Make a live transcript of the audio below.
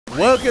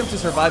Welcome to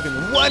surviving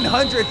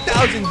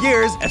 100,000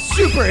 years as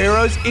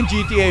superheroes in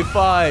GTA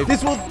 5.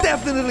 This will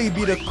definitely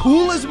be the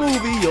coolest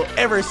movie you'll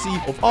ever see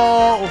of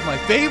all of my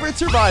favorite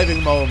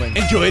surviving moments.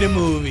 Enjoy the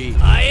movie.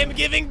 I am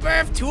giving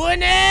birth to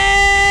an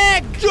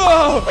egg!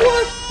 Oh,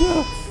 what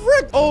the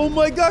frick? Oh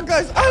my god,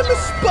 guys, I'm a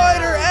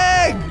spider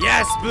egg!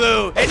 Yes,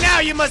 Blue. And now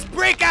you must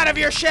break out of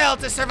your shell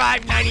to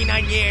survive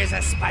 99 years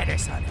as Spider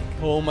Sonic.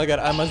 Oh my god,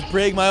 I must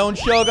break my own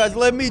shell, guys.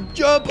 Let me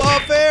jump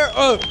off air.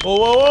 Oh,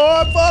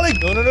 I'm falling.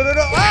 No.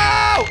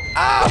 Ow!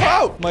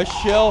 Ow! My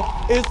shell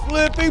is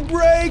slipping,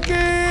 breaking.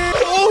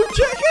 Oh,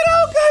 check it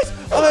out, guys.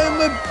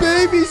 I'm a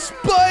baby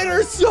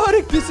Spider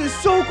Sonic. This is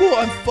so cool.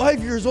 I'm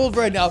 5 years old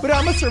right now, but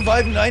I'm gonna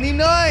survive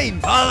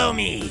 99. Follow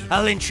me.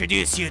 I'll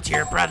introduce you to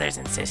your brothers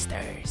and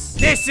sisters.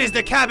 This is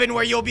the cabin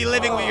where you'll be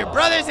living with your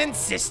brothers and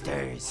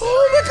sisters.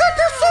 Oh my god,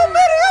 there's so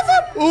many of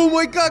them. Oh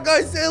my god,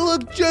 guys, they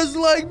look just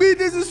like me.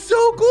 This is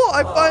so cool.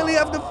 I finally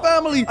have the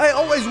family I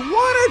always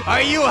wanted.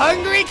 Are you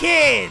hungry,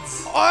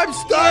 kids? I'm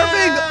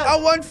starving. Yeah. I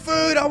want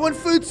food. I want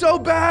food so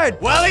bad.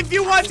 Well, if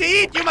you want to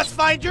eat, you must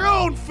find your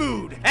own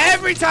food.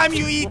 Every time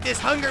you eat, this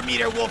hunger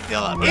meter will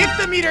fill up. If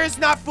the meter is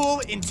not full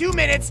in 2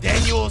 minutes,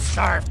 then you will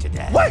starve to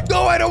death. What?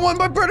 No, I don't want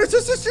my brothers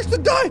and sisters to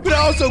die. But I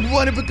also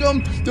want to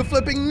become the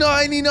flipping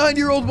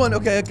 99-year-old one.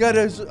 Okay, I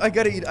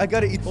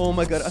gotta eat. Oh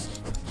my god.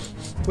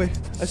 Wait,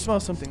 I smell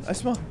something. I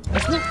smell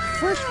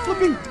fresh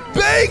flipping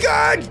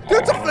bacon!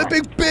 That's a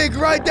flipping pig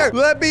right there.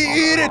 Let me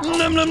eat it.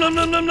 Nom, nom, nom,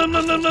 nom, nom, nom,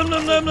 nom, nom, nom,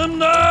 nom, nom,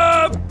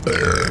 nom.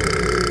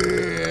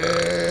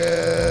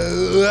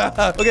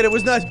 Okay, that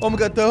was nice. Oh my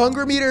god, the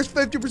hunger meter is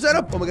 50%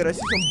 up. Oh my god, I see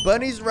some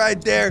bunnies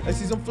right there. I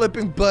see some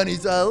flipping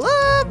bunnies. I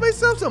love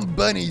myself some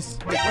bunnies.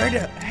 Wait, where the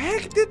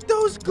heck did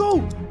those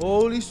go?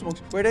 Holy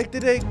smokes. Where the heck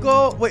did they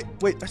go? Wait,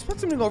 I spot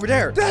something over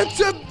there.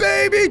 That's a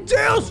baby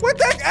Tails. What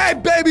the heck? Hey,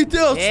 baby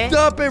Tails,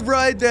 stop it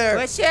right there.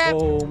 What's up?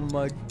 Oh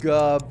my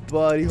god,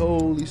 buddy.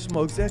 Holy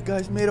smokes. That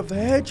guy's made of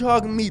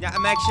hedgehog meat.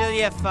 I'm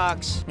actually a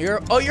fox. You're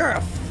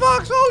a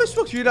fox. Holy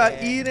smokes. Should I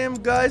eat him,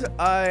 guys?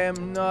 I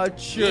am not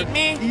sure. Eat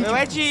me?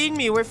 Why'd you eat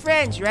me? We're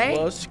friends, right?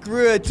 Well,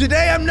 screw it.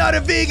 Today I'm not a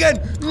vegan.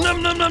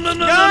 Nom nom nom nom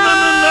nom nom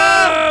nom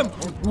nom.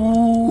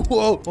 Ooh,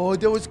 oh,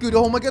 that was good.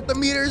 Oh my god, the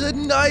meter is at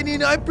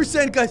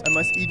 99%, guys. I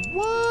must eat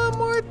one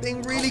more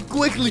thing really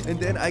quickly, and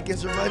then I can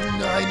survive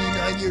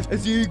 99 years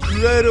as the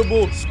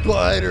incredible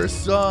Spider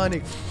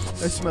Sonic.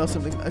 I smell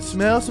something. I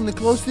smell something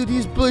close to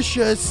these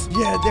bushes.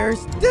 Yeah,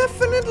 there's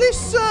definitely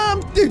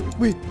something.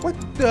 Wait, what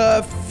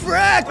the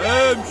frack?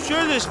 I'm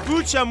sure there's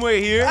food somewhere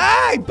here.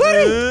 Hey,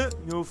 buddy!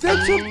 No food.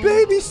 That's a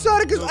baby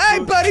Sonic. Hey,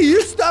 buddy,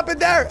 you stop it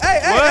there.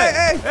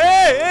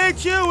 Hey,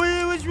 chill.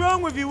 What's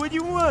wrong with you? What do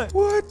you want?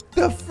 What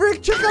the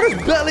frick? Check out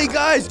his belly,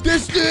 guys.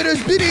 This dude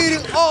has been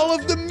eating all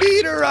of the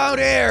meat around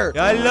here.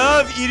 I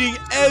love eating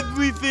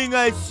everything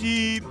I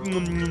see.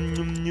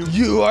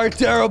 You are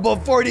terrible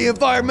for the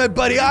environment,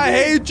 buddy. I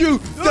hate you.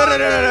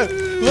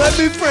 Let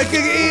me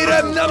freaking eat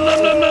him. Nom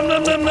nom nom nom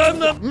nom nom nom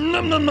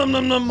nom nom nom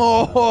nom nom.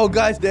 Oh,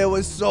 guys, that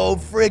was so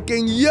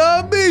freaking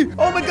yummy.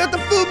 Oh my god, the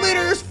food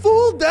meter is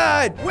full,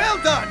 Dad. Well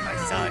done, my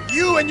son.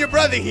 You and your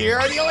brother here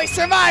are the only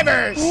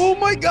survivors. Oh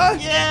my god.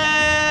 Yay!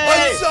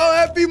 I'm so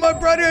happy my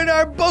brother and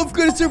I are both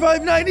gonna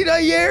survive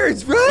 99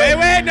 years, right?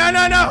 Wait, no,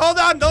 hold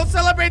on. Don't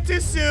celebrate too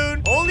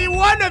soon. Only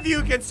one of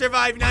you can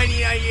survive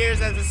 99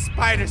 years as a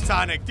Spider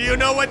Sonic. Do you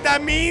know what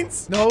that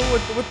means? No,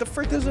 what the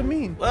frick does it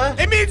mean? What?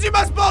 It means you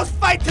must both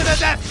fight to the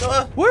death.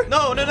 What?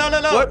 No.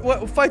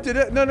 What? Fight to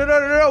death? No.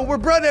 We're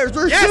brothers.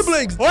 We're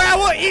siblings. Or I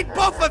will eat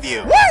both of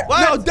you. What?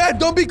 No, Dad,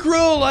 don't be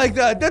cruel like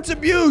that. That's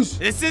abuse.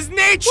 This is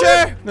nature.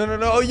 What? No.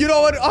 You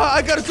know what?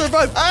 I gotta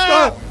survive.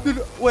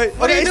 Wait.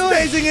 What are you doing?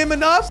 Is tasing him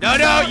enough? No,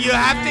 you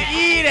have to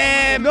eat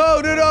him. No.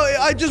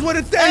 I just want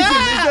to tase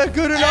him. Is that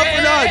good enough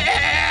or not?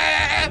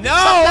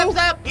 No.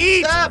 Stop.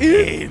 Eat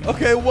him.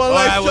 Okay, one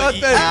life shot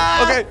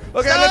then.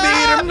 Okay, let me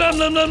eat him. No.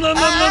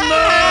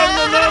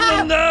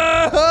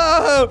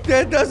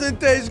 That doesn't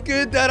taste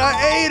good, Dad.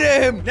 I ate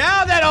him.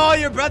 Now that all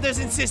your brothers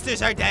and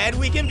sisters are dead,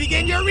 we can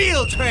begin your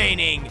real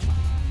training.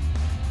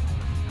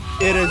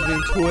 It has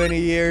been 20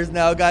 years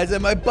now, guys,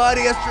 and my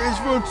body has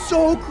transformed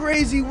so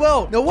crazy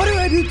well. Now, what do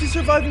I do to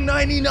survive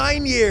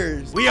 99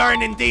 years? We are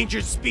an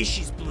endangered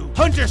species, Blue.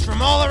 Hunters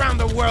from all around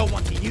the world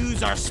want to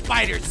use our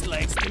spider's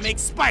legs to make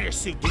spider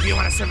soup. If you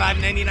want to survive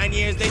 99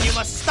 years, then you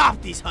must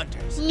stop these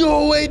hunters.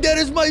 No way, that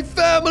is my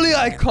family.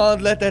 I can't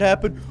let that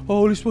happen.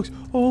 Holy smokes.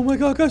 Oh my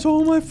god, guys.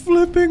 Oh my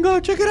flipping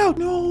god. Check it out.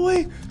 No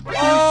way.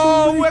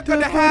 Oh, we're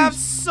gonna have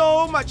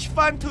so much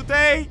fun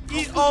today.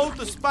 Eat all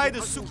the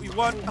spider soup we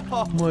want.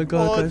 Oh my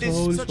god, guys. This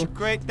is such a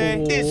great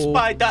day. This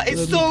spider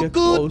is so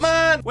good,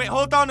 man. Wait,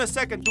 hold on a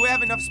second. Do we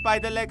have enough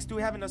spider legs?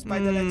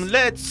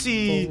 Let's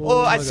see.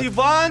 I see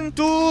 1,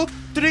 2,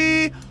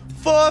 3,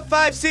 4,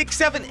 5, 6,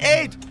 7,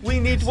 8. We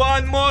need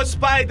one more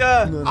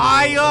spider.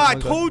 I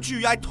told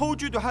you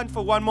to hunt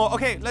for one more.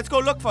 Okay, let's go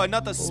look for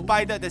another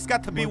spider. There's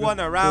got to be one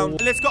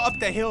around. Let's go up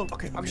the hill.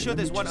 Okay, I'm sure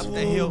there's one up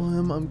the hill.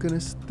 I'm gonna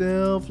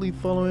stealthily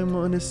follow him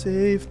on a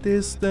safe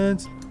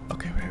distance.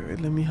 Okay, wait.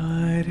 Let me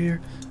hide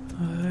here.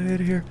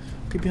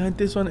 Okay, behind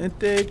this one and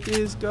take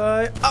this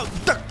guy. Oh,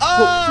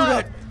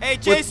 Hey, Hey,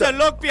 Jason,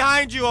 look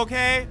behind you,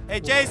 okay? Hey,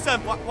 Jason,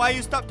 why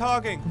you stop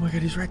talking? Oh my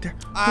god, he's right there.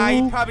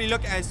 He probably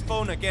look at his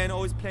phone again,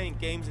 always playing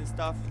games and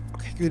stuff.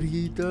 Okay, good.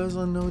 He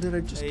doesn't know that I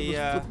just killed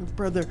his flipping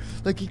brother.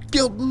 Like he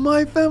killed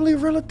my family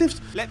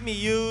relatives. Let me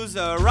use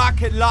a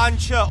rocket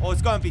launcher. Oh,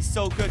 it's gonna be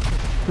so good.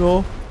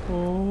 No.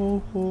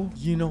 Oh.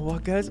 You know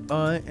what, guys?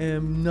 I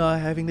am not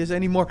having this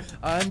anymore.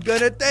 I'm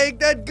gonna take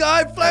that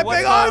guy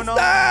flipping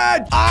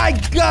hostage!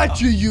 I got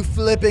you, you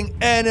flipping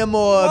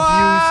animal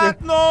abuser.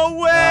 No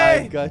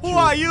way! I got you. Who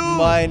are you?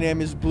 My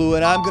name is Blue,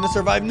 and I'm gonna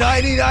survive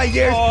 99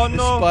 years. Oh,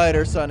 no.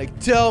 Spider Sonic,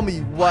 tell me,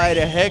 why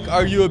the heck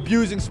are you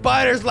abusing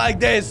spiders like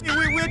this?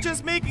 We're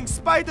just making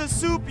spider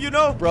soup, you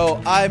know?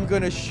 Bro, I'm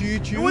gonna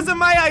shoot you. It wasn't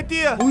my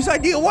idea. Whose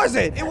idea was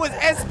it? It was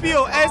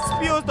SPO.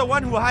 SPO's the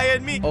one who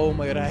hired me. Oh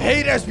my god, I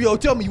hate SPO.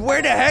 Tell me,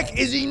 where the heck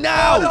is he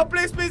now? Oh, no,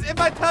 please. If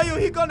I tell you,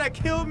 he's gonna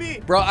kill me.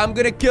 Bro, I'm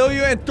gonna kill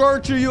you and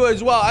torture you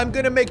as well. I'm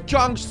gonna make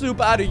chunk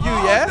soup out of you,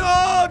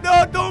 yeah?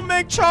 No, don't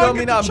make chunk. Tell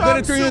me now, I'm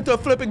gonna turn you into a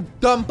flipping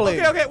dumpling.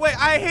 Okay, wait,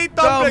 I hate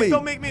dumplings.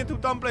 Don't make me into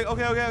dumpling.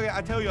 Okay,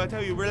 I tell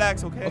you,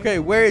 relax, okay? Okay,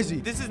 where is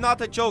he? This is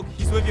not a joke.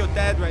 He's with your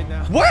dad right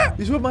now. What?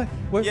 He's with my...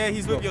 What? Yeah,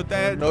 he's with your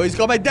dad. No, he's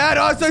got my dad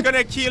hostage. He's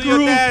gonna kill your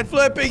dad.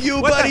 Flipping you,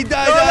 What buddy. the-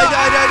 Die.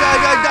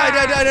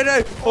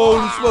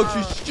 Holy smokes,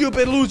 you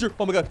stupid loser.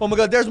 Oh my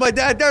god, there's my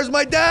dad.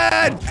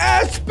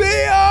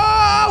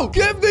 SPO!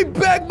 Give me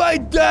back my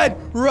dad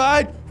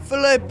right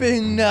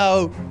flipping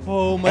now.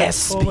 Oh my.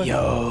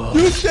 SPO.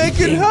 You've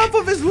taken half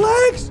of his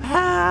legs.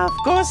 Of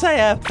course I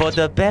have. For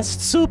the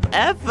best soup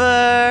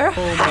ever.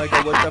 Oh my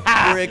god, what the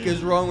frick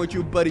is wrong with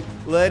you, buddy?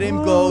 Let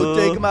him go.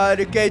 Take him out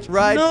of the cage.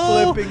 Right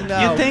flipping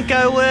now. You think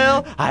I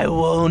will? I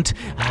won't.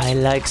 I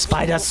like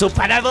spider soup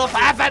and I will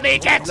forever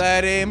make it.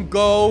 Let him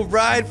go.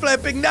 Right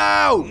flipping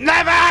now.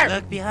 Never.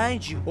 Look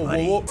behind you,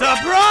 buddy.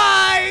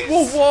 Surprise!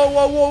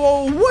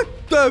 Whoa.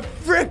 What the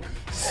frick?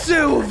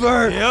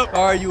 Silver! Yep.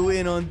 Are you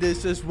in on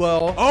this as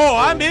well? Oh,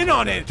 I'm in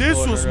on it. This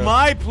was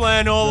my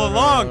plan all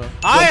along. no.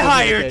 I Don't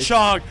hired put me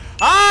Chong.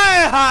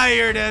 I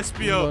hired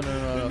SPO. No.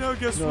 And now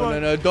guess what?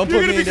 No, don't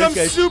You're put me gonna in become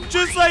this cage. soup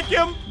just like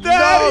him,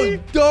 Daddy.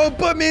 No, don't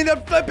put me in the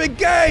flipping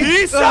cage!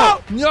 Peace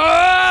out!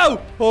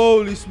 No!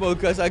 Holy smoke,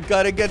 guys, I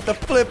gotta get the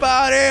flip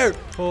out of here!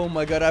 Oh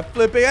my god, I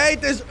flipping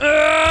hate this!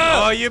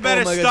 Oh, you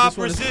better my God, stop this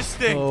one is-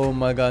 resisting. Oh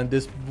my god,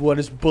 this one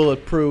is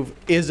bulletproof,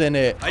 isn't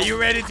it? Are you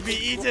ready to be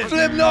eaten?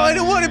 Flip, no, I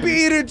don't want to be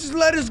eaten. Just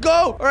let us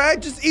go. All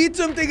right, just eat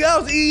something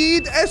else.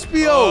 Eat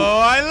SPO. Oh,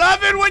 I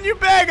love it when you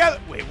beg.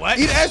 Wait, what?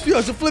 Eat SPO.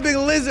 It's a flipping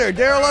lizard.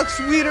 They're a lot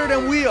sweeter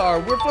than we are.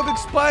 We're flipping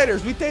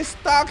spiders. We taste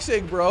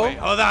toxic, bro. Wait,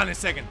 hold on a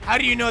second. How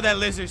do you know that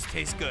lizards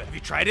taste good? Have you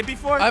tried it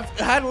before? I've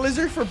had a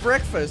lizard for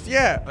breakfast.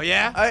 Yeah. Oh,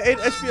 yeah? I ate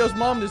SPO's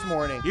mom this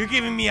morning. You're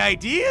giving me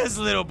ideas,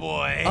 little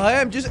boy. I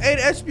am. Just ate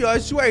SPO. I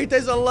swear, he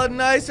tastes a lot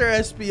nicer,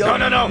 SPO.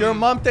 No. Your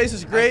mom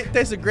tastes great.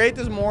 Tasted great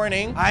this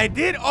morning. I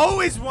did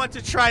always want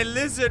to try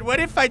lizard. What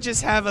if I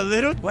just have a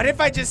little? What if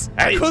I just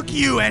cook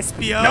you,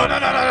 SPO? No.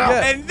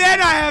 Yeah. And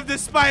then I have the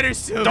spider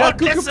soup. Don't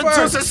cook it listen to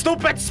first. the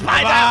stupid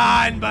spider.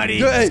 Come on, buddy.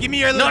 Hey. Just give me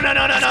your No.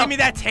 Just give me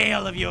that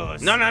tail of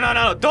yours. No.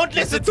 Don't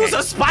listen to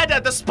the spider.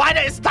 The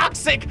spider is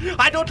toxic.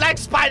 I don't like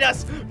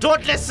spiders.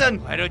 Don't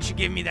listen. Why don't you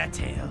give me that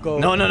tail? Go.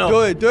 No.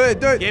 Do it.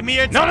 Give me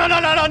your tail.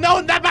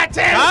 No, not my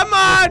tail. Come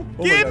on.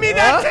 Oh Give my me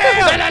God.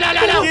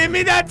 that tail. No. Give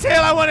me that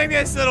tail. I want to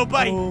get this little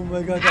bite. Oh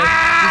my god,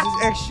 guys. This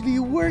is actually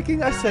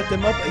working. I set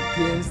them up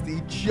against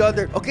each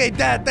other. Okay,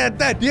 Dad.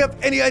 Do you have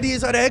any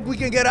ideas how the heck we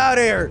can get out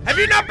of here? Have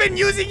you not been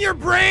using your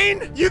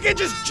brain? You can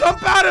just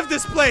jump out of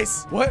this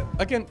place. What?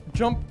 I can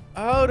jump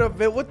out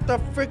of it. What the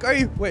frick are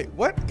you? Wait,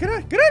 what? Can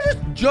I just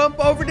jump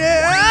over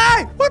there?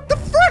 Hey! What the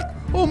frick?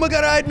 Oh my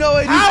god, I had no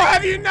idea. How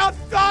have you not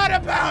thought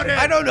about it?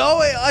 I don't know.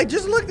 I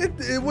just looked at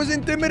it. It was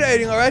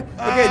intimidating, all right?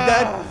 Okay,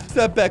 Dad,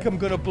 step back. I'm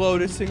going to blow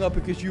this thing up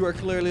because you are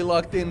clearly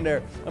locked in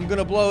there. I'm going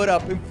to blow it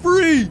up in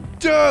 3,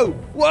 2,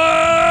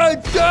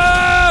 1,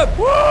 jump!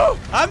 Woo!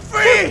 I'm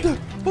free.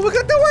 Oh my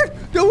god, that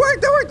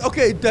worked!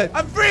 Okay, Dad.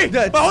 I'm free.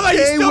 Dad, But hold on,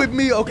 stay with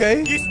me,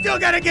 okay? You still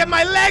gotta get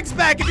my legs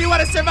back if you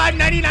want to survive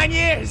 99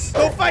 years.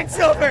 Go find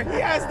Silver. He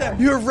has them.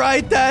 You're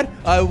right, Dad.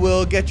 I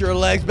will get your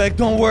legs back.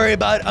 Don't worry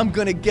about it. I'm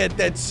gonna get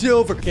that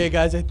silver. Okay,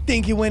 guys, I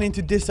think he went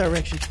into this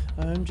direction.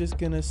 I'm just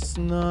gonna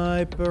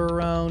snipe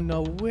around.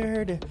 Now,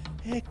 where the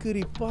heck could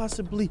he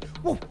possibly...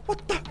 Whoa,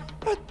 what the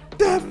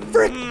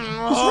frick? He's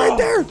right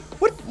there.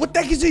 What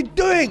the heck is he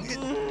doing?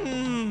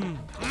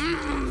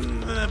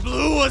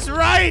 Blue was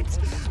right.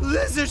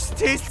 Lizards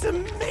taste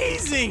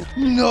amazing.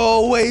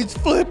 No way, it's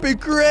flipping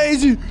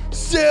crazy.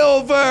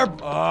 Silver!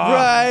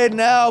 Right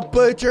now,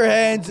 put your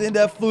hands in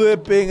the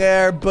flipping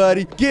air,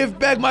 buddy. Give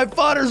back my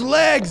father's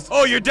legs.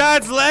 Oh, your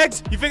dad's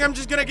legs? You think I'm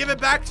just gonna give it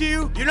back to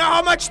you? You know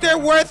how much they're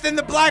worth in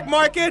the black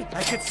market?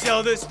 I could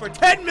sell this for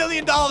 $10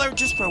 million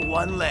just for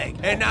one leg.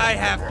 And I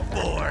have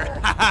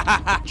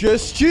 4.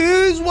 Just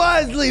choose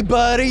wisely,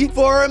 buddy,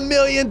 for $1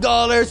 million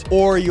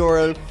or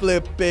your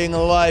flipping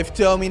life.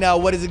 Tell me now,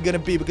 what is it gonna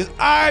be? Because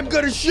I'm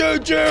gonna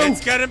shoot you.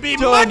 It's gonna be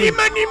Tell money, me.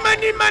 money,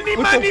 money, money,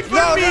 What money the- for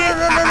no, me.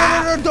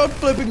 no, don't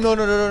flipping. No.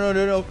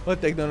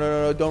 What the heck?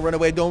 No. Don't run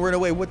away. Don't run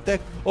away. What the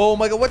heck? Oh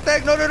my God. What the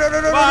heck? No. Come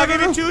on, I'll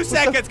give you 2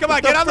 seconds. Come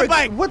on, get on the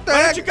bike. What the Why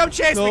heck? don't you come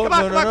chase me? No, Come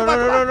on. No.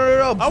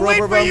 I'll Bro, wait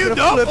bro, for I'm you.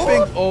 gonna No.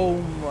 flipping. Oh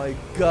my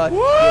God. Woo!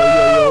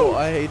 Yo.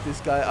 I hate this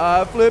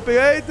guy. Flipping.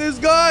 I hate this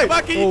guy. Come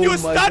on, can you do a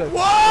my stunt? God.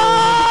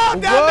 Whoa!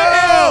 Down the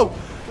hill.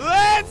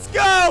 Let's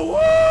go. Woo!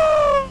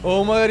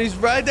 Oh my God, he's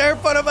right there in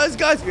front of us,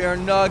 guys. We are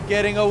not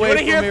getting away You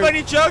from wanna hear here. a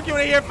funny joke? You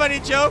wanna hear a funny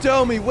joke?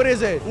 Tell me, what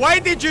is it? Why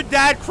did your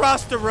dad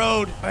cross the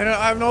road? I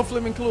have no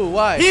flipping clue.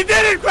 Why? He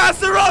didn't cross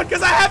the road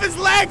because I have his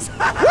legs.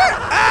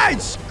 Hey,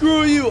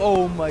 screw you.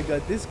 Oh my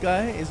God, this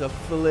guy is a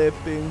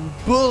flipping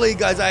bully,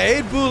 guys. I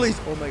hate bullies.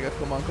 Oh my God,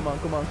 come on.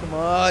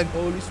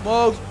 Holy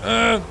smokes.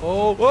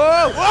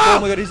 Oh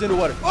my God, he's in the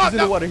water.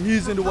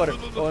 He's in the water.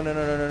 Oh,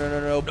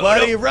 no.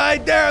 Buddy,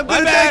 right there. I'm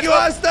going to take you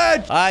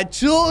hostage. I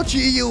told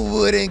you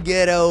wouldn't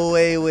get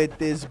away with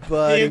this,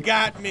 buddy. You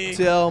got me.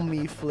 Tell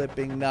me,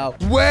 flipping now.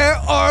 Where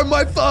are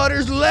my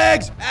father's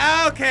legs?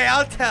 Okay,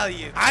 I'll tell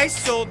you. I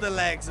sold the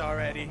legs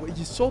already. Wait,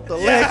 you sold the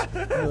Yeah.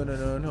 legs?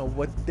 No.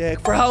 What the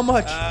heck? For how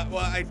much? Well,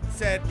 I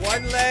said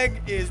 1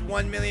 leg is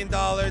 $1 million.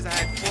 I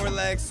had 4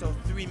 legs, so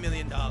 $3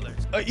 million.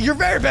 You're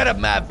very bad at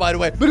math, by the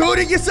way. But who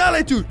did you sell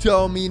it to?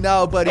 Tell me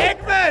now, buddy.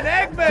 Eggman!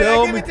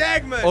 Tell I give me. it to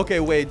Eggman. Okay,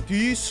 wait. Do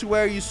you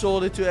swear you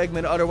sold it to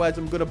Eggman? Otherwise,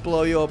 I'm gonna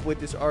blow you up with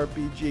this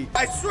RPG.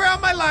 I swear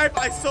on my life,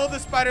 I sold the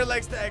spider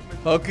legs to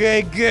Eggman.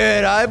 Okay,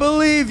 good. I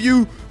believe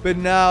you. But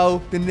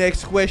now, the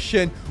next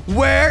question.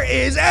 Where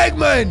is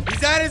Eggman?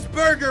 He's at his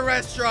burger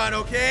restaurant,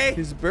 okay?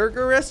 His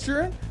burger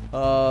restaurant?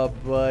 Oh,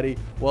 buddy.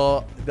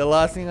 Well, the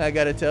last thing I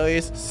gotta tell you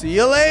is, see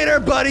you later,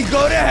 buddy.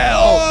 Go to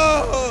hell.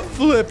 Oh.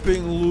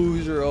 Flipping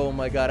loser. Oh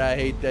my God, I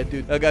hate that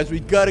dude. Now, guys,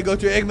 we gotta go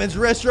to Eggman's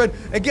restaurant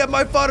and get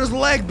my father's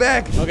leg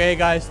back. Okay,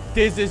 guys,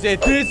 this is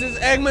it. This is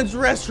Eggman's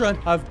restaurant.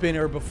 I've been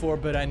here before,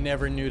 but I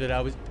never knew that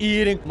I was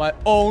eating my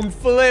own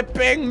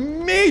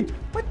flipping meat.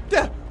 What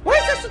the? Why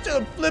is there such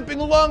a flipping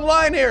long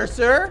line here,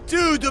 sir?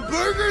 Dude, the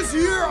burgers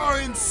here are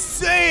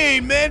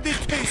insane, man. They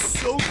taste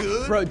so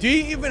good. Bro, do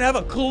you even have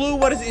a clue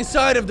what is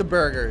inside of the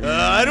burger?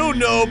 I don't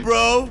know,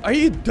 bro. Are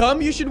you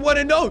dumb? You should want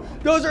to know.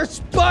 Those are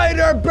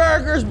spider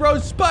burgers, bro.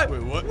 Wait,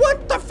 what?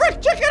 What the frick?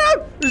 Check it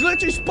out. There's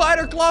literally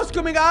spider claws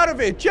coming out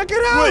of it. Check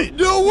it out. Wait,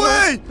 no way.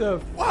 What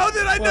the How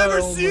did I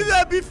never see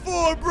that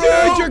before, bro?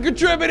 Dude, you're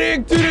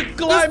contributing to the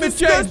climate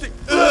change. disgusting.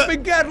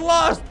 Flipping get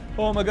lost.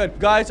 Oh my God,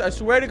 guys, I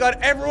swear to God,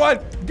 everyone,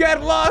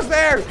 get lost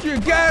there. You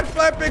get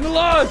flipping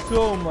lost.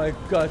 Oh my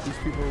God, these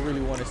people really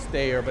want to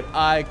stay here, but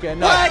I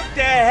cannot. What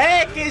the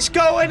heck is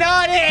going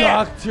on here?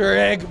 Dr.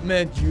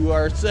 Eggman, you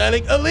are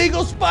selling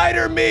illegal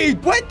spider meat.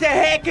 What the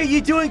heck are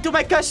you doing to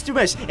my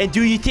customers? And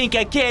do you think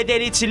I care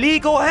that it's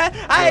illegal, huh?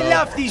 I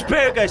love these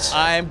burgers.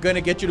 I am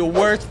gonna get you the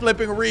worst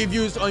flipping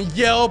reviews on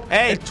Yelp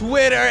Hey. and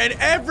Twitter and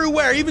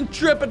everywhere, even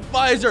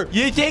TripAdvisor.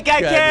 You think I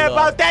Get care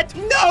lost. about that?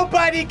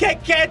 Nobody can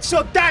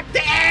cancel Dr.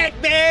 Eggman.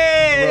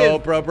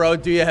 Bro,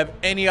 do you have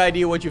any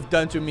idea what you've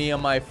done to me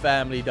and my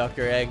family,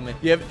 Dr. Eggman?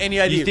 Do you have any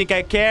idea? You think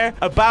I care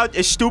about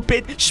a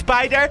stupid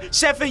spider?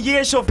 7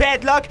 years of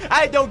bad luck?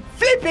 I don't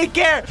flipping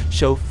care.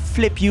 So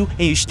flip you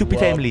and your stupid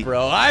Whoa, family.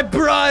 bro, I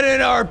brought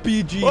an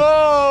RPG.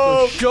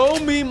 Oh! So show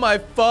me my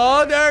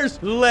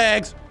father's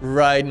legs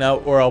right now,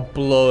 or I'll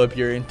blow up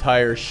your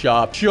entire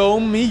shop. Show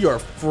me your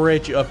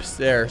fridge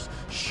upstairs.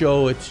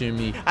 Show it to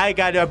me. I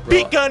got a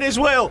big gun as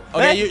well.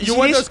 Okay, Huh? you See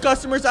want this? those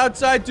customers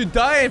outside to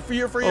die and for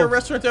your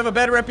restaurant to have a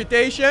better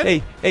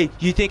reputation? Hey,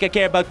 you think I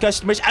care about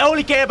customers? I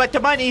only care about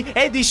the money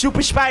and these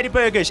super spider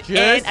burgers.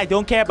 And I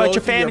don't care about go your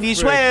to family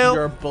as fridge. well.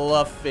 You're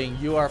bluffing.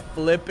 You are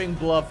flipping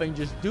bluffing.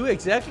 Just do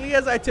exactly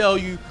as I tell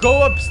you.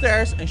 Go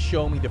upstairs and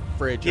show me the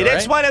fridge, Yeah,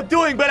 that's what I'm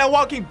doing, but I'm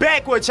walking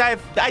backwards. I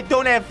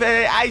don't have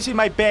ice in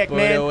my back, Put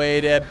man. away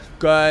that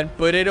gun.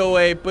 Put it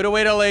away. Put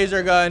away the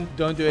laser gun.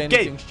 Don't do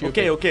anything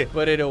stupid. Okay.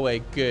 Put it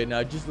away. Good.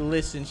 Now just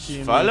listen to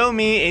me. Follow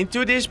me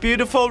into this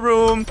beautiful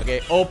room.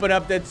 Okay, open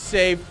up that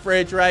safe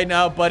fridge right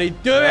now, buddy.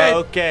 Do it.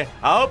 Okay,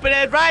 I'll open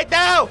it right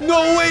now.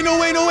 No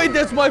way.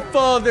 That's my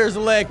father's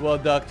leg. Well,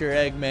 Dr.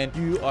 Eggman,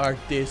 you are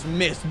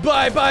dismissed.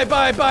 Bye.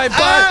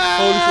 Ah!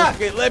 Holy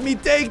shit. Okay, let me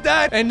take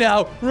that. And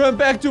now, run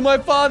back to my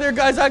father,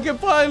 guys. I can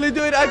finally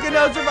do it. I can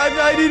now survive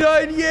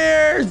 99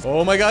 years.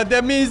 Oh my God,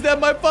 that means that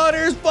my father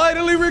is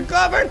finally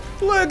recovered.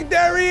 Look,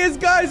 there he is,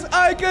 guys.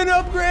 I can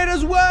upgrade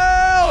as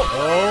well.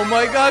 Oh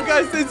my God,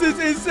 guys, this is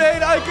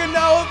insane. I can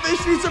now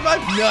officially survive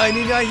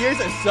 99 years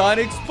as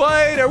Sonic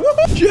Spider.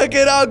 Woohoo! Check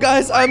it out,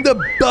 guys. I'm the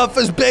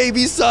buffest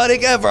baby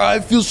Sonic ever. I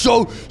feel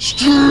so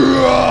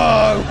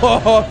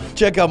strong.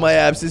 Check out my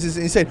abs. This is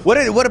insane.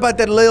 What about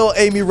that little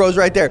Amy Rose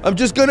right there? I'm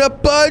just gonna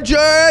punch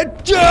her.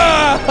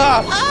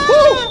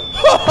 Woo!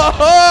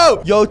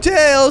 Yo,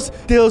 Tails,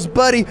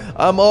 buddy,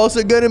 I'm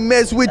also gonna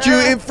mess with you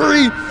in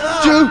 3, 2, 1,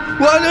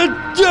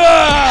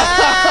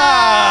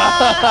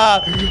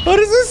 oh,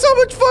 this is so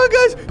much fun,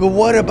 guys. But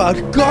what about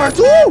cars?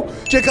 Woo!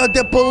 Check out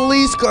that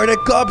police car, that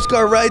cop's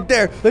car right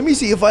there. Let me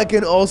see if I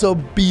can also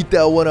beat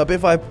that one up.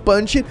 If I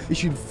punch it, it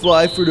should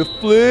fly through the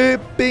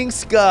flipping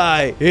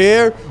sky.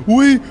 Here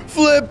we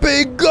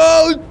flipping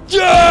go.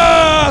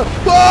 Yeah!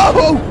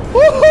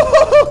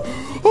 Oh!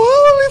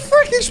 Holy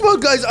freaking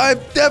smoke, guys. I'm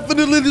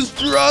definitely the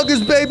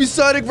strongest baby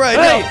Sonic right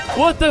now. Hey,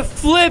 what the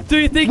flip do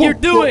you think you're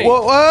doing? Who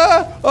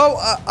are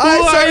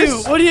you?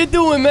 What are you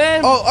doing,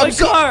 man? Oh, I'm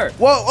sorry.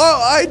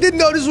 I didn't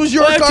know this was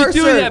your car, sir. Why are you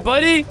doing that,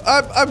 buddy?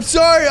 I'm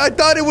sorry. I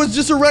thought it was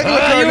just a regular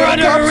car. You're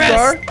under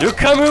arrest. You're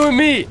coming with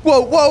me.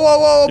 Whoa.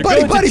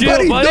 Buddy.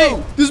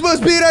 No, this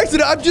must be an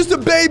accident. I'm just a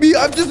baby.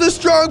 I'm just a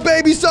strong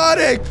baby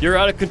Sonic. You're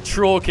out of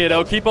control,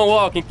 kiddo. Keep on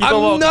walking.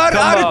 I'm not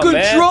out of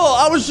control.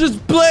 Man. I was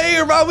just playing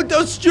around with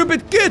those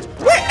stupid kids.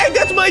 Wait, hey,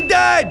 that's my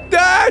dad.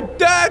 Dad.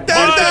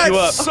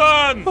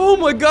 Son. Oh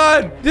my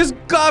God. This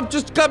cop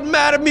just got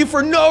mad at me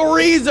for no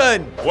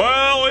reason.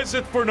 Well, is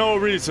it for no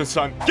reason,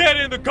 son? Get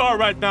in the car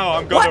right now.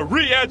 I'm gonna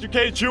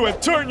re-educate you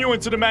and turn you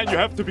into the man you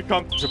have to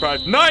become to survive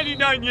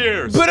 99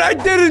 years. But I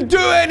didn't do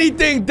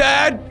anything,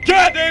 Dad.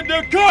 Get in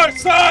the car,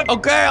 son.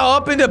 Okay, I'll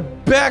hop in the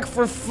back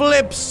for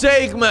flip's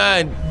sake,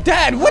 man.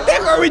 Dad, what the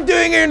heck are we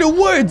doing here in the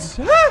woods?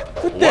 Huh?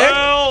 What the heck?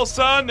 Well,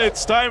 son,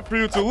 it's time for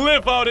you to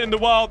live out in the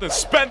wild and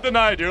spend the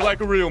night here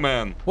like a real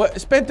man. What?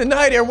 Spend the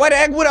night here? Why the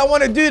heck would I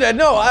want to do that?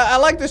 No, I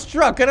like this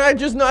truck. Can I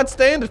just not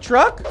stay in the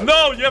truck?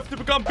 No, you have to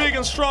become big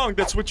and strong.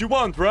 That's what you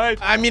want, right?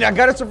 I mean, I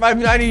gotta survive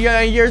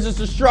 99 years as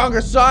a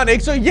stronger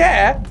Sonic, so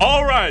yeah.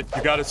 All right,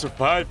 you gotta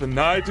survive a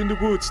night in the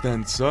woods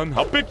then, son.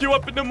 I'll pick you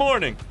up in the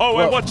morning. Oh,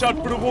 and watch out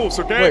for the wolves,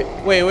 okay?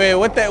 Wait,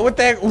 what the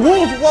heck?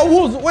 Wolves? What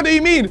wolves? What do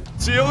you mean?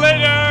 See you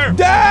later!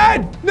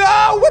 Dad!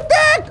 No, what the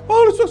heck?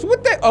 Holy smokes,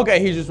 what the? Okay,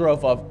 he just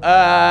drove off.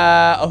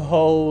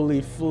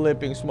 Holy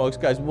flipping smokes,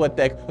 guys, what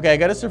the heck? Okay, I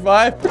gotta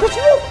survive. There's a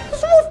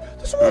wolf!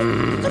 There's a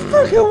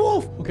freaking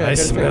wolf! Okay, I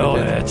smell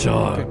that,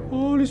 John. Okay.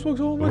 Holy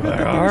smokes, oh my God.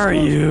 Where are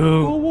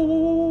you?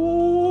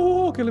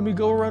 Whoa. Okay, let me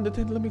go around the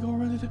tent. What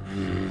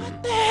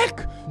the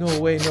heck? No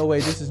way,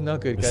 this is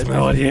not good, guys.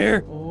 Smell it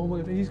here? Oh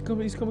my God, he's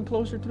coming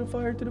closer to the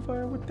fire,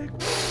 What the heck?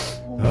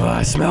 Oh,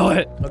 I smell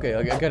it. Okay,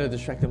 I gotta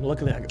distract him.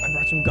 Luckily, I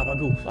brought some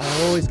gabagoo.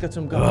 I always got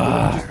some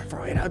gabagoo. Just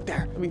throw it out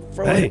there. Let me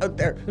throw it out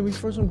there. Let me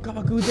throw some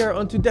gabagoo there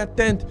onto that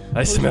tent.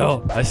 I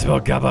smell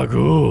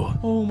gabagoo.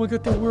 Oh my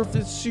God, the wolf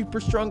is super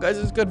strong, guys.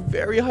 It's got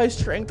very high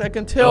strength, I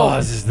can tell. Oh,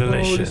 this is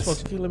delicious.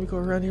 Okay, let me go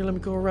around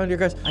here,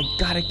 guys. I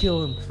gotta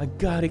kill him.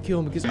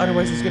 Because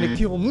otherwise he's gonna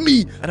kill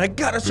me. And I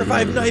gotta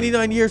survive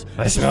 99 years.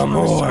 I smell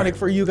more. Sonic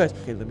for you guys.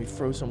 Okay, let me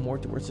throw some more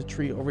towards the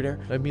tree over there.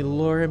 Let me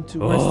lure him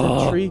towards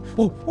the tree.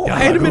 Oh,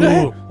 I hit him in the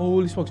head.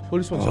 Holy smokes.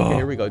 Okay,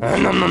 here we go. I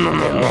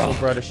also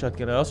brought a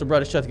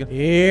shotgun.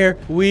 Here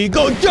we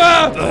go.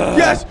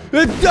 Yes!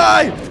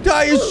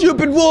 Die, you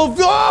stupid wolf!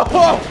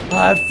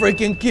 I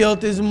freaking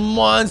killed this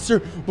monster.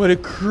 What a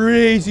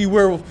crazy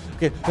werewolf.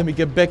 Okay, let me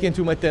get back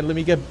into my tent. Let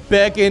me get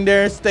back in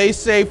there and stay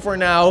safe for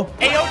now.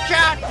 Hey, yo,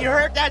 John, you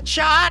heard that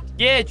shot?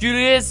 Yeah,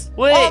 Julius.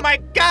 Wait. Oh my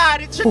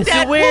God, it's a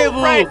dead wolf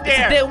right there. It's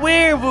a dead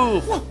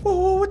werewolf.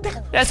 What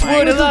the? That's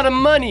worth a lot of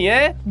money,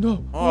 eh?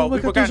 No. Oh, we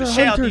were gonna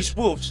sell these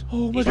wolves.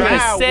 Oh my We're God.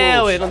 gonna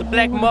sell it on the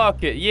black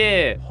market,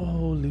 yeah.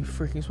 Holy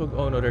freaking smoke.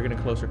 Oh no, they're getting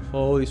closer.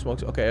 Holy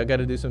smokes. Okay, I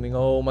gotta do something.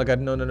 Oh my God,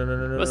 no.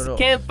 What's the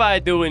campfire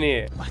doing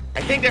here?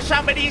 I think there's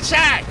somebody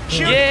inside.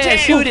 Shoot the Yeah,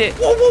 tent. shoot it.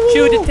 Whoa.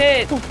 Shoot the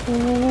tent.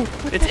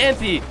 It's empty.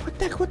 What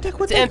the heck?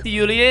 It's empty,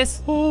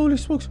 Julius. Holy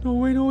smokes. No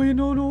way.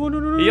 No.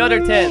 The other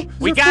tent.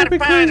 We gotta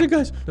find crazy,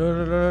 guys.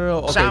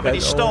 No. Okay, Somebody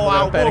guys. stole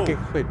our wolf.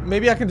 Wait,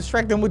 maybe I can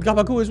distract them with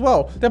gabagoo as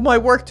well. That might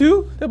work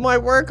too. Let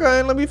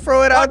me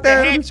throw it out there.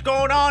 What the heck's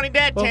going on in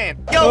that tent?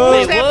 Yo,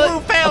 who's that blue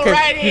fella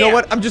right here? You know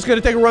what? I'm just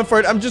gonna take a run for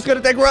it. Blue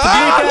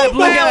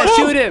guy,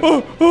 shoot him.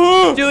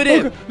 Shoot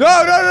him. No.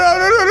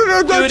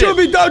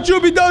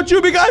 Don't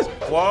shoot me, guys.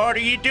 What are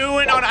you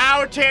doing on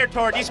our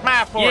territory? This is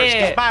my forest.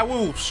 Yeah. These my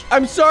wolves.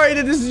 I'm sorry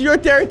that this is your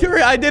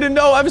territory. I didn't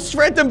know. I was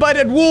threatened by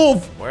that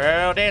wolf.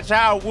 Well, that's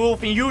our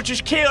wolf, and you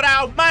just killed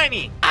our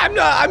money.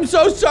 I'm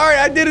so sorry.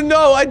 I didn't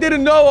know,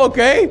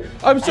 okay?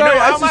 I'm sorry. You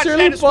know I how much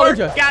sincerely that is worth?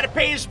 apologize. You gotta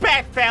pay us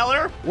back,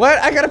 feller. What?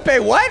 I gotta pay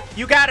what?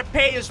 You gotta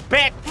pay us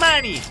back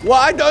money. Well,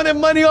 I don't have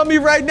money on me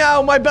right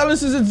now. My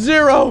balance is at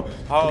 0.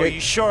 Oh, Okay. you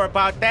sure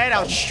about that?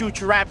 I'll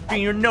shoot you right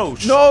between your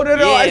nose. No. Yeah,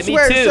 I me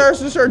swear,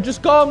 too. sir.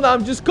 Just calm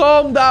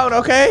down,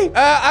 okay?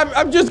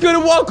 I'm just gonna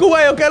walk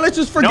away, okay? Let's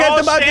just forget No,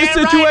 about this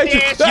stand situation.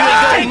 right there. You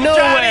ain't going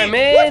nowhere, Johnny.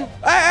 man.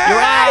 Hey,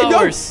 You're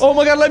ours. Oh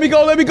my God, let me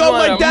go. want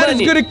My our dad is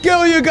money. gonna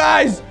kill you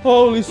guys.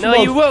 Holy smokes.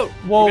 No, you won't.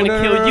 Whoa, We're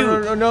gonna kill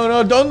you.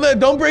 No.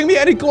 Don't bring me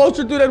any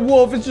closer to that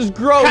wolf. It's just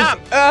gross.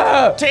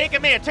 Come. Take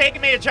him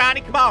here,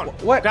 Johnny. Come on.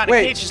 What? Gotta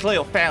Wait. catch this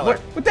little fella.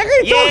 What the heck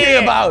are you talking Yeah.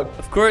 about?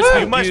 Of course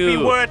we You must be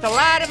do. worth a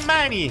lot of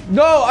money.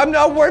 No, I'm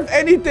not worth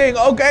anything,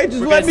 okay?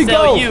 Just We're let gonna me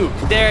sell go. you.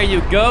 There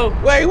you go.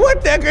 Wait,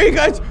 what the heck are you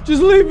guys?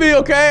 Just leave me,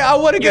 okay? I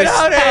want to get You're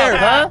out of stuck, here.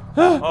 huh?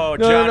 Oh,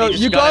 No, Johnny, no. this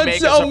is You gonna can't make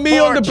sell us a me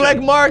on the black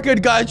fortune.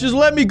 market, guys. Just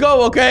let me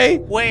go, okay?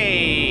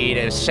 Wait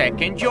a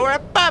second. You're a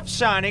buff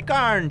Sonic,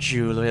 aren't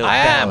you, little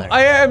I feller?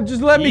 am.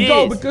 Just let me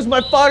go Yes. because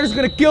my father's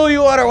gonna kill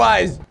you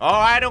otherwise. Oh,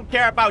 I don't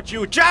care about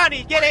you.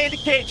 Johnny, get in the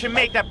cage and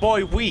make that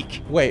boy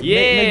weak. Wait.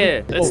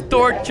 Yeah, let's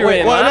torture Wait,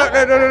 him, what?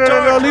 huh?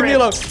 No, leave me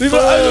alone. Leave me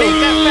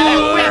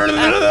alone.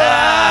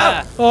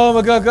 Oh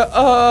my god,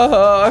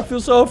 I feel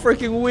so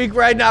freaking weak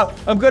right now.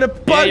 I'm gonna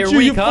punch you're you,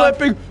 weak, you huh?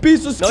 flipping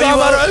piece of No, scum.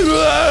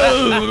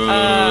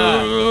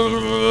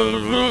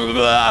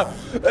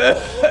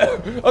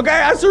 Okay,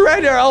 I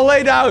surrender. I'll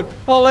lay down.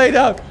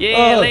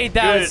 Yeah, Oh. lay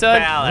down, Good son.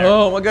 valor.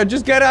 Oh my god,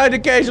 just get out of the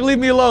cage and leave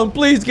me alone.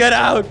 Please get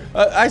out.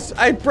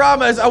 I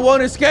promise I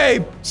won't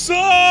escape.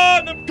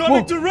 Son, I'm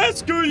coming to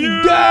rescue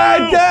you.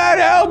 Dad,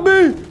 help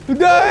me.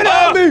 Dad,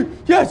 help me.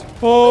 Yes.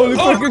 Holy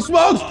freaking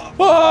smokes.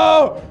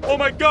 Oh, Oh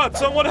my God,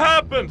 son, what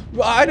happened?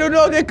 I don't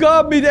know. They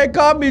caught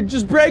me.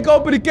 Just break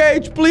open the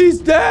cage, please,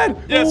 Dad.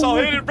 Yes, Oh I'll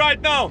my- hit it right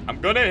now.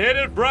 I'm gonna hit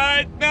it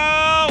right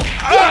now.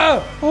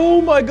 Ah! Oh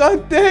my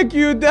god, thank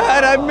you,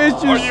 Dad. I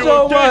miss you Are you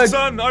so okay, much.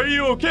 son? Are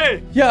you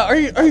okay? Yeah, are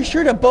you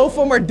sure that both of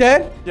them are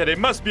dead? Yeah, they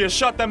must be. I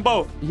shot them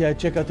both. Yeah,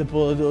 check out the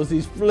bullet holes.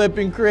 These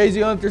flipping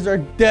crazy hunters are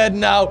dead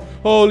now.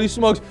 Holy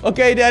smokes.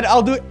 Okay, Dad,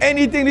 I'll do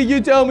anything that you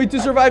tell me to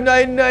survive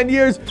 99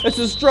 years. It's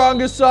the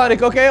strongest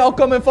Sonic, okay? I'll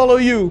come and follow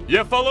you.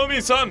 Yeah, follow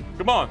me, son.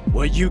 Come on.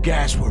 Well, you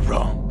guys were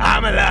wrong.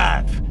 I'm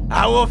alive.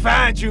 I will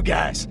find you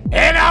guys,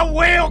 and I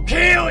will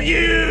kill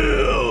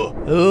you!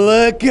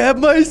 Look at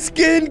my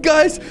skin,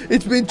 guys.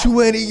 It's been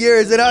 20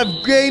 years, and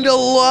I've gained a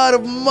lot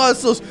of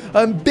muscles.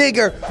 I'm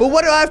bigger. But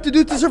what do I have to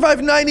do to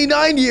survive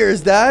 99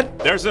 years, Dad?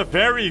 There's a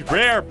very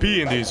rare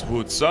bee in these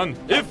woods, son.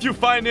 If you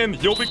find him,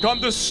 you'll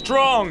become the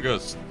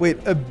strongest. Wait,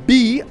 a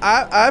bee?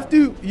 I have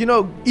to,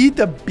 eat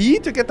a bee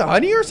to get the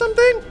honey or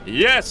something?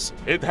 Yes,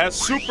 it has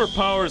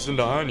superpowers in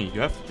the honey. You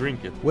have to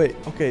drink it. Wait,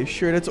 okay,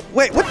 sure, that's...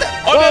 Wait, what the...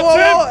 Oh,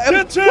 that's him!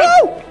 That's him!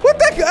 Whoa! What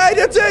the... Hey,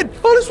 that's it!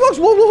 Holy smokes!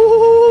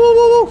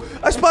 Whoa!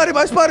 I spotted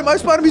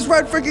him! He's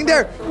right freaking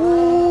there!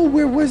 Whoa,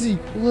 where was he?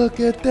 Look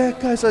at that,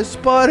 guys. I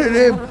spotted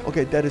him!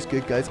 Okay, that is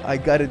good, guys. I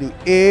gotta do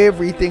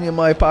everything in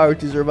my power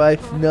to survive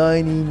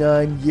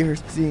 99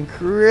 years. It's the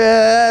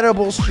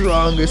incredible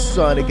strongest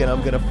Sonic, and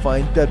I'm gonna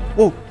find that...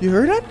 Whoa, you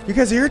heard that? You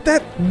guys heard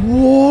that?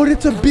 Whoa,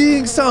 that's a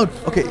being sound.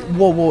 Okay,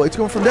 whoa, it's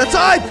coming from that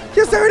side!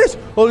 Yes, there it is!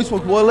 Holy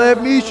smoke, well,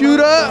 let me shoot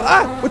her!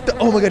 Ah! What the...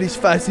 Oh my god, he's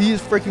fast. He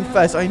is freaking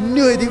fast. I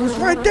knew it. He was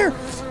right there.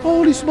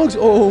 Holy smokes.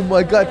 Oh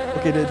my god.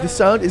 Okay, the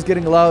sound is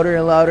getting louder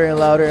and louder and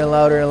louder and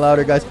louder and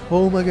louder, guys.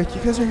 Oh my god,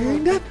 you guys are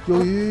hearing that? Yo.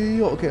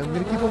 Okay, I'm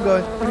gonna keep on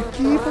going.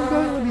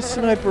 Let me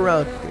snipe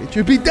around. Okay, it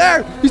should be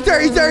there. He's there.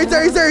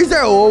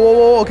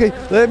 Whoa. Okay,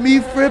 let me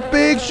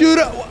flipping shoot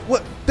her.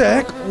 What the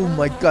heck? Oh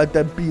my god,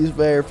 that bee is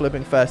very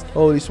flipping fast.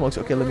 Holy smokes.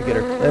 Okay, let me get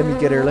her.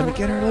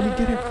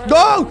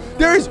 No!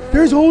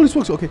 There's holy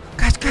smokes. Okay,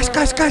 guys,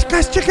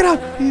 check it out.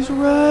 He's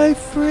right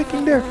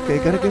freaking there. Okay,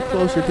 I gotta get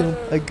closer to him.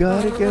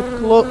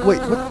 Wait,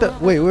 what the?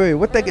 Wait,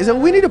 what the heck? Is that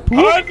Winnie the Pooh?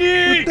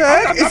 Honey! What the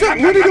heck? Is that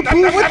Winnie the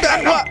Pooh? What the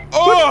heck?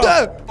 What the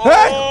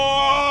heck?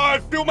 Oh, I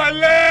feel my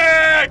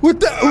leg! What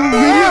the?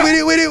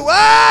 Winnie,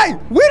 why?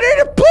 Winnie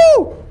the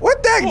Pooh!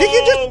 What the heck? Did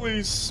you just...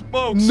 Holy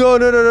smokes!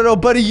 No,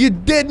 buddy, you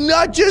did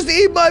not just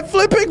eat my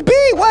flipping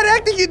bee! Why the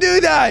heck did you do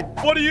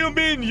that? What do you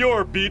mean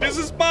your bee? This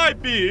is my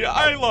bee.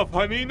 I love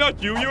honey,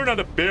 not you. You're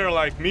not a bear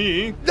like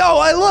me. No,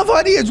 I love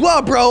honey as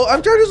well, bro.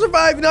 I'm trying to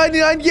survive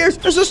 99 years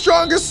as the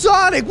strongest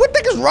Sonic. What the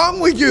heck is wrong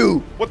with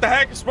you? What the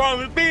heck is wrong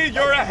with me?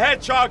 You're a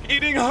hedgehog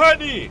eating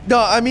honey. No,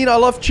 I mean, I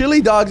love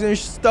chili dogs and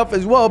stuff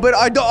as well, but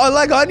I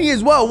like honey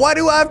as well. Why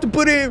do I have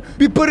to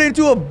be put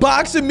into a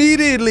box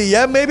immediately?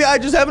 Yeah, maybe I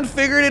just haven't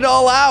figured it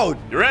all out.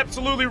 You're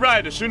absolutely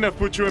right. I shouldn't have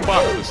put you in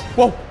boxes.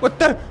 Whoa, what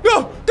the?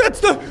 No,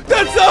 that's the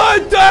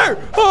hunter!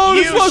 Holy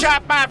You smokes.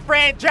 shot my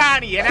friend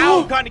Johnny, and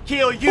I'm gonna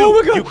kill you. Oh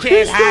my god, You he's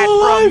can't still hide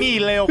alive. from me,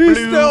 little He's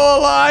Blue. still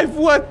alive.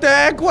 What the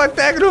heck?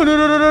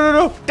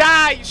 No.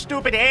 Die, you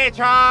stupid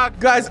hedgehog.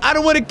 Guys, I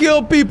don't want to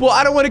kill people.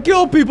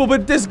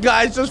 But this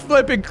guy's just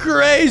flipping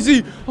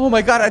crazy. Oh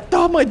my god, I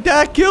thought my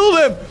dad killed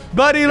him.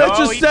 Buddy, let's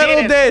No, just he settle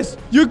didn't. this.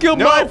 You killed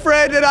my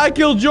friend and I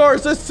killed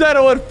yours. Let's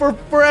settle it for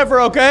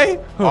forever, okay?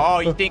 Oh,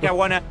 you think I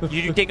wanna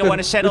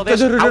settle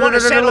this? I wanna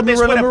settle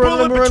this with a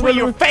bullet between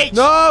your face.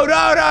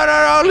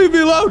 No, leave me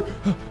alone.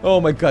 Oh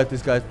my god,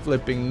 this guy's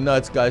flipping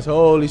nuts, guys.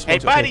 Holy Hey,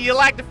 smokes. buddy, you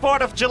like the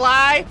 4th of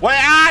July? Well,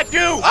 I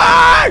do.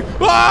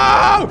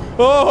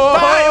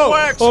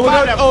 Fireworks, Oh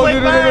my god. Oh,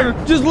 motherfucker.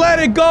 no. Just let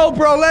it go,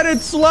 bro. Let it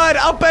slide.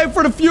 I'll pay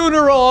for the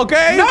funeral,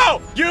 okay?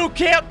 No, you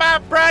killed my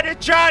brother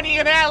Johnny,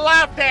 and I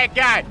love that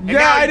guy. And Yeah,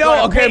 now I you're know.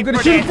 gonna Okay, pay I'm gonna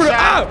for shoot that, for the... son.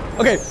 Ah!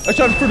 Okay, I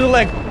shot him through the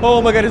leg.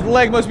 Oh my god, his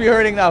leg must be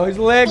hurting now. His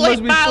leg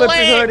must be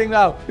flipping hurting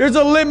now. There's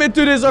a limit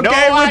to this,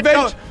 okay?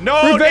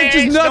 Revenge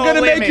is not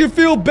gonna make you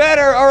feel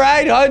better, all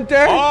right,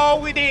 Hunter?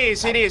 Oh, it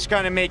is. It is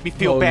gonna make me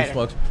feel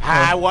better.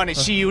 I want to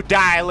see you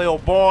die, little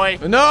boy.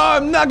 No,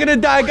 I'm not gonna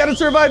die. I gotta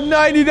survive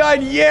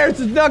 99 years.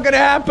 It's not gonna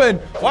happen.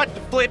 What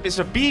the flip is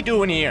a bee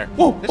doing here?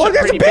 Whoa,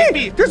 there's a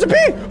bee. There's a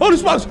bee. Holy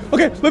smokes.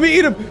 Okay, let me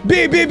eat him.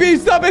 Bee,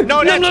 stop it.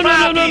 No, that's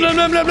my bee.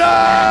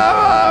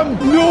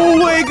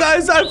 No way,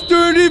 guys. I've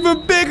turned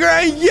even bigger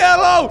and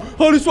yellow.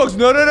 Holy smokes.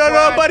 No,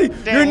 buddy.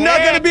 You're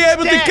not gonna be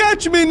able to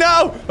catch me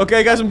now.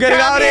 Okay, guys, I'm getting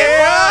out of here.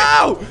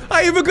 Ow!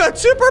 I even got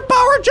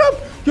superpower jump.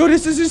 Yo,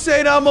 this is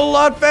insane. I'm a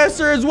lot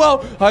faster as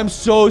well. I'm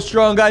so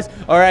strong, guys.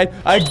 All right,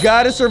 I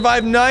gotta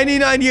survive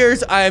 99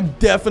 years. I am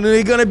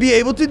definitely gonna be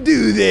able to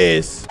do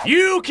this.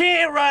 You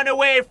can't run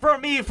away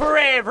from me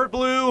forever,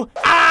 Blue.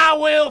 I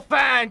will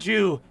find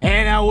you,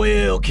 and I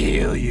will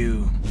kill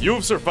you.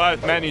 You've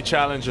survived many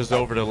challenges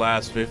over the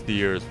last 50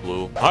 years,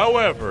 Blue.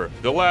 However,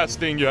 the last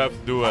thing you have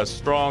to do as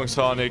strong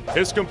Sonic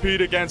is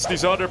compete against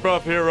these other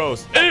buff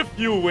heroes. If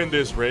you win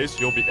this race,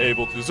 you'll be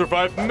able to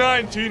survive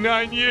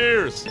 99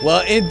 years.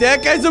 Well, in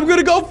that case, I'm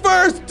gonna go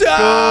first.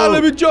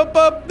 Let me jump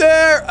up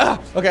there.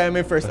 Okay, I'm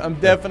in first. I'm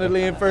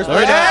definitely in first.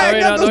 Hey,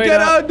 Knuckles, get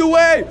out of the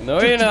way.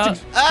 No, you're not.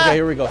 Okay,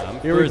 here we go.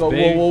 Here we go.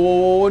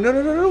 Whoa.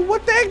 No.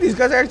 What the heck? These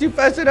guys are actually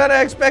faster than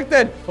I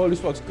expected. Holy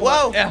smokes.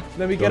 Whoa. Yeah,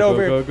 let me get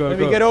over here. Let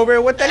me get over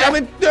here. What the heck? I'm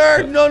in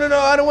third. No.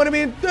 I don't want to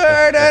be in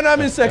third. And I'm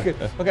in second.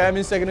 Okay, I'm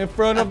in second in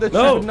front of the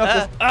stupid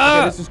Knuckles.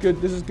 Okay, this is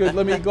good. This is good.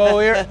 Let me go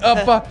here.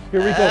 Up.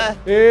 Here we go.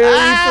 Here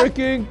we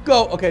freaking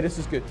go. Okay, this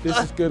is good. This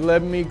is good.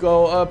 Let me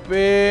go up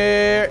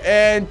here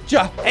and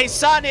cha. Hey,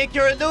 Sonic,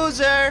 you're a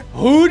loser.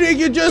 Who did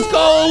you just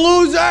call a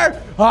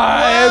loser?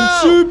 I am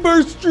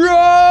super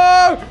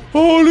strong.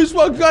 Holy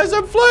smokes, guys,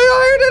 I'm flying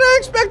higher than I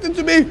expected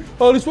to be.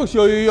 Holy smokes,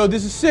 yo,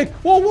 this is sick.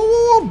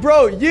 Whoa,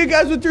 bro, you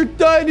guys with your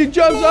tiny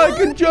jumps, I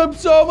can jump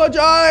so much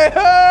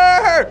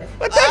higher.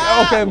 What the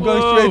heck? Okay, I'm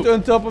going straight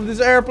on top of this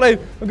airplane.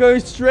 I'm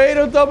going straight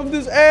on top of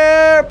this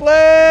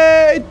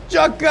airplane.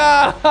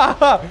 Chaka.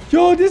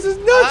 Yo, this is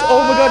nuts.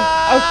 Oh my god.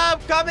 I'm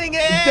coming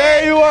in.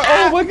 There you are.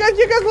 Oh my god,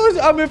 you guys lose.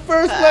 I'm in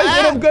first place,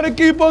 and I'm gonna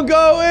keep on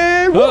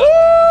going. Woo!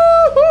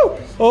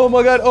 Oh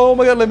my god,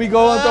 let me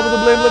go on top of the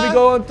blimp. Let me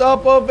go on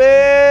top of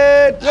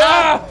it.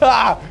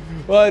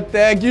 What the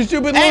heck? You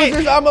stupid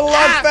losers. I'm a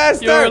lot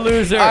faster. You're a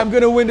loser. I'm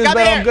going to win this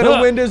battle. I'm going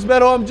to win this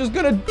battle. I'm just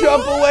going to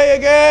jump away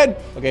again.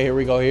 Okay, here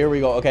we go.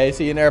 Okay, I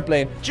see an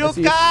airplane. I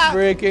see a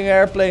freaking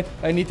airplane.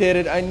 I need to hit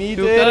it. I need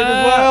to hit it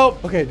as well.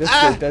 Okay, that's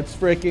good. That's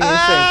freaking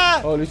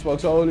insane. Holy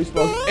smokes.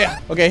 Yeah.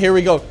 Okay, here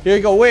we go.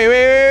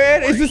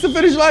 Wait. Is this the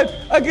finish line?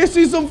 I can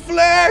see some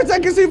flares. I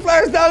can see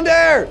flares down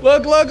there.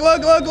 Look.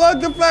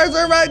 The flares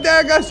are right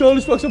there, guys. Holy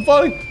smokes. I'm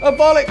falling.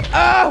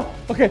 Ah!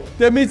 Okay,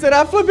 that means that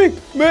I'm flipping.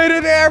 Made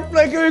an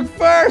airplane going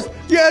first.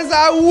 Yes,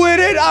 I win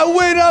it. I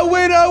win.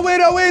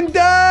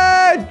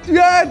 Dad.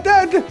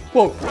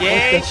 Whoa.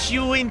 Yes,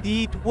 you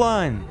indeed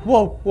won.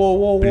 Whoa.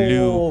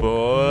 Blue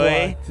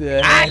boy. What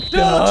the I heck, told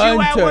you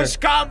I Hunter? was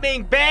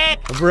coming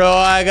back. Bro,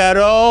 I got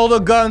all the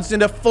guns in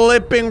the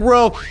flipping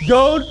world.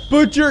 Don't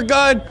put your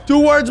gun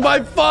towards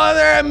my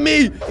father and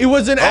me. It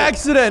was an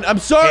accident. I'm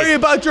sorry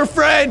about your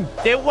friend.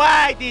 Then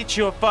why did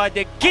your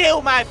father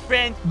kill my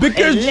friend?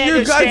 Because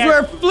you guys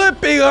were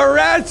flipping,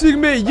 harassing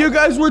me. You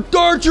guys were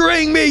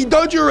torturing me.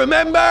 Don't you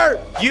remember?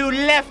 You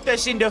left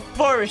us in the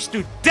forest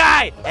to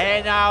die,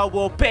 and I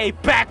will pay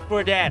back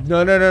for that.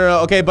 No.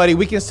 Okay, buddy,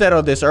 we can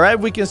settle this, all right?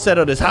 We can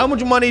settle this. How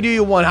much money do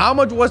you want? How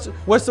much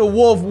what's the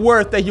wolf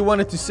worth that you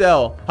wanted to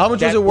sell? How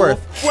much was it worth?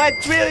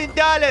 $1 trillion.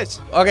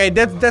 Okay,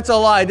 that's a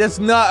lie. That's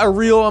not a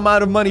real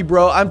amount of money,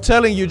 bro. I'm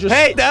telling you, just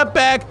step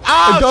back.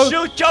 I'll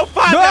shoot your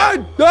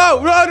father.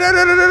 No.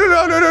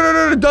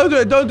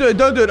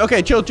 Don't do it.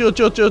 Okay, chill.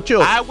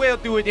 I will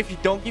do it if you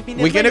don't give me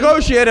the We can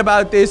negotiate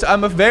about this.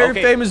 I'm a very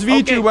famous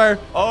VTuber.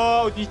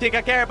 Oh, do you think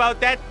I care about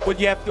that? What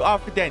do you have to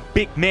offer then,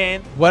 big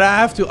man? What I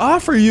have to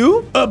offer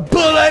you? A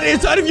bullet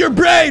inside of your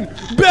brain!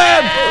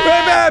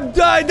 Bam!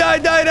 Die!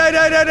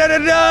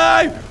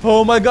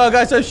 Oh my god,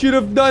 guys, I should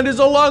have done this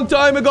a long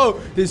time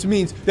ago. This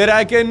means that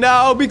I can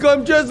now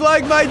become just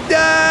like my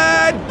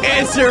dad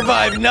and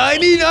survive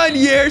 99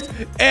 years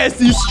as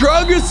the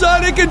strongest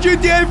Sonic in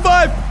GTA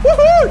 5.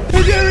 Woohoo!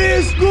 And there he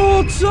is,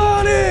 Gold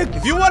Sonic!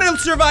 If you want to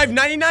survive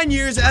 99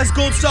 years as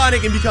Gold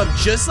Sonic and become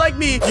just like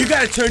me, you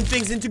gotta turn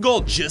things into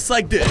gold just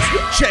like this.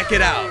 Check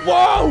it out.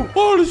 Whoa!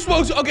 Holy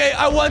smokes! Okay,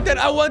 I want that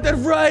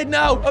right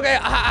now. Okay,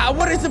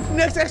 what is the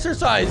next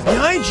exercise?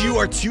 Behind you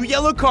are 2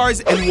 yellow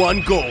cars and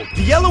 1 gold.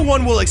 The yellow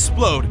one will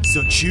explode,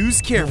 so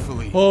choose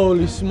carefully.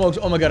 Holy smokes!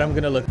 Oh my god, I'm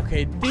gonna look.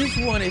 Okay, this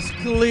one is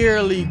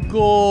clearly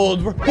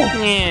gold.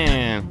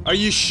 Are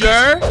you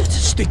sure? It's a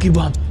sticky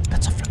bomb.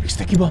 That's a flipping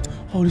sticky bomb.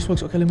 Holy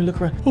smokes. Okay, let me look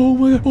around. Oh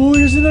my god. Oh,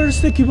 here's another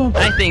sticky bomb.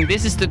 I think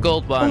this is the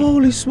gold one.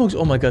 Holy smokes.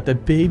 Oh my god,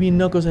 that baby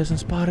Knuckles hasn't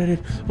spotted it.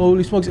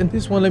 Holy smokes. And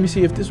this one, let me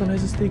see if this one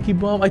has a sticky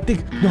bomb. I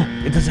think, no,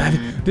 it doesn't have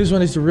it. This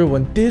one is the real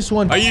one. This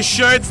one. Are you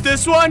sure it's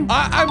this one?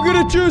 I'm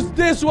gonna choose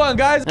this one,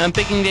 guys. I'm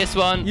picking this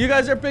one. You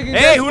guys are picking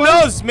Hey, this who one?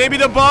 knows? Maybe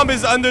the bomb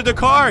is under the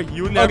car.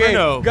 You never Okay,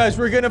 know. guys,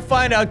 we're gonna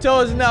find out.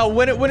 Tell us now.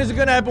 When is it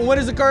gonna happen? When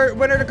are the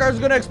cars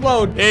gonna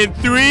explode? In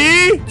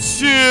 3,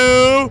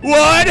 2,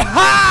 1,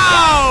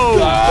 how?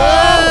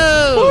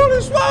 Oh!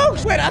 Holy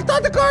smokes! Wait, I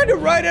thought the car on the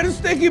right had a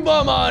sticky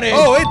bomb on it.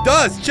 Oh, it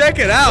does. Check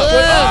it out.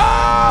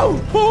 Oh!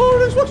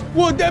 Holy smokes!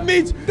 Well, that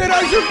means that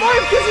I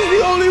survived. This is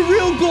the only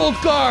real gold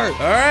car. All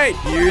right,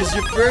 here's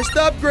your first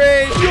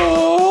upgrade.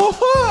 Yo,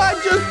 I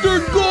just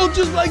turned gold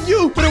just like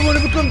you, but I want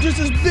to become just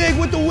as big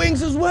with the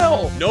wings as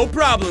well. No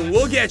problem.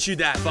 We'll get you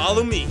that.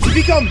 Follow me. To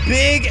become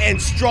big and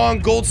strong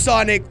Gold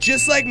Sonic,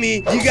 just like me,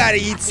 you gotta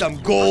eat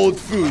some gold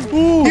food.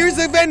 Ooh. Here's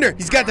the vendor.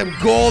 He's got them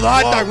gold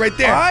hot dog right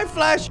there. Hi,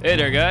 Flash. Hey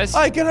there, guys.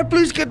 Hi, can I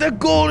please get that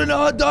gold in a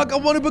hot dog? I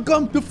want to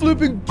become the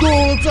flipping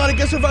gold Sonic.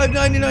 I survived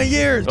 99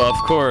 years. Of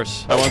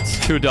course. I want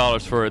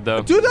 $2 for it,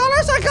 though. $2?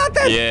 I got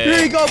that. Yeah.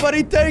 Here you go,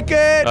 buddy. Take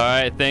it. All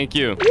right, thank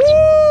you.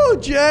 Woo!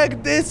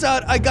 Check this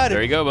out. I got it.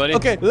 There you go, buddy.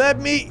 Okay, let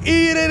me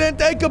eat it and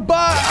take a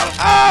bite.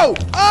 Ow!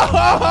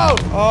 Ow!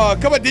 Oh,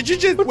 come on. Did you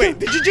just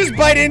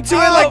bite into it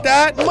Ow! like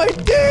that? My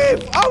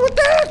teeth! Ow, what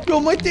the heck? Yo,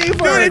 my teeth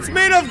Dude, hurt. it's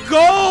made of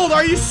gold.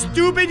 Are you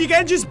stupid? You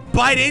can't just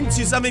bite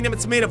into something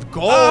that's made of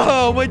gold.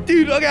 Oh, my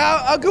dude. Okay,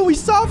 how can we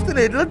soften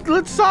it?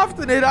 Let's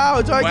soften it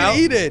out so I can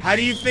eat it. How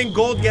do you think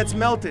gold gets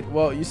melted?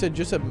 Well, you said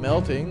just a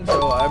melting,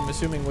 so I'm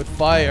assuming with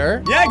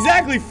fire. Yeah,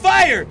 exactly.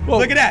 Fire. Whoa,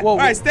 Look at that. whoa, All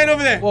right, stand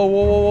over there.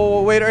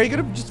 Whoa. Wait, are you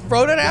going to just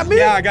throw that at me?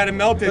 Yeah, I got it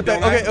melted.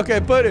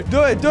 Okay, put it.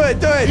 Do it.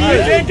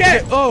 Take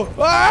it.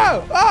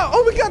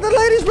 Oh, my God, the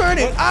lady's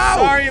burning. Ow.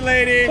 Sorry,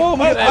 lady. Oh,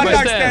 my God. hot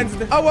dog stand.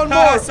 stands. I want more.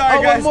 Oh, sorry,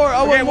 I guys. want more. I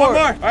want Okay, more. one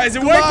more. All right, is it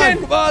Come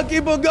working? Come on,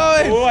 keep on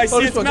going. Oh, I see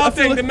it's fuck,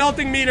 melting. The like-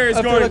 melting meter is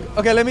I feel going. like-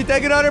 okay, let me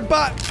take another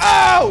bite.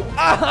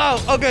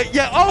 Ow! Okay,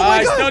 yeah. Oh my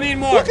I God! still need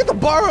more. Look at the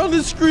bar on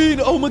the screen.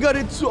 Oh my God!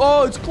 It's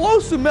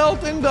close to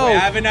melting though. Wait, I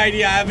have an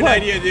idea.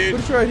 What? Dude.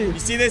 What's right here? You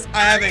see this?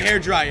 I have a hair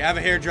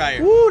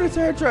dryer. Ooh, that's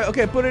hair dry.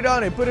 Okay, put it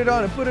on it. Put it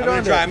on it. I'm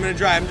gonna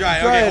dry. Okay, Dry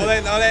hold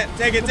it.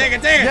 Take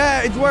it.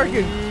 Yeah, it's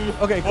working.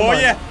 Okay, come Oh on.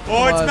 yeah. Oh,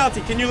 Come it's on.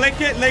 melting. Can you lick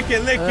it? Lick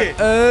it.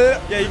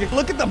 Yeah, you can.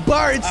 Look at the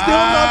bar. It's still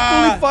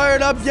not fully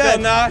fired up yet.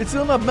 still not? It's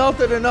still not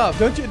melted enough.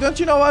 Don't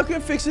you know I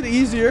can fix it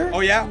easier? Oh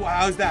yeah. Well,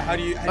 how's that? How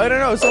do you? I don't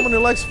know. Someone who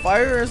likes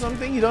fire or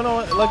something? You don't know,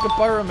 like a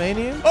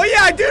pyromanian? Oh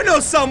yeah, I do know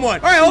someone.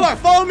 All right, hold on.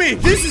 Follow me.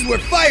 This is where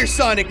Fire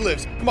Sonic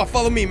lives. Come on,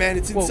 follow me, man.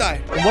 It's Whoa.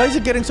 inside. Why is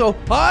it getting so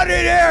hot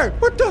in here?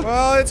 What the?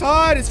 Well, it's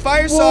hot. It's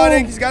Fire Whoa.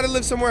 Sonic. He's got to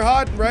live somewhere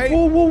hot, right?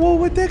 Whoa,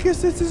 what the heck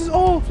is this? This is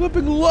all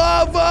flipping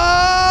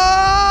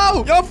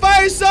lava! Yo,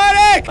 Fire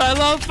Sonic! I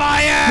love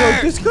fire.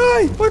 Yo, this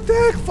guy! What the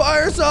heck?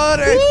 Fire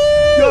Sonic!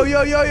 Yo!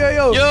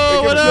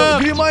 Yo, what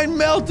up? Do you mind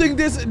melting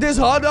this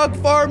hot dog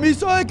for me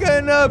so I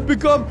can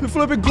become the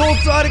flipping gold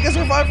Sonic and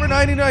survive for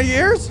 99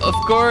 years? Of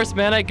course,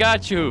 man. I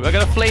got you. I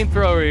got a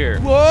flamethrower here.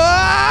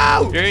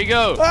 Whoa! Here you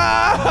go.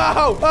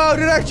 Ow! Oh,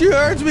 that actually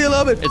hurts me a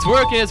little bit. It's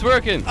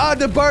working. Ah,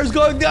 the bar's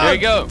going down. There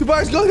you go. The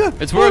bar's going down.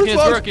 It's working,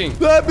 Folks, it's working.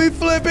 Let me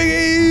flipping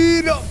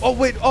eat. Oh,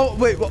 wait.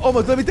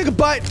 Almost. Let me take a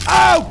bite.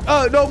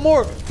 Ow! No,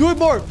 more. Do it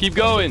more. Keep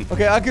going.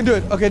 Okay, I can do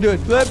it. Okay, do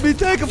it. Let me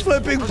take a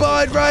flipping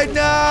bite right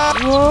now.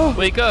 Whoa.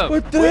 Wake up.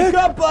 What the heck? Wake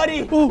up,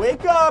 buddy. Oh.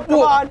 Wake up. Come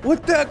Whoa, on.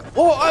 what the heck?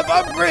 Oh, I've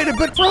upgraded,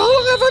 but for how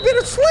long have I been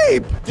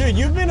asleep? Dude,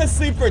 you've been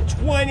asleep for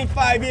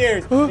 25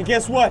 years. And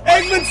guess what?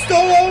 Eggman stole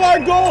all our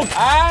gold.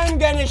 I'm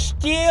gonna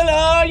steal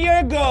all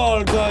your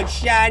gold, Gold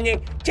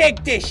Sonic.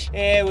 Take this.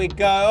 There we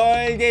go.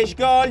 All this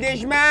gold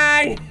is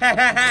mine.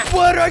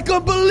 What? I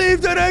can't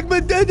believe that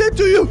Eggman did that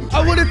to you.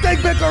 I want to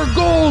take back our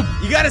gold.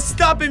 You gotta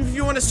stop him if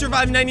you want to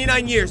survive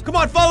 99 years. Come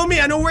on, follow me.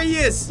 I know where he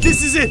is.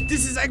 This is it.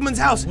 This is Eggman's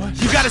house.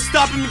 You gotta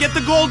stop him and get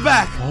the gold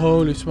back.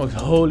 Holy smokes.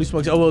 Oh,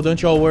 well,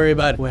 don't y'all worry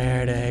about it.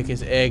 Where the heck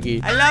is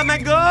Eggy? I love my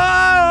gold.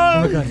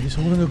 Oh my God, he's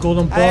holding a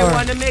golden bar. I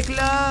wanna make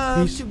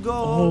love He's, to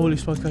gold. holy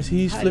smokes, guys,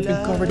 he's flipping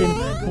love covered in.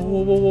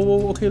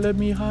 Whoa. Okay, let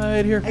me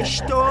hide here. I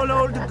stole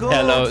all the gold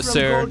Hello, from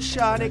sir. Gold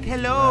Sonic.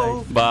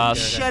 Hello. Boss.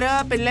 Shut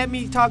up and let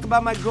me talk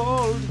about my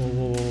gold.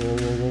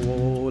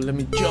 Whoa. Let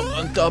me jump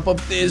on top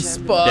of this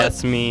spot.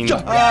 That's mean.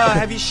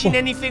 Have you seen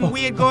anything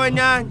weird going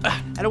on?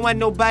 I don't want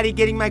nobody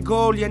getting my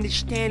gold. You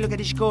understand? Look at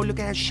this gold. Look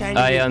at how shiny it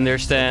I is. If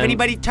understand.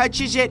 anybody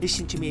touches it,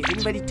 listen to me. If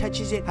anybody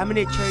touches it, I'm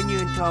gonna turn you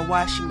into a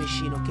washing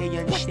machine. Okay? You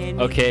understand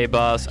me? Okay,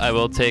 boss. I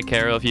will take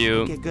care of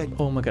you. Okay, good.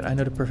 Oh my God, I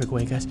know the perfect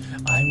way, guys.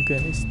 I'm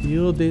gonna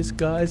steal this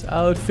guy's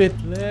outfit.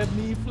 Let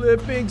me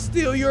flipping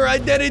steal your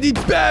identity.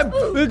 Bam!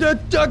 The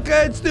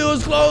tuckhead still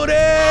is loaded.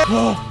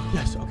 Oh,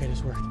 yes. Okay,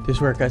 this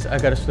worked, guys. I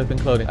got his flipping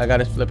clothing.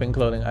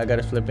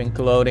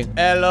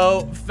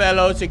 Hello,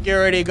 fellow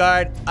security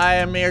guard. I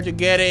am here to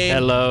get in.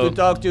 Hello. To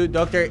talk to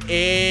Dr.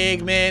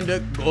 Eggman, the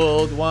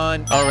gold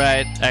one. All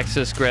right.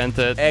 Access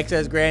granted.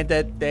 Access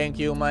granted. Thank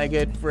you, my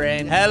good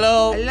friend.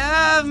 Hello, I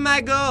love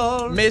my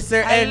gold.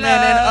 Mr. I Eggman and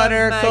love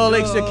other my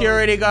colleague gold.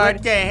 security guard.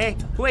 What the heck?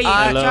 Wait, you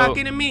Hello.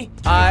 talking to me?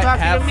 I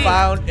talking have to me?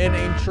 found an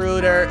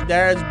intruder.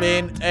 There has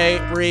been a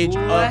breach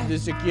What? of the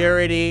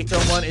security.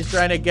 Someone is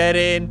trying to get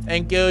in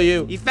and kill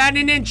you. You found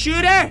an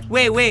intruder?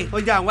 Wait,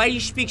 hold on. Why do you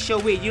speak so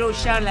weird? You don't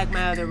sound like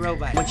my other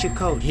robot. What's your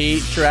code?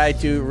 He tried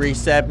to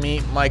reset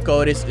me. My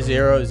code is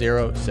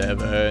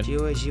 007.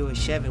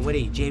 007. What are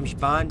you, James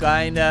Bond?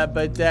 Kinda,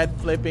 but that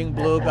flipping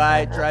blue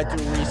guy tried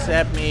to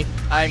reset me.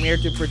 I'm here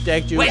to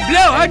protect you. Wait, Blue,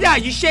 hold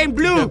on. You're saying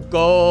The Blue.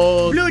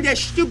 gold. Blue, that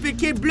stupid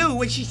kid Blue.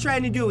 What's she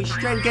trying to do? Is she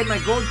trying to get my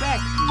gold back?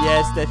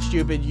 Yes, that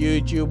stupid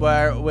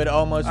YouTuber with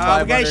almost We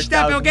 500,000 gotta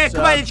stop. Okay,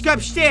 come on, subs. let's go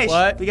upstairs.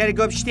 What? We gotta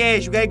go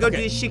upstairs. We gotta go Okay.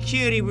 to the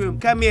security room.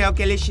 Come here.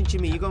 Okay, listen to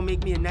me. You're gonna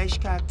make me a nice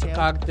cocktail.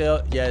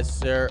 Cocktail, yes,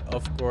 sir,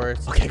 of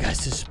course. Okay,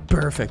 guys, this is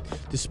perfect.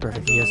 This is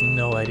perfect. He has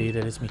no idea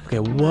that it's me. Okay,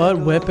 what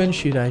weapon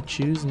should I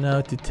choose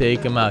now to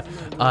take him out?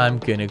 I'm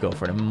gonna go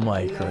for the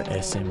micro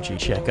SMG.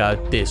 Check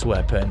out this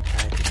weapon.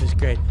 Alright, this is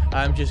great.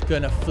 I'm just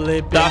gonna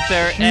flip it.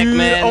 Dr. Shoot.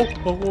 Eggman.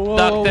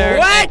 Dr.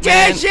 What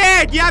Eggman. is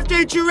it? You have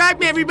to interrupt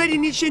me. Everybody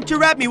needs to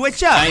interrupt me.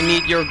 What's up? I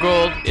need your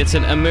gold. It's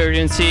an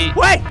emergency.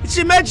 What? It's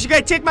an emergency.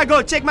 Guy, take my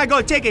gold. Take my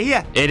gold. Take it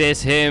here. It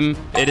is him.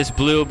 It is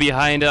Blue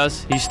behind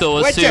us. He stole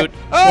a What's suit. it?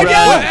 Oh, Run.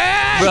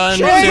 no! Run,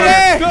 Shit!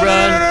 suit. No,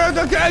 Run.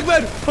 Dr.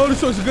 Eggman! Holy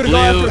smokes, you're gonna Blue,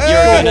 go after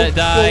you're Whoa, gonna whoa,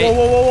 die. Whoa,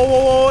 whoa, whoa, whoa,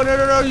 whoa, whoa,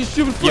 no, you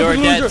stupid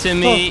flipping You're loser. dead to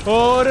me.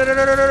 Oh,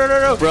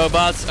 no.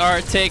 Robots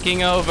are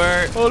taking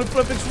over. Holy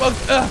flipping smokes.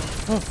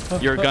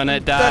 You're gonna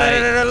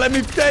die. Let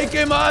me take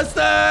him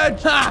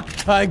hostage. Ha!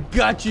 I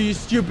got you, you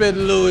stupid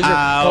loser.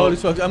 Ow. Holy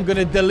smokes, I'm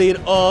gonna delete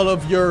all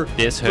of your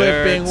This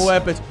flipping hurts.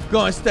 weapons.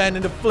 Go and stand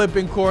in the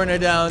flipping corner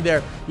down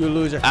there, you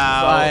loser.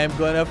 Ow. I am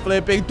gonna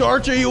flipping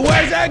torture you.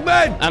 Where's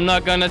Eggman? I'm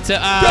not gonna tell.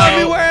 Tell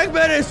me where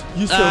Eggman is.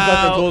 You still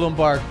got the Ow. golden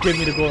bar. Give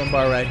me the golden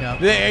bar right now.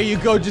 There you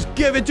go. Just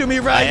give it to me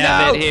right I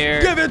now. have it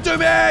here. Give it to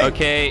me.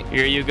 Okay,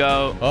 here you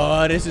go.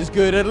 Oh, this is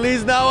good. At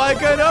least now I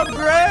can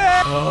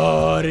upgrade.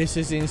 Oh, this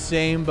is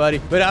insane, buddy.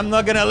 But I'm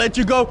not gonna let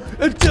you go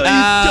until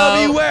you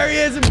tell me where he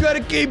is. I'm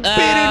gonna keep beating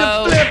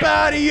Ow. the flip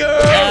out of you.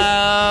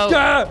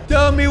 Ow.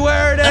 Tell me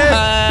where it is.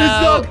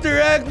 Ow. It's Dr.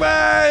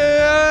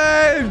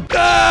 Eggman.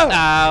 Ah,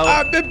 Ow.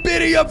 I've been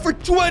beating up for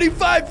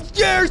 25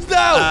 years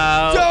now.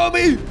 Ow. Tell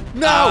me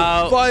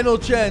now. Ow. Final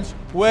chance.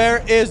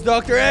 Where is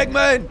Dr.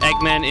 Eggman?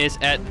 Eggman is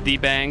at the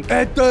bank.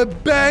 At the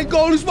bank.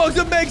 Holy smokes,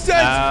 it makes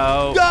sense.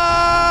 Ow.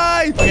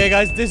 Die! Okay,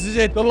 guys, this is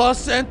it. The Los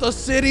Santos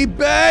City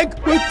Bank.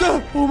 What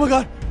the? Oh my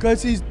God.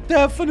 Guys, he's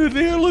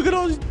definitely here. Look at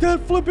all these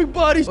dead flipping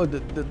bodies. Oh,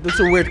 that's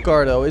a weird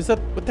car, though. Is that,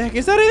 what the heck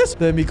is that is?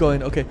 Let me go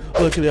in. Okay,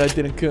 luckily I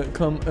didn't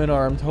come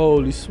unarmed.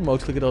 Holy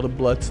smokes, look at all the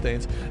blood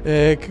stains.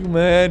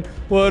 Eggman,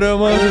 what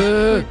am I?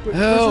 Where's the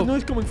help.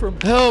 noise coming from?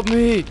 Help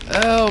me!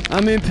 Help!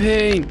 I'm in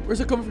pain.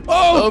 Where's it coming from?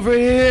 Oh! Over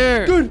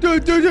here! Dude,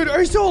 are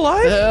you still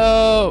alive?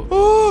 Help!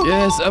 Oh!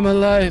 Yes, I'm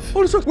alive.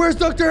 Holy smokes, where's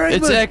Dr. Eggman?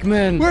 It's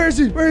Eggman. Where is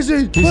he?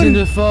 He's Buddy, in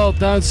the vault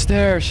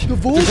downstairs. The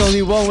vault? There's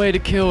only one way to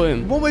kill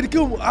him. one way to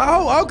kill him.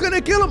 How can I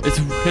kill him? It's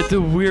hit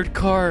the weird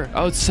car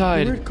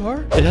outside. Weird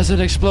car? It has an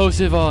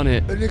explosive on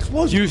it. An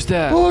explosion. Use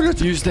that. Oh, that's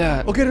Use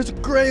that. Okay, that's a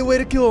great way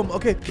to kill him.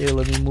 Okay,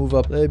 let me move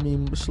up. Let me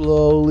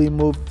slowly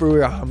move through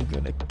here. I'm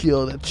gonna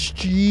kill that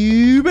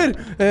stupid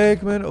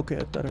Eggman. Okay,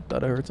 I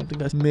thought I heard something,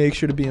 guys. Make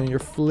sure to be on your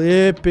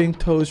flipping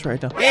toes right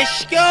now.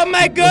 Let's go,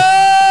 my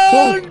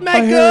gold! My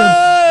I hear him.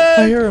 gold!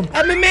 I hear him.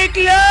 I'm gonna make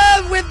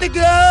love with the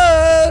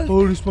gold!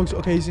 Holy smokes.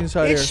 Okay, he's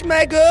inside here. It's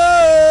my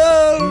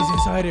gold! He's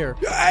inside here.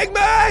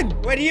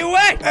 Eggman! What do you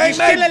want? You Eggman!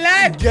 still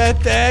alive?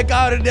 Get the heck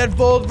out of that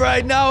vault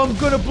right now. I'm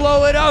gonna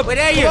blow it up. What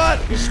are you? Come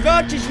on. This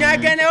vault is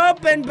not gonna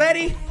open,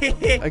 buddy.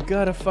 I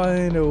gotta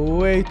find a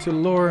way to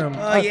lure him.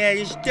 Oh, yeah,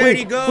 this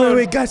dirty gold.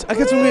 Wait, guys. I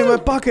got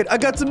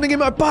something in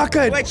my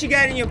pocket. What you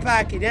got in your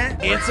pocket, huh?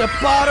 It's a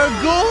pot of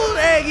gold,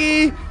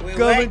 Eggy.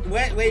 Wait,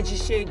 what? Wait,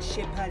 just say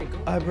pot of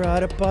gold. I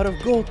brought a pot of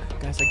gold.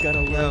 Guys, I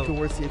gotta Yo. run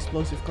towards the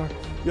explosive car.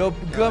 Yo,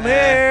 come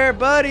here,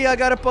 buddy. I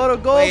got a pot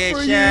of gold Wait, for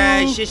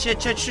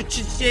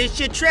it's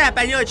a trap.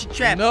 I know it's a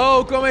trap.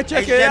 No, come and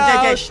check Hey, it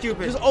out. that's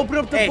stupid. Just open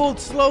up the Hey. vault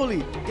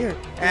slowly. Here.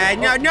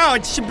 No,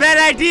 it's a bad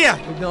idea.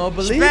 No,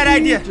 believe bad me.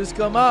 idea. Just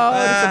come out.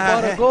 It's a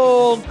pot of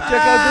gold. Check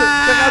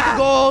out the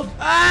gold.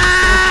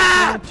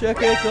 Ah!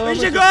 Check it. Come Where's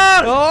the on.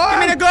 gold? Oh, Give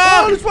me the gold.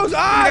 Holy smokes.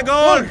 Ah, Give me the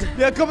gold.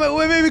 Yeah, come on.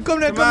 Wait. Come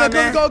there. Come on,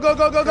 man. Go.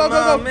 Come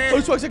on, man.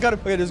 Holy smokes, I got it.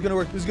 Okay, this is gonna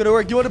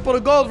work. You want to put a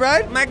gold,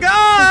 right? My gold!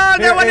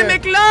 I want to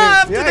make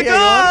love to the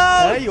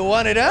gold! You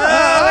want it,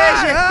 huh? where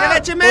is it? Give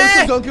it to me. Holy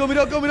smokes, don't kill me.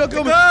 gold.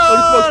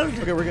 Holy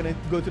smokes. Okay, we're gonna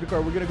go to the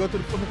car. We're gonna go to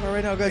the fucking car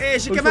right now, guys. Hey,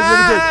 Holy come smokes,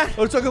 let me on. take-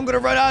 Holy smokes, I'm gonna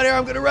run out here.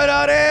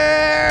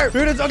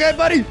 Here it is. Okay,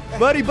 buddy.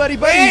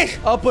 Wait.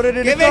 I'll put it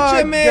in Give the it car.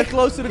 to me. Get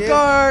close to the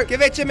car.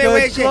 Give it to me. Get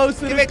Where's it? close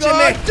to Give the it to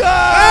car. me.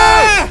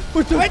 Ah!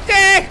 What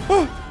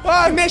the?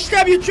 You messed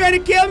up. You trying to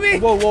kill me?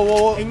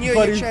 Whoa. I knew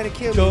buddy, you trying to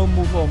kill me. Don't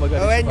move. Oh my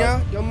God. Oh, wait,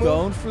 no. Don't move.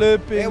 Don't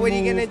flip it. Hey, what are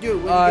you gonna do?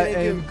 What I are you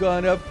gonna am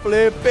gonna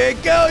flip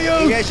and kill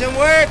you. You got some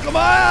work. Come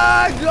on.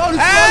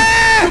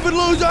 Ah! Stupid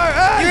loser.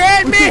 Hey. You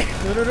hurt me.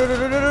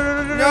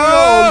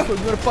 No. I'm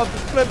gonna pop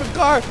this flipping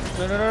car.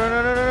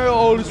 No.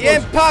 Holy You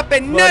ain't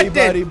popping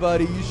nothing.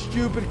 Buddy, you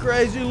stupid,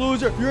 crazy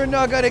loser. You're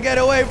not gonna get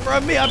away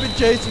from me. I've been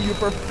chasing you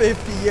for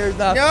 50 years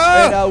now. No.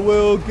 And I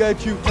will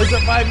get you. I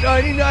survived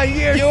 99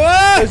 years. You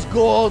won't. It's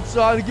gold,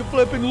 Sonic. You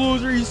flipping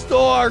loser. You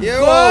stole our You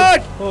gold.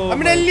 won't. Oh I'm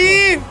gonna my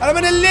leave. I'm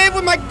gonna live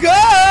with my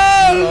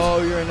gold. No,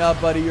 you're not,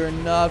 buddy. You're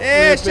not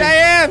Yes, flipping. I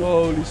am.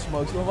 Holy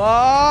smokes. Come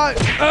on.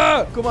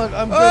 Come on.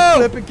 I'm Oh. gonna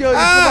flip and kill you.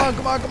 Ah.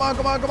 Come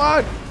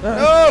on.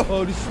 No.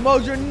 Holy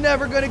smokes. You're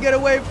never gonna get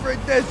away from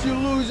this, you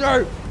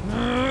loser.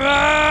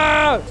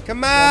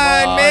 Come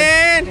on,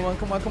 man.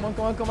 Come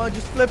on.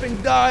 Just flip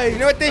and die. You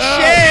know what they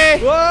say?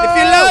 If you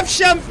Whoa. love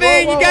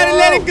something, Whoa, you gotta whoa,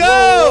 let it whoa,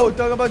 go. whoa.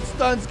 Talk about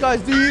stunts, guys.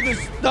 Do you even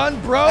stun,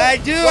 bro? I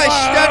do. I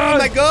stunned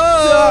with my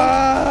gold.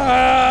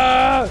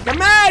 Ah.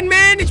 Come on,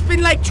 man. It's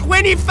been like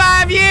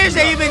 25 years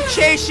that you've been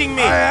chasing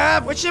me. I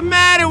have. What's the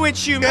matter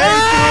with you,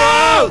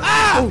 man?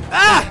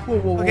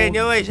 Whoa. Okay,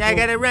 no worries. I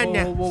gotta run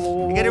now.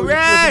 Whoa. I gotta You're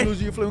run.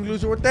 flipping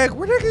loser. What the heck?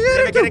 What the heck is You're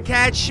never that? gonna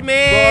catch Bro,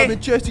 I've me. been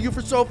chasing you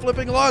for so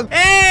flipping long.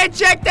 Hey,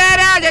 check that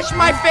out. That's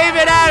my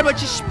favorite animal.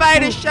 It's a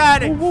spider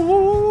sonic.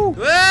 Whoa.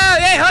 Whoa,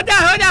 hey, hold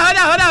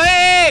on.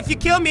 Hey, if you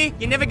kill me,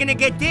 you're never gonna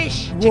get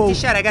this. Check Whoa.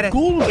 this out. I got a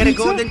Golden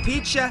golden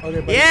pizza? pizza. Okay,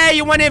 buddy. Yeah,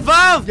 you wanna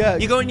evolve? Yeah.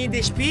 You're gonna need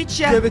this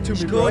pizza. Give it to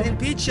This me, bro. golden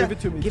pizza. Give it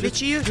to me. Give it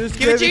to you. Just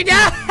Give it to you.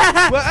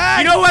 Well, hey.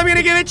 You know what I'm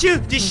gonna give it to?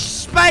 This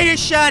spider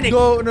sonic.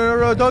 No.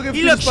 Don't give it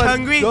He to the looks spider.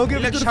 hungry. Don't give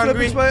He it to looks the flipping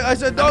hungry. spider. I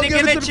said I'm don't gonna give it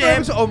to the to flipping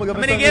him. spider. Oh my God.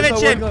 I'm my gonna stomach give is it not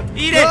to him. working.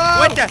 Eat it. No.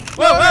 What the?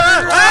 Whoa.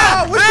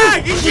 Ah, what's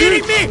Ah, this? he's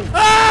eating me.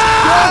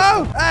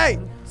 Ah! No. Hey,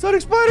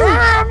 Sonic Spider.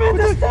 I'm in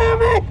the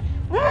stomach.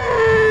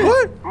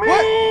 What?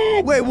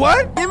 Wait,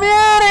 what? Get me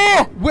out of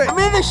here. Wait. I'm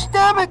in the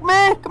stomach,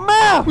 man. Come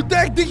on. What the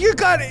heck? Did you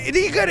got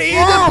eaten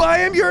Yeah. by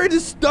him? You're in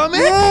his stomach?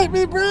 Hey,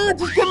 me, bro.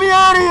 Just get me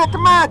out of here.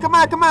 Come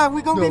on.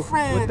 We gonna No, be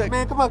friends, what the-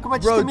 man. Come on.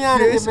 Just Bro, get me out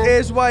of here, this man.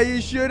 is why you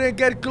shouldn't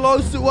get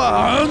close to a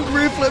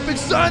hungry flipping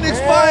Sonic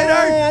Spider.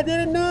 Hey, I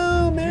didn't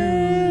know,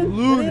 man. I didn't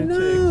Lunatic.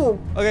 know.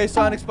 Okay,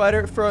 Sonic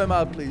Spider, throw him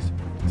out, please.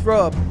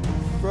 Throw up.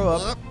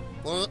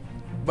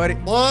 Buddy,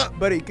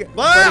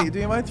 do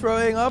you mind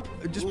throwing up?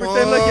 Just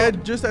pretend like you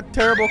had just a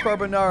terrible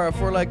carbonara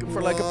for like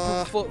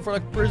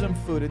prison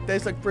food. It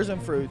tastes like prison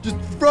fruit. Just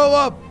throw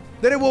up.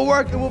 Then it will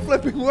work. It will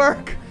flipping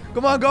work.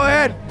 Come on, go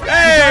ahead. You got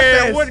Hey,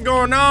 this. what's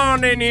going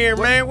on in here,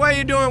 man? What are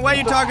you doing? Why are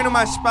you talking to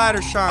my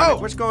spider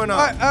sonic? What's going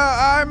on?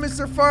 I'm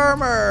Mr.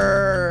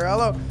 Farmer.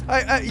 Hello.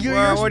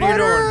 Your what are you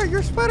spider. doing?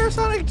 Your spider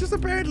Sonic just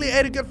apparently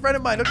ate a good friend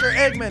of mine, Dr.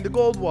 Eggman, the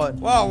gold one.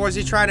 Well, was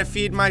he trying to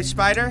feed my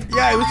spider?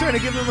 Yeah, he was trying to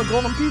give him a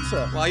golden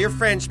pizza. Well, your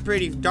friend's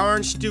pretty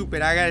darn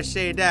stupid. I gotta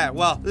say that.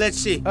 Well, let's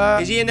see. Uh,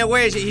 Is he in the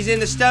where is he? He's in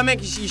the stomach.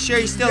 You sure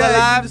he's still Yeah, he's in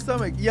alive? the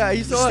stomach. Yeah,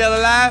 he's He's still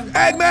alive?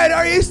 Eggman,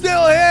 are you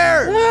still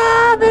here?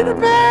 I'm in the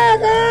bag.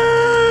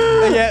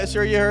 Yeah,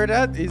 sure, you heard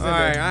that? He's in All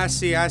right, there. I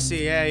see.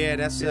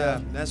 Yeah,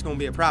 that's gonna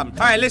be a problem.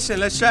 All right, listen,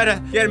 let's try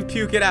to get him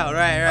puke it out.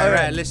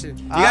 Right. Listen,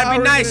 you gotta How be are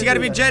we nice. gonna You gotta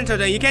do be that? gentle.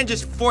 Then you can't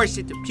just force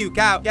it to puke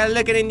out. You gotta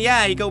look it in the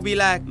eye. You go be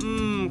like,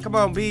 come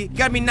on, B. You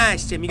gotta be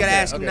nice to him. You gotta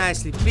ask him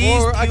nicely.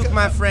 Please Or I puke ca-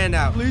 my friend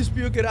out. Please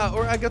puke it out.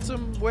 Or I got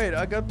some. Wait,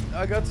 I got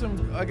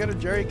a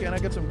jerry can. I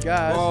got some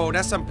gas. Oh,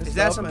 that's some. Is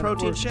that some And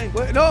protein or- shake?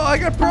 Wait, no, I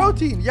got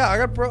protein. Yeah, I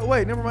got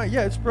Wait, never mind.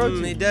 Yeah, it's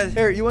protein. it does.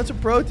 Here, you want some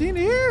protein?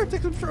 Here,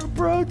 take some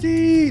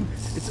protein.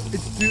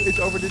 It's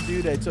over the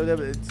due date, so that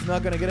it's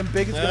not gonna get him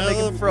big. It's gonna make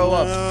him throw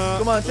up.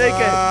 Come on, take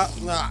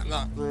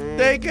it.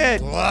 Take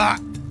it.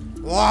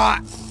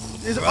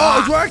 It's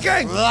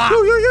working!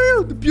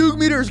 Yo! The puke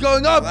meter is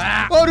going up!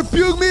 Oh, the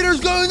puke meter is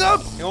going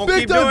up! You won't Big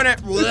keep time. doing it.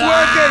 It's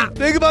working!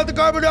 Think about the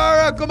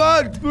carbonara! Come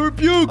on! For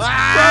puke! Throw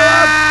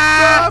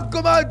up!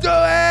 Come on, do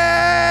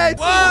it!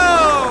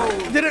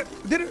 Whoa! Did it?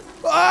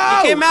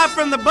 Oh! It came out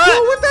from the butt.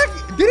 Whoa, what the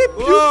heck? Did it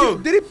puke Whoa.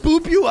 you? Did it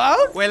poop you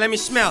out? Wait, let me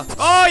smell.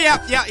 Oh,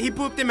 yeah, he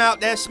pooped him out.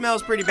 That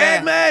smells pretty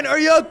bad. Eggman, are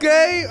you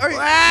okay?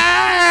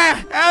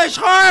 That was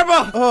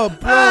horrible. Oh,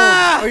 bro.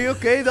 Are you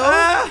okay,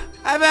 though?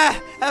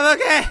 I'm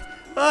okay.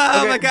 Oh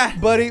Okay, my God.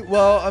 buddy,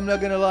 well, I'm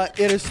not gonna lie.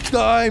 It is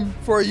time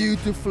for you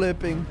to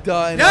flipping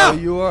die No! now.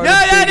 You are No,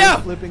 the biggest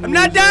no! flipping I'm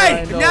not loser dying!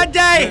 I I'm know. not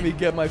dying! Let me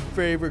get my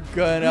favorite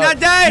gun out. not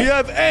dying! Do you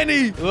have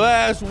any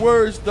last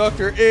words,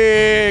 Dr.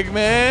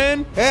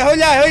 Eggman? Hey,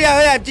 hold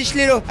on. Just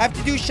little. I have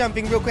to do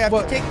something real quick. I have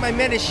What? to take my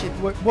medicine.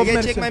 What I gotta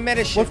medicine? take my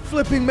medicine. What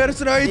flipping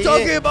medicine are you Yeah.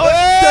 talking about?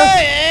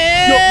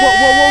 Hey! No,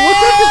 what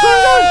the heck is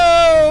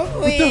going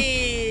on?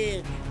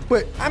 Wait.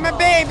 Wait, I'm a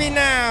baby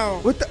now.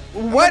 what the?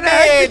 What a the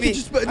heck did baby. you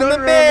just? I'm No, a no, no,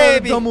 no,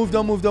 baby. don't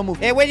move.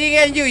 Hey, what are you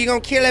gonna do? You gonna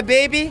kill a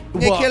baby? You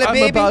gonna Well, kill a I'm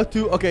baby? about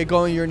to. Okay, go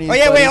on your knees. Oh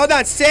yeah, buddy. wait, hold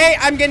on. Say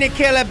I'm gonna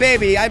kill a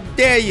baby. I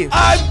dare you.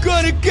 I'm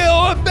gonna kill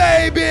a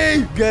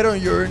baby. Get on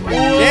your knees.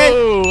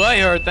 Whoa, I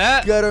heard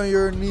that. Get on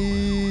your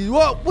knees.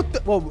 Whoa, what the?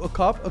 Whoa, a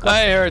cop?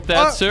 I heard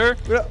that, sir.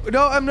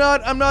 No, I'm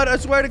not. I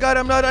swear to God,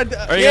 I'm not.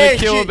 Are you gonna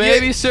kill a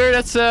baby, sir?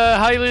 That's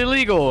highly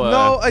illegal.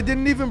 No, I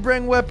didn't even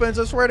bring weapons.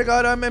 I swear to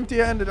God, I'm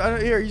empty-handed.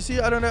 Here, you see,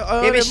 I don't know.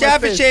 Baby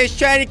Starfish is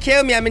trying to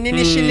kill me. I'm an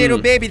innocent little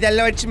baby that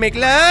loves to make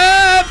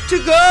love to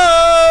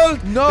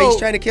gold. No. But he's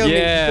trying to kill me.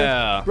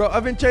 Yeah. Bro,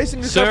 I've been chasing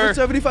this guy for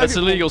 75 years. That's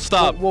illegal.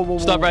 Stop. Whoa.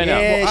 Stop right now.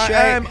 Yeah, I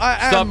am.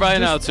 Stop right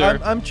now, sir.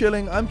 I'm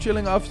chilling,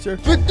 officer.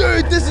 But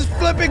dude, this is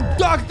flipping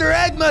Dr.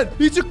 Eggman.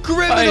 He's a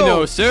criminal. I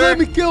know, sir. Let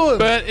me kill him.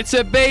 But it's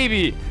a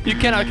baby. You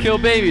cannot kill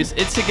babies.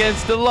 It's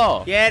against the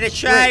law. Yeah,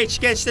 that's right. It's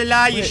against the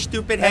law, you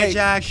stupid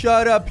hedgehog.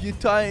 Shut up, you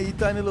tiny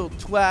little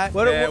twat.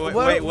 What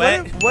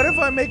if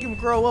I make him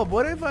grow up?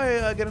 What if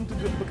I get him to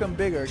become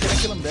bigger? Can I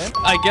kill him then?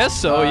 I guess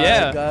so,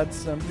 yeah. I got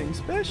something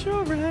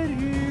special right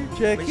here.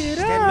 Check Wait, it is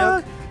that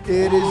out. milk?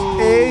 It is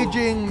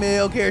aging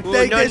milk. Here, Ooh,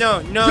 take no,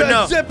 this.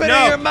 no. Zip it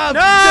in your mouth.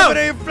 No. Zip it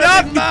in your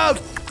flipping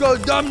mouth. Go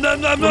dum.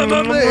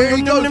 Here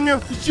you go.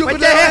 Stupid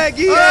little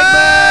eggy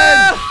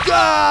Eggman. Take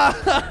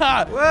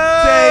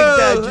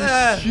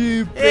that,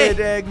 you stupid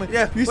Eggman.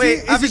 Yeah, You wait,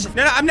 see?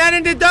 no, I'm not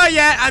in the door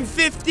yet. I'm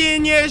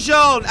 15 years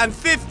old. I'm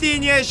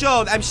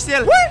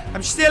still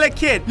a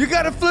kid. You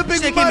got a flipping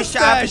Stick in, Mr.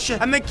 mustache. Officer.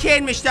 I'm a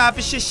kid, Mr.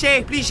 Officer.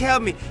 Say, please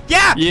help me.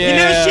 Yeah, you Yeah,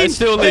 never seen it's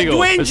still legal.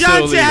 Dwayne It's still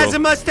Johnson has illegal. a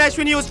mustache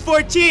when he was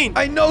 14.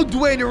 I know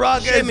Dwayne The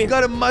Rock has Shimmy.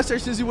 got a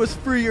mustache since he was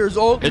 3 years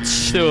old. It's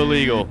still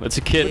illegal. It's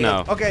a kid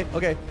now. Okay.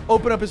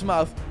 Open up his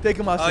mouth. Take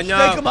him hostage. Oh, no.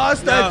 Take him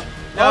hostage.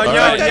 No,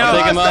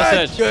 Take him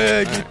hostage.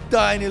 Good, you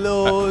tiny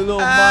little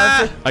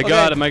monster. I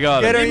got him. Get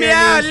on Let me your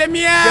out, knees. let me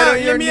Get out,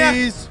 on your let me out.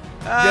 knees.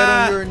 Get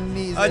on your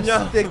knees Oh, and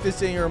no. stick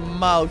this in your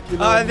mouth, you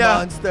little Oh, no.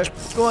 monster.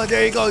 Go on,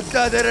 there you go.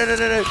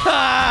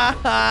 Ha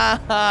ha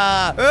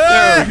ha.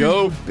 There we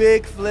go.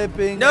 Big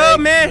flipping. No,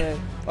 Eggman. man.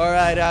 All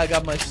right, I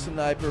got my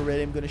sniper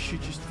ready. I'm gonna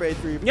shoot you straight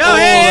through your. No,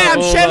 hey, I'm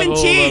Hold up,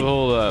 17.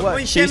 Hold up. What?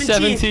 He's 17.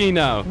 17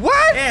 now.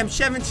 What? Hey, I'm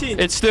 17.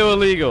 It's still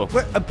illegal.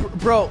 What,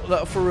 bro,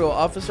 for real,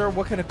 officer,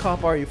 what kind of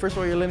cop are you? First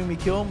of all, you're letting me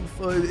kill him.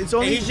 It's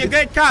only. He's a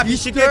good cop.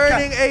 He's He's a good cop.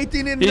 turning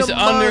 18 in He's the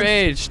month.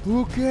 underage.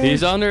 Okay.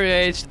 He's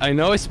underage. I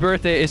know his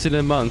birthday isn't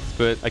a month,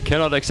 but I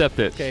cannot accept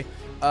it. Okay.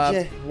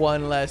 Yeah.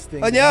 One last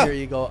thing. Oh, no. Here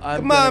you go.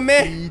 I'm Come on, gonna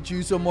man. feed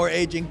you some more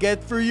aging.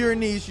 Get through your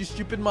knees, you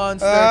stupid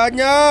monster.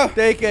 No.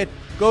 Take it.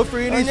 Go for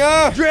your knees.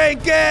 no.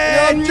 Drink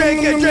it. No,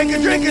 Drink it. Drink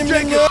it. Drink it.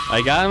 Drink it.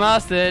 I got him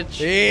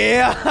hostage.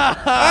 Yeah.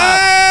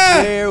 Ah!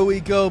 There we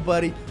go,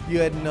 buddy. You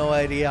had no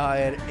idea I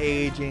had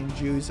aging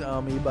juice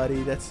on me,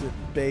 buddy. That's the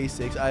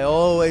basics. I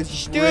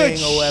always bring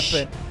a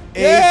weapon.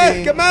 Yeah,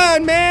 Aging, come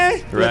on, man.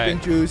 flipping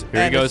juice. Here you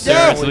and go, a sir. It's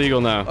sandwich.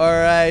 legal now.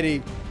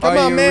 Alrighty. Come Are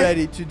on, you man.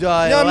 ready to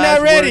die? No, I'm Last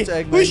not ready. words,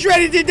 Eggman. Who's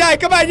ready to die?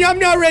 Come on, I'm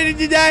not ready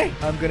to die.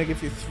 I'm gonna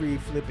give you 3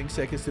 flipping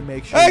seconds to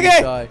make sure you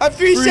Okay, die. I'm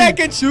 3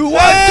 seconds. 2, 1,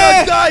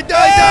 Ah! die.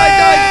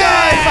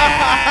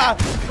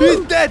 He's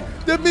dead.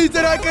 That means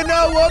that I can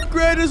now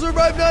upgrade and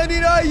survive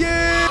 99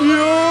 years.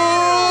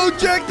 Yo,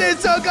 check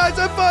this out, guys.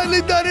 I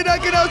finally done it. I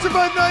can now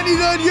survive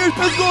 99 years.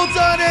 Let's go,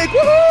 Sonic.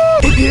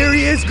 Woohoo! And here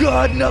he is,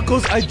 God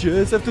Knuckles. I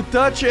just have to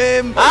touch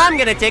him. I'm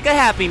gonna take a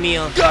Happy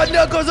Meal. God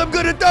Knuckles, I'm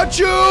gonna touch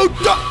you.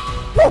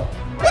 What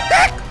the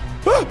heck?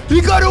 He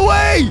got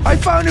away! I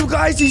found him,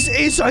 guys. He's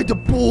inside the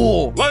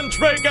pool. Lunch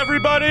break,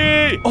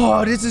 everybody!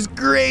 Oh, this is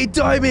great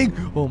timing.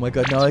 Oh my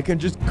god, now I can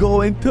just go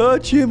and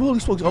touch him.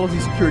 Holy smokes, all of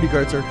these security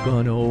guards are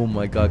gone. Oh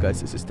my god,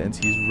 guys, this is tense.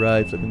 He's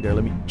right flipping there.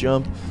 Let me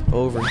jump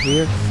over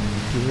here.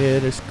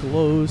 Get as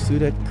close to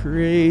that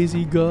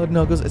crazy God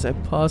Knuckles as I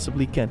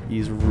possibly can.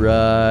 He's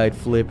right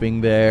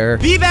flipping there.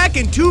 Be back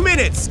in 2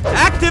 minutes.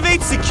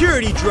 Activate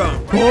security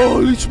drone.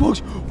 Holy smokes!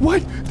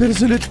 What? That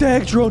is an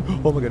attack drone!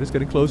 Oh my god, it's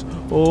getting close.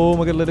 Oh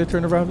my god, let it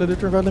turn around, let it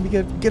turn around. Let me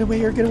get away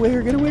here, get away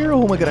here, get away here.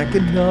 Oh my god, I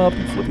cannot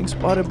be flipping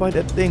spotted by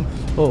that thing.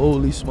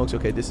 Holy smokes.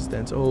 Okay, this is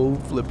tense. Oh,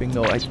 flipping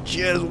no. I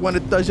just want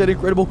to touch that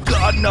incredible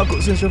God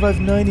Knuckles and survive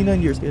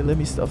 99 years. Okay, let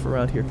me stuff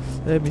around here.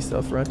 Let me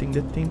stuff around.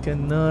 That thing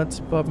cannot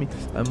spot me.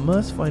 I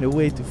must find a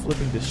way to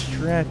flipping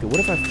distract it. What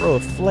if I throw a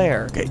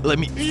flare? Okay, let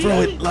me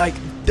throw it like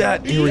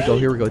that. Here we go,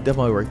 here we go. That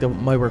might work, that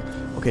might work.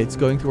 Okay, it's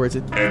going towards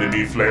it.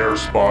 Enemy flare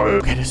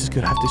spotted. Okay, this is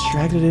good. I've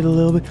distracted it a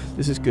little bit.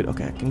 This is good.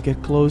 Okay, I can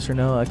get closer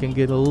now. I can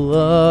get a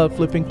lot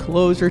flipping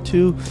closer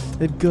to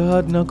that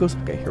God Knuckles.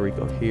 Okay, here we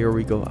go. Here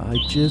we go. I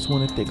just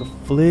want to take a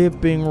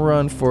flipping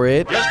run for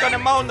it. Just gonna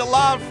mow the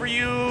lawn for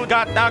you,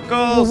 got Whoa,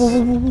 knuckles. whoa,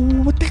 whoa, whoa,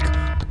 whoa, what the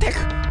heck? What the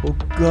heck? Oh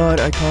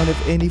god, I can't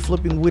have any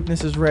flipping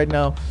witnesses right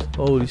now.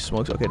 Holy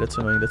smokes. Okay, that's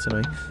annoying. That's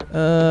annoying.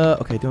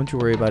 Okay, don't you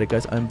worry about it,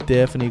 guys. I'm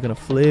definitely gonna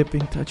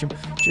flipping touch him.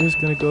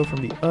 Just gonna go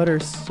from the other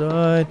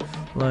side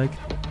like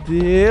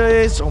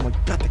this. Oh my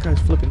god, the guy's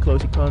flipping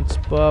close. He can't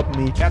spot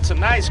me. Got some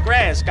nice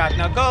grass, got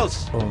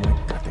knuckles. Oh my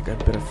god, that guy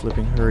better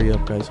flipping hurry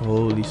up, guys.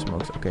 Holy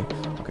smokes. Okay,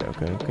 okay,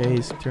 okay, okay.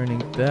 He's turning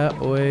that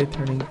way,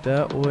 turning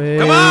that way.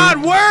 Come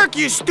on, work,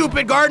 you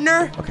stupid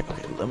gardener. Okay,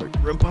 okay. Let me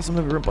run past him.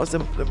 Let me run past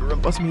him. Let me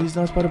run past me. He's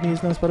not spotted me.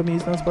 He's not spotted me.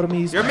 He's not spotted me.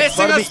 He's You're not missing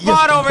spotted a me.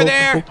 spot Yes. over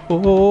there.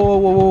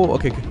 Oh.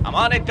 Okay, good. I'm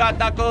on it, got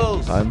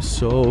knuckles. I'm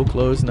so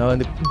close now,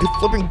 and the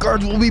flipping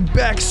guards will be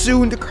back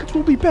soon. The guards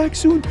will be back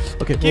soon.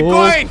 Okay. Keep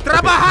going.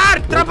 Trabajar,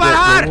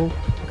 trabajar.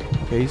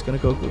 Okay, he's gonna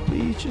go.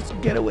 Please, just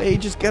get away.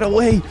 Just get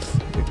away.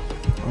 Okay.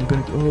 I'm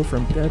gonna go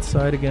from that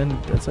side again.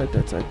 That side.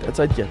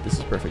 Yeah, this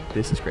is perfect.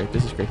 This is great.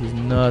 He's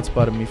not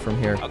spotting me from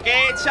here.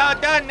 Okay, it's all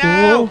done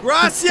now.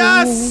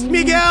 Gracias,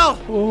 Miguel.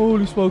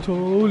 Holy smokes.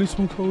 Okay,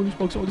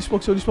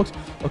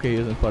 he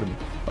hasn't spotted me.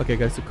 Okay,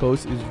 guys, the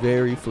coast is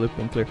very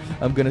flipping clear.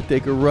 I'm gonna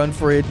take a run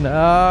for it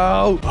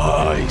now.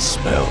 I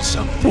smell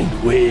something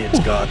weird,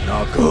 God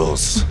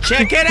Knuckles.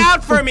 Check it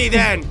out for me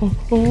then.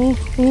 Holy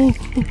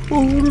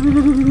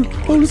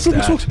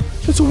smokes.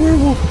 It's a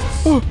werewolf.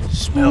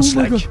 Smells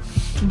my like God.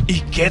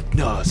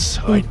 echidnas.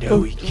 I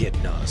know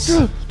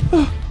echidnas.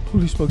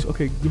 Holy smokes.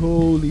 Okay,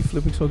 holy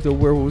flipping smokes. The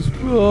werewolf.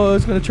 Oh,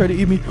 it's gonna try to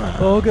eat me.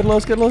 Oh, get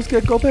lost. Go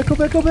back.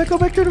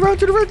 Turn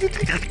around.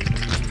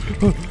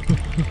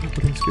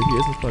 Okay, it's good. He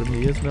hasn't spotted me.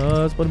 He has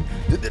not spotted me.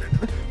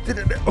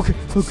 Okay,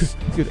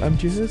 good. I'm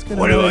just gonna.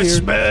 What do I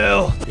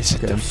smell? Is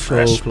it the I'm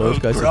fresh so close,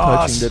 guys. I'm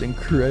grass? touching that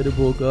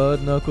incredible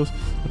God Knuckles.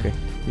 Okay,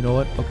 you know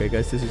what? Okay,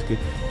 guys, this is good.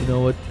 You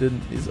know what?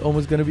 Then he's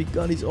almost gonna be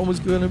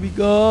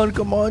gone.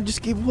 Come on,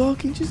 just keep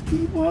walking. I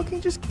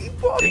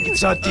think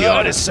it's on the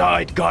other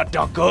side, God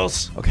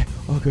Knuckles. Okay,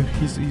 good.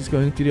 He's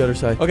going to the other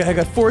side. Okay, I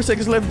got 4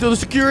 seconds left until the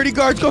security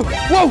guards go.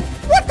 Whoa!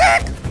 What the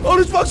heck? Oh,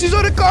 this fox is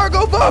on a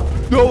cargo pump.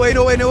 No way.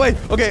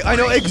 Okay, I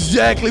know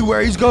exactly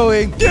where he's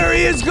going. There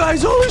he is,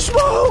 guys. Holy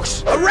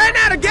smokes! I ran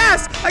out of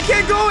gas. I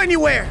can't go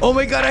anywhere. Oh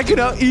my God, I can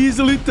now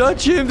easily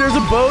touch him. There's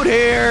a boat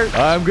here.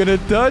 I'm gonna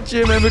touch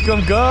him and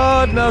become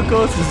God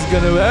Knuckles. This is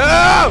gonna...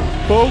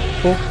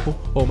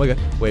 Oh my God.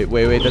 Wait.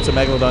 That's a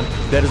megalodon.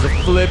 That is a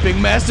flipping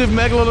massive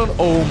megalodon.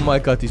 Oh my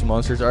God, these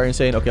monsters are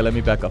insane. Okay, let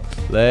me back up.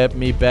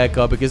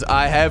 Because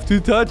I have to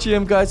touch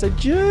him, guys. I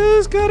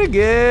just gotta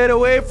get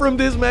away from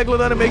this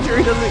megalodon and make sure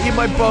he doesn't eat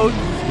my boat.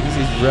 Because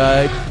he's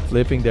right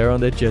flipping there on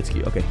that jet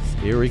ski. Okay,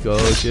 here we go.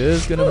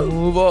 Just gonna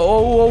move.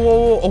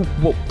 Oh,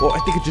 I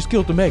think it just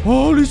killed the meg.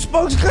 Holy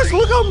smokes, guys,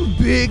 look how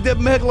big that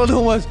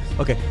megalodon was.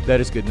 Okay,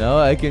 that is good. Now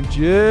I can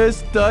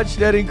just touch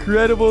that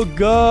incredible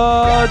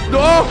God.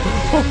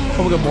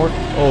 Oh my God, more.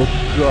 Oh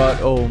God,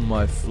 oh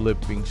my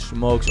flipping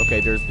smokes. Okay,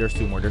 there's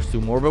two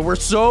more, but we're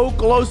so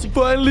close to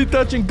finally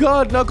touching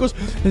God Knuckles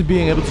and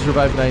being able to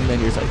survive 99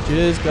 years. I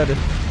just gotta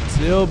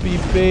still be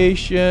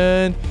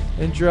patient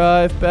and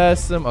drive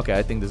past them. Okay,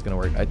 I think this is gonna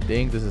work.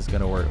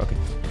 Okay,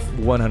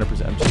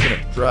 100%. I'm just gonna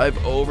drive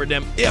over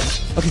them. Yep.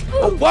 Okay.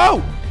 Oh,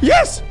 wow.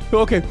 Yes.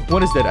 Okay,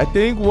 one is dead. I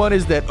think one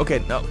is dead. Okay,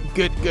 no.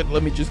 Good.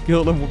 Let me just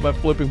kill them with my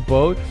flipping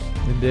boat.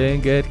 And then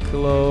get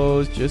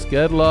close. Just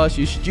get lost,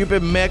 you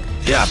stupid mech.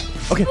 Yeah.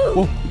 Okay.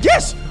 Whoa.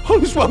 Yes.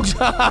 Holy smokes.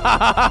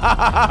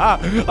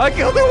 I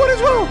killed that one as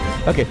well.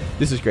 Okay,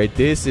 this is great.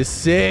 This is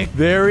sick.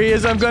 There he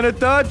is. I'm gonna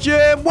touch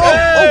him. Whoa.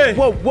 Hey.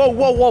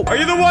 Whoa. Are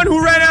you the one who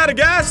ran out of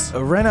gas?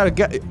 Ran out of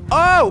gas.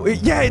 Oh,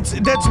 yeah,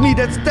 that's me.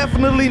 That's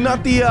definitely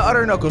not the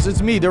other Knuckles.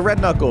 It's me, the red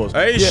Knuckles.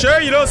 Are you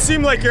sure? You don't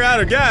seem like you're out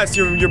of gas.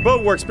 Your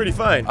boat works pretty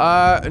fine.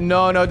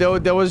 No.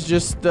 That was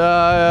just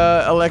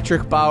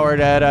electric power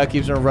that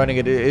keeps on running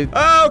it.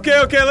 Oh,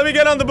 okay. Let me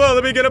get on the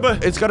boat.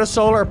 It's got a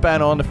solar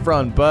panel on the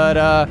front, but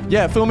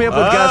yeah, fill me up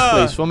with gas,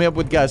 please. Fill me up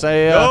with gas.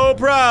 No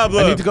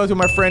problem. I need to go to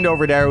my friend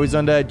over there who's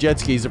on the jet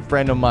ski. He's a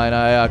friend of mine.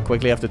 I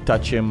quickly have to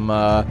touch him.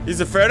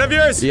 He's a friend of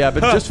yours? Yeah,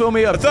 but just fill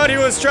me up. I thought he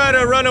was trying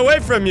to run away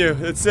from you.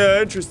 It's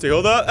interesting.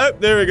 Hold on. Oh,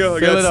 there we go. I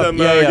got some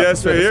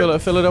gas right here.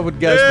 Fill it up with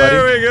gas, buddy.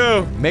 There we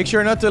go. Make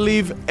sure not to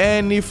leave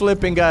any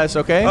flipping gas,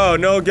 okay? Oh,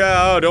 no gas.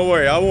 Oh, don't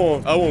worry. I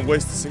won't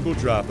waste a single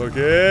drop.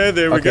 Okay,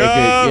 there we go.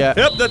 Good, yeah.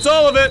 Yep, that's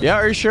all of it. Yeah,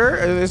 are you sure?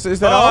 Is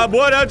that all? I'm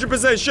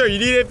 100% sure. You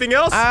need anything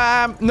else?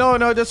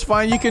 No, that's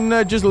fine. You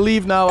can just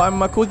leave now.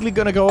 I'm quickly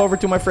gonna go over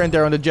to my friend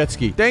there on the jet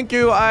ski. Thank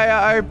you.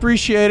 I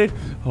appreciate it.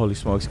 Holy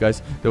smokes,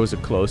 guys. That was a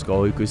close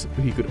call.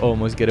 He could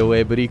almost get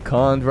away, but he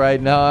can't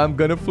right now. I'm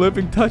gonna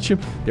flipping touch him.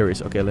 There he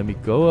is. Okay, let me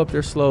go up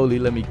there slowly.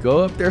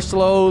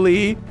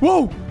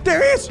 Whoa,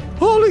 there he is.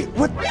 Holy,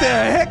 what the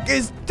heck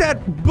is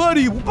that?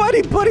 Buddy, what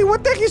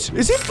the heck is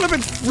he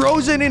flipping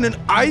frozen in an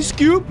ice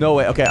cube? No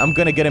way. Okay, I'm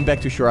gonna get him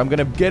back to shore. I'm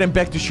gonna get him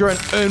back to shore and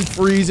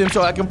unfreeze him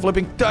so I can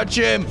flipping touch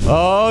him.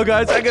 Oh,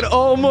 guys, I can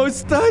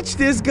almost touch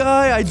this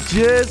guy. I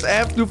just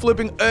have to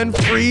flipping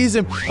unfreeze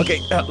him.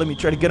 Okay, let me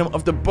try to get him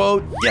off the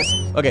boat. Yes.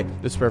 Okay,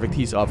 that's perfect.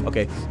 He's off.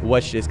 Okay,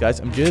 watch this, guys.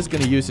 I'm just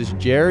gonna use this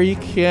jerry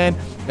can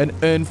and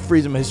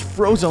unfreeze him. His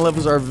frozen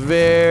levels are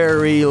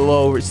very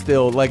low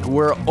still. Like,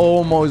 we're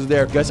almost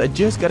there. Guys, I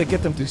just gotta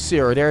get them to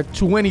 0. They're at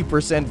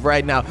 20%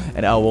 right now,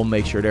 and I will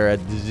make sure they're at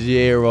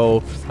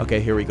 0.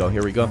 Okay, here we go.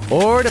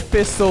 Or the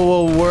pistol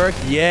will work.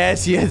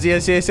 Yes.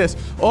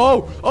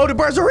 Oh, the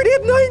bar's already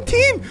at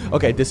 19.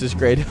 Okay, this is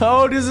great.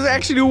 Oh, this is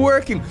actually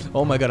working.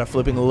 Oh my God, I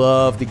flipping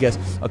love the gas.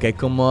 Okay,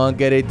 come on,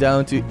 get it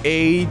down to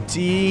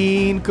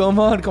 18. Come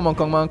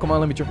on.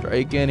 Let me try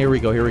again. Here we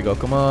go.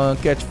 Come on,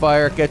 catch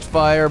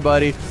fire,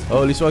 buddy.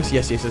 Holy smokes.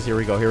 Yes. Here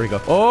we go.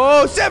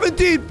 Oh,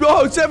 17.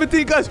 Oh,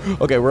 17, guys.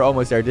 Okay, we're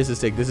almost there. This is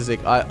sick.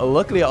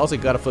 Luckily, I also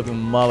got a flipping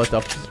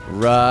Molotov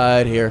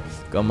right here.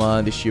 Come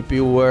on, this should be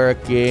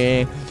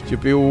working. 15.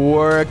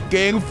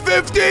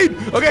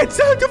 Okay, it's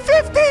down to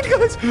 15,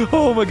 guys.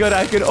 Oh my god,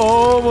 I can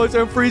almost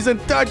unfreeze and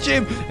touch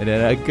him, and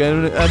then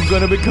I'm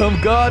gonna become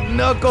God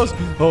Knuckles.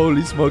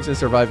 Holy smokes, and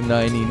survive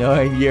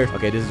 99 years.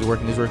 Okay, this is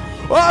working.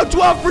 Oh,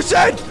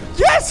 12%.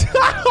 Yes!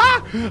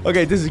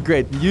 Okay, this is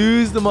great.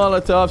 Use the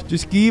Molotovs.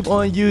 Just keep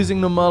on using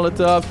the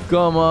Molotovs.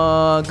 Come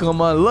on.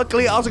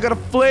 Luckily, I also got a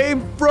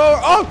flamethrower.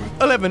 Oh,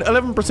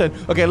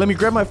 11%. Okay, let me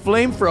grab my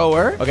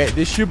flamethrower. Okay,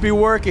 this should be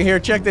working here.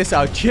 Check this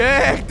out.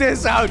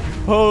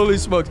 Holy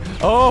smokes.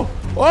 Oh,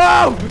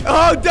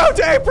 down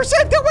to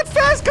 8%. That went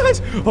fast,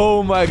 guys.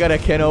 Oh my god, I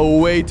cannot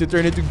wait to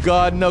turn into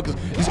God Knuckles.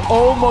 He's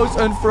almost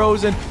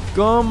unfrozen.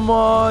 Come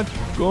on.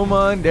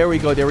 There we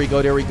go.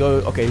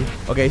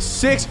 Okay,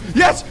 6.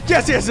 Yes.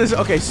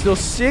 Okay, still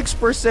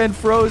 6%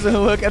 frozen.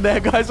 Look at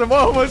that, guys. I'm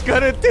almost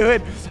gonna do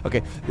it.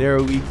 Okay, there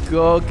we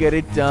go. Get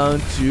it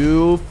down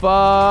to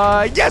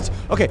 5. Yes.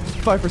 Okay,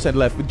 5%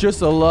 left. Just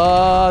the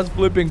last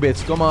flipping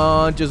bits. Come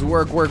on, just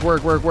work.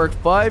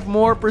 5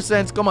 more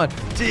percent. Come on.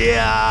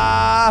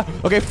 Yeah.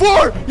 Okay,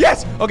 4.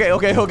 Yes.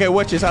 Okay.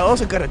 Watch this. I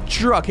also got a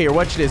truck here.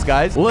 Watch this,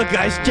 guys. Look,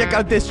 guys, check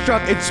out this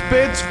truck. It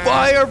spits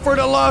fire for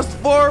the last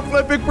 4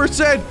 flipping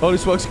percent. Holy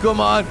smokes, come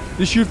on.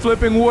 This should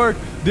flipping work.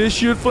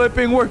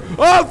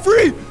 Oh,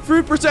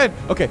 3%.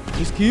 Okay,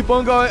 just keep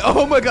on going.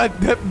 Oh my god,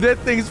 that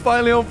thing is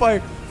finally on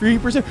fire.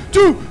 3%,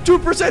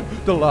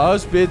 2%. The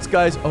last bits,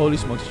 guys. Holy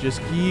smokes,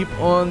 just keep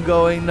on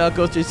going,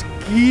 Knuckles. Just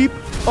keep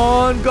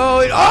on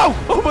going.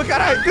 Oh my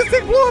god, this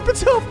thing blew up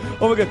itself.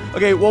 Oh my god.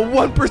 Okay, well,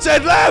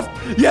 1% left.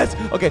 Yes.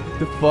 Okay,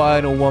 the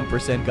final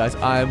 1%, guys.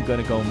 I'm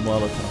gonna go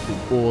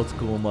Molotov, the old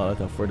school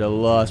Molotov for the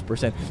last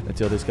percent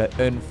until this guy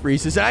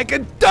unfreezes and I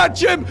can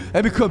touch him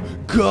and become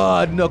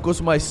God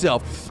Knuckles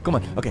myself. Come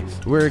on. Okay,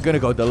 we're gonna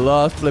go the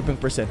last flipping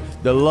percent.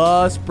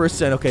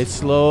 Okay,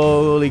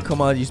 slowly. Come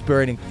on, he's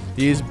burning.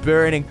 He is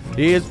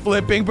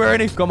flipping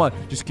burning. Come on,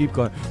 just keep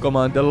going. Come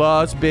on, the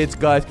last bits,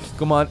 guys.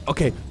 Come on.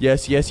 Okay,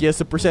 yes.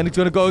 The percentage is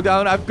gonna go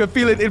down. I can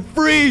feel it in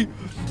 3,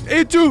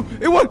 in 2,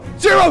 in 1,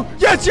 0.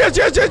 Yes,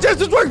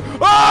 it's working.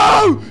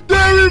 Oh,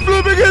 there he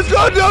flipping his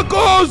God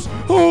Knuckles.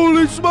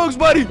 Holy smokes,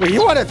 buddy. Wait,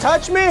 you want to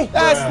touch me?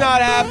 That's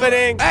not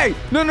happening. Hey,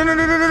 no,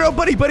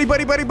 buddy.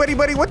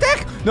 What the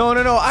heck? No,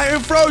 I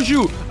unfroze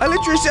you. I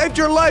literally saved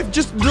your life.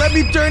 Just let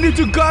me turn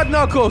into God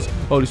Knuckles.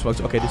 Holy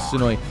smokes. Okay, this is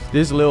annoying.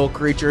 This little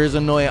creature is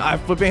annoying. I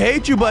flipping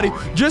hate you, buddy.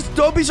 Just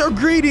don't be so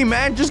greedy,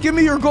 man. Just give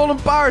me your golden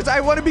powers. I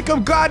want to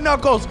become God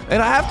Knuckles,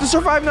 and I have to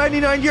survive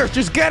 99 years.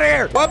 Just get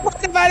here. What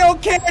if I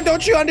don't care?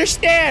 Don't you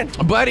understand?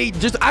 Buddy,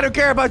 I don't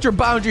care about your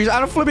boundaries. I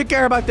don't flipping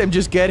care about them.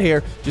 Just get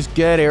here.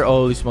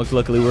 Holy smokes.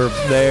 Luckily, we're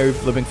very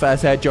flipping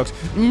fast head jokes.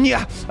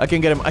 Yeah, I can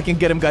get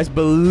him, guys.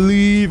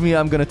 Believe me,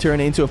 I'm gonna turn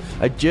into him.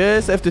 I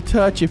just have to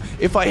touch him.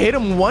 If I hit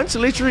him once,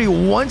 literally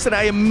once, then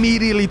I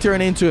immediately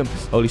turn into him.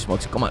 Holy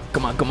smokes. Come on.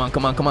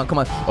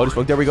 Holy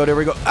smokes. There we go.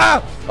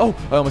 Ah! Oh,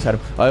 I almost had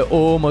him.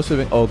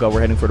 Oh god, we're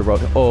heading for the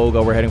road.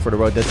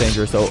 That's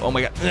dangerous though. Oh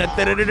my god.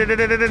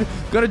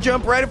 Gonna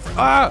jump right in front.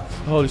 Ah!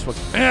 Holy smokes.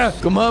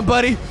 Come on,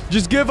 buddy.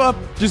 Just give up.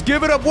 Just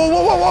give it up.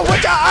 Whoa.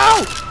 Watch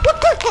out. Ow!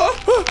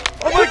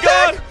 Oh my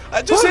god.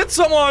 I just hit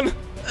someone.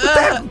 What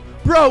the?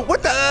 Bro,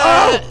 what the?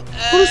 Oh!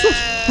 What is this?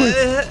 Wait.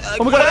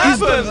 Oh my god,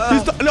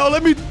 he's no,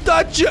 let me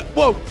touch you.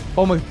 Whoa.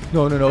 Oh my,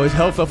 no. His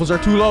health levels are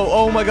too low.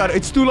 Oh my god,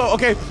 it's too low.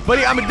 Okay,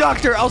 buddy, I'm a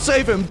doctor. I'll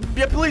save him.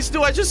 Yeah, please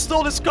do. I just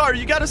stole this car.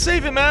 You gotta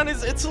save him, man.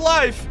 It's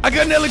alive. I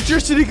got an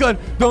electricity gun.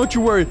 Don't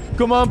you worry.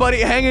 Come on,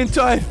 buddy. Hang in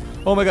tight.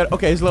 Oh my god.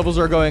 Okay, his levels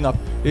are going up.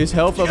 His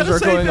health levels are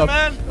going up.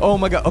 Man. Oh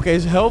my god. Okay,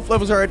 his health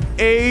levels are at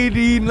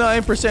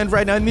 89%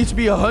 right now. It needs to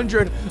be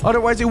 100.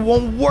 Otherwise, it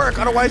won't work.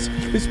 Otherwise,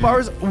 his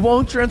powers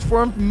won't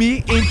transform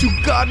me into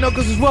God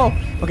Knuckles as well.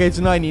 Okay, it's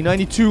 90.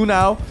 92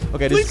 now.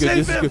 Okay, this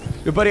is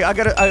good. Buddy, I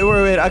got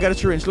a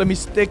syringe. Let me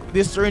stick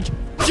this syringe.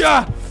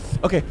 Yeah.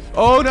 Okay.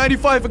 Oh,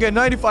 95 again.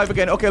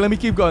 Okay, let me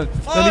keep going.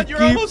 Let me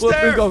you're almost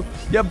there. Go.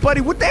 Yeah, buddy,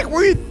 what the heck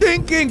were you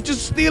thinking?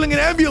 Just stealing an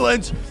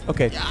ambulance.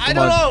 Okay. Yeah, I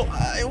don't know.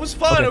 It was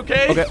fun,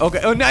 okay?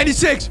 Oh,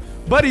 96.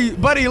 Buddy,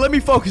 let me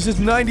focus. It's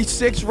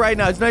 96 right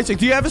now. It's 96.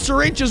 Do you have a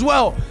syringe as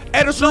well?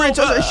 Add a syringe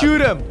as I shoot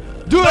him.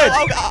 Do it.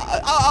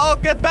 I'll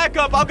get back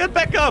up. No, what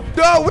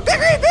the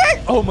heck are you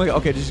doing? Oh my god.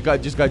 Okay, this guy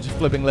just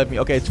flipping left me.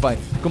 Okay, it's fine.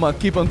 Come on,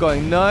 keep on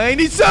going.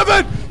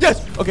 97.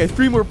 Yes. Okay,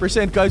 3 more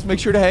percent, guys. Make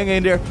sure to hang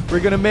in there. We're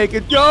gonna make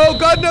it. Yo,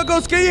 God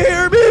Knuckles, can you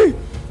hear me?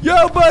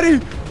 Yo, buddy,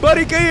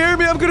 can you hear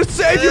me? I'm gonna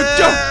save you.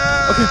 Jump.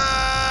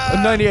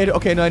 Okay. 98.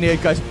 Okay,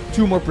 98, guys.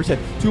 2 more percent.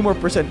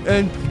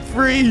 And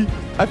 3.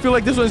 I feel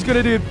like this one's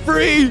gonna do it.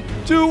 3,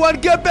 2, 1.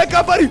 Get back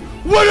up, buddy.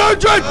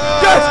 100.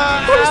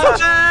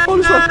 Yes.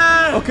 Holy smokes.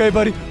 Okay,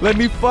 buddy. Let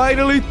me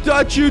finally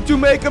touch you to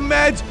make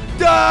amends.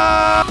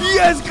 done!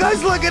 Yes,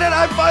 guys, look at it.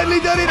 I finally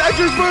done it. I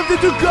transformed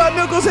into God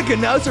Knuckles. I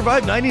can now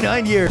survive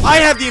 99 years. I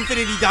have the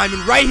Infinity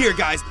Diamond right here,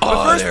 guys.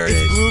 But first, there it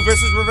it's is. Blue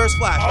versus Reverse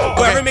Flash.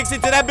 Whoever makes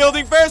it to that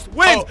building first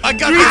wins. I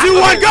got 3, 2,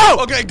 1,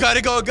 go! Okay,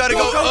 gotta go. Go,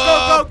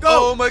 go.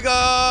 Oh my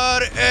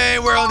god. Hey,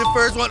 we're on the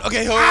first one.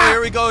 Okay,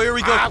 here we go.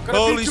 I'm gonna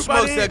Holy beat you,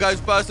 smokes, buddy. that guy's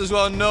fast as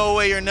well. No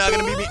way, you're not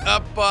gonna beat me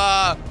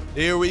up.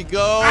 Here we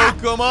go.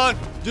 Come on.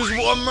 Just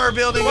one more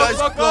building, guys.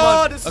 Come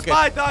on. This is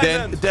my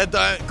diamond. Then that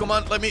diamond. Come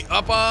on, let me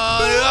up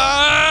on.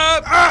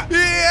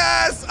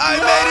 Yes, I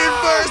made it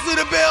first to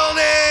the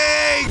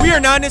building. We are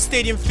now in a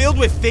stadium filled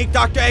with fake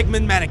Dr.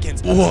 Eggman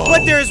mannequins. Whoa.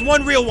 But there is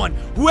one real one.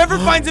 Whoever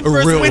finds him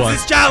first real wins one.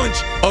 this challenge.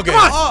 Okay.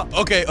 Come on.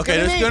 Okay.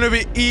 This is gonna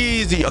be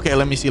easy. Okay,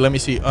 let me see.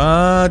 This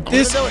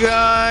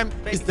guy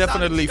is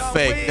definitely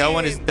fake. That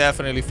one is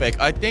definitely fake.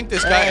 I think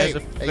this guy has a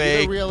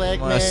fake real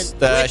Eggman?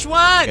 mustache. Which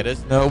one? Okay,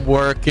 that's not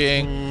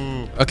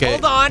working. Okay.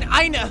 Hold on,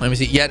 I know. Let me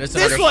see. Yeah, that's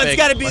another This one's fake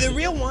got to be the mustache.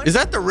 real one. Is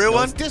that the real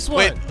one? this one.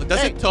 Wait, does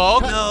Hey, it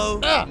talk? No.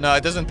 No,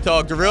 it doesn't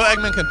talk. The real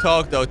Eggman can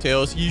talk, though,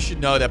 Tails. You should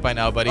know that by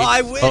now, buddy. Oh,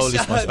 I wish Holy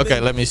I smokes. had Okay,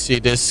 been- let me see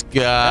this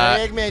guy.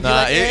 Hey, Eggman, do you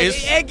like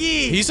eggs?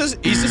 Eggy. He's a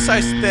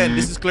size 10.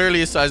 This is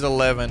clearly a size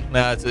 11.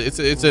 Nah,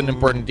 it's an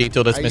important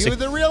detail that's Are missing. you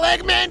the real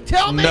Eggman?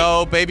 Tell me.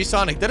 No, Baby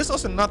Sonic. That is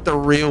also not the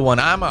real one.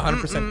 I'm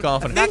 100%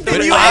 confident. I think the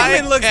But new I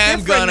Eggman looks am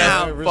different gonna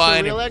now.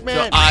 find Real him so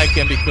Eggman. I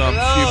can become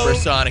Hello? Super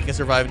Sonic and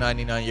survive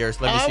 99 years.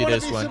 Let me I see wanna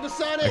this be one.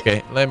 Supersonic.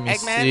 Okay, let me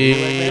Eggman,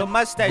 see. your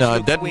mustache No,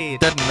 looks that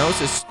weird.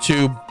 nose is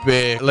too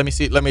big. Let me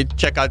see. Let me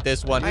check out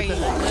this one. Wait,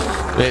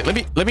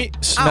 let me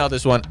smell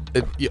this one.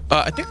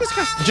 I think this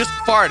guy just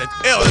farted.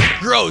 Ew, that's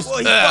gross. Well,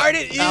 he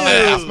farted. Ew.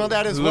 I smell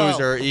that as well.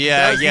 Loser.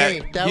 Yeah, That was yeah.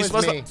 me. That He was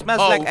smells me. like,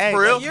 Smells oh, like egg.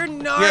 for real? You're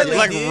Yeah, gnarly,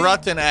 like dude.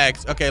 rotten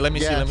eggs. Okay, let me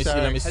see. Yeah, Let me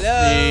sorry. see.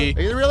 Hello? See.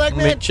 Are you the real Eggman?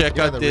 Let me check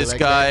You're out the real this Eggman.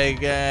 guy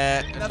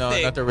again. No,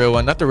 Nothing. not the real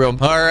one. Not the real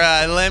one. All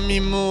right, let me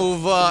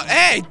move on.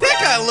 Hey, that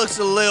guy looks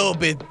a little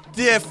bit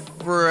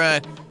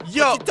different.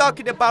 Yo, What you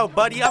talking about,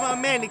 buddy? I'm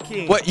a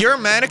mannequin. what? You're a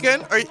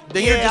mannequin? Are you,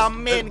 then you're Yeah, just I'm a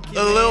mannequin,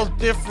 a little man.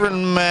 different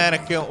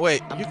mannequin.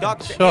 Wait, you can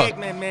Dr. talk.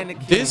 Eggman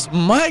mannequin. This,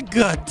 my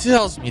gut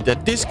tells me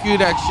that this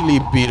could actually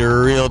be the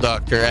real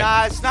Dr. Eggman.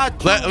 Nah, it's not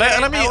true. Let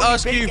me man.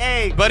 ask Only you, big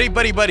egg.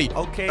 buddy.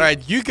 Okay. All right,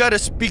 you gotta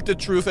speak the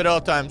truth at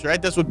all times,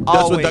 right? That's what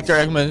Always. Dr.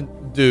 Eggman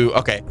do.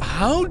 Okay,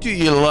 how do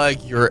you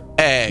like your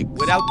eggs?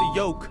 Without the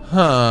yolk.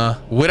 Huh?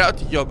 Without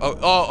the yolk.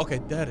 Oh, okay,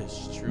 that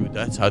is true.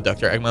 That's how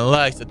Dr. Eggman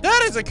likes it.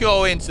 That is a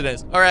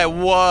coincidence. All right,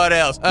 what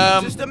else?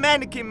 I'm just a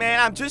mannequin,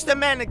 man. I'm just a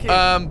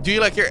mannequin. Do you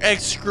like your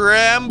eggs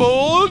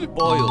scrambled?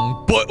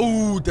 Boiled.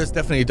 Ooh, that's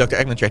definitely a Dr.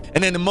 Eggman trait.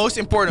 And then the most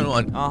important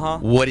one. Uh-huh.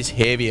 What is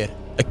heavier?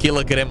 A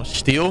kilogram of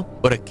steel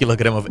or a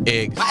kilogram of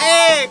eggs?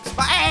 My eggs!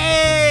 My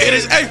eggs! It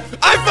is. Hey,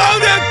 I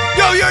found him!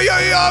 Yo,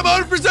 I'm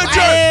 100% sure.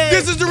 Hey.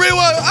 This is the real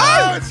one.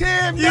 Oh, it's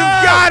him. You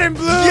got him,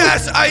 Blue.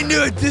 Yes, I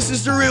knew it. This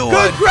is the real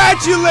one.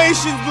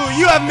 Congratulations, Blue.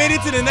 You have made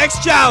it to the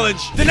next challenge.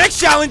 The next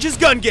challenge is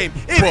gun game.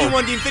 If Whoa. you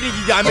want the Infinity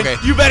Diamond, Okay.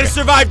 you better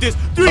survive this.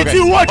 3, Okay.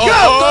 2, 1, go!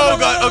 Oh,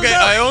 God. Okay,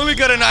 I only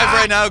got a knife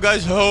right now,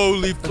 guys.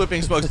 Holy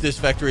flipping smokes. This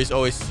factory is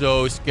always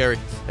so scary.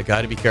 I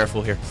gotta be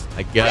careful here.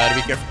 I gotta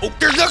be careful. Oh,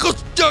 there's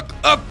Knuckles stuck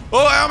up.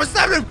 Oh, I almost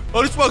stabbed him.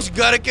 Holy smokes, you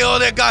gotta kill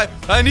that guy.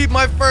 I need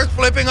my first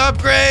flipping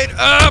upgrade.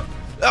 Up.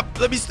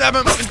 Let me stab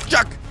him.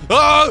 Chuck.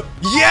 Oh,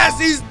 yes,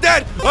 he's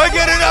dead. I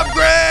get an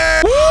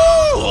upgrade.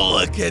 Woo!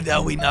 Look at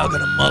that. We now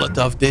got a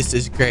Molotov. This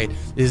is great.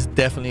 This is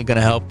definitely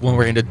gonna help when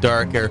we're in the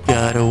dark area.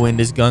 Gotta win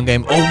this gun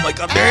game. Oh my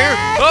God, they're here.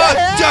 Oh,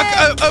 Chuck.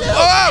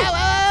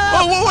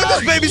 Oh, what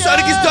this baby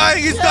Sonic is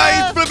dying. He's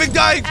dying. He's flipping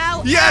dying.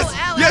 Yes,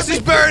 he's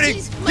burning.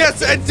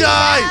 Yes, and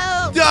die.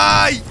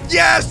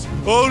 Yes.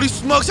 Holy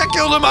smokes, I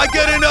killed him. I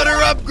get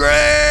another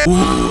upgrade.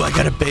 Ooh, I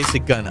got a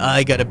basic gun. Now,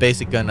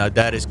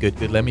 that is good.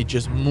 Let me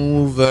just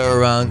move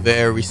around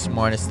very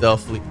smart and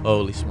stealthily.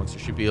 Holy smokes, there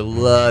should be a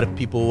lot of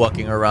people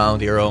walking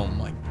around here. Oh,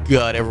 my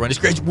God, everyone is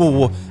crazy.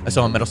 Whoa. I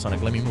saw a Metal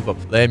Sonic. Let me move up.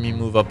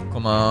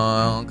 Come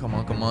on.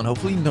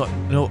 Hopefully no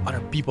other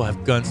people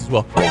have guns as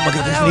well. Oh, my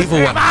God, there's an evil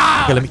one.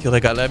 Okay, let me kill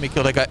that guy. Oh,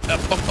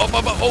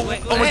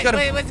 almost got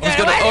him.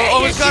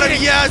 Almost got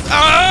him. Yes.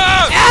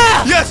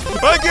 Yes,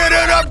 I get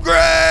an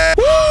upgrade.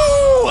 Woo!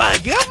 I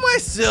got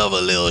myself a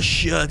little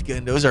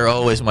shotgun. Those are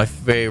always my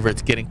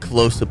favorites. Getting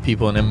close to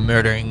people and then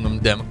murdering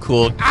them.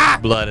 Cold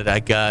blooded. I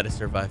gotta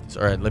survive this.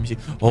 All right, let me see.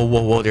 Oh,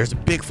 whoa. There's a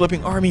big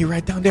flipping army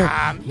right down there.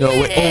 No,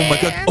 wait. Oh, my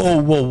God.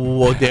 Oh,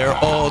 whoa. They're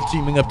all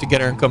teaming up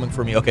together and coming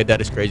for me. Okay, that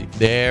is crazy.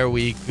 There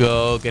we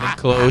go. Getting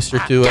closer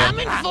to him.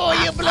 Coming for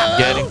you, Blue.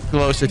 Getting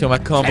closer to him. I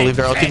can't believe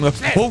they're all teaming up.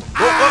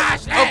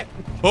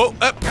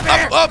 Up.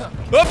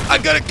 I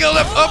gotta kill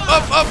them. Up.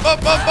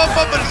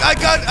 I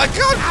got.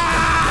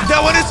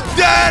 That one is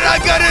dead. I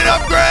got an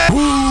upgrade.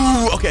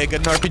 Ooh, okay, I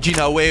got an RPG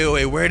now.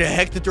 Wait. Where the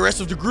heck did the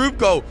rest of the group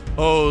go?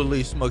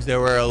 Holy smokes, there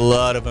were a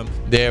lot of them.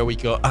 There we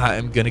go. I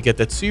am gonna get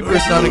that Super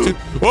Sonic suit.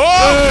 Oh!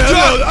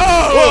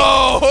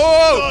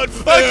 I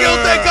killed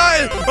that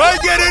guy. I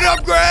get an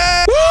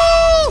upgrade.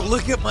 Woo!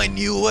 look at my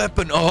new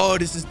weapon. Oh,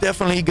 this is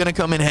definitely gonna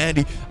come in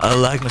handy. I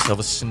like myself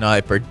a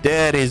sniper.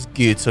 That is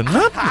good. So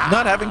not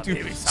having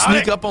to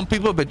sneak up on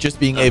people, but just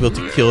being able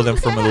to kill them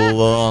from a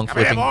long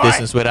flipping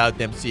distance without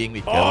them seeing me.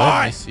 Okay,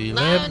 let me see.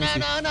 Let me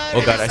see.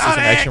 Oh god, I see some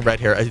action right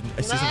here. I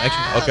see some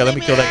action. Okay, let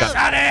me kill that guy.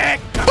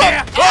 Sonic, come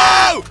here.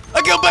 Oh!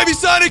 I killed Baby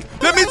Sonic!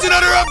 That means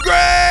another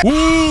upgrade!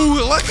 Ooh,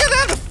 look at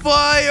that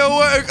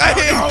firework!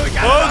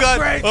 Oh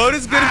god! Oh,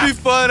 this is gonna be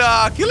fun!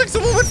 Killing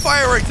someone with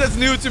fireworks, that's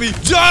new to me.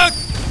 Junk!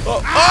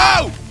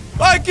 Oh!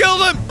 I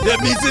killed him!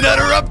 That means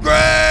another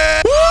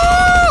upgrade!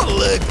 Woo!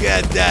 Look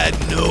at that!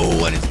 No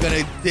one is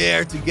gonna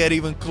dare to get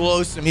even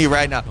close to me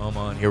right now. Come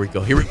on, here we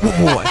go. Here we go.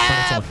 Whoa, I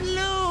spotted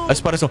someone. I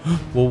spotted someone.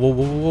 Whoa, whoa,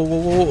 whoa, whoa, whoa,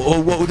 whoa,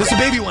 whoa, whoa. This is a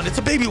baby one. It's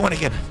a baby one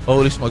again.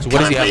 Holy smokes. What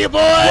does he have?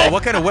 Whoa,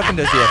 what kind of weapon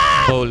does he have?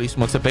 Holy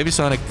smokes. The Baby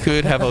Sonic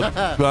could have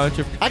a bunch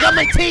of... I got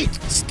my teeth.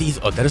 Steez.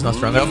 Oh, that is not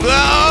strong enough. No,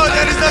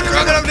 that is not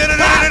strong enough.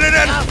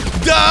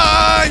 No.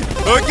 Die!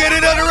 Or get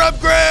another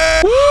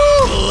upgrade.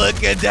 Woo!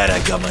 Look at that. I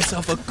got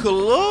myself a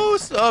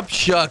close-up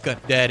shotgun.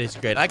 That is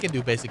great. I can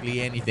do basically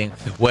anything.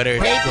 Whether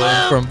it's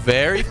going from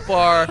very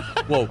far...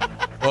 Whoa.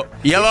 Whoa.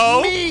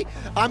 Yellow? Me.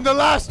 I'm the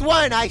last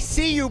one. I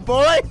see you,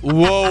 boy.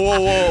 Whoa, whoa,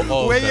 whoa.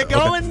 Oh, where you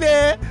going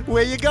there?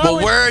 Where you going?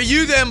 But where are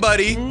you then,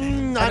 buddy?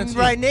 I'm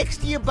right next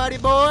to you, buddy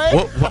boy.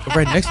 What?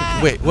 Right next to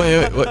me?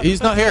 Wait.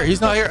 He's not here.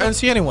 He's not here. I don't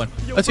see anyone.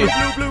 Let's see.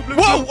 Blue.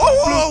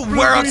 Whoa.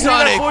 Where on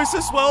Sonic? Voice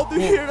as well. Do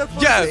you hear that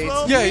voice as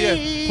well?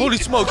 Yeah. Holy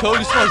smokes.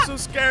 I'm so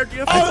scared.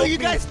 Oh, you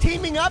guys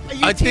teaming up? Are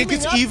you I think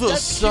it's Evil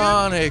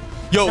Sonic.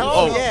 Yo,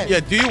 yeah.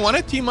 Do you want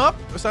to team up,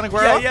 Sonic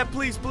Werewolf? Yeah,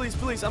 please.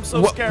 I'm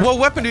so scared. What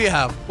weapon do you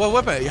have? What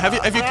weapon?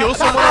 Have you killed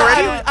someone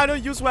already? I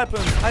don't use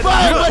weapons.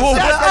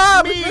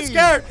 I'm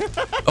scared.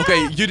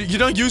 Okay, you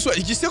don't use what?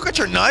 You still got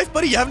your knife,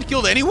 buddy? You haven't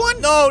killed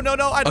anyone? No.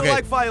 I don't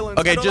like violence.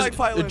 Okay,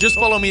 just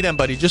follow me then,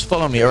 buddy. Just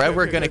follow me, all right?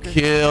 We're gonna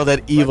kill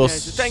that evil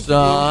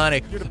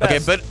Sonic. Okay,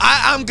 but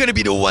I'm gonna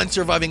be the one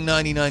surviving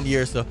 99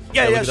 years, so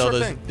yeah, look at all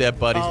those dead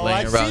bodies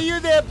laying around. I see you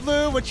there,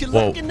 Blue. What you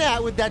looking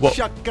at with that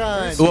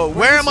shotgun? Well,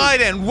 where am I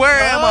then? Where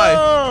am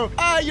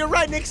I? You're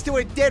right next to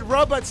a dead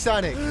robot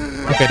Sonic.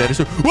 Okay, that is.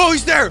 Whoa,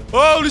 he's there!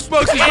 Holy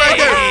smokes, he's right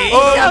there!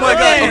 Oh my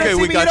god! Okay,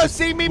 we got this.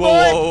 See me, boy?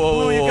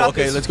 Whoa!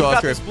 Okay, let's go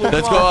after him.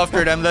 Let's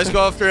go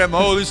after them.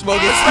 Holy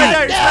smokes! We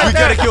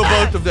gotta kill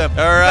both of them.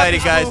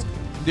 Alrighty, guys.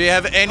 Do you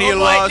have any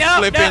last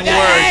flipping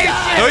words?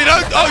 No, you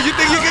don't. Oh, you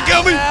think you can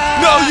kill me?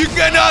 No, you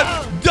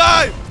cannot.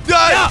 Die!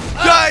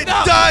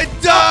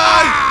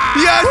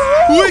 Yes,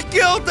 we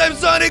killed them,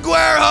 Sonic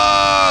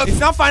Werewolf! It's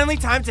now finally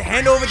time to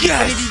hand over the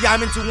Infinity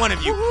Diamond to one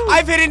of you.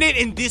 I've hidden it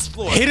in this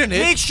floor. Hidden it?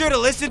 Make sure to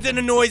listen to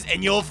the noise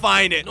and you'll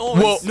find it.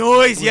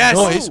 Noise, yes.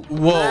 Noise.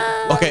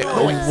 Whoa. Okay.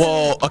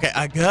 Whoa. Okay,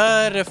 I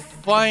gotta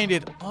find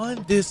it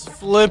on this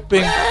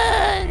flipping.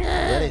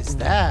 What is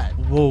that?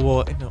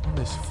 Whoa. No, on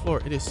this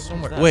floor. It is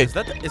somewhere. Wait. Is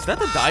that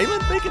the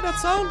diamond making that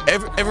sound?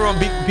 Everyone,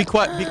 be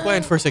quiet. Be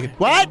quiet for a second.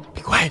 What?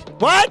 Be quiet.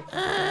 What?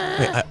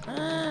 Wait,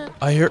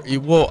 I hear.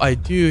 Whoa, I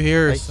do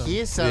hear something. I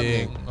hear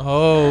something.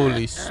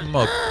 Holy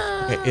smoke.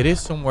 Okay, it is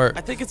somewhere.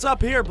 I think it's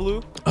up here,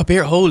 Blue. Up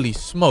here? Holy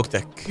smoke.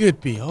 That could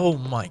be. Oh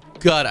my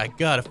god, I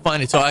gotta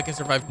find it so I can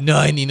survive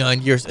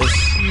 99 years as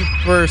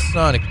Super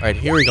Sonic. All right,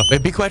 here we go.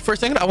 Wait, be quiet for a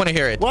second. I want to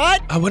hear it.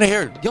 What? I want to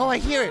hear it. Yo, I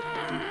hear it.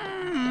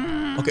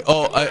 Okay.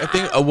 Oh, I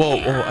think. Whoa.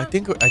 I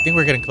think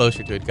we're getting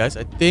closer to it, guys.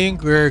 I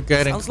think we're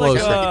getting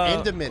closer.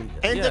 Like Enderman.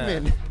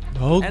 Yeah.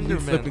 Holy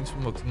flipping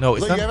smokes. No,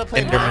 it's Look, not you ever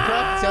play Enderman.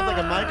 Minecraft? It sounds like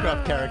a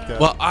Minecraft character.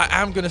 Well,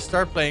 I'm gonna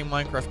start playing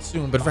Minecraft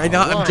soon, but right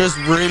now I'm just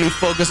really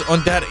focused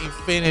on that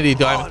Infinity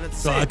Diamond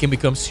so I can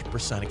become Super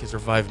Sonic and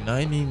survive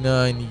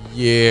 99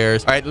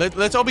 years. All right,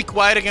 let's all be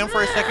quiet again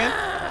for a second.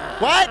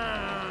 What?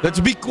 Let's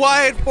be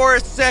quiet for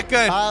a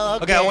second.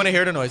 Okay, I want to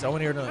hear the noise.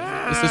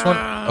 Is this one?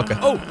 Okay.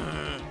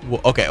 Well,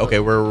 okay,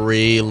 we're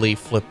really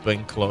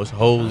flipping close.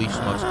 Holy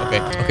smokes.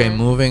 Okay,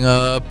 moving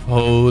up.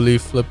 Holy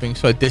flipping.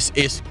 So this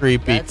is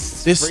creepy.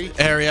 This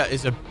area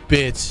is a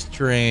bit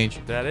strange.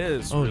 That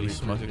is. Holy really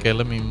smokes. creepy. Okay,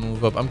 let me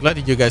move up. I'm glad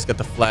that you guys got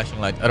the flashing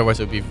light. Otherwise,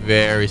 I'd be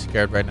very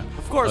scared right now.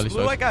 Of course,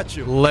 Blue, I got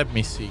you. Let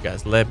me see,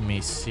 guys. Let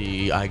me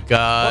see. I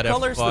gotta What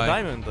color is the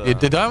diamond?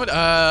 The diamond,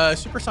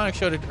 Super Sonic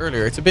showed it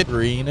earlier. It's a bit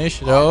greenish,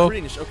 though.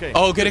 Greenish, okay.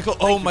 Oh, getting close.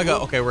 Oh my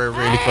god. Okay, we're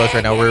really close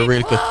right now. We're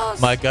really close.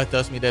 My gut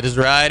tells me that is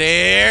right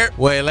here.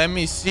 Wait, let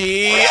me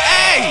see.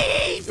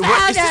 Hey! Is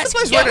this the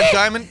place where the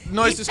diamond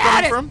noise is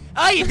coming from?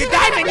 Oh, you the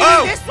diamond.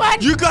 You need this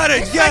one. You got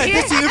it. Yeah,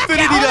 this is the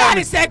Infinity Hold on a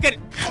Diamond. second.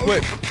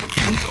 Wait,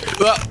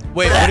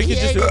 what did you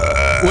just do?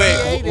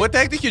 Wait, what the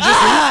heck did you just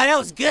do? That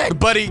was good.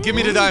 Buddy, give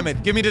me the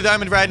diamond. Give me the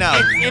diamond right now.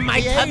 It's in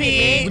my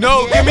tummy.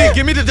 No,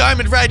 give me the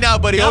diamond right now,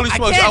 buddy. Holy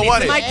smokes, I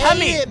want it's it. in my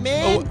tummy.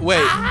 Oh,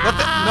 wait, what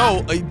the?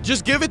 No,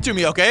 just give it to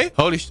me, okay?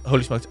 Holy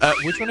smokes.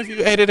 Which one of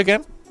you ate it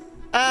again?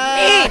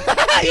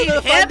 You're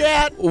gonna find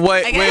out.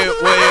 Wait.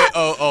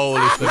 Oh,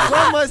 holy smokes. Which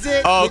one was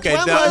it? Oh, okay,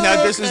 Which one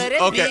now was this it?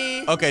 is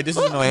okay. Okay, this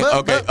is annoying.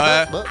 Okay,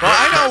 well,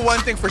 I know one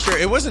thing for sure.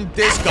 It wasn't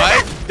this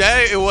guy.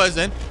 That it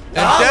wasn't, and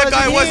that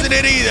guy wasn't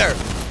it either.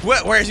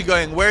 Where is he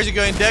going? Where is he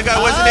going? That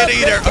guy wasn't it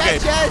either. Okay,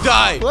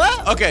 die.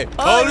 What? Okay,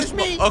 Oh, holy it's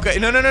me. smokes. Okay,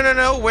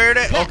 no. Where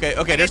did?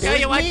 Okay. There's Tell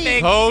you one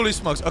thing. holy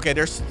smokes. Okay,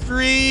 there's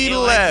 3 It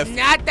was left.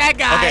 not that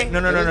guy. Okay,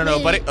 no,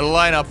 me. buddy.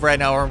 Line up right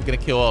now or I'm gonna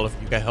kill all of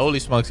you guys. Holy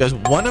smokes, guys.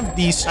 One of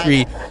these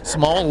 3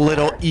 small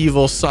little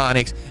evil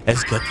Sonics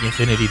has got the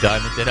Infinity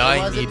Diamond that I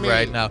wasn't need me.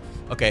 right now.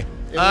 Okay.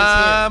 It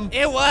was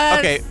It was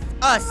Okay.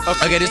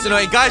 us. Okay, this is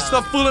annoying. Guys,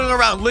 stop fooling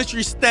around.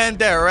 Literally stand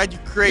there, all right? You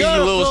crazy You're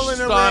little fooling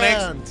Sonics.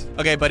 around.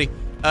 Okay, buddy.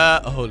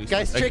 Holy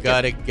Guys, smokes. I trick him.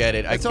 gotta get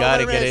it. That's I all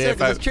gotta I'm get gonna it. say,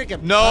 If I... just trick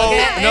him. No,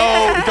 Okay.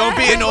 no, don't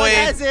be This one annoying.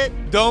 has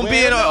it. Don't be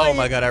We're annoying. Oh annoying.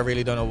 my god, I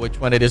really don't know which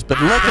one it is.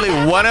 But luckily,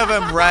 one of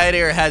them right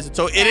here has it.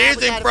 So it is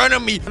we in got front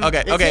of me.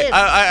 Okay, It's okay. him.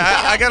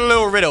 I got a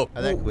little riddle. I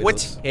like riddles.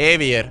 What's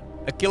heavier?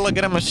 A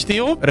kilogram of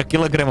steel or a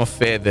kilogram of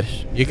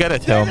feathers? You gotta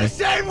tell me.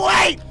 Same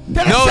weight.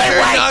 No,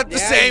 they're not the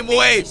same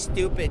weight.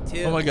 Stupid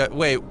too. Oh my god,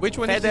 wait, which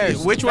one is Feathers.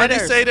 it? Which one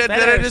did you say that it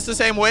Feathers. is the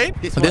same weight?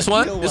 This This one,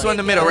 one? middle This one. one in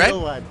the middle, Yeah, right?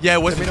 middle one. Yeah,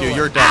 it wasn't The you. middle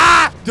You're one. dead.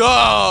 Ah!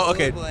 Oh,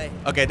 okay. Oh, boy.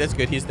 Okay, that's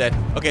good. He's dead.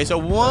 Okay, so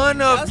one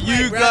That of was my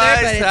you brother,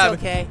 guys but it's have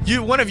okay.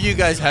 one of you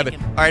guys have it.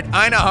 him. All right,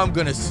 I know how I'm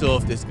gonna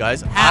solve this,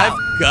 guys. How?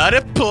 I've got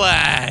a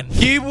plan.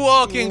 Keep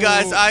walking,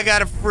 guys. I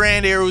got a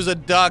friend here who's a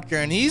doctor,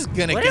 and he's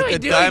gonna What are we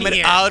get the doing diamond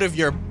here? out of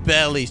your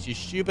bellies, you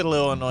stupid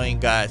little annoying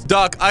guys.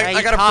 Doc, I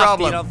you got a coughed, you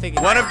problem. don't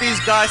figure One it of these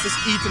guys has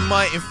eaten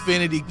my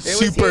infinity was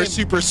super him.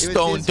 super It was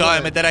stone this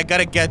diamond one. that I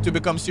gotta get to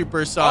become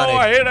super Oh, sonic.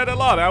 I hear that a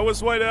lot. I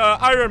was with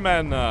Iron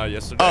Man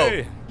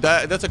yesterday.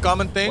 That's a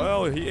common thing?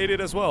 Well, he ate it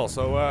as well,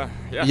 so,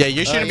 yeah. Yeah,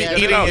 you shouldn't yeah,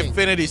 be eating yeah.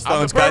 infinity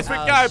I'm the stones, guys.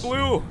 perfect guy,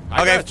 Blue.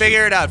 I Okay, got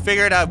figure it out.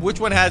 Figure it out. Which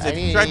one has I it?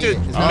 need Try it. to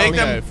It's make okay,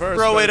 them first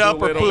throw let's it do up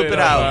a or little poop bit it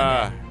of,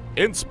 out.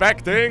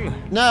 Inspecting.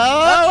 No.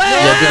 Oh, wait.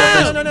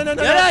 Yeah, No. No,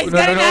 he's No,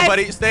 got a knife.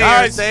 buddy. Stay here.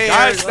 Guys, Stay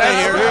guys, here. that's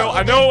Stay here. real.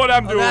 I know what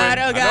I'm doing. God,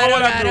 oh I God, know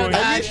what oh I'm God, oh doing.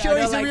 God. Are you I sure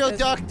don't he's a like real this.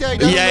 doctor? He Yeah,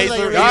 doesn't he's look like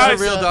a- a he's a Guys,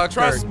 real doctor.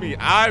 trust me.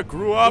 I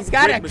grew up He's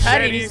got with a cut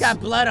and machetes, he's got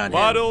blood on him.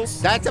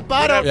 bottles. That's a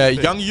bottle. Yeah,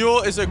 young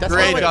Yule is a That's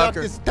great all my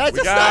doctor. doctors. That's We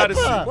a gotta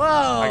sniper. see. Whoa.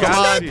 I Come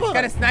gotta on. see.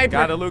 Got a sniper.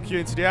 Gotta look you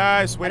into the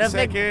eyes. Wait I a don't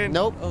think- second.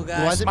 Nope. Oh, It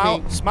gosh. wasn't Smile,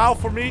 me. smile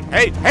for me.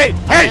 Hey, hey,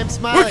 I hey! am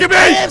smiling. Look at me!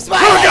 I am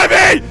smiling. Look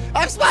at me!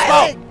 I'm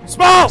smiling.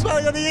 Smile!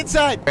 Smiling on the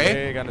inside. Okay.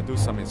 Okay, gonna do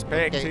some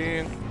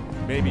inspecting.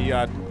 Maybe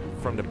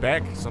from the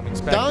back, some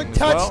inspecting Don't as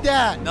touch well.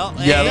 that. No,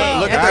 Yeah, hey,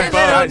 look that's at a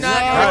that little bones. not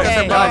Look at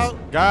okay. the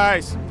bones.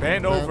 Guys,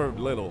 bend over a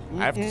little.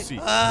 I have to see.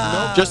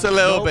 Just a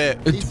little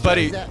Nope. bit. He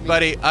Buddy, stares at me.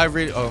 buddy, I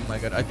really... Oh, my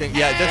God. I think...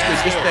 Yeah, that's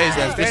good. Just stays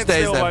them. Just Stand stays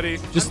still, them. buddy.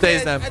 Just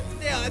stays them. I'm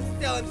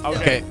still.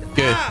 Okay,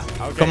 good.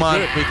 Okay, Come on.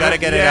 good. We gotta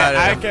get it Yeah, out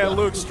of I him. can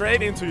look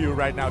straight into you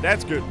right now.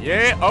 That's good.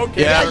 Yeah,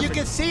 okay. Yeah. Yeah, perfect. you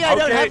can see I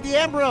don't Okay. have the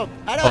emerald.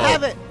 I don't Oh,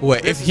 have it.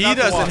 wait, This if is he not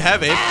the doesn't one.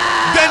 have it,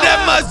 then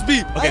that must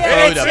be... Okay, yeah,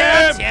 throw it up.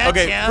 it's him.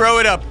 Okay, Yeah. throw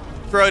it up.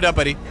 Throw it up,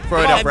 buddy.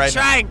 Throw it up I'm right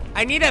now. trying.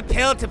 I need a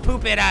pill to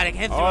poop it out. I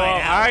can't Oh, throw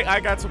it out. I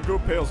got some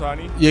good pills,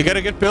 honey. You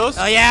gotta get pills?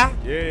 Oh, yeah?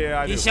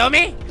 Yeah, I do. You show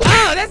me?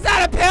 Oh, that's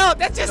not a pill.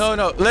 That's just... No,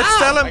 no. Let's Oh.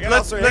 tell I him. can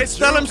Let's also let's hit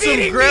tell you. him some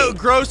Feeding me.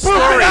 gross Poop it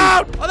story.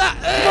 out! Hold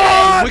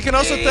on. We can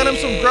also tell him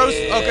some gross.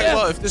 Okay,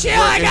 well, if this Chill, is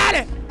I working. got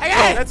it. I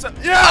got it. That's a,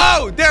 yeah!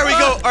 Oh, there we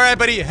go. All right,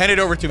 buddy. Hand it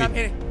over to me. Stop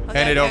hitting. Okay,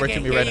 Hand it okay, over okay. to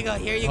me Here right you now.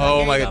 go, here you go, Oh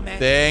here my you God. go, man.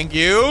 Thank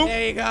you.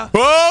 There you go.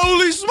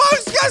 Holy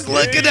smokes, guys!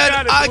 Look Yeah, at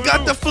that! you got I it, got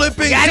Blue. the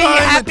flipping Got it? You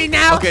diamond. happy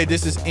now? Okay,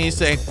 this is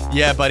insane.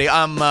 Yeah, buddy.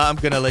 I'm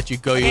gonna let you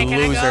go, Okay, you can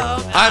I loser.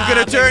 go? I'm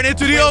gonna turn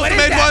into the Wait, what is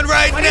ultimate that? one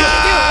right What do you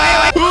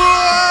now. do? Wait,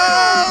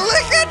 Whoa,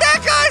 look at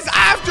that, guys!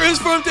 I've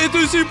transformed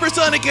into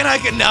Supersonic, and I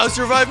can now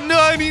survive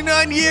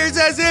 99 years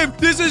as him.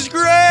 This is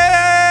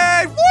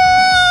great! Woo!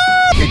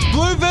 It's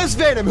Blue vs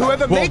Venom.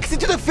 Whoever makes it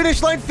to the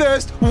finish line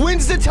first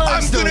wins the time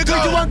I'm stone. gonna go.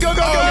 3, 2, 1, go, go,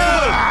 go, Oh, go.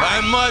 I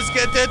must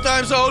get that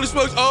time. So holy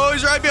smokes! Oh,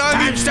 he's right behind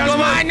me. Time stone's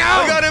Come on, mine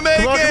now. I gotta make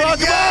Come on, it. come on,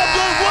 come Yes!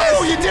 on,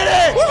 Blue. Woo, you did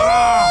it.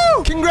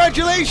 Woo!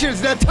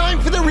 Congratulations. Now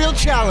time for the real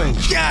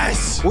challenge.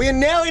 Yes! We are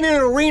now in an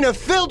arena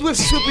filled with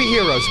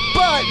superheroes,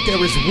 but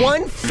there is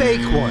one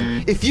fake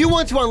one. If you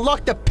want to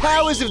unlock the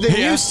powers of the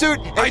Yeah, new suit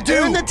I and do.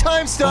 earn the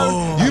time stone,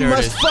 Oh, you there it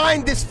must is.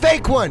 find this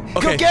fake one.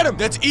 Okay, Go get him.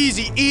 That's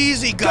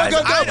easy, guys.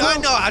 go, go, I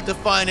Blue. know how to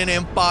find an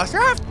imposter.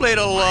 I've played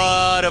a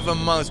lot of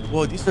Among Us.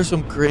 Whoa, these are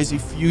some crazy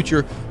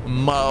future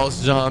mouse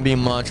zombie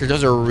monsters.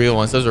 Those are real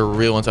ones.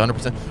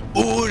 100%.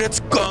 Ooh, that's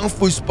Kung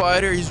Fu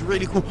Spider. He's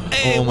really cool.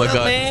 Hey, oh my what up,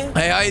 God. man?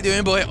 Hey, how you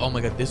doing, boy? Oh my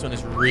God, this one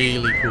is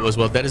really cool as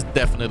well. That is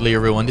definitely a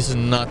real one. This is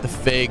not the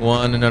fake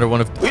one. Another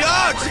one of.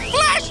 Yeah, it's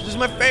Flash. This is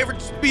my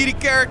favorite speedy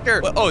character.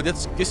 Well, oh,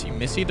 that's Kissy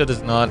Missy. That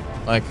is not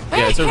like.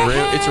 Yeah, it's a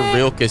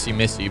real Kissy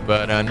Missy,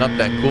 but not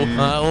that cool.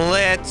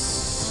 Let's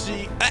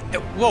see.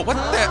 Whoa, what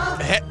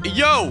the heck?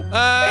 Yo!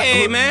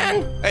 Hey,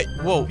 man. Hey,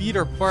 whoa.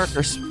 Peter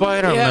Parker,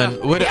 Spider-Man. Yeah,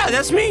 What- yeah,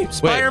 that's me. Wait,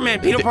 Spider-Man,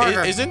 Peter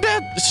Parker. Isn't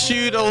that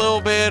shoot a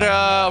little bit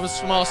of a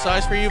small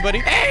size for you, buddy?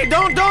 Hey,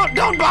 don't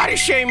body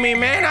shame me,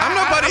 man. I'm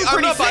not pretty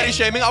body fit.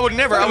 shaming. I would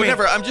never. What I do would you mean?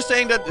 never. I'm just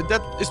saying that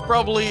that is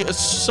probably a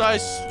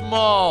size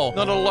small,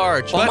 not a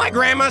large. Well, But my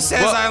grandma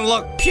says Well, I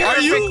look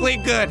perfectly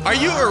good. Are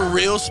you a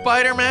real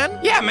Spider-Man?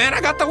 Yeah, man,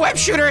 I got the web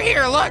shooter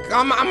here. Look,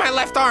 on my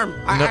left arm.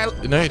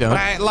 No, you don't. But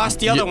I lost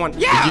the other one.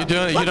 Yeah. You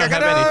don't I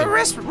don't have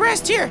anything.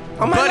 Rest here.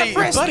 On my left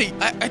wrist. Buddy,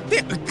 I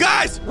think,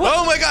 guys.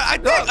 Oh my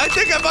God, I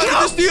think I found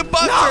this the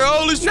imposter.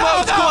 Holy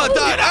smokes, come on,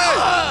 Dot.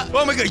 Hey.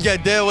 Oh my God, yeah,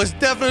 that was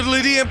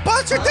definitely the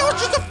imposter. That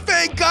was just a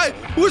fake guy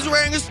who was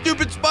wearing a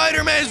stupid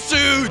Spider-Man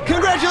suit.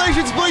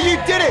 Congratulations, Blue, you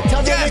did it.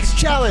 Time for the next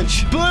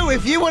challenge. Blue,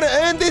 if you want to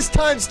earn this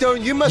time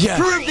stone, you must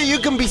prove that you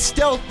can be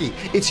stealthy.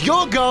 It's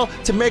your goal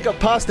to make it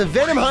past the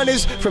Venom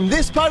Hunters from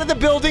this part of the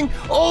building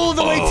all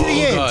the way to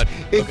the end. God.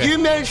 If you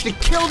manage to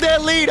kill their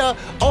leader,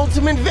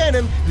 Ultimate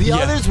Venom, the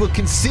others will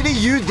consider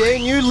you their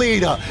new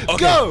leader.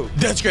 Go!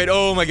 That's great.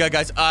 Oh my God,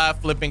 guys. I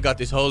flipping got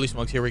this. Holy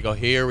smokes. Here we go.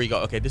 Here we go.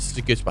 Okay, this is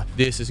a good spot.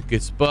 This is a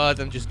good spot.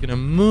 I'm just gonna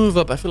move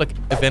up. I feel like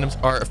Venoms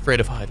are afraid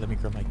of height. Let me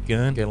grab my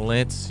gun. Okay,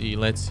 let's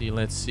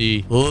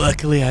see.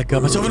 Luckily, I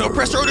got myself an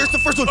oppressor. Oh, there's the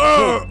first one.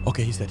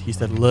 Okay, he's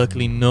dead.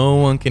 Luckily, no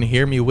one can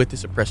hear me with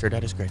this oppressor.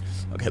 That is great.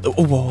 Okay.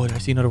 Oh, whoa, I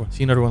see another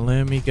one.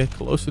 Let me get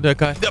close to that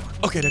guy. Yep.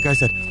 Okay, that guy's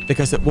dead.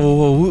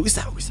 Whoa. Who is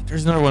that?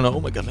 There's another one. Oh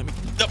my God, let me.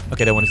 Yep.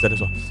 Okay, that one is dead as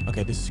well.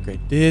 Okay, this is great.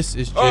 This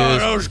is just. Oh,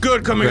 that was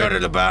good coming out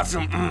of the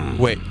bathroom.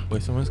 Wait,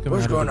 someone's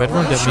coming out of the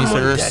bedroom. That means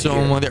there's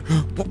someone there.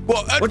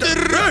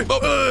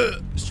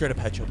 Straight up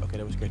headshot. Okay,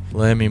 that was great.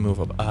 Let me move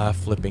up. I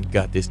flipping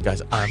got this,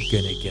 guys. I'm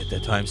gonna get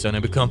that time stone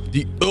and become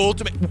the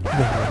ultimate.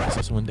 Whoa, is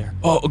there someone there?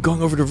 Oh,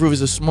 going over the roof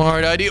is a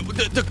smart idea.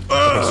 Okay, straight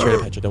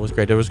up headshot. That was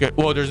great.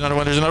 Whoa, there's another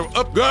one.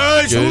 Up.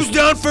 Guys, who's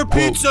down for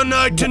pizza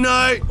night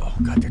tonight? Oh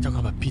God, they're talking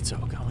about pizza.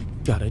 Okay, oh my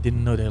God, I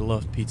didn't know they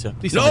loved pizza.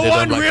 Please no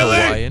one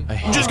really.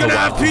 I'm just gonna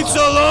have pizza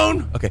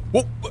alone. Okay.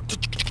 Whoa.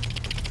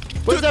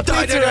 Where's that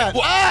pizza at?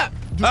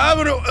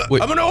 I'm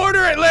gonna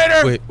order it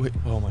later. Wait.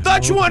 Oh my God.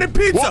 Thought you wanted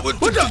pizza. What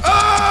the?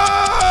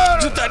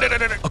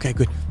 Okay,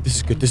 good. This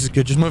is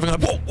good. Just moving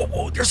up.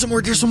 Whoa. There's some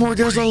more. There's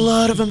a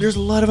lot of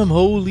them.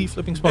 Holy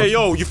flipping smokes. Hey,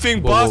 yo, you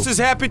think boss is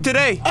happy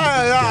today? Man,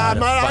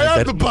 I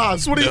am the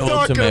boss. What are you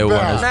talking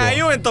about? Nah,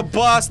 you ain't the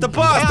boss. The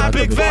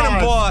big Venom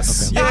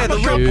boss. Yeah, the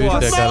real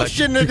boss.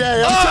 Promotion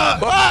today.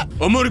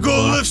 I'm gonna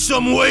go lift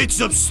some weights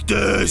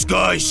upstairs,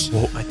 guys.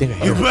 Whoa, I think I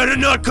hear You better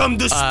not come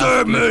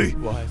disturb me.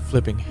 Well, I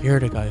flipping hear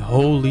the guy.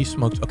 Holy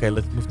smokes. Okay,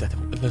 let's move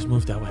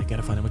that way. I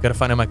gotta find him. I gotta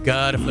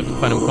flipping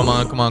find him.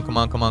 Come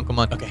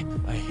on. Okay,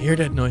 I hear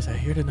that noise.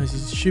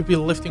 He should be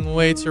lifting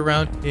weights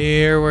around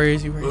here. Where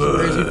is he?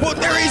 Oh,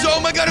 there he is. Oh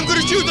my God, I'm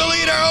gonna shoot the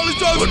leader. Holy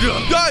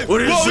smokes. Guy.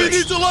 What is this? He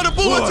needs a lot of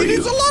bullets.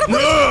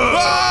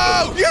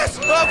 Oh, yes.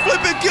 I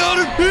flipping killed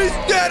him. He's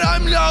dead.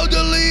 I'm now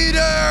the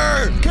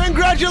leader.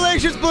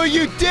 Congratulations, Blue.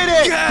 You did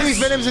it. Yes. These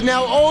Venoms are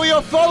now all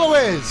your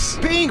followers.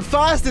 Being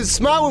fast and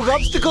smart with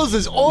obstacles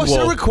is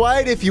also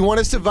required if you want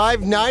to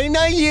survive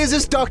 99 years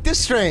as Doctor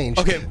Strange.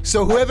 Okay.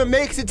 So whoever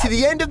makes it to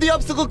the end of the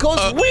obstacle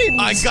course wins.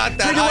 I got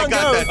that.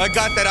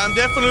 I'm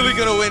definitely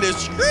gonna win this.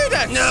 Screw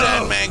that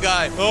Sandman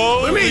guy.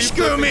 Oh, what do you mean,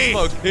 screw me?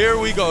 Smokes. Here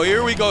we go.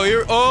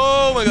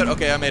 Oh my God.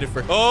 Okay, I made it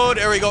first. Oh,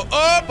 there we go.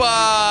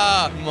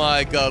 Opa!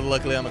 My God,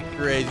 luckily I'm a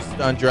crazy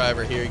stunt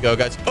driver. Here we go,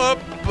 guys.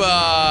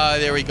 Opa!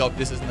 There we go.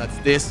 This is nuts.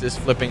 This is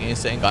flipping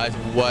insane, guys.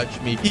 Watch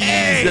me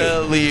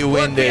easily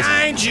win this.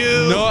 Behind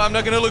you. No, I'm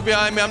not gonna look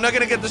behind me. I'm not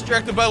gonna get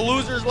distracted by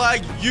losers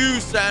like you,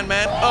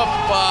 Sandman.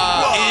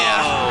 Opa!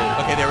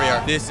 Yeah. Okay, there we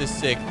are. This is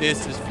sick.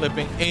 This is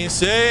flipping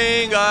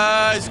insane,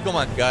 guys. Come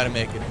on, gotta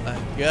make it. I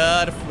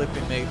gotta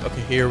flipping make it.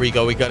 Okay, here we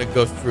go. We gotta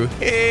go through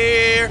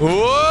here. Whoa!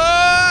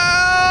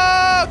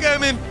 Okay,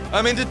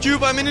 I'm in the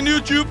tube. I'm in the new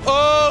tube.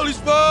 Holy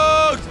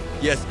smokes!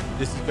 Yes,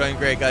 this is going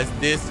great, guys.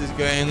 This is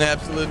going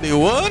absolutely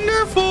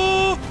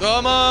wonderful.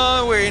 Come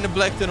on, we're in the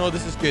black tunnel.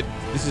 This is good.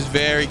 This is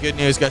very good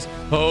news, guys.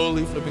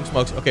 Holy flipping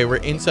smokes. Okay, we're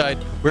inside.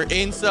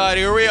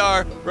 Here we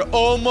are. We're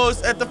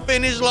almost at the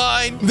finish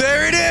line.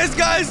 There it is,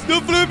 guys.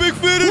 The flipping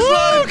finish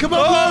line. Come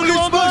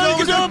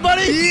on,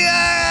 buddy.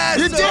 Yes.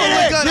 You did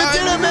it. God, you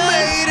did it, man.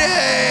 Made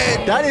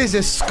it. That is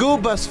a school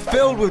bus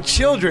filled with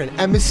children,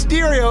 and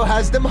Mysterio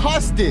has them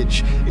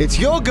hostage. It's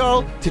your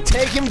goal to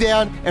take him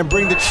down and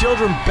bring the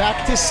children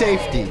back to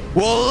safety.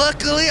 Well,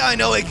 luckily, I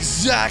know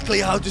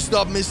exactly how to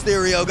stop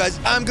Mysterio, guys.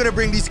 I'm gonna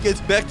bring these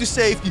kids back to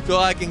safety so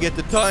I can get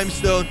the time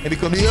stone and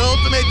become the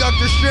ultimate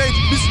Doctor Strange.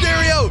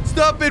 Mysterio,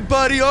 stop it,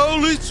 buddy.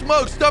 Holy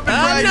smokes, stop it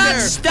right there. I'm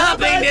not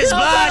stopping this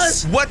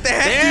bus. What the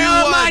heck do you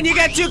want? Man, you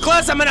get too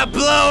close, I'm gonna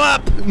blow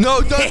up.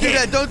 No, don't do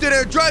that. Don't do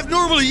that. Drive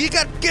normally. You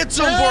got kids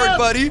on board,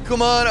 buddy.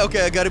 Come on.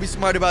 Okay, I gotta be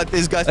smart about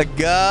this, guys. I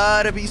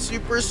gotta be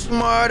super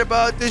smart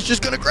about this.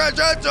 Just gonna crash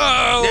out.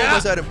 Oh,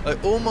 almost had him. I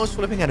almost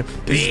flipping at him.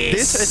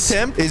 This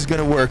attempt is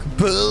gonna work.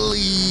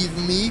 Believe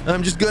me.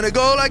 I'm just gonna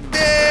go like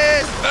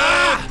this.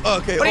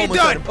 Okay, what are you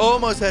doing?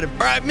 Almost had him.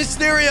 All right,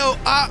 Mysterio.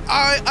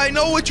 I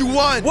know what you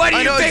want. What do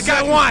you think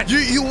I want?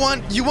 You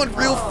want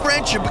real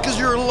friendship because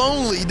you're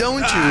lonely,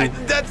 don't you?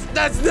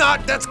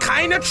 That's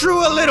kind of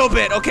true a little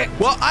bit. Okay.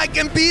 Well, I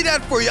can be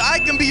that for you. I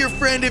can be your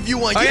friend if you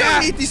want. You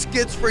don't need these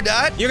kids for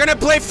that. You're gonna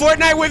play Fortnite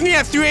Fortnite with me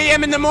at 3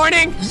 a.m. in the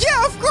morning?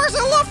 Yeah, of course,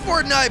 I love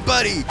Fortnite,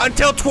 buddy.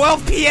 Until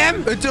 12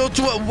 p.m.? Until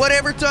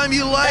whatever time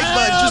you like,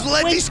 bud. Just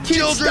let these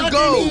children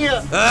go. Wait.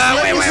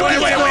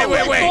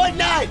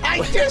 Fortnite.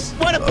 I just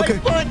want to play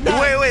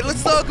Fortnite. Wait,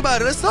 let's talk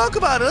about it. Let's talk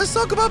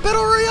about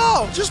Battle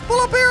Royale. Just pull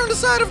up here on the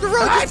side of the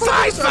road.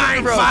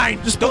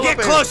 Fine. Just don't get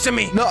close to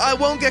me. No, I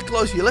won't get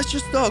close to you. Let's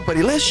just talk,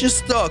 buddy. Let's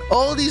just talk.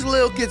 All these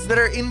little kids that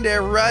are in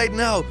there right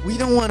now, we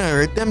don't want to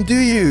hurt them, do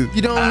you?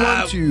 You don't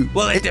want to.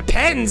 Well, it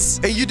depends.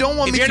 And you don't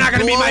want me you're to not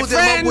gonna blow be my them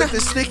friend. up with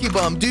the sticky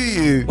bomb, do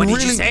you? What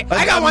did you say?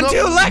 I got one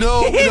too. Look.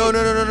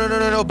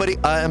 No, buddy.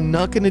 I am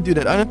not gonna do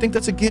that. I don't think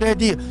that's a good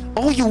idea.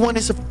 All you want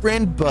is a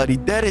friend, buddy.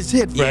 That is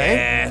it, right?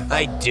 Yeah,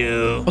 I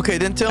do. Okay,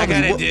 then tell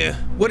me.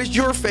 What is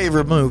your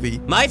favorite movie?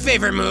 My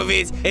favorite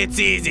movies? It's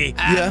easy.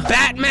 Yeah.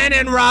 Batman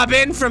and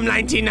Robin from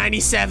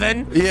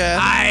 1997. Yeah.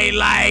 I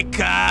like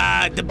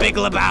The Big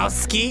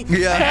Lebowski.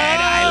 Yeah.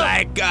 And I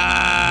like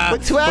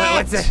What's that?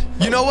 what's that?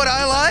 You know what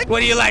I like?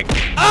 What do you like?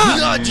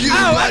 Not you,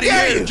 buddy.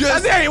 How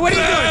dare you? What are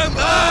you doing?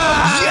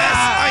 Yes,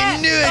 I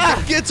knew it.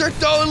 The kids are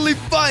totally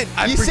fine.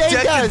 I You saved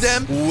protected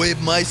us. them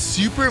with my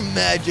super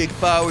magic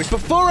powers.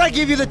 Before I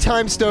give you the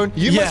time stone,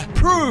 you must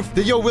prove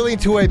that you're willing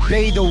to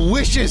obey the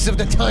wishes of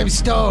the time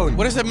stone.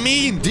 What does that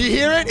mean? Do you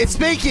hear it? It's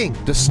speaking.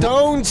 The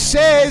stone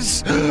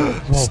says,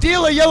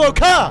 steal a yellow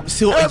car.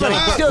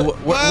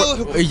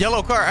 A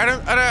yellow car.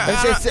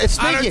 It's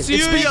speaking. I don't see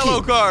It's a speaking.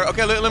 yellow car.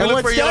 Okay, let me And look for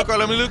a what's yellow that? car.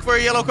 Let me look for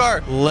a yellow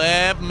car.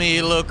 Let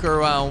me look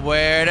around.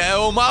 Where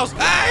the mouse?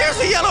 Ah, here's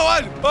a yellow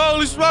one.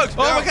 Holy smokes.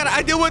 Oh my god,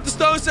 I did what the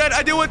stone said.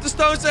 I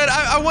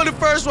won the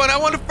first one.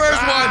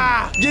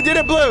 You did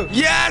it, Blue.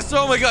 Yes.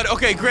 Oh my god.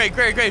 Okay, great.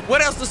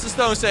 What else does the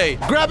stone say?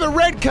 Grab a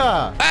red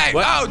car. Hey,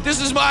 oh, this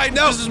is mine.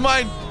 No. This is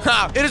mine.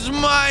 Ha, it is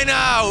mine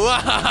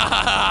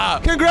now.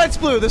 Congrats,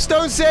 Blue. The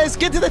stone says,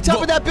 get to the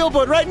top of that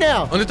billboard right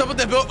now. On the top of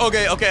that bill.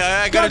 Okay.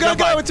 I gotta jump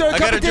go. high. It's our I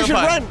gotta jump competition.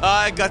 high. Run.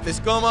 I got this.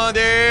 Come on,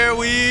 there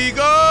we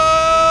go.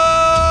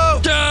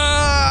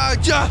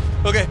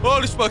 Okay,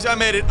 holy smokes, I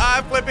made it.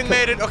 I flipping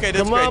made it. Okay,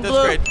 that's Come great. on, That's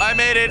Blue. great. I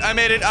made it.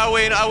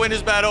 I win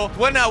this battle.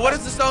 What now? What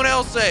does the stone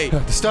else say?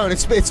 The stone,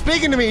 it's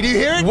speaking to me. Do you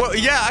hear it? What?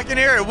 Yeah, I can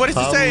hear it. What is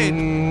it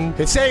saying?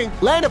 It's saying,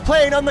 land a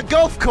plane on the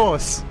golf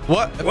course.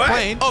 What? A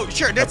plane? Oh,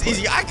 sure. That's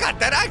easy. I got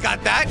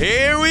that.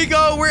 Here we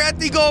go. We're at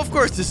the golf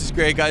course. This is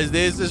great, guys.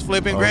 This is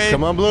flipping great.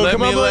 Come on, Blue. Let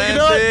Come me on, Blue. land You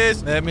can do it.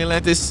 this. Let me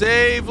land this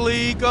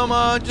safely. Come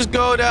on. Just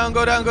go down.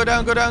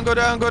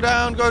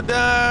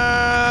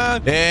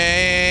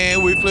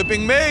 And we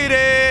flipping made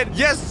it.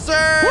 Yes,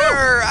 sir. Woo.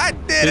 I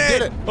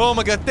did it. Oh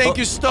my god. Thank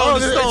you, Stone.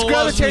 The it's stone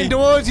loves gravitating me.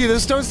 towards you. The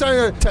stone's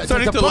starting to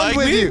Starting to bond like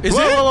with me? you. Is it?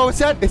 Whoa, what's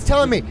that? It's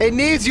telling me it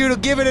needs you to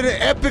give it an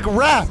epic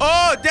rap.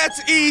 Oh,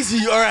 that's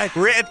easy. All right,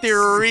 we're at the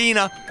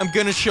arena. I'm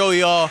gonna show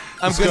y'all.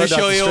 I'm gonna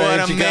show you what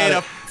I'm made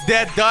of.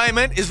 That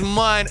diamond is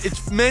mine.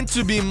 It's meant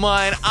to be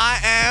mine. I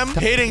am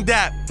hitting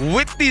that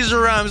with these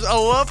rams. I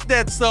love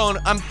that stone.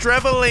 I'm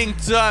traveling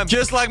time.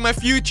 Just like my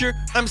future,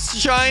 I'm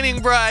shining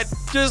bright.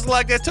 Just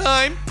like the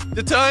time.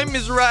 The time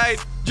is right.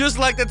 Just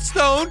like that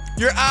stone,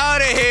 you're out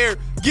of here.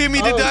 Give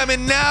me the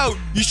diamond now,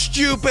 you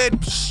stupid,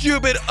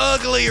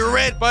 ugly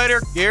red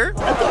spider. Here?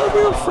 I thought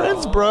we were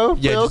friends, bro.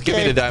 Yeah, just give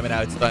me the diamond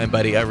now. It's time,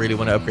 buddy. I really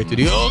want to upgrade to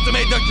the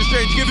ultimate Doctor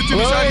Strange. Give it to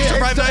me so I can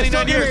survive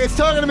 99 years. It's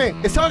talking to me.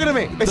 It's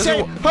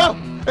saying,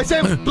 it's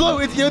saying, Blue,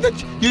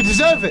 you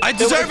deserve it. I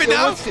deserve it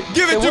now?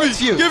 Give it to me.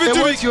 Give it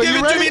to me. Give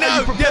it to me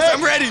now. Yes,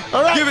 I'm ready.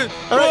 All right. Give it.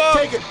 All right,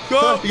 take it.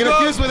 Go. You're going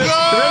to fuse with it. You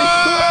ready?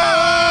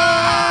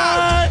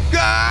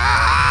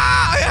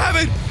 I have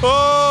it.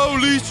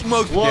 Holy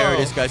smokes. Whoa. There it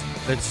is, guys.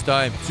 It's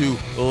time to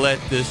let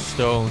this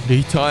stone,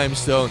 the time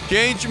stone,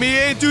 change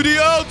me into the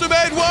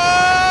ultimate one.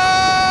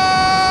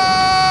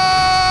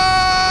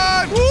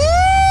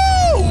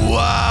 Woo!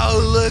 Wow,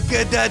 look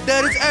at that.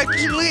 That is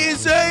actually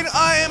insane.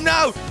 I am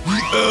now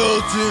the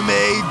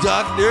ultimate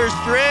Doctor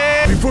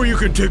Strange. Before you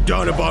can take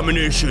down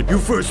Abomination, you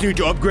first need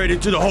to upgrade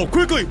into the hull.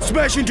 Quickly,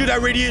 smash into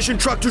that radiation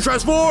truck to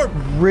transform.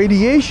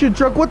 Radiation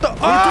truck? What the?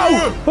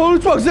 Oh!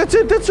 Holy smokes, that's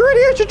it. That's the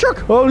radiation truck.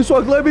 Holy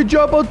smokes, let me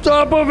jump on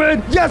top of it.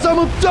 Yes, I'm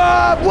on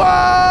top. Whoa!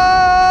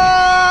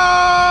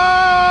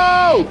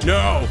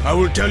 Now, I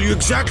will tell you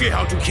exactly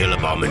how to kill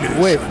Abomination.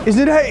 Wait,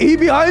 isn't he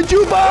behind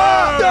you,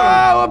 Bob?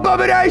 No,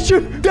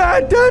 Abomination.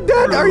 Dad,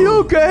 are you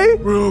okay?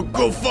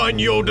 Go find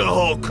Yoda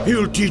Hulk.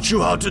 He'll teach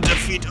you how to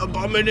defeat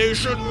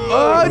Abomination.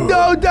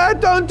 No,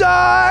 Dad, don't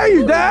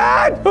die.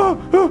 Dad!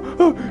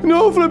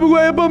 No, flip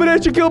away.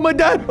 Abomination killed my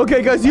dad.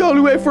 Okay, guys, the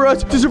only way for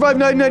us to survive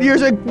 99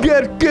 years and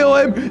kill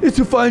him is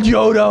to find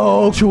Yoda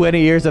Hulk.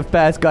 20 years have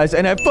passed, guys,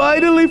 and I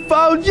finally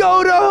found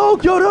Yoda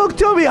Hulk. Yoda Hulk,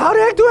 tell me, how the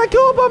heck do I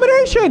kill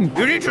Abomination?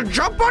 You need to jump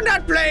jump on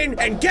that plane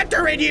and get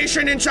the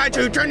radiation inside so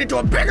you turn into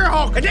a bigger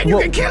Hulk, and then you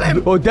can kill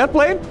him. Oh, that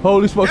plane?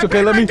 Holy smokes.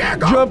 Okay, let me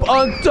jump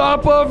on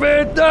top of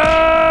it.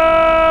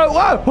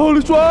 Wow,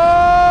 holy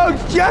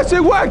smokes. Yes,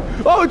 it worked.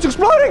 Oh, it's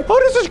exploding. Oh,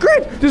 this is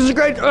great. This is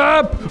great.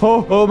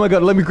 Oh my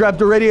God. Let me grab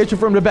the radiation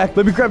from the back.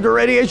 Let me grab the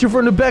radiation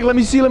from the back. Let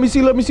me see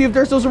if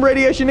there's still some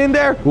radiation in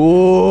there.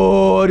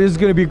 Oh, this is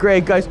going to be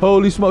great, guys.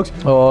 Holy smokes.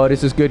 Oh,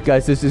 this is good,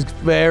 guys. This is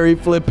very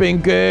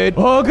flipping good.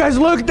 Oh, guys,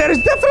 look. That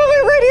is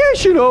definitely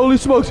radiation. Holy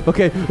smokes.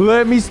 Okay,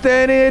 let me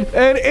stand in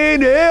and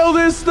inhale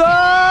this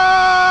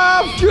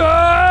stuff.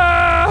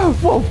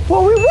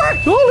 Whoa, it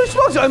worked. Holy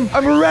smokes. I'm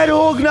a Red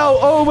Hulk now.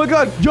 Oh my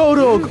God. Yoda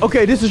Hulk.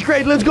 Okay, this is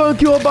great. Let's go and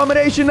kill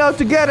Abomination now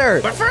together.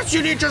 But first,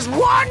 you need just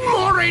one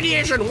more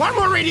radiation. One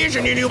more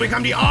radiation, and you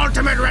become the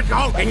ultimate Red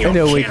Hulk, and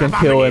you'll we can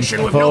kill him.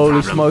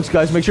 Holy smokes,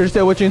 guys. Make sure to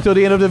stay watching until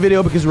the end of the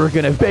video because we're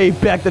going to pay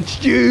back that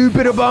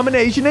stupid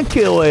Abomination and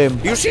kill him.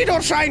 You see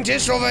those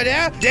scientists over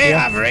there? They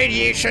have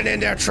radiation in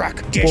their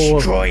truck.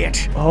 Destroy it.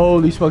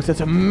 Holy smokes,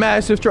 that's a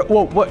massive truck.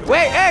 Whoa, what?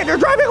 Wait, hey, they're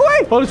driving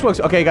away. Holy smokes.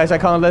 Okay, guys, I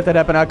can't let that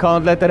happen. I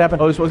can't let that happen.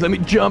 Holy smokes, let me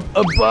jump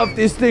above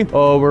this thing.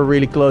 Oh, we're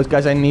really close,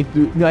 guys. I need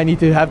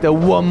to have that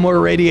one more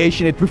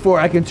radiation before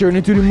I can turn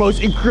into the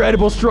most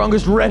incredible,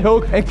 strongest Red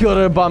Hulk and kill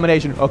the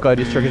Abomination. Okay,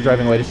 this truck is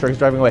driving away.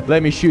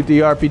 Let me shoot the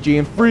RPG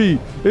in 3,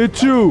 in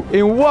 2,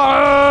 in 1.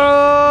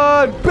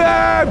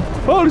 Bam!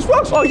 Holy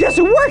smokes. Oh, yes,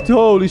 it worked.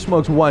 Holy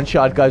smokes. One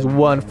shot, guys.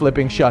 One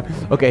flipping shot.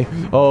 Okay.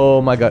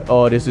 Oh, my God.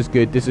 Oh, this is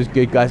good. This is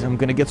good, guys. I'm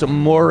going to get some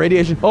more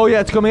radiation. Oh, yeah,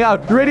 it's coming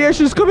out. The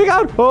radiation is coming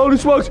out. Holy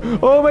smokes.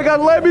 Oh, my God.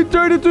 Let me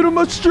turn into the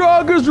most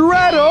strongest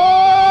Red Hulk.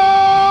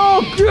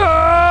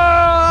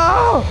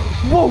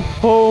 Whoa.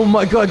 Oh,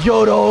 my God.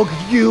 Yoda Hulk,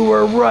 you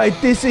were right.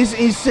 This is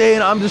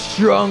insane. I'm the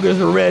strongest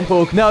Red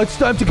Hulk. Now it's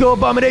time to kill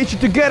Abomination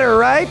together,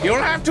 right? You'll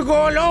have to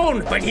go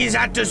alone, but he's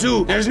at the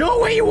zoo. There's no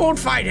way you won't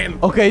fight him.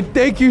 Okay,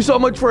 thank you so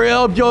much for your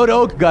help, Yoda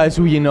Hulk. Guys,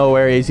 you know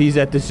where he is. He's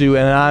at the zoo,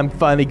 and I'm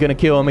finally gonna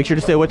kill him. Make sure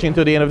to stay watching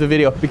until the end of the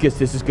video, because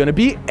this is gonna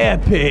be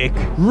epic.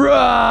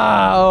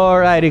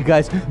 Alrighty,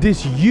 guys.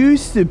 This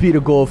used to be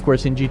the golf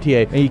course in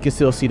GTA, and you can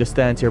still see the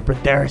stands here,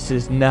 but there's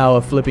is now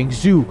a flipping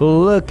zoo.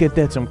 Look at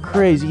that. Some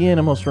crazy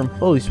animals from...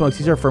 Holy smokes,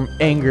 these are from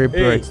Angry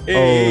Birds.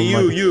 Hey,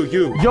 you.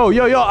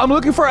 Yo, I'm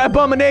looking for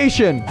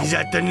Abomination. He's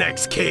at the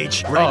next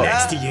cage, right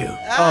next to you.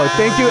 Oh,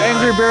 thank you,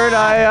 Angry Bird.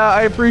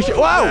 I appreciate...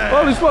 Wow,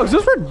 holy smokes.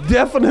 Those were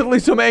definitely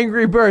some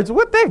Angry Birds.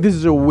 What the heck? This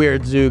is a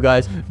weird zoo,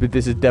 guys. But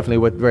this is definitely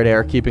where they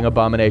are keeping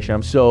Abomination.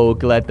 I'm so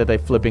glad that I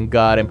flipping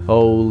got him.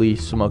 Holy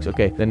smokes.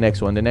 Okay, the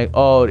next one.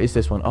 Oh, it's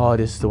this one. Oh,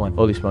 this is the one.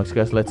 Holy smokes,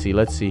 guys. Let's see.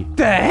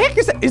 The heck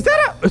is that? Is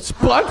that a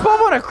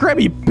SpongeBob on a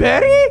Krabby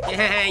Patty?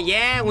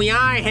 Yeah, we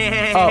are.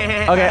 Oh,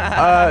 okay.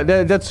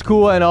 That's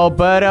cool and all,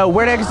 but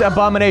where the heck is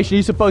Abomination?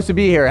 He's supposed to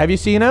be here. Have you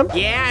seen him?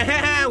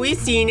 Yeah, we've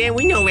seen it.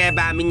 We know where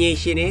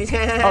Abomination is.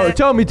 Oh,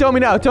 tell me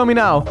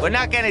now. We're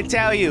not gonna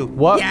tell you.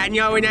 What? Yeah,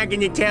 no, we're not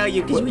gonna tell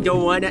you because we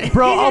don't wanna.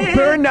 Bro, I'll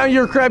burn down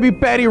your Krabby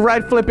Patty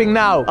right flipping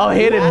now. I'll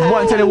hit it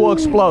once and it will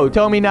explode.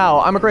 Tell me now.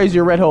 I'm a crazy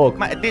Red Hulk.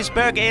 This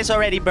burger is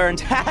already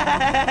burned.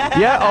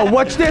 Yeah? Oh,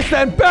 watch this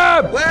then.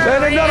 Bam!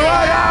 And another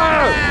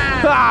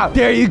one.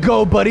 There you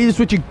go, buddy. This is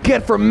what you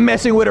get for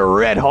messing with a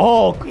Red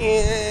Hulk.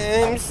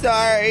 I'm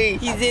sorry.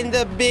 He's in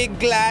the big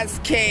glass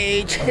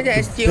cage.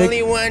 That's the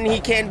only one he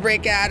can't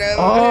break out of.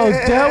 Oh,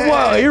 that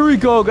one. Here we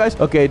go, guys.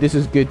 Okay, this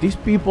is good. These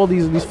people,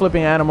 these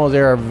flipping animals, they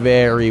are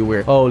very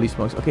weird. Holy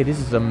smokes. Okay, this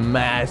is a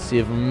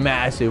massive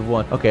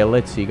one. Okay,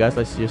 let's see, guys.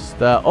 Let's just...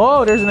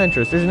 oh, there's an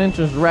entrance. There's an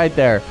entrance right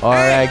there. All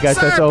right, guys.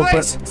 Sir, let's open.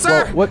 Please,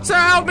 sir, what? Sir,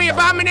 help me.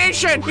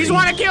 Abomination. He's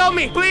want to kill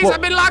me. Please,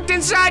 I've been locked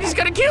inside. He's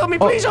going to kill me.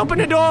 Please open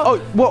the door.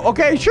 Oh, well,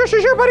 okay. Sure,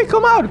 buddy.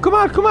 Come out. Come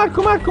out.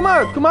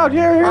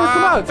 Here,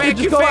 come out. Thank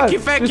you.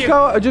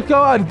 Just go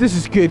out. This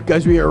is good,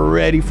 guys. We are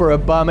ready for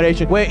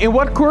Abomination. Wait, in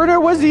what corner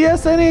was he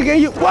standing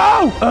again?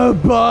 Whoa!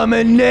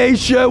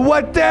 Abomination!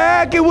 What the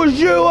heck? It was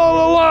you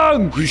all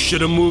along! You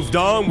should have moved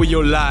on with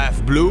your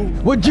life, Blue.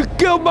 Would you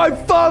kill my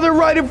father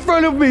right in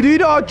front of me? Do you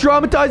know how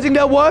traumatizing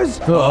that was?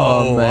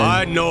 Oh, man.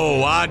 I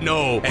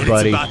know. And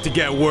Buddy. it's about to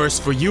get worse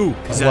for you,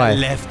 because I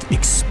left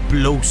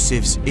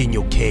explosives in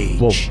your cage.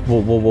 Whoa.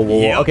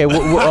 Yep. Okay,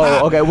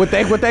 okay. What the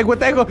heck?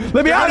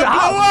 Let me out.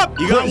 Blow up.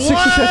 You got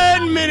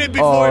 1 minute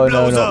before it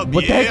blows up.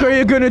 What the heck are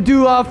you gonna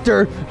do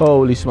after?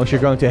 Holy smokes,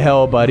 you're going to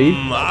hell, buddy.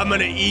 I'm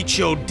gonna eat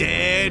your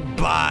dead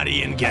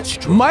body and get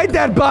strong. My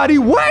dead body?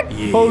 What?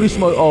 Yeah. Holy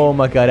smoke. Oh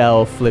my God,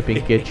 I'll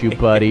flipping get you,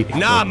 buddy.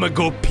 Now I'm gonna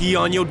go pee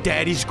on your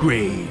daddy's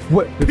grave.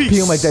 What?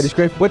 Pee on my daddy's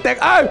grave? What the heck?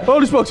 Ah!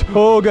 Holy smokes.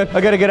 Oh God,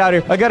 I gotta get out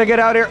of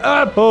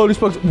here. Holy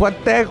smokes.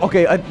 What the heck?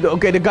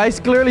 Okay, the guys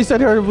clearly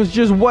said it was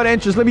just 1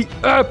 inch. Let me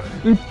I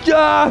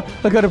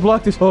gotta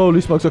block this.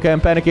 Holy smokes. Okay,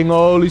 I'm panicking.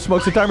 Holy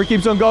smokes, the timer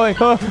keeps on going.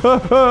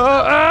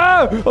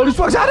 Holy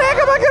smokes, how the heck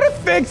am I gonna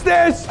fix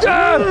this?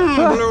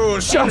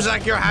 Blue, seems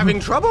like you're having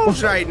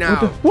troubles right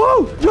now.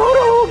 Whoa! Yoda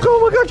Hulk!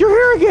 Oh my God, you're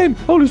here again!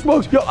 Holy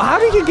smokes! Yo, how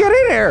did you get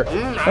in here?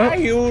 I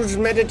use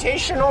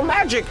meditational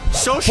magic.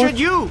 So should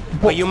you.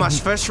 But you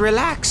must first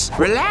relax.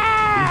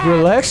 Relax.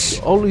 Relax.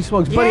 Holy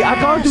smokes, buddy. I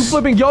can't do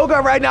flipping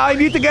yoga right now. I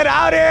need to get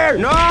out here.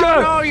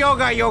 No,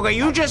 yoga.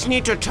 You just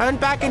need to turn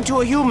back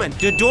into a human.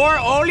 The door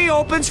only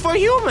opens for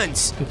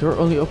humans. The door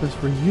only opens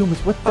for humans.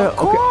 What the? Of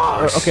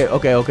course.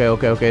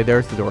 Okay.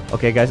 There's the door.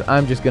 Okay, guys,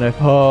 I'm just gonna.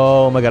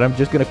 Oh my god, I'm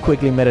just gonna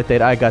quickly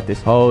meditate. I got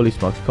this. Holy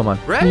smokes, come on.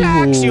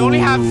 Relax. You only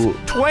have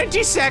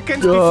 20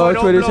 seconds before it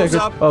all blows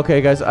up.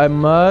 Okay, guys, I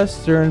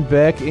must turn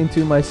back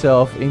into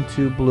myself,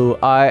 into Blue.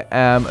 I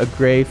am a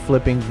great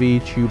flipping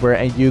VTuber,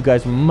 and you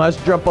guys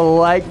must drop a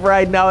like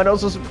right now and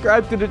also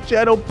subscribe to the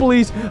channel,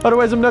 please.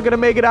 Otherwise, I'm not gonna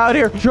make it out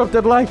here. Drop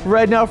that like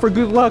right now for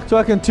good luck so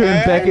I can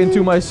turn back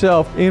into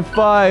myself in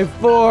 5,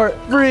 4,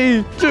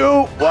 3, 2,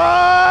 1.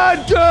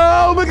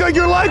 Oh my god,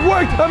 your like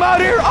worked. I'm out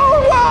here.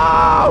 Oh,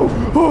 wow.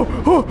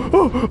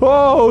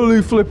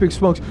 Holy flipping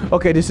smokes.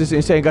 Okay, this is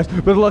insane, guys.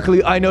 But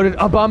luckily, I know that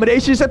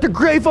Abomination is at the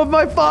grave of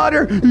my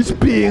father. He's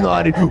peeing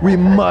on it. We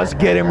must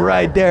get him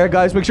right there,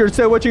 guys. Make sure to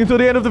stay watching until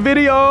the end of the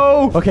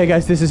video. Okay,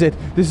 guys, this is it.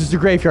 This is the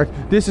graveyard.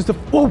 This is the...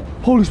 Oh,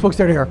 holy smokes,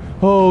 there they are.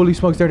 Holy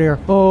smokes, there they are.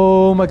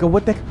 Oh my god,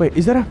 what the... Wait,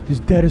 is that a...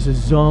 That is a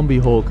zombie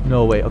Hulk.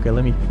 No way. Okay,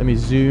 let me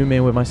zoom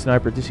in with my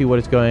sniper to see what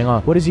is going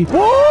on. What is he...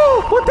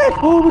 Whoa! What the...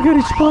 Oh my god,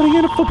 he's spawning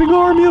in a flipping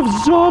army of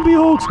zombie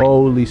Hulks.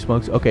 Holy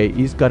smokes. Okay,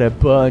 he's got a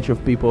bunch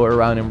of people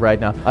around him right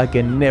now. I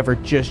can never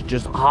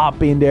just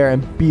hop in there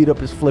and beat up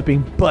his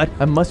flipping butt.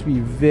 I must be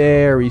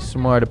very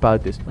smart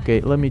about this. Okay,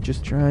 let me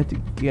just try to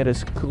get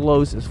as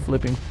close as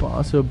flipping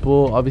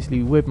possible.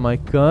 Obviously, with my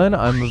gun,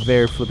 I'm a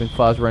very flipping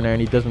fast runner,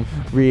 and he doesn't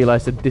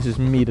realize that this is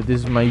me, that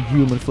this is my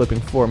human flipping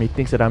form. He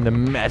thinks that I'm the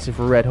massive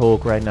Red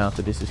Hulk right now.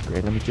 So this is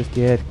great. Let me just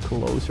get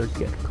closer,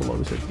 get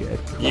closer.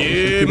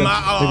 Yeah,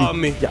 my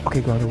army. Yeah,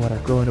 okay, go underwater.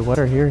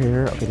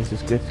 Here. Okay, this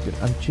is good.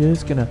 I'm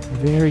just gonna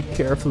very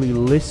carefully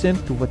listen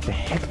to what the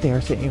heck they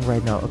are saying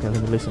right now. Okay, let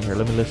me listen here.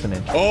 Let me listen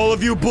in. All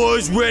of you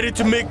boys ready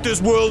to make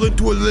this world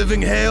into a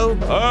living hell?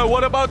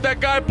 What about that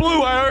guy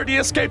Blue? I heard he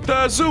escaped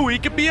the zoo. He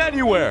could be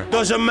anywhere.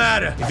 Doesn't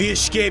matter. If he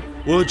escaped,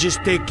 we'll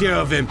just take care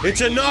of him. It's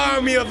an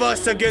army of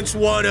us against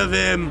one of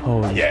him.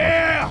 Oh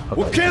yeah!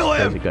 Okay, We'll kill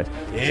him! Guys.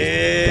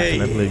 Hey!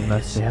 Definitely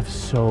must. They have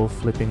so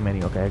flipping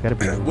many. Okay, I gotta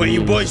be Wait, really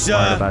you boys,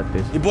 smart about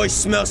this. you boys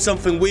smell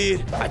something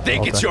weird? I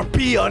think it's your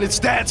pee on its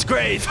dad's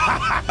grave.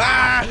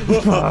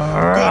 Good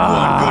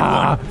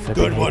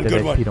one.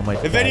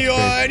 If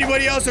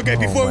anybody else, okay,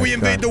 before we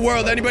invade the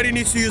world, anybody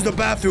needs to use the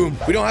bathroom.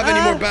 We don't have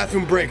any more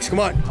bathroom breaks. Come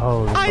on.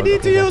 I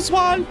need to use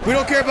one. We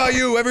don't care about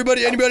you.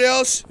 Anybody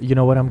else? You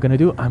know what I'm gonna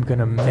do? I'm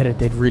gonna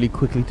meditate really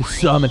quickly to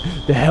summon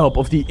the help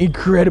of the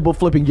incredible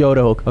flipping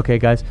Yoda Hulk. Okay,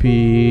 guys.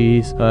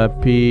 Peace,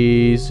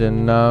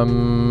 and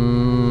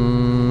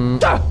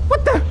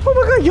what the? Oh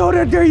my god,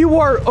 Yoda, there you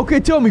are. Okay,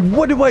 tell me,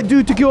 what do I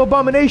do to kill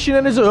Abomination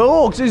and his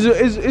Hulks?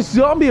 Is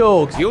zombie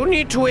Hulks? You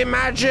need to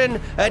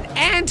imagine an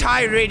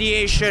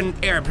anti-radiation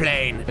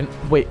airplane.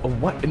 Wait,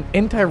 what? An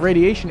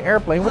anti-radiation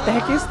airplane? What the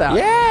heck is that?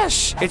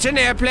 Yes, it's an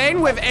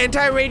airplane with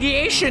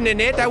anti-radiation in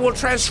it that will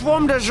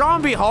transform the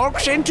zombie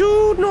Hulks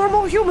into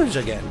normal humans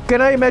again.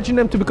 Can I imagine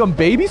them to become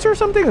babies or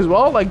something as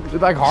well? Like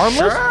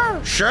harmless?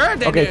 Sure.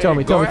 Okay, tell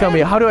me.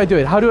 How do I do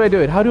it? How do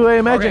I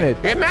imagine it?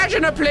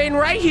 Imagine a plane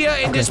right here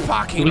in this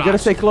parking lot. We gotta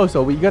stay close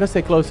though. We gotta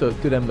stay close to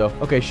them though.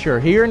 Okay, sure.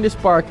 Here in this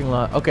parking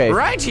lot. Okay.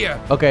 Right here.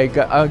 Okay,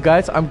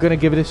 guys, I'm gonna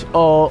give this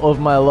all of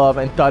my love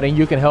and thought, and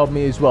you can help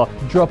me as well.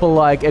 Drop a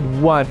like at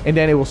 1, and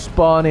then it will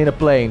spawn in a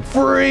plane.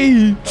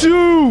 3,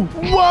 2,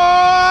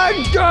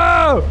 1,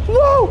 go!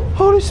 Whoa!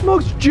 Holy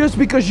smokes! Just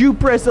because you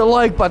press the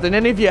like button,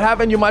 and if you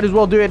haven't, you might as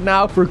well do it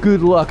now for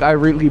good luck. I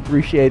really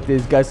appreciate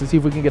this, guys. Let's see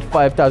if we can get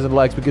 5,000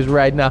 likes, because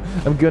right now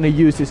I'm gonna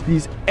use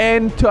these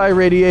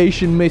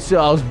anti-radiation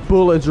missiles,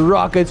 bullets,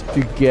 rockets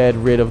to get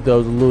rid of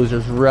those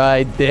losers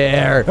right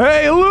there.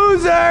 Hey,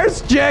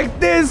 losers! Check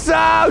this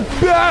out!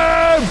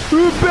 Bam!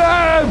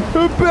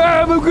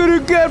 I'm gonna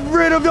get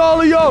rid of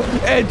all of y'all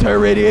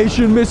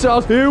anti-radiation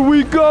missiles. Here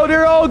we go.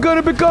 They're all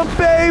gonna become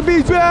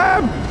babies.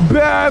 Bam!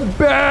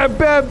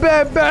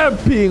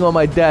 Peeing on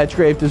my dad's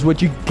grave is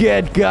what you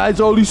get, guys.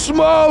 Holy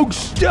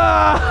smokes!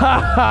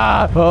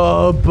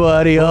 Oh,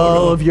 buddy,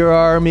 all of your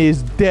army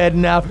is dead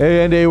now,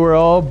 and they were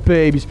all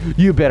babies.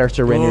 You better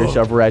surrender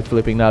yourself right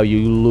flipping now,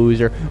 you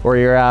loser, or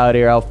you're out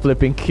here. I'll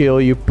flipping kill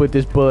you. Put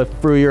this bullet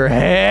through your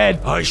head.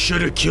 I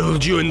should have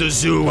killed you in the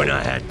zoo when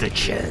I had the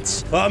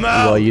chance. I'm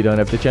out. Well, you don't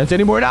have the chance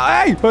anymore now.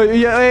 Hey,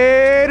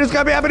 this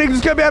can't be happening.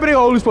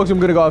 Holy smokes,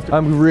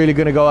 I'm really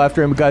gonna go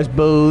after him, guys.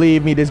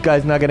 Believe me, this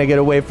guy's not gonna get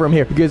away from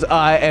here, because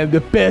I am the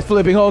best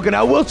flipping Hulk, and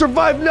I will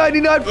survive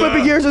 99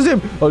 flipping years as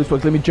him. Holy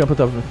smokes, let me jump on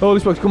top of him. Holy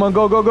smokes, come on,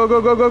 go.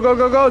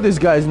 This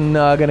guy's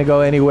not gonna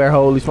go anywhere.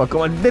 Holy smokes,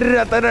 come on.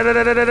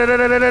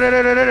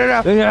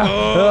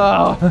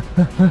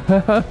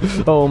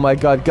 Oh my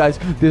god, guys,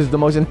 this is the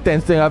most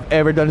intense thing I've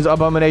ever done. This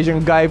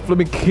Abomination guy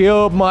flipping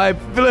killed my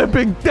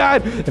flipping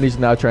dad, and he's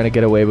now trying to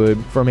get away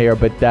from here,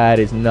 but that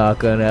is not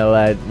gonna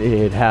let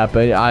it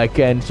happen. I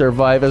can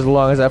survive as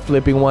long as I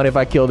flipping one if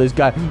I kill this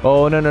guy.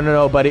 Oh,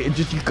 no, buddy. buddy.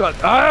 Just you got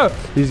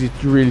He's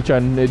really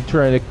trying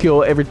to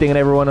kill everything and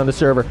everyone on the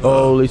server.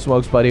 Holy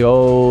smokes, buddy.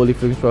 Holy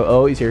smokes.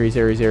 Oh, he's here.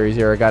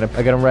 I got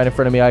him right in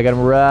front of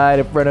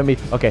me.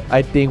 Okay,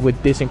 I think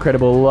with this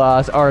incredible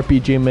last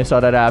RPG missile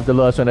that I have, the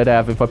last one that I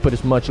have, if I put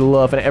as much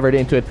love and effort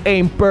into it,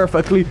 aim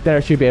perfectly, then I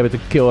should be able to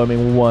kill him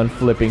in one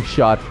flipping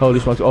shot. Holy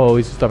smokes. Oh,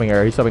 he's stopping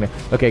there.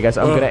 Okay, guys,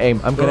 I'm gonna aim.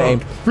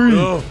 3,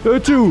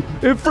 2,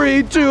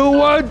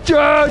 1,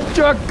 yes!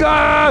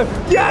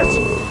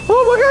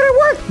 Oh my god, it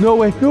worked! No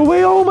way.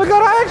 Oh my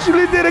god, I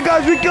actually did it,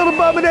 guys. We killed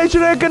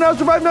Abomination and can now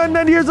survive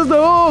 99 years as the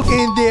Hulk.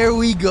 And there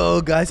we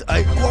go, guys.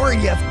 I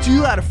already have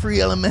 2 out of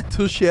 3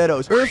 elemental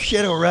shadows. Earth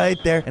shadow right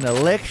there and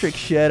electric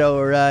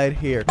shadow right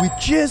here. We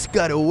just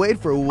gotta wait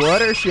for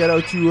water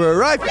shadow to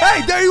arrive.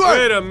 Hey, there you are!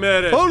 Wait a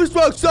minute. Holy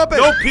smokes, stop it!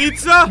 No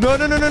pizza? No.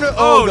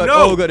 Oh, god.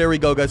 no. Oh god, there we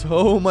go, guys.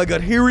 Oh my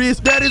god, here he is.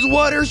 That is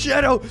water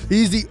shadow.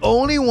 He's the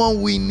only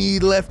one we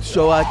need left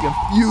so I can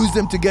fuse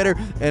them together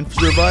and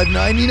survive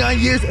 99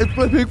 years as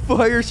flipping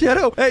fire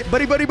shadow. Hey,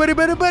 buddy,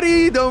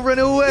 don't run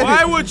away.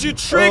 Why would you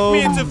trick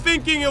me into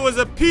thinking it was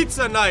a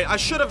pizza night? I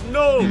should have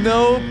known.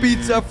 No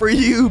pizza for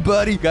you,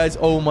 buddy. Guys,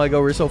 oh my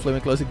god, we're so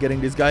flipping close to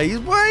getting this guy. He's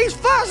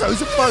fast.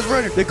 He's a fast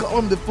runner. They call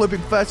him the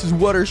flipping fastest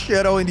water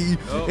shadow in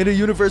the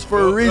universe for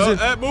a reason.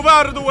 Move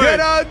out of the way. Get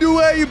out of the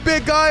way, you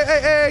big guy.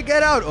 Hey,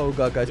 get out. Oh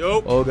god, guys.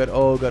 Nope. Oh god.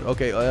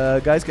 Okay,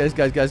 guys. He's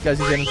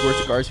heading towards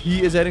the cars.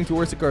 He is heading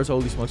towards the cars.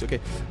 Holy smokes. Okay,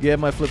 get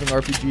my flipping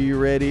RPG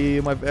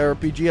ready. My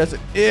RPG has it.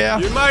 Yeah.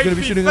 You might gonna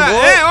be shooting fat.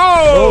 him. Hey,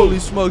 oh! Holy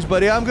smokes,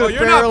 buddy. I'm gonna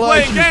you're not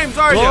paralyze playing you. games,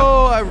 are you?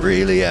 Oh, I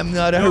really am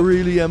not.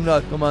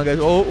 Come on, guys.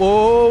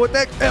 Oh, what the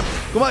heck?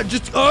 Come on,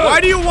 just. Why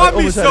do you want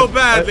me so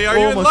badly? Are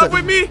you in love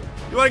with me?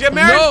 You want to get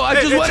married? No, I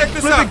just want check to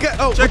this flip out. and get.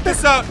 Oh, check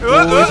this out.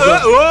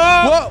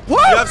 What?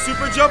 You have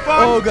super jump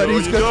on? Oh god,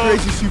 he's got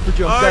crazy super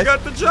jump. I Guys.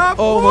 got the jump.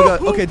 Oh my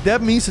god. Okay,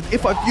 that means that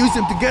if I fuse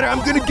them together,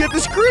 I'm gonna get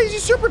this crazy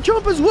super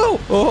jump as well.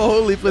 Oh,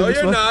 holy flip. No,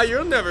 you're not.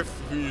 You'll never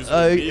fuse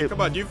with me.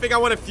 Come on, do you think I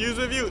want to fuse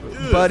with you?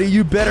 Buddy,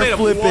 you better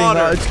flipping.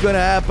 It's gonna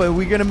happen.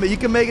 You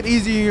can make it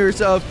easy on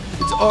yourself.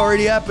 It's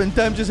already happened.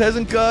 Time just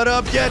hasn't caught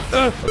up yet.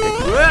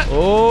 Okay.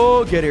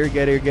 Oh, get here,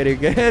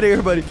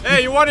 buddy.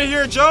 Hey, you want to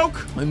hear a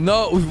joke?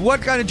 No.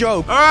 What kind of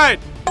joke? All right.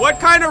 What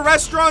kind of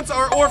restaurants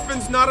are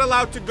orphans not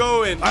allowed to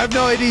go in? I have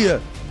no idea.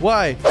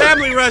 Why?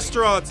 Family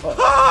restaurants.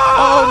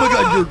 Oh my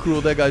god, you're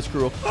cruel. That guy's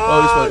cruel.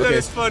 Oh, he's funny. That Okay,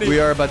 is funny. we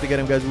are about to get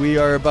him, guys. We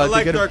are about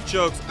to get him. I like dark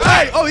jokes.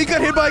 Hey! Oh, he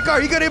got hit by a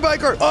car.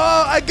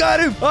 Oh, I got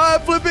him. I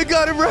flipping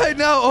got him right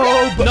now.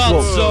 Oh,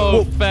 Not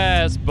so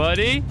fast,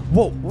 buddy.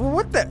 Whoa,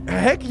 what the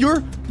heck? No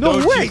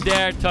Don't way. you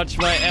dare touch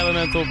my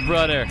elemental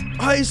brother.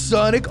 Hi,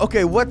 Sonic.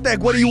 Okay, what the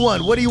heck? What do you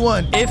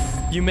want? If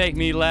you make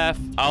me laugh,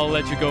 I'll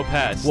let you go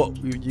past. What?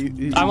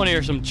 I want to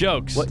hear some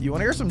jokes. What? You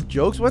want to hear some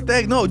jokes? What the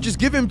heck? No, just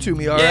give him to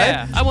me, all right?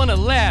 Yeah, I want to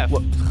laugh.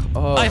 What?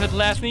 Oh. I haven't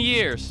laughed in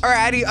years.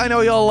 Alrighty, I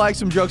know y'all like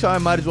some jokes, so I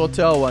might as well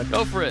tell one.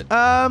 Go for it.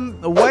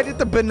 Why did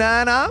the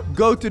banana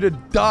go to the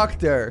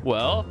doctor?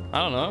 Well, I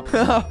don't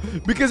know.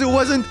 Because it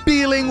wasn't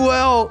feeling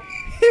well.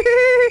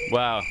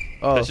 Wow.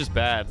 Oh. That's just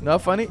bad.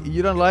 Not funny?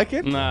 You don't like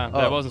it? Nah,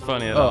 that wasn't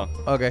funny at all.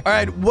 Okay. All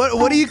right.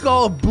 What do you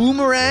call a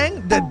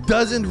boomerang that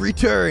doesn't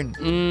return?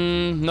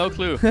 No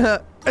clue.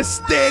 A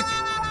stick.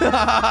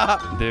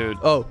 Dude.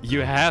 Oh.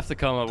 You have to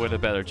come up with a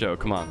better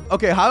joke. Come on.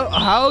 Okay.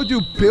 How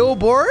do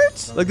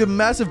billboards, like the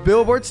massive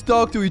billboards,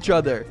 talk to each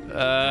other?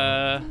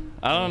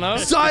 I don't know.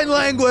 Sign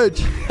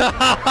language.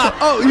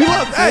 Oh, you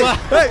love. Hey,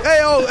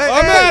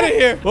 I'm out of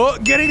here. Oh,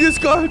 getting this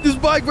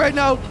bike right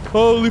now.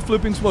 Holy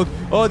flipping smoke.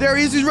 Oh, there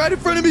he is. He's right in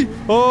front of me.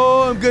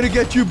 Oh, I'm gonna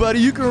get you, buddy.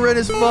 You can run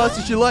as fast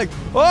as you like.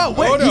 Oh,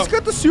 wait. He's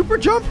got the super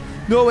jump.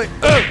 No, wait.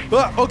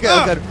 Okay,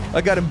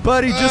 I got him.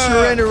 Buddy, just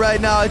surrender right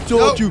now. I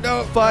told you.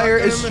 Fire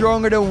is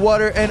stronger than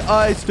water and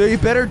ice. So you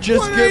better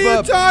just give up. What are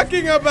you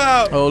talking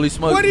about? Holy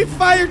smoke. What do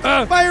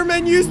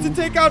firemen used to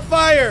take out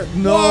fire?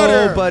 No,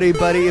 Water.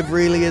 buddy, it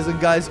really isn't,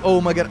 guys. Oh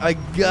my god, I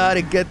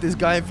gotta get this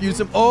guy and fuse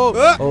him. Oh,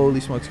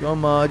 holy smokes.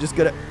 Come on, just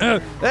gotta.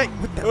 Hey,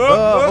 what the?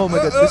 Oh my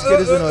god, this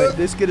kid is annoying.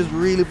 This kid is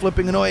really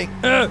flipping annoying.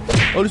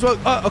 Holy smoke.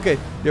 Okay,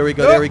 there we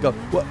go.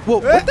 Whoa,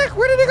 what the heck?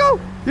 Where did he go?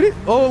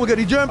 Oh my god,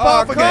 he jumped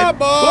off again.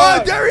 Come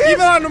on. Oh, there he is.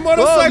 Even on the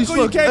motorcycle,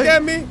 you can't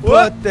get me.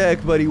 What the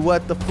heck, buddy?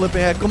 What the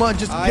flipping heck? Come on,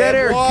 just get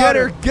her.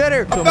 I've got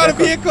a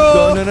vehicle.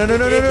 No. And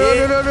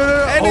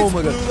Oh it's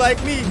my god. blue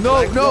like me. No.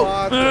 Well,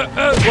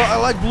 I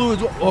like blue as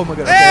well. Oh my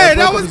god. Hey,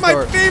 that was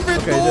my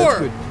favorite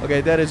door. Okay,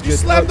 that is good. You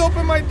slammed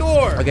open my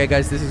door. Okay,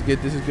 guys, this is good.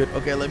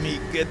 Okay, let me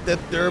get the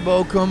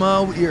turbo. Come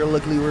on.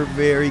 Luckily, we're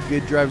very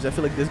good drivers. I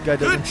feel like this guy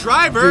doesn't Good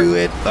driver. do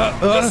it.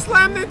 You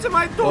slammed into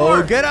my door.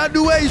 Oh, get out of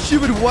the way,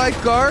 stupid white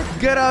car.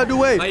 Get out of the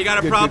way. Oh, you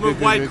got a problem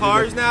with white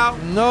cars now?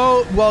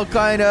 No, well,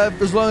 kind of.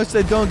 As long as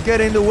they don't get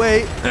in the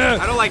way.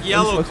 I don't like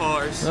yellow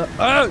cars.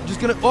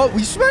 Just gonna. Oh,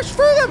 we smashed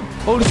through them.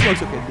 Holy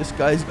smokes. Okay, this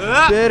guy's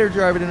better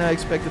driver than I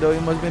expected, though. He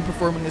must have been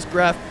performing this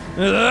graph.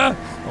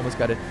 Almost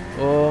got it.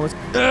 Almost.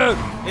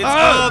 It's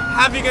called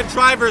having a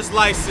driver's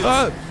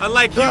license.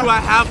 Unlike you, I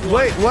have one.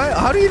 Wait, what?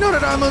 How do you know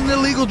that I'm an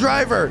illegal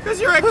driver?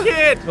 Because you're a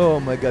kid. Oh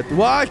my god.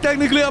 Why?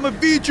 Technically, I'm a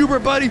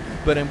VTuber, buddy.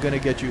 But I'm gonna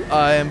get you.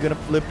 I am gonna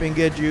flipping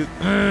get you.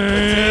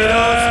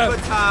 Potatoes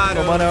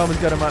on, I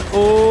almost got him.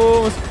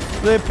 Almost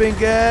flipping,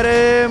 get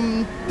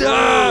him.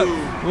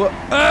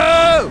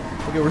 Oh!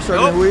 Okay, we're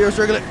struggling. We are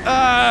struggling.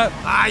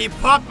 You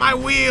popped my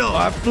wheel.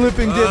 I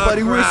flipping did,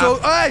 buddy. We're so.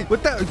 Hey,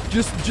 what the?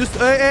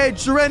 Hey,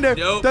 surrender.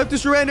 Nope. Time to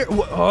surrender.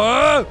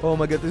 Oh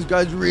my god, this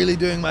guy's really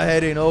doing my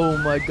head in. Oh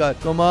my god.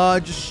 Come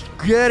on, just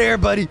get here,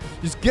 buddy.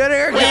 Just get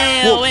here.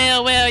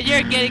 Well,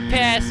 you're getting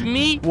past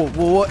me.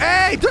 Whoa.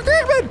 Hey, Dr.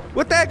 Eggman!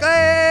 What the heck?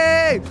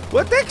 Hey!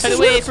 What the heck? By the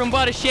way, from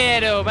Water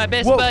Shadow, my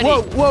best buddy.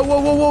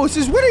 Whoa.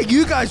 Sis, when are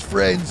you guys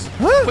friends?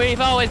 Huh?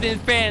 We've always been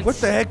friends. What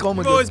the heck? Oh my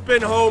We've god. always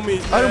been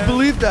homies, man. I don't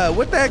believe that.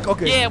 What the heck?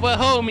 Okay. Yeah, we're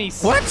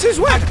homies. What? Sis,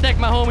 what? I protect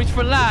my homies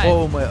for life.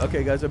 Oh my.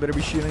 Okay, guys, I better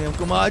be shooting him.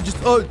 Come on, just.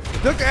 Oh,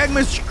 Dr.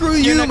 Eggman, screw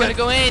you, You're not man. gonna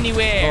go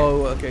anywhere.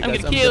 Oh, okay, I'm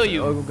guys. gonna kill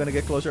you. Oh, I'm gonna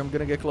get closer. I'm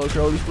gonna get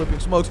closer. Holy flipping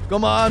smokes.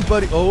 Come on,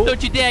 buddy. Oh.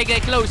 Don't you dare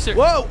get closer.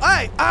 Whoa,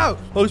 hey, ow.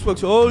 Holy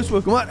smokes,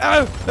 come on.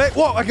 Ow. Hey,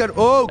 whoa, I got it.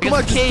 Oh, come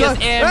on, just chaos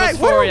die. ambush Hey,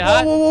 for ya,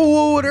 huh?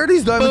 whoa, what are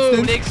these diamonds Boom,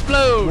 things? they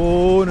explode.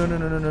 Oh, no,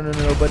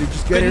 buddy.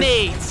 Just get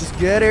Grenades. Just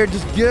get her.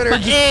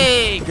 My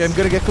eggs. Okay, I'm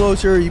gonna get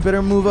closer. You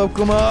better move up.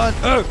 Come on.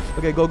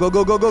 Okay, go.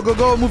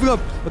 Moving up.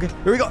 Okay,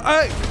 here we go.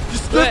 Hey,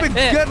 just flipping.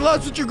 Get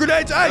lost with your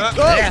grenades.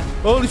 Hey,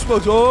 holy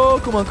smokes. Oh,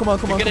 come on. You're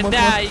gonna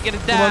die.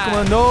 Come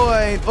on. No,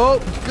 I ain't. Oh,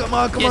 come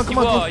on.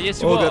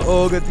 Yes, you are.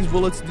 Oh, God, these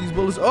bullets.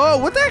 Oh,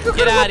 what the heck?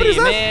 Get out of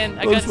here, man.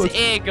 I got this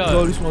air gun.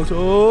 Holy smokes.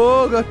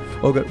 Oh, God.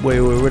 Wait,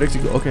 where'd it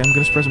go? Okay, I'm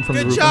gonna suppress him from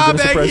the roof. job, I'm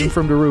gonna suppress Eggy. him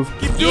from the roof.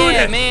 Keep doing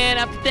Yeah, it. man,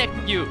 I'm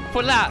protecting you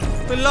for life.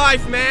 For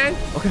life, man.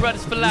 Okay,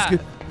 Brothers for this is life. good.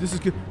 This is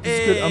good.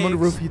 I'm on the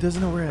roof. He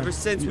doesn't know where I am. Ever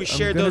since we I'm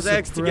shared gonna those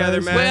eggs surprise together,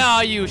 him. man. Where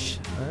are you?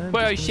 I'm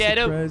Where are you, just gonna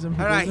Shadow? surprise him. He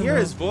How did I doesn't hear know.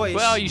 his voice?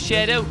 Where are you,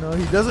 Shadow? No,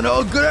 he doesn't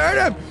know. Good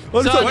at him.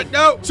 Oh, Son. What?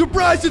 No.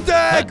 Surprise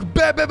attack!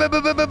 Bam! Die!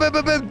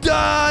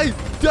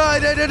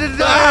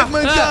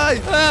 Eggman,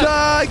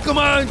 die! Come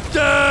on,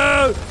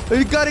 die!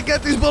 You gotta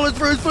get these bullets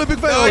for his flipping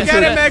face. No,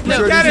 get him,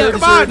 Eggman, get him,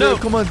 come on.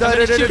 Come on,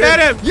 die! Get him,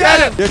 Get get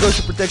him. There goes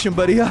your protection,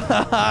 buddy.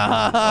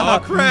 Oh,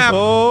 crap.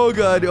 Oh,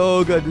 God,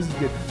 this is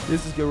good.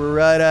 We're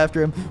right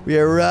after him. We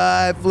are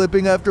right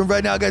flipping after him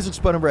right now, guys. Look,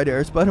 spot him right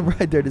there.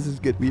 This is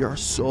good. We are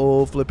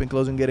so flipping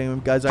close and getting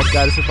him, guys. I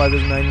gotta survive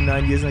those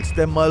 99 years and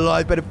extend my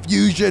life by the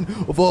fusion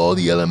of all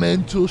the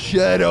elemental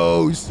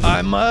shadows.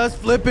 I must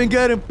flip and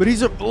get him, but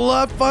he's a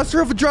lot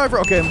faster of a driver.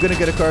 Okay, I'm gonna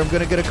get a car. Okay,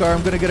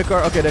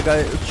 that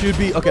guy should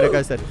be. Okay, that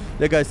guy's dead.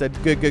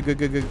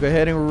 Good.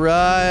 Heading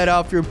right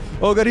after him.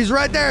 Oh, God, he's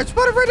right there.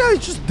 Spot him right now.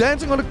 He's just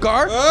dancing on the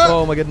car.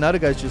 Oh, my God. Now the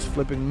guy's just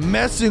flipping,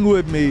 messing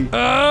with me.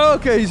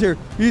 Okay, he's here.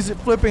 He's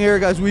flipping here,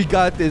 guys. We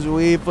got this.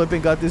 We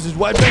flipping got this. Is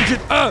white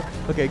vengeance.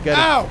 Okay, get him.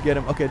 Ow. Get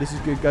him. Okay, this is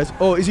good, guys.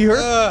 Oh, is he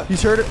hurt?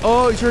 He's hurt.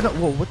 Oh, he's hurt.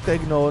 Whoa, what the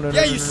heck? No.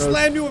 Yeah, you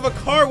slammed me with a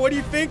car. What do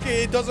you think?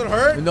 It doesn't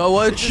hurt? No,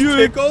 well, it just should.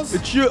 tickles?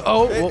 It should.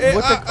 Oh, what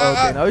the?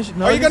 Okay, now he's.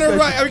 Are you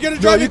gonna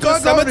drive me to a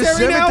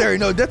cemetery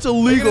now? No, that's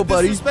illegal,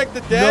 buddy. Disrespect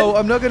the dead? No,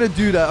 I'm not gonna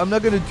do that.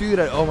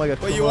 Oh my God.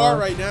 Well, come you on. are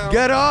right now.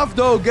 Get off,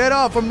 though. Get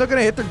off. I'm not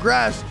gonna hit the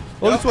grass.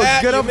 Oh, this one.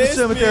 Get you off the missed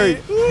cemetery.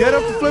 me. Get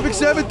off the flipping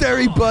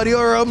cemetery, buddy,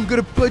 or I'm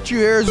gonna put you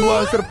here as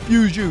well instead of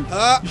fuse you.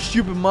 You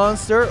stupid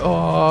monster.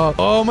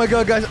 Oh my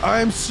God, guys.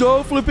 I am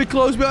so flipping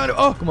close behind him.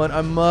 Oh, come on.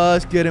 I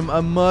must get him.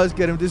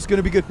 This is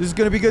gonna be good. Oh!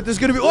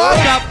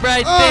 Stop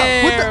right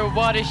there.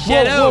 Water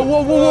Shadow.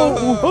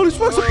 Whoa. Holy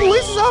smokes, the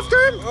police is after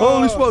him.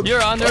 Holy smokes.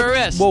 You're under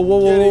arrest. Whoa.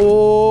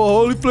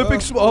 Holy flipping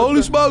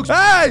holy smokes.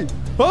 Hey!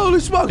 Holy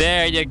smokes.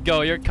 There you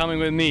go. You're coming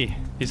with me.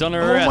 He's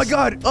under arrest. Oh my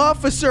God,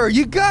 officer,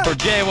 you got. For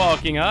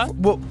jaywalking, huh?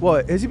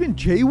 What? Has he been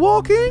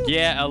jaywalking?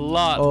 Yeah, a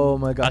lot. Oh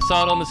my God. I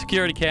saw it on the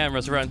security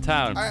cameras around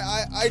town.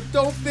 I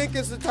don't think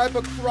it's the type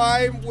of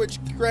crime which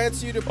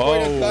grants you to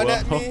point a gun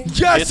at me.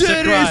 Yes,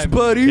 it is,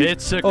 buddy.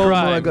 It's a crime. Oh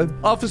my God.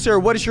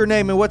 Officer, what is your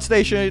name and what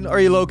station are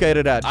you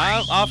located at?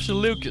 I'm Officer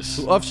Lucas.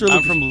 Officer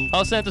I'm Lucas. from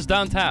Los Santos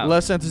downtown.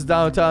 Los Santos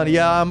downtown.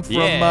 Yeah, I'm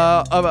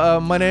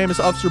from. My name is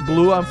Officer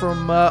Bloo. I'm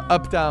from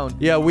uptown.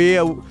 Yeah, we.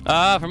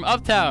 From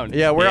uptown.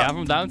 Yeah, I'm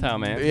from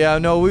downtown, man. Yeah,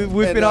 no, we've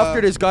been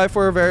after this guy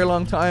for a very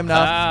long time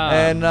now,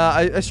 and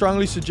I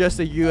strongly suggest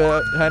that you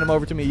hand him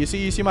over to me. You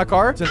see my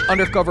car? It's an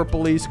undercover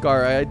police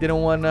car. I didn't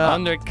want.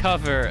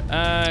 Undercover.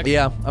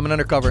 Yeah, I'm an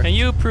undercover. Can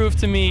you prove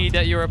to me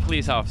that you're a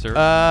police officer?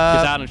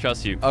 Because I don't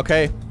trust you.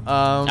 Okay.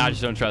 I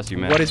just don't trust you,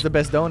 man. What is the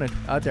best donut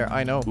out there?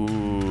 I know.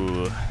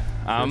 Ooh.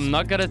 I'm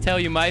not gonna tell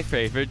you my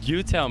favorite.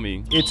 You tell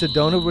me. It's a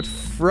donut with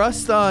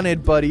crust on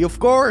it, buddy. Of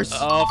course.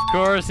 Of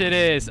course it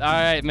is. All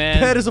right,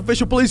 man. That is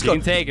official police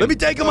code. Let me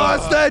take him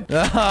hostage.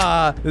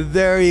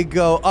 There you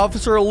go.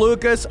 Officer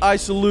Lucas, I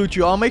salute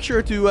you. I'll make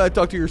sure to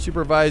talk to your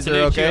supervisor,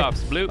 okay?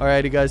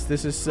 Alrighty, guys.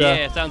 This is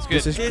yeah, sounds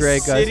good. This is great,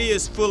 guys. This city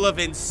is full of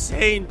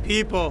insane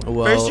people.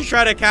 Well, first you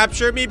try to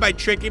capture me by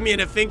tricking me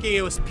into thinking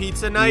it was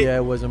pizza night. Yeah,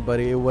 it wasn't,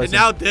 buddy. It wasn't.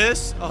 And now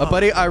this?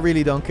 Buddy, I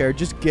really don't care.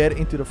 Just get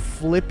into the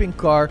flipping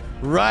car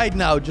right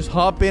now. Just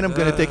hop in. I'm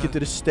gonna take you to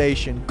the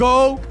station.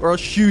 Go, or I'll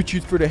shoot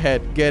you through the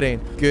head. Get in.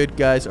 Good,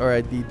 guys. All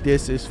right,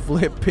 this is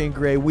flipping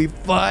great. We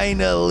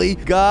finally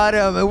got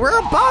him, and we're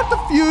about to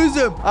fuse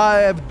him. I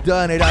have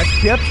done it. I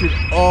captured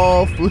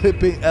all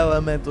flipping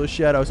elemental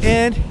shadows,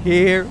 and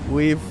here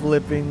we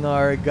flipping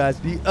are, guys.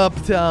 The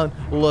uptown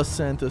Los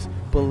Santos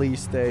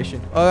police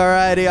station.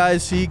 Alrighty, I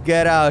see.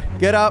 Get out.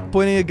 Get out.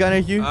 Pointing a gun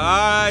at you.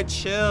 Alright,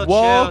 chill.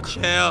 Walk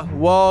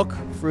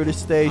through the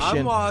station.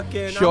 I'm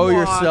walking. Show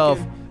yourself.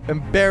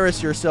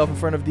 Embarrass yourself in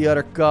front of the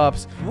other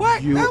cops.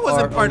 What? That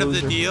wasn't part of the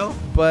deal.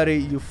 Buddy,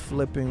 you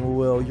flipping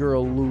will. You're a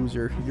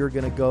loser. You're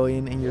gonna go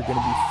in and you're gonna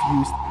be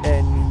fused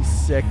any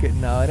second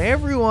now. And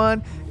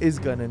everyone is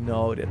gonna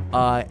know that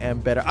I am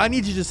better. I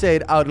need you to say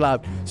it out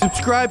loud.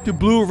 Subscribe to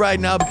Bloo right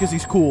now because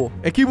he's cool.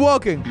 And keep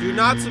walking. Do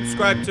not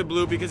subscribe to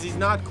Bloo because he's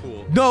not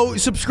cool. No,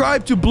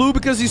 subscribe to Bloo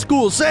because he's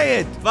cool. Say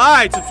it.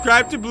 Fine,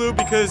 subscribe to Bloo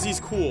because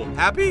he's cool.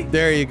 Happy?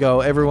 There you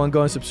go. Everyone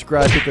go and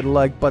subscribe. Hit the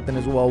like button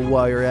as well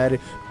while you're at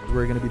it.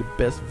 We're gonna be the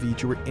best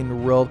VTuber in the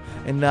world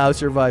and now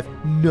survive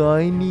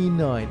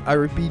 99, I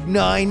repeat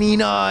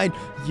 99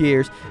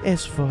 years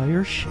as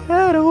Fire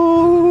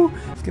Shadow.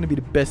 It's gonna be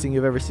the best thing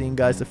you've ever seen,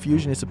 guys. The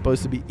fusion is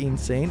supposed to be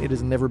insane. It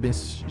has never been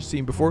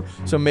seen before,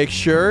 so make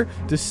sure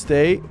to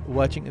stay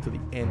watching until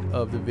the end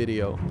of the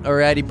video.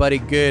 Alrighty, buddy,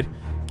 good.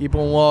 Keep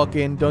on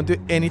walking. Don't do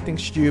anything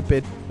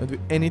stupid. Don't do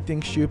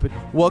anything stupid.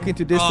 Walk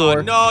into this door.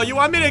 Oh no, you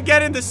want me to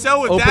get in the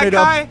cell with Open that it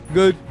guy? up.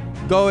 Good.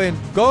 Go in.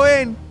 Go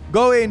in.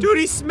 Go in. Dude,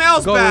 he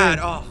smells bad.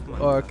 Oh,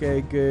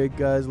 okay, good,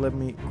 guys. Let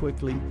me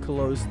quickly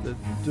close the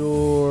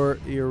door.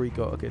 Here we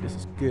go. Okay, this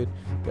is good.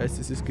 Guys,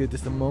 this is good.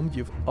 This is the moment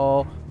you've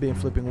all been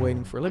flipping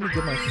waiting for. Let me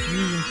get my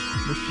fusion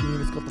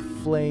machine. It's called the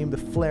flame, the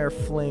flare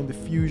flame, the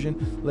fusion.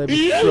 Let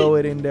me throw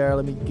it in there.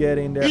 Let me get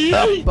in there.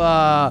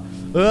 Up.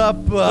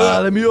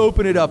 Let me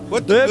open it up.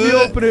 Let me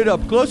open it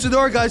up. Close the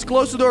door, guys.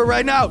 Close the door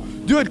right now.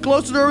 Do it.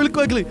 Close the door really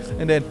quickly.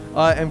 And then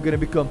I am going to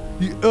become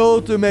the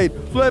ultimate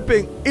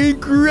flipping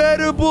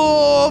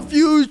incredible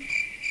fusion.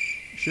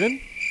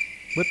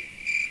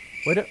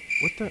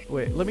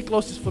 Wait, let me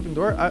close this flipping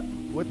door.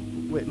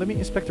 Wait, let me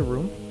inspect the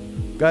room.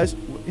 Guys,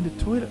 in the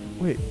toilet.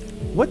 Wait,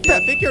 what the?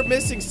 I think you're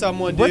missing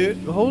someone, dude.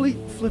 Holy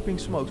flipping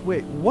smokes.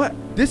 Wait, what?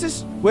 This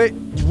is, wait,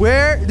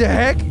 where the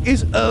heck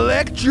is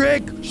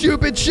Electric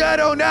Stupid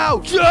Shadow now?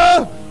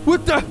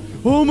 What the?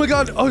 Oh my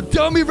god. Oh,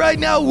 tell me right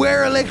now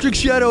where Electric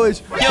Shadow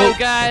is. Yo,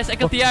 guys, I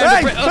got the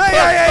iron.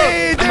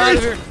 Hey, I'm out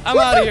of here. I'm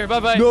out of here.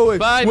 Bye-bye. No way.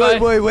 Bye.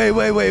 Wait.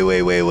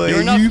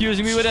 You're not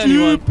fusing me with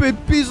anyone.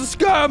 Stupid piece of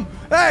scum.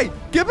 Hey,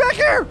 get back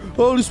here.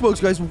 Holy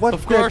smokes, guys. What?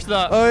 Of course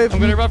not. I'm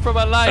gonna run for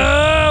my life.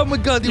 Oh my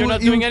god. You're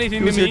not doing anything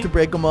to me. He was here to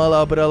break them all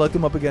out, but I locked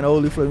them up again.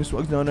 Holy flipping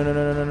smokes. No.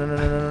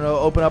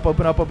 Open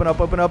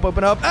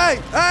up.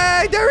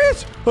 Hey, there he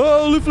is.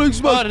 Holy flipping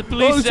smokes. Oh, the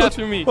police is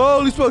after me.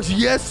 Holy smokes.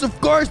 Yes, of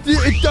course. The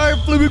entire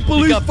flipping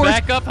police force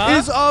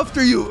is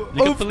after you.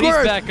 Of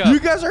course. You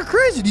guys are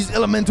crazy. These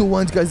elemental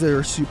ones, guys, they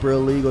are super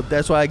illegal.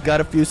 That's why I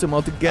gotta fuse them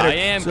all together. I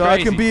am so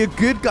crazy. I can be a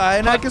good guy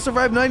and I can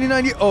survive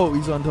 99 years. Oh,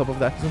 he's on top of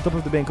that. He's on top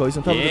of the banco. He's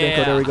on top of the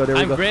banco. There we go.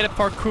 I'm great at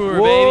parkour,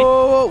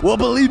 Whoa. baby. Well,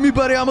 believe me,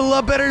 buddy, I'm a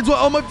lot better. It's why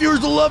all my viewers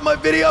will love my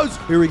videos.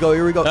 Here we go.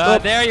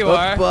 There you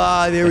are.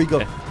 There we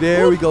go.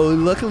 There we go.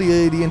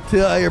 Luckily, the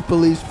entire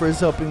police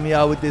force helping me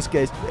out with this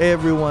case.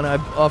 Everyone,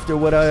 after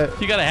what I...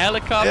 You got a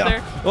helicopter?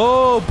 Yeah.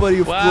 Oh, buddy,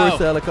 of course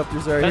the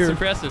helicopters are here. That's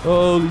impressive.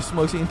 Holy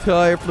smokes, the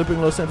entire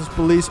flipping Los Santos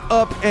police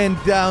up and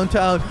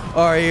downtown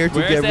are here to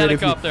get rid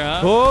of you.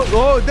 Huh?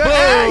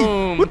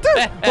 Hey, what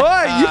the?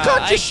 Hey, you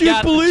can't just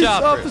shoot police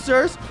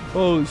officers.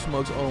 Holy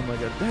smokes, oh my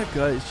god, that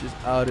guy is just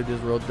out of this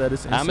world. That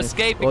is insane. I'm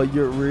escaping. Oh,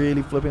 you're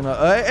really flipping out.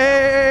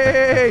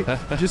 Hey.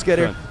 Just get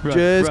her.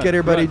 Just get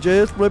her, buddy.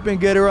 Just flipping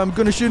get her. I'm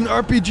gonna shoot an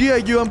RPG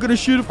at you. I'm gonna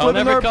shoot a flipping RPG.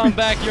 I'll never come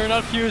back. You're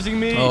not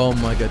fusing me. Oh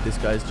my god, this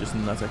guy's just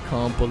nuts. I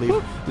can't believe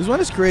it. This one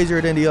is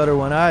crazier than the other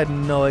one. I had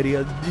no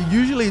idea.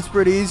 Usually it's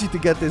pretty easy to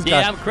get this guy.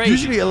 Yeah, I'm crazy.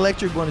 Usually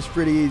electric one is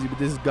pretty easy, but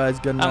this guy's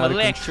gotten out of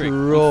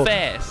control. I'm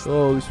fast.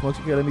 Holy smokes.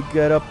 Okay, let me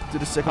get up to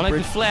the second bridge. I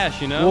like the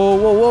Flash, you know?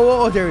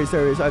 Whoa. There he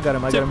is. I got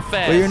him. Fast.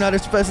 But you're not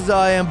as fast as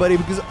I am, buddy,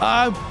 because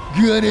I'm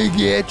gonna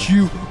get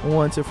you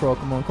once and for all.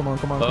 Come on.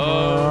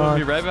 Oh,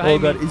 be right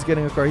behind me. me. He's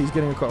getting a car.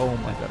 Oh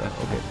my god.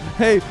 Okay.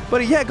 Hey,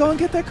 buddy, yeah, go and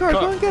get that car.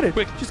 Go and get it.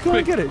 Just go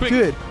and get it.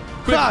 Good.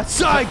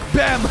 Psych!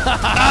 Bam!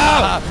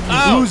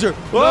 Ow! Loser!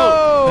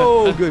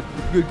 Whoa! Good.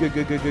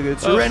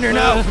 Surrender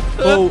now!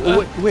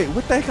 Wait,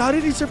 what the heck? How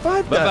did he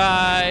survive that?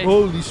 Bye-bye!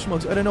 Holy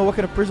smokes, I don't know what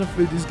kind of prison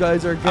food these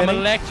guys are getting. I'm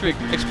electric.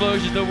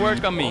 Explosions don't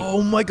work on me.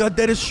 Oh my god,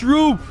 that is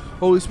true!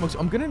 Holy smokes,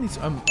 I'm not gonna need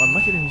some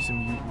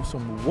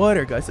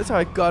water, guys. That's how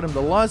I got him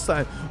the last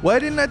time. Why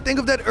didn't I think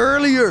of that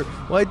earlier?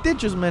 Well, I did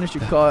just manage to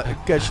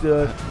catch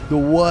the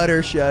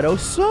water shadow,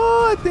 so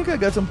I think I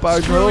got some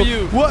power. Screw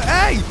you! What?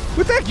 Hey!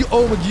 What the heck? You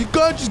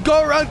can't just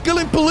go around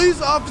killing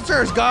police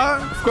officers, guy!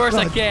 Of course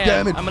I can.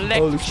 Damn it. I'm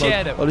electric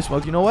shadow. Holy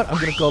smokes! You know what? I'm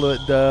gonna call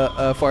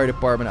the fire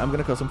department. I'm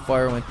gonna call some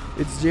firemen.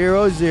 It's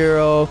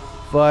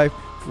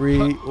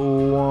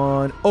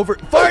 00531 over.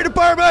 Fire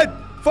department!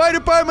 Fire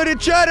department,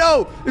 it's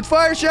Shadow! It's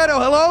Fire Shadow,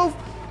 hello?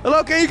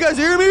 Hello, can you guys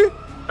hear me?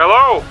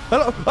 Hello?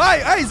 Hello?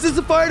 Hi, is this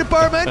the fire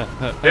department?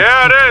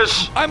 Yeah, it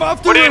is. I'm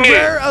off to What do a you need?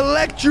 rare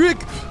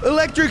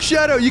electric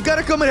shadow. You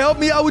gotta come and help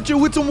me out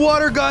with some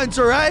water guns,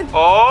 all right?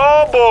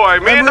 Oh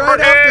boy, me I'm and the right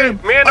after him.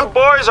 me and the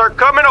boys are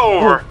coming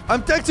over.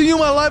 I'm texting you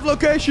my live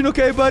location,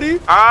 okay, buddy?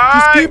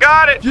 I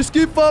got it. Just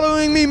keep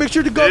following me. Make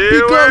sure to go be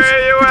You close.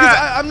 where you Because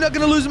at? I'm not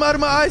gonna lose him out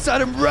of my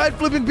eyesight. I'm right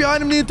flipping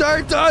behind him the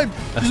entire time.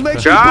 Just make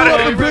sure you Got pull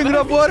it. up and bring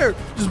enough water.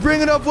 Just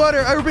bring enough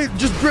water. I repeat,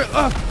 just bring.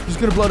 Just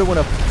gonna blow the one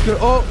up.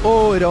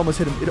 Oh, it almost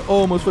hit him. It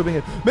almost flipping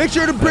it. Make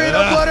sure to bring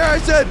enough water. I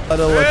said. I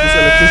don't like this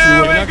electricity.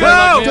 You're not gonna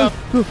lock me up.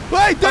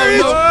 Wait, there he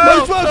is.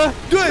 No, smokes.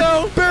 Do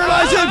it.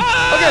 Paralyze him.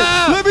 Okay,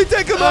 let me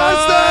take him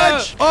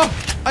hostage. Oh,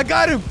 I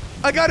got him.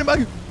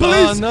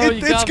 Police, no,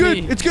 it's got good.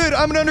 me. It's good.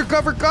 I'm an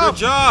undercover cop.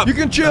 Good job. You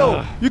can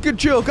chill. You can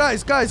chill.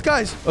 Guys.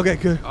 Okay,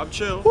 good. I'm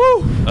chill.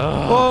 Woo.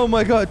 Oh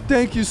my God.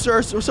 Thank you,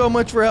 sir, so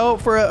much for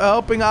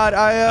helping out.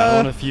 I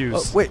want to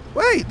fuse. Wait.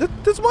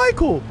 That's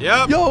Michael.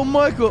 Yep. Yo,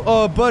 Michael.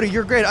 Oh, buddy,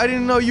 you're great. I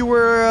didn't know you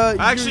were.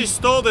 I actually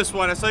stole this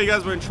one. I saw you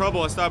guys were in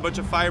trouble. I saw a bunch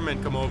of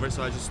firemen come over,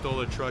 so I just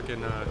stole a truck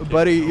and.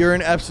 Buddy, you're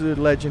an absolute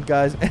legend,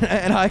 guys,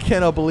 and I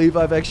cannot believe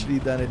I've actually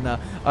done it now.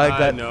 I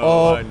got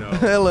all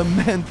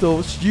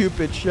elemental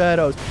stupid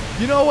shadows.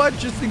 You know what?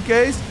 Just in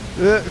case,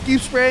 keep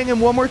spraying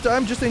him one more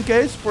time, just in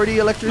case, for the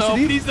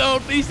electricity. No,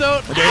 please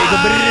don't. Okay,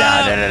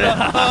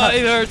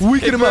 It hurts.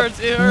 Weaken him up.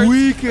 It hurts.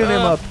 Weaken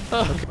him up.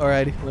 Okay.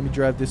 Alrighty, let me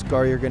drive this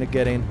car. You're gonna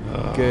get in.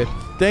 Good.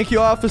 Thank you,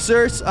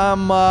 officers.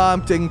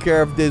 I'm taking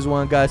care of this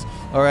one, guys.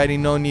 Alrighty,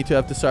 no need to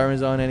have the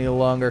sirens on any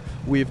longer.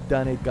 We've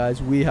done it,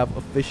 guys. We have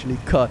officially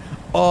cut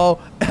all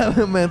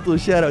elemental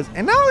shadows,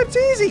 and now it's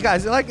easy,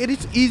 guys. Like, it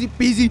is easy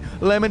peasy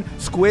lemon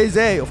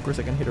squeezy. Of course,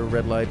 I can hit a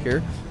red light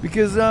here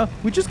because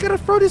we just gotta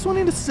throw this one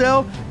in the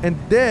cell, and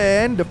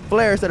then the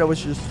flares that I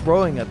was just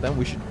throwing at them,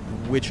 which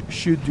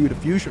should do the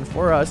fusion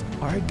for us,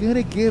 are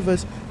gonna give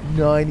us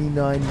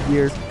 99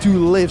 years to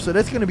live. So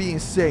that's gonna be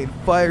insane.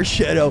 Fire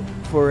Shadow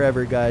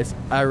forever, guys.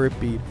 I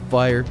repeat,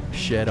 Fire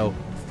Shadow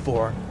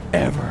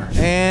forever.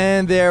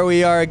 And there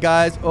we are,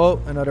 guys. Oh,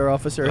 another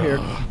officer here.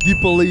 The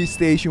police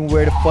station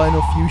where the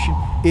final fusion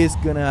is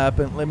gonna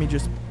happen. Let me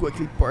just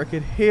quickly park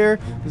it here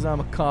because I'm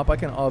a cop. I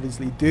can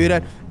obviously do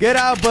that. Get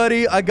out,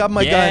 buddy. I got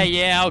my gun.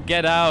 Yeah, I'll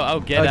get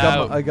out.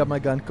 I got my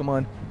gun. Come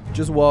on.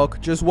 Just walk.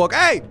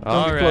 Hey!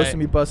 Don't get close to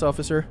me, bus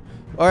officer.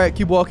 All right,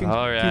 keep walking.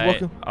 All right. Keep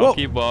walking. I'll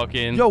keep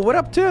walking. Yo, what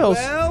up, Tails?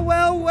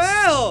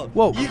 Well.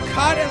 Whoa. You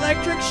caught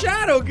Electric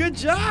Shadow. Good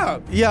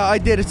job. Yeah, I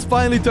did. It's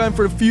finally time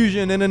for the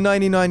fusion and a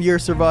 99-year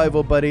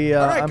survival, buddy.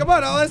 All right, come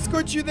on. I'll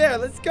escort you there.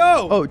 Let's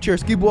go. Oh,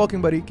 cheers. Keep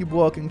walking, buddy. Keep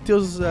walking.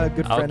 Tails is a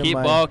good friend of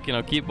mine.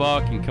 I'll keep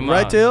walking. Come on.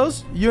 Right,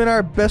 Tails? You and I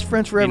are best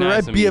friends forever, nice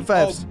right? to me.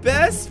 BFFs. Oh,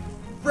 best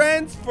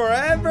friends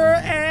forever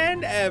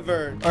and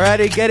ever.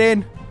 Alrighty, get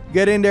in.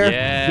 Get in there.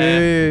 Yeah,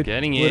 Good.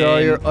 getting With in. all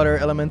your other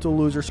elemental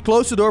losers.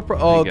 Close the door.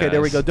 Oh, okay, there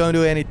we guys. go. Don't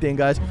do anything,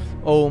 guys.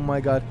 Oh my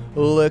God.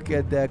 Look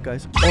at that,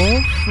 guys.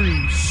 All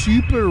three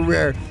super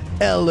rare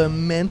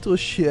elemental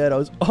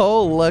shadows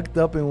all locked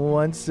up in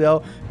one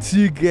cell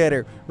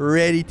together,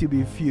 ready to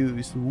be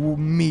fused.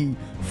 Me,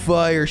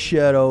 Fire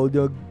Shadow,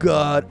 the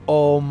God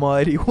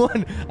Almighty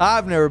One.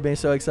 I've never been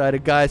so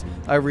excited, guys.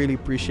 I really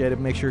appreciate it.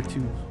 Make sure to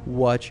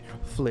watch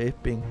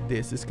flipping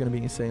this. It's gonna be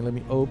insane. Let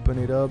me open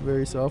it up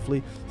very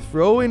softly.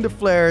 Throw in the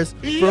flares.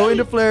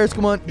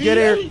 Come on, get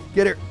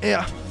here.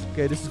 Yeah.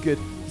 Okay, this is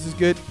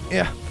good.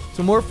 Yeah.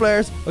 Some more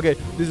flares. Okay,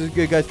 this is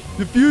good, guys.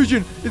 The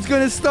fusion is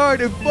gonna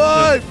start in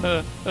 5,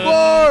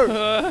 4,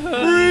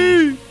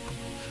 3,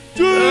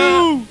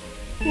 2,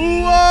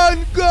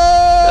 1,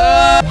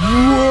 go!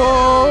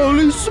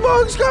 Holy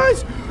smokes,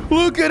 guys!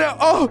 Look at it.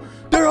 Oh,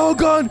 they're all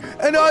gone,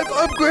 and I've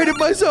upgraded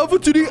myself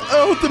into the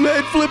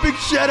ultimate flipping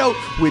shadow,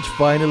 which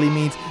finally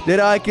means that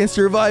I can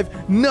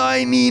survive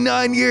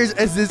 99 years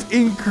as this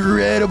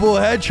incredible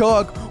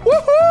hedgehog.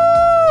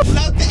 Woohoo! Pull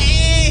out the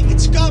egg!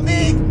 It's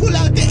coming! Pull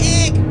out the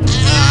egg!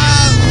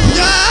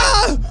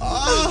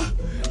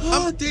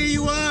 There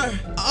you are!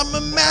 I'm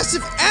a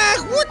massive egg!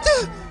 What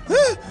the?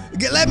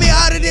 Let me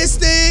out of this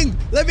thing!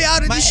 Let me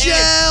out of the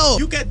shell!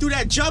 You can do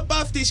that jump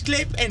off this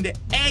clip and the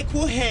egg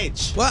will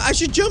hatch. What? I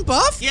should jump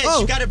off? Yes,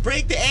 you gotta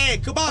break the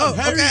egg. Come on,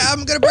 hurry. Okay,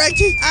 I'm gonna break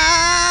it.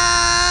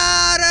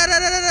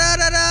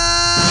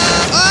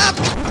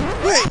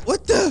 Wait,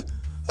 what the?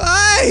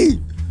 Hey!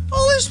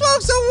 Holy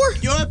smokes, that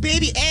worked! You're a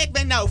baby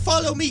Eggman now.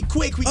 Follow me,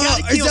 quick. We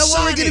gotta kill Sonic. Is that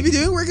what we're gonna be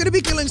doing? We're gonna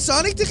be killing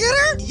Sonic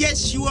together?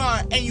 Yes, you are.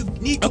 And you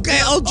need to Okay,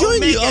 kill I'll join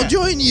Omega. you. I'll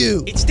join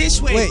you. It's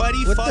this way, Wait, buddy.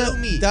 what Follow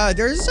me.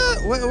 There's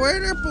where are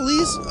there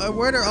police?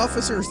 Where are there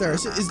officers there?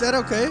 Is that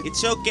okay?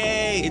 It's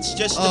okay. It's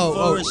just the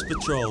forest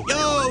patrol.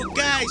 Yo,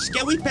 guys,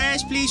 can we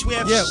pass, please? We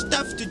have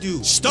stuff to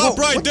do. Stop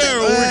right there,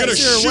 or we're gonna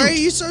shoot. Why are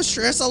you so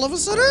stressed all of a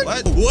sudden?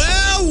 What?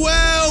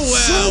 Well.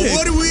 Sonic.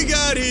 What do we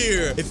got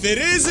here? If it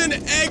isn't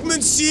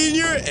Eggman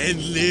Sr. and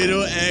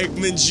little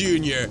Eggman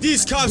Jr.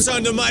 These cops are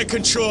under my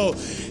control,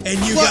 and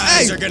you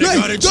guys are gonna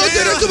go to jail. Don't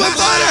do that to my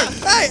father!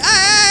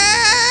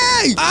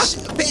 Hey!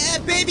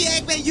 Baby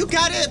Eggman, you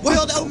gotta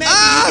build Omega.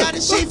 You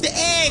gotta save the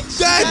eggs.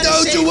 Dad,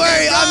 don't you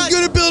worry. I'm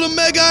gonna build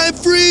Omega and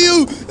free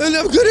you, and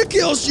I'm gonna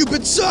kill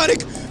stupid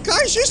Sonic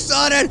Gosh, you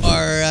saw that.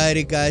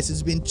 Alrighty, guys.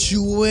 It's been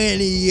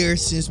 20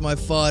 years since my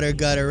father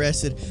got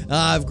arrested.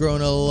 I've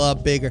grown a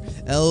lot bigger.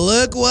 And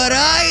look what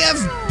I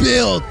have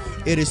built.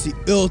 It is the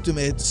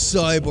ultimate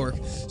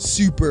cyborg.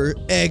 Super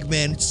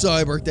Eggman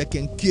cyborg that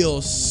can kill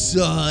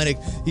Sonic.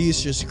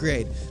 He's just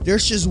great.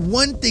 There's just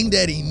one thing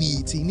that he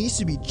needs. He needs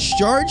to be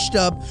charged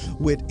up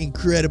with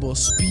incredible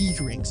speed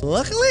rings.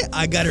 Luckily,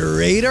 I got a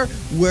radar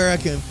where I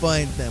can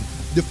find them.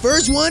 The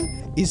first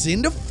one is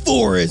in the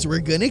forest. We're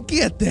gonna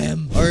get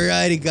them.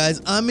 Alrighty,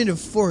 guys. I'm in the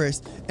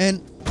forest.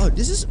 And oh,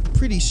 this is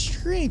pretty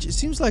strange. It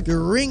seems like the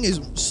ring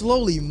is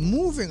slowly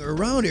moving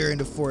around here in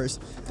the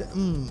forest.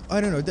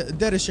 I don't know.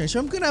 That is strange.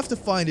 I'm gonna have to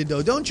find it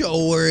though. Don't you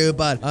worry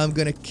about it. I'm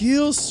gonna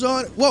kill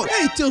Sonic. Whoa,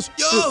 hey, Tails.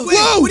 Yo, wait,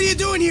 whoa! what are you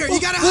doing here? You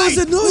gotta hide.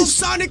 Wolf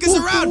Sonic is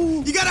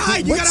around. You gotta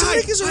hide. You gotta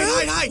hide. Sonic is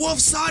around? Hide. Wolf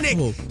Sonic.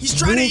 Whoa. He's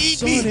trying to Wolf eat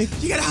Sonic. me.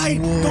 You gotta hide.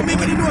 Whoa. Don't make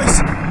any noise.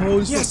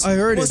 Holy Yes, I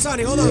heard Wolf it.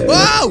 Sonic, hold on.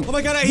 Whoa! Oh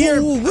my God, I hear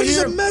him. What I is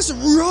hear a him.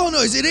 massive roar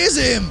noise? It is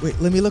him. Wait,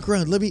 let me look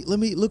around. Let me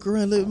look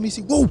around. Let me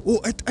see. Whoa! Whoa!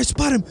 I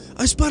spot him.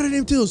 I spotted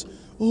him, Tails.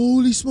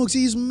 Holy smokes,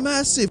 he's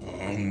massive.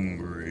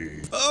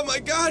 Hungry. Oh my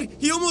God,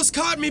 he almost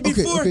caught me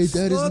before. Okay,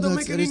 that is nuts. Don't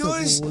make any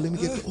noise. Let me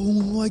get. Oh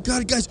my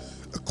God, guys.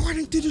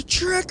 According to the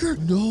tracker,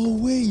 no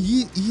way,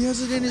 he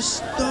has it in his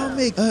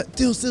stomach.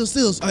 Tails.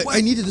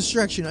 I need a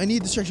distraction.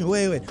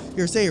 Wait.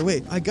 Here, stay here.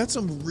 Wait, I got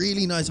some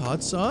really nice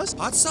hot sauce.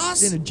 Hot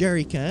sauce? In a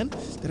jerry can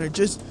that I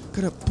just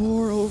gotta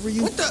pour over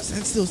you. What the?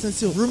 Stand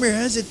still. Rumor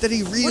has it that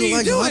he really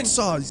likes hot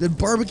sauce. That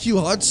barbecue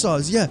hot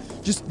sauce. Yeah,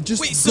 just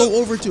Wait, go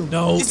over to him.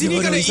 No, is he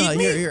gonna he's not. eat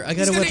me? Here. I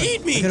got a He's weapon. gonna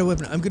eat me. I got a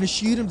weapon. I'm gonna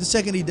shoot him the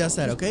second he does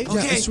that. Okay?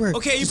 Yeah, I swear.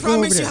 Okay, you Just go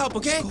over promise you there. help,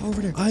 okay? Just go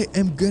over there. I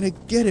am gonna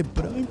get it,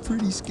 but I'm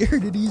pretty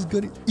scared that he's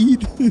gonna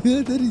eat.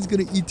 He's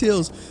gonna eat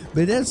Tails,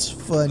 but that's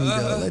funny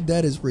though.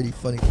 That is pretty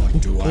funny.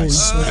 What do I he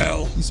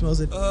smell? He smells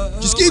it.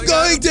 Just Oh keep my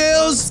God, going, I'm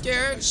Tails.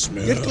 scared.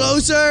 Smell Get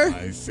closer.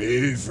 My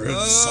favorite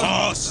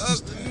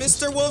sauce.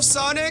 Mr. Wolf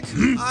Sonic,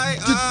 Do it.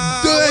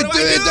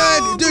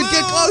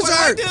 Get closer.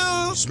 What do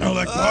I do? Smell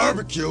like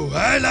barbecue.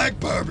 I like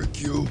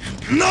barbecue.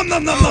 Nom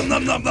nom nom nom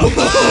nom nom nom.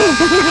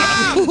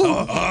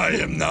 I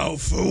am now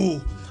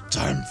full.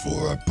 Time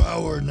for a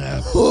power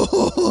nap.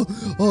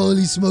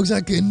 Holy smokes,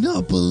 I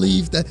cannot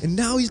believe that. And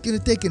now he's gonna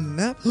take a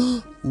nap.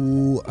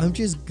 Ooh, I'm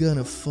just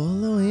gonna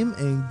follow him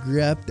and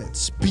grab that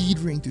speed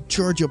ring to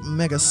charge up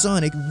Mega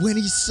Sonic. When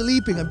he's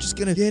sleeping, I'm just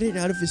gonna get it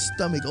out of his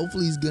stomach.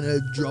 Hopefully he's gonna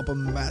drop a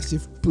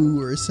massive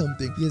poo or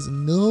something. He has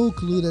no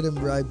clue that I'm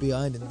right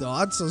behind him. The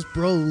hot sauce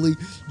probably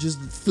just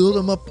filled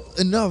him up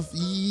enough.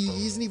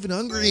 He isn't even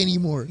hungry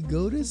anymore.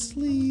 Go to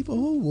sleep.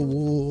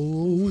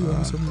 Oh, he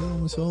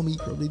almost saw me.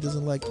 Probably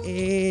doesn't like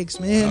eggs,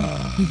 man.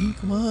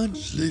 Come on.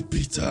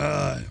 Sleepy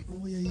time.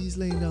 Oh yeah, he's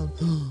laying down.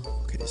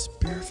 Okay, this is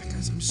perfect,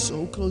 guys. I'm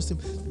so close to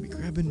him. Let me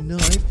grab a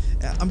knife.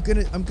 I'm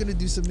gonna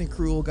do something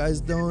cruel, guys.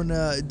 Do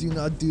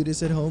not do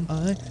this at home.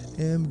 I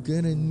am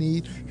gonna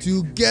need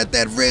to get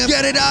that ring.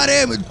 Get it out of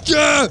him.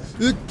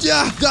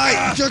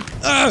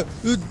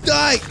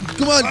 Die.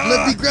 Come on,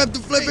 let me grab the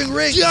flipping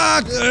ring.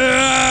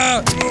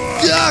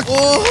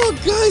 Oh,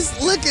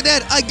 guys, look at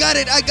that. I got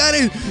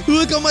it.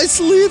 Look on my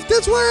sleeve.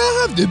 That's where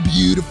I have the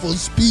beautiful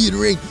speed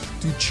ring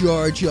to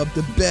charge up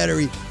the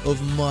battery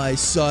of my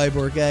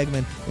cyborg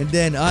Eggman, and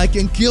then I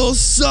can kill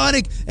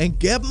Sonic and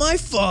get my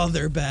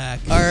father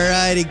back.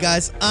 Alrighty,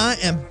 guys, I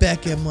am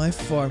back at my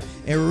farm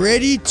and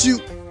ready to...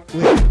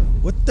 Wait,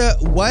 what the...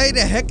 Why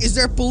the heck is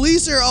there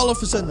police here all of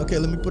a sudden? Okay,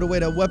 let me put away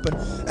that weapon.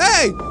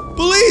 Hey!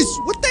 Police!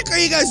 What the heck are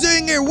you guys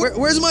doing here?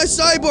 Where's my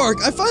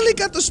cyborg? I finally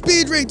got the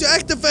speed ring to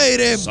activate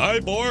him.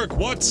 Cyborg?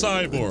 What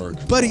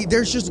cyborg? Buddy,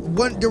 there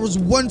was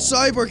one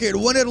cyborg here, the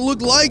one that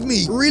looked like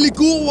me. A really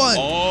cool one.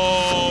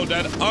 Oh,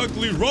 that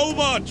ugly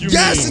robot you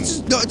Yes,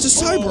 mean? it's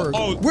a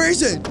cyborg. Where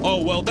is it?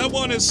 Oh, well, that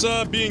one is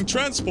being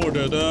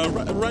transported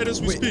right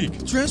as we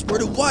speak.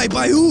 Transported? Why?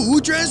 By who?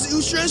 Who's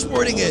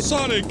transporting it?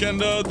 Sonic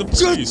and the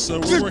police.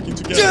 We're working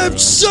together. Damn,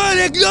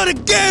 Sonic, not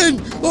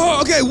again!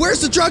 Oh, okay, where's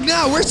the truck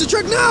now?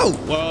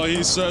 Well,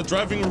 he's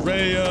driving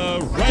away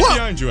right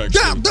behind you,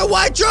 actually. The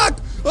white truck!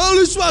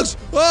 Holy smokes!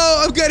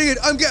 Oh, I'm getting it.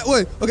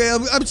 Wait, okay,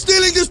 I'm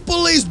stealing this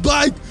police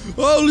bike.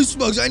 Holy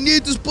smokes, I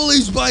need this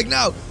police bike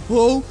now.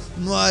 Oh,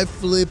 my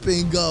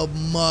flipping god,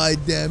 my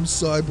damn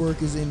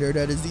cyborg is in there.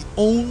 That is the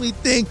only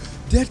thing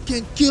that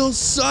can kill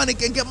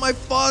Sonic and get my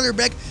father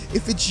back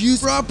if it's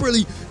used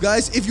properly.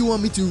 Guys, if you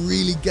want me to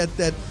really get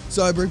that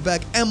cyborg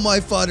back and my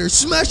father,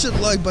 smash that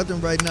like button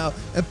right now,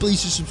 and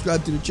please just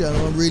subscribe to the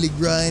channel. I'm really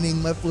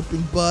grinding my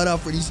flipping butt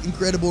off for these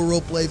incredible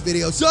roleplay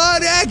videos.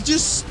 Sonic,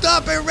 just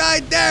stop it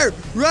right there,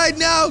 right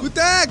now. What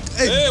the heck?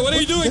 Hey, what are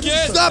you doing,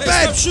 kid? Stop it!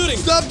 Stop shooting!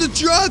 Stop the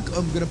truck!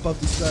 I'm gonna pop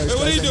these tires. Hey,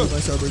 what are you doing? My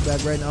cyborg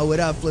back right now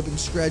without flipping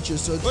scratches.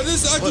 So what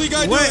is this ugly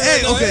guy doing?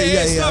 Hey, okay,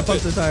 yeah, I stop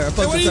popped the tire. I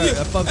popped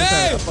the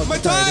tire. Hey, my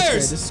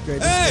tires! This is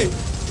great. Hey!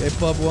 Okay,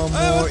 pop one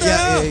more. What the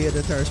hell? Yeah,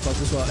 the tires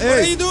popped as well. What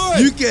are you doing?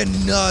 You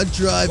cannot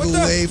drive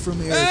away from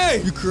here.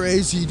 Hey! You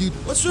crazy, dude.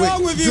 What's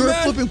wrong with you, You're man?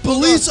 a flipping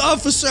police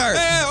officer.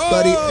 Hey,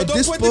 buddy, at don't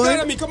this point point, the gun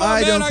at me. Come on,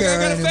 I man. don't care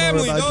I got a anymore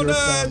family. about your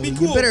family. Be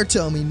cool. You better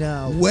tell me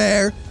now,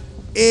 where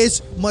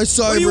is my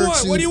cyborg want?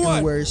 suit? What do you want?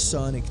 And where's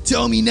Sonic?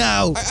 Tell me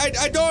now.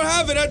 I don't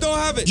have it. I don't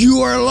have it.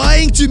 You are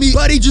lying to me,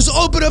 buddy. Just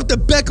open up the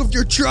back of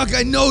your truck.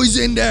 I know he's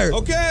in there.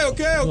 Okay. I'll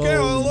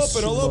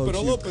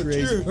open.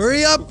 Crazy.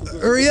 Hurry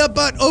up,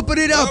 bud. Open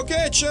it up.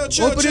 Okay, chill.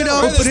 Open it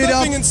up.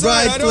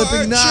 Right,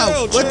 flipping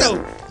now. What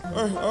the?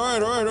 All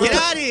right. Get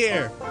out of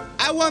here.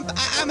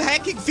 I'm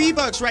hacking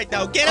V-Bucks right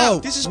now. Get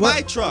out. This is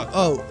my truck.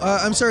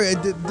 I'm sorry.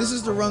 This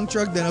is the wrong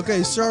truck then.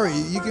 Okay, sorry.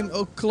 You can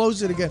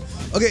close it again.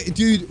 Okay,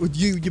 dude,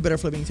 you better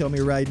flipping tell me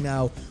right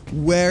now.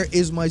 Where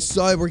is my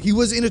cyborg? He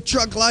was in a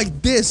truck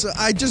like this.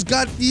 I just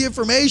got the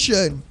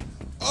information.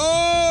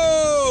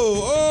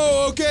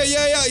 Oh, okay,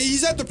 yeah.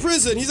 He's at the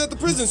prison.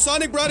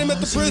 Sonic brought him at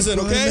the prison,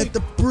 okay? At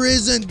the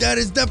prison. That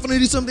is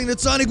definitely something that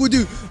Sonic would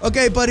do.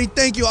 Okay, buddy,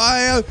 thank you.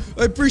 I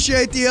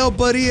appreciate the help,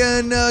 buddy,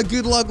 and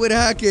good luck with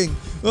hacking.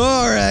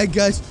 Alright,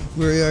 guys,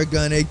 we are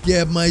gonna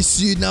get my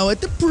suit now at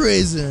the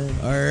prison.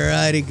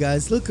 Alrighty,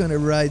 guys, look on the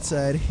right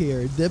side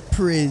here, the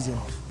prison.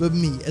 But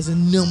me, as a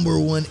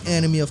 #1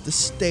 enemy of the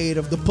state,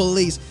 of the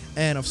police,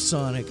 and of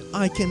Sonic,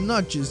 I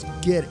cannot just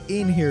get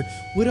in here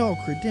without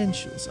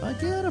credentials. I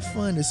gotta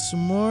find a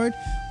smart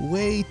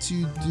way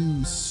to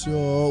do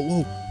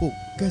so. Whoa,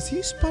 guys,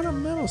 you spot a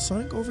Metal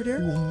Sonic over there?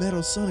 Well,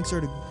 Metal Sonics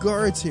are the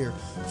guards here,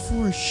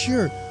 for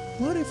sure.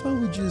 What if I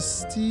would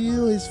just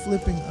steal his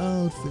flipping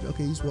outfit?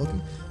 Okay, he's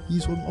walking. Oh,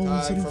 he's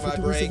heading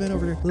towards the van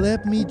over there.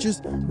 Let me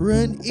just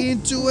run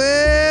into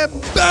him.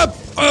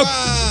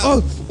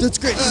 Oh, that's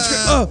great.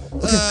 Oh,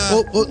 okay.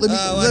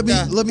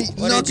 Let me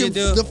knock him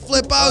the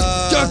flip out.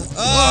 Okay,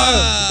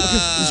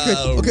 that's great.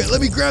 Okay,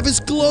 let me grab his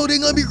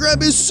clothing. Let me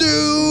grab his suit.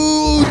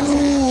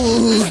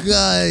 Ooh,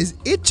 guys,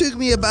 it took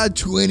me about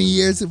 20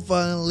 years to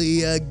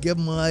finally get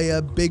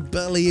my big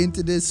belly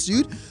into this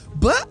suit.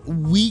 But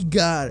we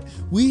got it.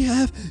 We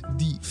have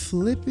the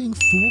flipping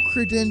full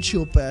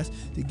credential pass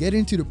to get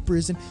into the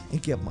prison and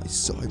get my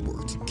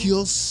cyborg to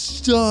kill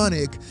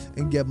Sonic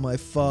and get my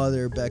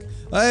father back.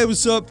 Hey,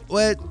 what's up?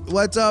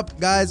 What's up,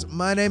 guys?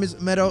 My name is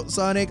Metal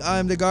Sonic.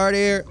 I'm the guard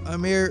here.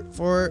 I'm here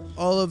for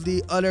all of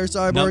the other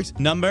cyborgs.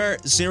 Number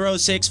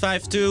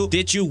 0652.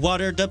 Did you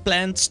water the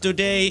plants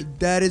today?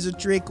 That is a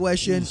trick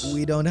question.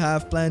 We don't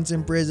have plants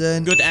in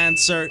prison. Good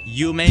answer.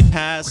 You may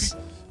pass.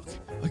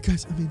 Okay.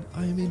 Guys,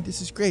 I mean, this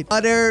is great.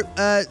 Other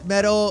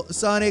Metal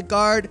Sonic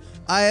guard,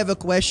 I have a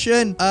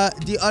question.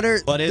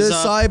 The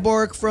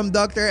cyborg from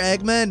Dr.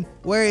 Eggman,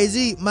 where is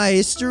he? My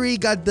history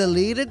got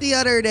deleted the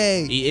other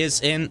day. He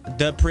is in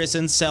the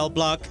prison cell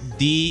block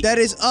D. That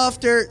is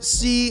after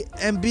C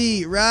and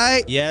B,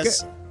 right?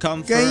 Yes.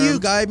 Confirmed. Can you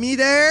guide me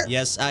there?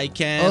 Yes, I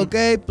can.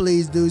 Okay,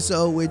 please do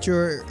so with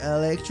your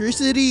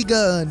electricity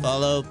gun.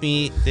 Follow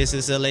me. This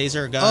is a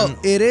laser gun. Oh,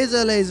 it is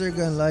a laser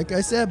gun. Like I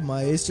said,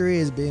 my history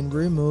has been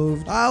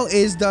removed. How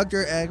is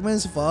Dr.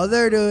 Eggman's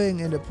father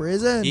doing in the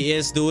prison? He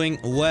is doing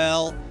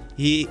well.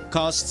 He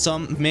caused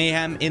some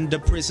mayhem in the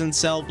prison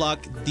cell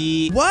block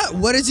D. What?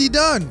 What has he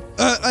done?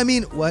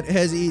 What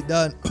has he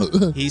done?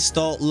 He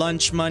stole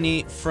lunch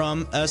money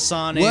from a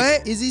Sonic.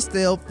 What? Is he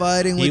still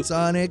fighting with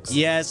Sonics?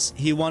 Yes,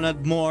 he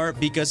wanted more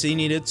because he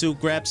needed to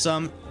grab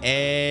some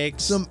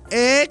eggs. Some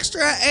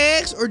extra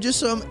eggs or just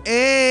some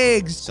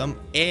eggs? Some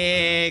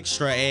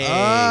extra eggs.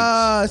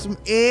 Ah, some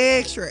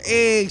extra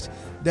eggs.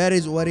 That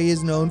is what he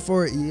is known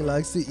for. He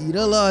likes to eat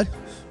a lot.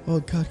 Oh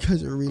god,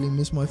 guys, I really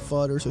miss my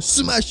father. So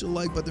smash the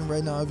like button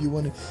right now if you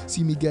want to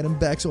see me get him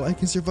back so I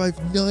can survive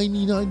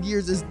 99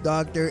 years as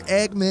Dr.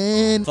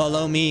 Eggman.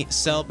 Follow me.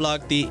 Cell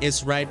block D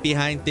is right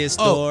behind this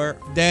door.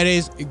 That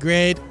is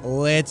great.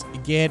 Let's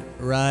get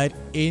right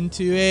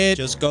into it.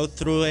 Just go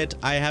through it.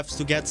 I have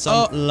to get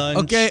some lunch.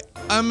 Okay,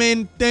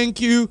 thank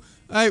you.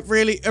 I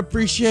really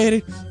appreciate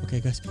it.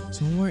 Okay, guys,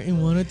 somewhere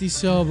in one of these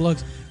cell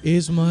blocks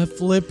is my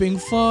flipping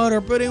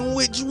father. But in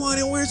which one?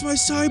 And where's my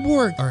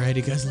cyborg?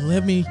 Alrighty, guys,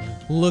 let me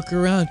look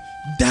around.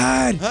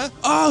 Dad! Huh?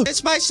 Oh!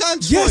 It's my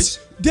son's voice!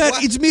 Dad,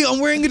 what? It's me. I'm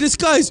wearing a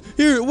disguise.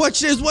 Here, watch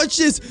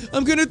this.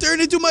 I'm gonna turn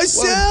into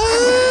myself.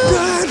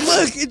 Dad,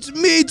 look, it's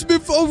me. It's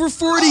been for over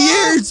 40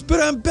 years,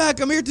 but I'm back.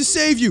 I'm here to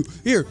save you.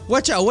 Here,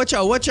 watch out.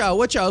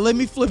 Let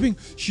me flipping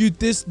shoot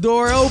this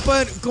door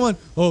open. Come on.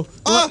 Come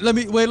on. Let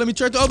me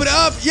try to open it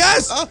up.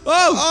 Yes!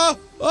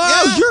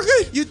 Yeah, you're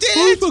good. You did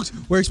Holy it. Smokes.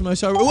 Where's my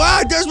cyborg?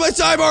 Wow, there's my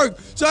cyborg.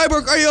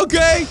 Cyborg, are you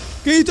okay?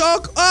 Can you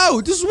talk?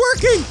 Oh, this is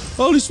working.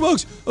 Holy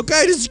smokes.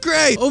 Okay, this is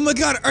great. Oh my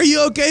god, are you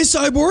okay,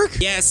 cyborg?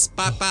 Yes,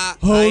 Papa.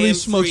 Holy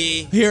smokes.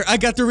 Free. Here, I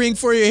got the ring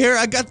for you.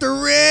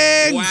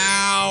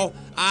 Wow.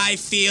 I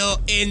feel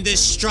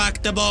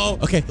indestructible.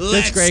 Okay,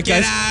 that's great,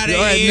 guys. Let's get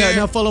out of here.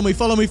 Now follow me.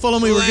 We're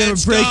gonna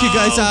break you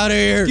guys out of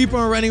here. Keep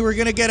on running. We're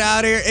gonna get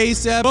out of here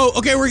ASAP. Oh,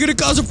 okay, we're gonna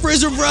cause a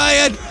prison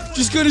riot.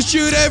 Just gonna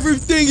shoot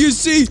everything you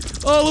see.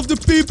 All of the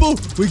people.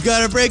 We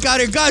gotta break out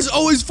of here. Guys,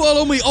 always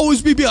follow me.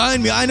 Always be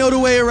behind me. I know the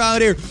way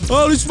around here.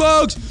 Holy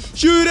smokes.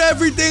 Shoot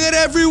everything and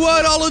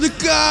everyone. All of the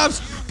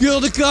cops. Kill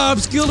the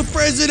cops. Kill the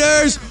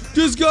prisoners.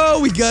 Just go.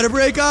 We gotta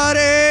break out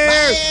of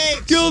here.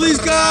 Kill these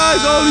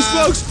guys. Holy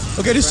smokes.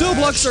 Okay, the cell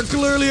blocks are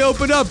clearly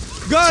opened up.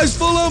 Guys,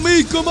 follow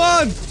me. Come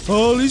on.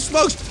 Holy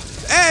smokes.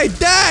 Hey,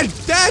 Dad,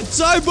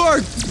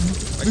 Cyborg.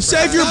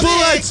 Save your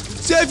bullets.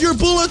 Save your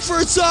bullets for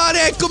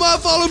Sonic. Come on,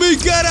 follow me.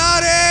 Get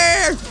out of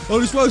here.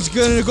 Holy smokes.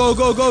 Gonna go.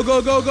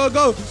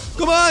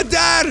 Come on,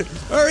 Dad.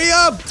 Hurry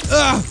up.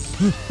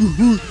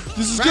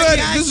 This is good.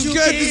 This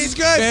is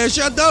good. Okay, I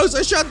shot those.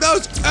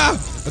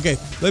 Okay,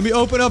 let me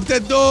open up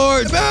that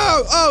door.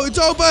 No. Oh, it's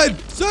open.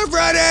 Start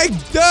running.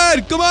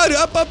 Dad, come on.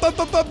 Up.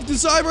 The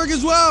cyborg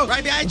as well.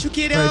 Right behind you,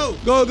 kiddo.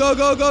 Right. Go.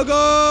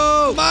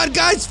 Come on,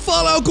 guys.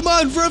 Follow. Come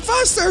on. Run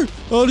faster.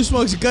 Holy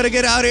smokes. I gotta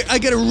get out here. I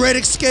get a red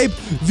escape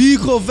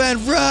vehicle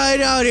van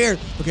right out here.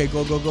 Okay, go.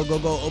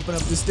 Open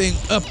up this thing.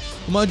 Up.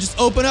 Come on, just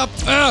open up.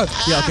 Yeah,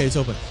 okay, it's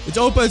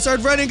open.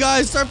 Start running,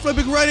 guys. Start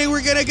flipping running.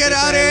 We're gonna get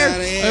out of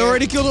here. I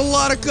already killed a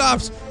lot of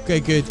cops. Okay,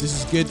 good. This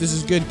is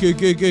good.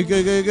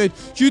 Good.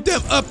 Shoot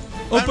them up.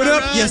 Open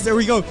up. Yes, there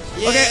we go.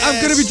 Yes. Okay,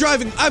 I'm gonna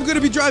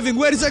be driving.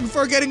 Wait a second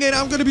before getting in.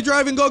 I'm gonna be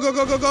driving. Go.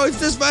 It's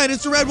this van.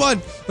 It's the red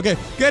one. Okay,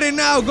 get in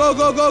now. Go.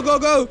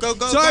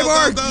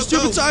 Cyborg, go.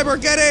 stupid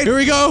cyborg, get in. Here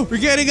we go. We're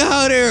getting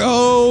out here.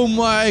 Oh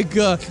my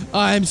god.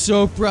 I'm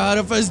so proud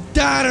of us.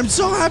 Dad, I'm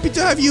so happy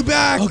to have you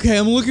back. Okay,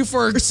 I'm looking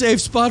for a safe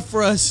spot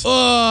for us.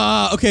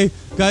 Okay,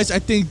 guys, I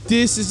think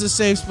this is a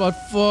safe spot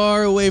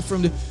far away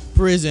from the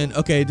prison.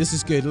 Okay, this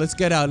is good. Let's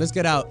get out.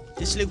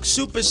 This looks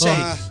super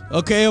safe.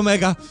 Okay,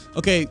 Omega.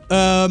 Okay,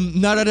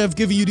 now that I've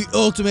given you the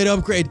ultimate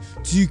upgrade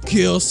to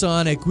kill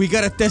Sonic, we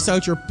gotta test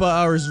out your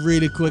powers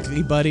really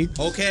quickly, buddy.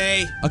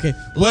 Okay. Okay,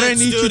 Let's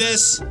do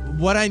this.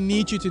 What I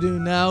need you to do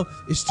now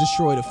is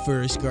destroy the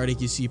first guard that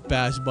you see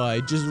pass by.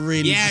 Just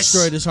really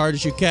destroy it as hard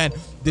as you can.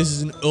 This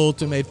is an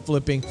ultimate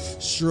flipping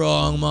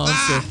strong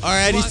monster.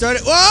 Alright, he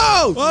started.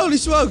 Whoa! Holy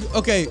smoke.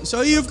 Okay,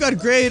 so you've got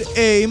great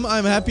aim.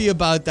 I'm happy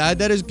about that.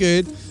 That is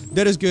good.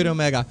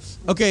 Omega.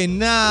 Okay,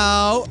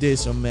 now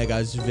this Omega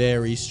is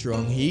very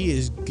strong. He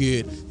is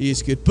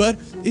good. But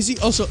is he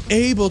also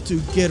able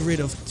to get rid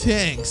of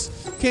tanks?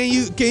 Can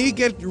you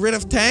get rid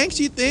of tanks,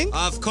 you think?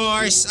 Of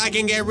course, I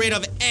can get rid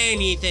of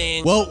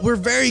anything. Well, we're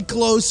very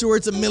close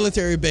towards a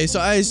military base, so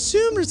I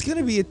assume there's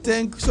gonna be a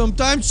tank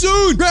sometime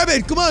soon. Grab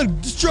it. Come on,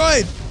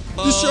 destroy it.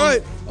 Destroy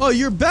it. Oh,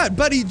 you're bad,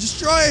 buddy.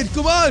 Destroy it.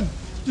 Come on.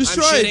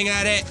 Destroy I'm it. shooting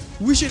at it.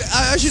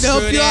 I should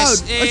help you out.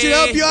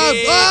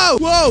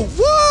 Oh,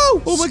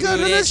 whoa. Oh my god,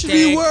 that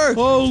actually worked.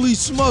 Holy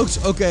smokes.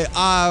 Okay,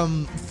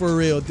 for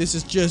real, this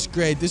is just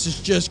great.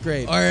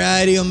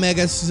 Alrighty,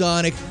 Omega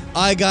Sonic,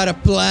 I got a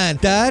plan.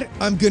 Dad,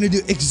 I'm gonna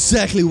do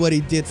exactly what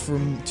he did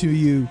to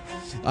you.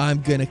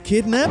 I'm gonna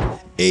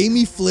kidnap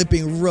Amy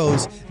flipping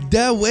Rose.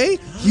 That way,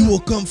 he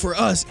will come for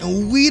us,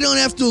 and we don't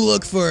have to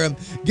look for him.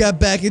 Get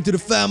back into the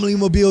family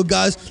mobile,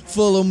 guys.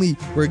 Follow me.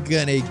 We're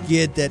gonna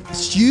get that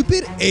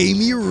stupid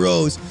Amy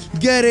Rose.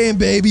 Get in,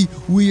 baby.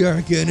 We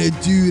are gonna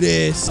do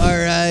this.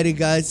 Alrighty,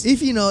 guys.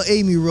 If you know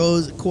Amy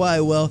Rose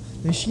quite well,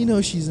 then she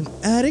knows she's an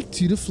addict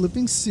to the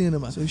flipping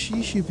cinema. So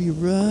she should be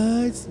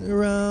right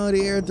around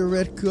here at the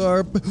red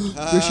carpet.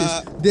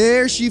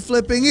 There she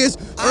flipping is.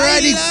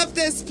 Alrighty. I love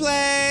this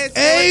place.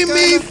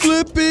 Amy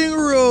flipping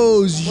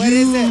Rose. What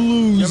is it?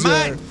 Loser. You're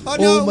mine. Oh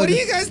no, what are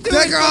you guys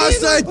doing? Take her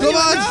outside. Come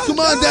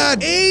on,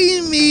 Dad.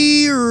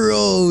 Amy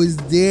Rose.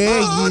 There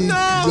you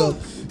go.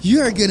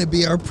 You are gonna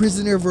be our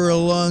prisoner for a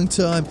long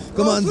time.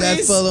 Come on, Dad,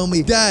 follow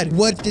me. Dad,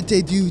 what did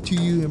they do to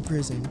you in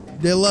prison?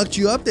 They locked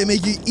you up. They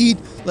make you eat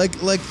like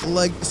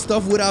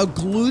stuff without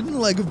gluten,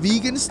 like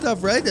vegan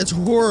stuff, right? That's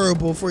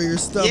horrible for your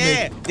stomach.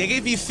 Yeah, they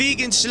give you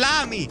vegan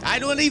salami. I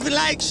don't even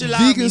like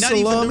salami. Vegan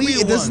salami,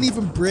 it doesn't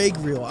even break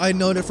real. I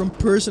know that from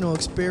personal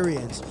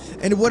experience.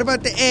 And what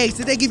about the eggs?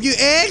 Did they give you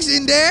eggs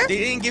in there? They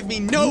didn't give me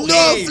no eggs.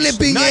 No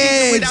flipping Not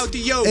eggs. even without the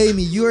yolk.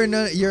 Amy, you're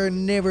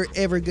never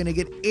ever gonna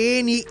get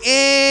any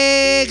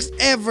eggs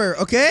ever,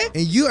 okay?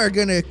 And you are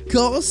gonna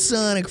call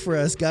Sonic for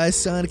us, guys.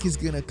 Sonic is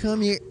gonna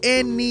come here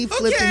any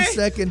flipping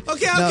second.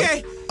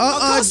 Okay. I'll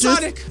call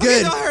Sonic.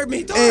 Good. Okay, don't hurt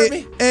me.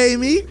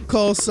 Amy,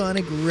 call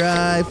Sonic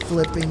right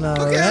flipping now,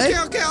 right?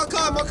 Okay, I'll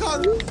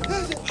call him.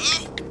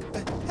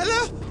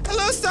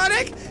 Hello,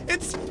 Sonic.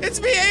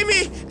 It's me,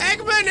 Amy.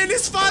 Eggman and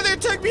his father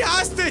took me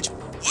hostage.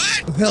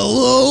 What?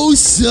 Hello,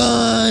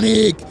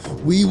 Sonic.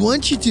 We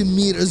want you to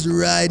meet us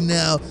right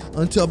now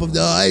on top of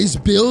the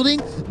highest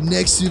building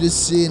next to the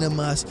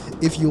cinemas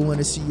if you want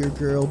to see your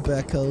girl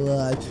back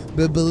alive.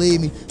 But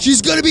believe me,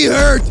 she's gonna be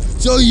hurt,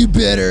 so you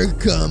better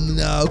come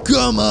now.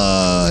 Come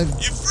on.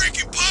 You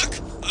freaking punk.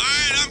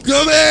 Alright, I'm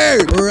Come here.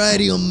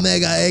 Alrighty,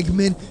 Omega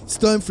Eggman. It's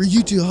time for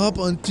you to hop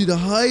onto the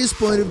highest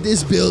point of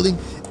this building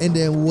and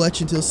then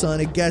watch until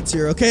Sonic gets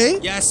here, okay?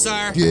 Yes,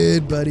 sir.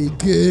 Good, buddy,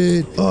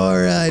 good.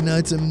 Alright, now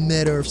it's a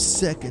matter of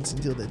seconds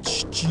until that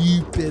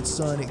stupid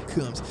Sonic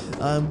comes.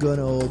 I'm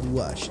gonna hold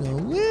watch. Now,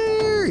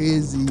 where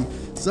is he?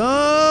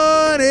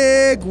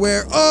 Sonic,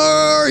 where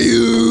are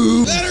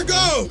you? Let her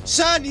go.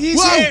 Son,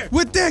 he's Whoa, here.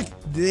 what the heck?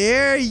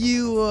 There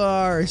you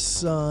are,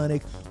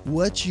 Sonic.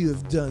 What you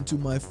have done to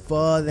my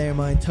father and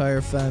my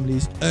entire family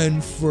is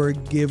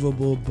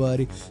unforgivable,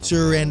 buddy.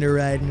 Surrender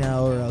right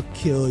now or I'll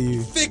kill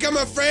you. Think I'm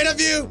afraid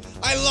of you?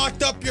 I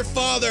locked up your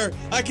father.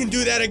 I can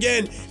do that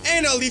again.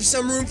 And I'll leave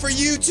some room for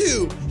you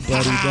too.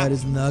 Buddy, that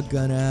is not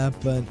gonna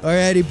happen.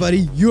 Alrighty,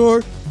 buddy.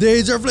 Your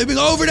days are flipping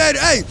over then.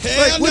 Hey,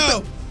 Hell wait,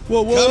 no.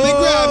 Whoa, whoa. Come and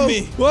grab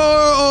me.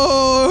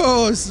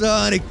 Whoa,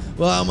 Sonic.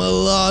 Well, I'm a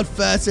lot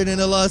faster than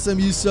the last time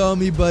you saw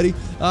me, buddy.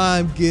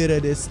 I'm good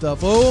at this stuff.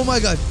 Oh, my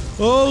God.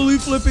 Holy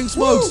flipping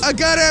smokes. Woo. I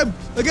got him.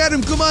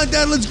 Come on,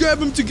 Dad. Let's grab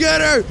him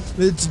together.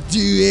 Let's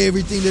do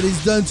everything that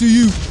he's done to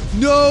you.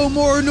 No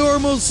more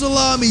normal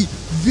salami.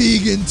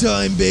 Vegan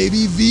time,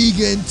 baby.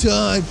 Vegan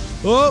time.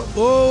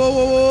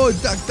 Oh.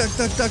 Duck.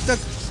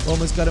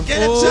 Almost got him.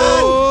 Get him,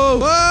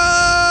 son.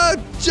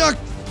 Chuck.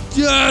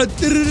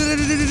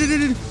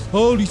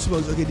 Holy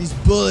smokes. Okay, these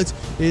bullets.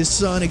 His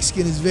Sonic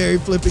skin is very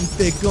flipping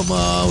thick. Come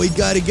on, we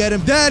gotta get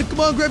him. Dad, come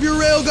on, grab your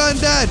railgun,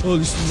 Dad.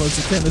 Holy smokes,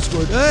 the camera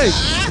scored. Hey.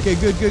 Okay,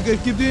 good.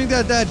 Keep doing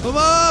that, Dad. Come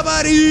on,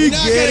 buddy. You're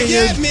not gonna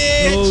get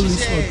me. Holy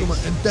smokes, come on.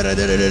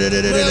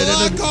 We'll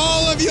lock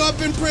all of you up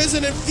in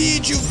prison and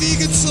feed you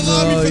vegan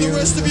salami for the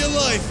rest of your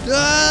life.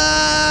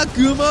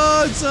 Come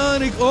on,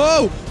 Sonic.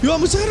 Oh, you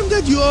almost had him,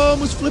 Dad. You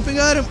almost flipping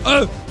at him.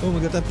 Oh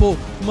my God, that pole.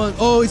 Come on.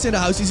 Oh, he's in the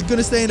house. He's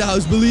gonna stay in the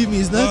house. Believe me,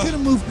 he's not gonna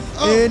move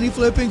any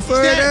flipping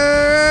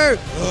further.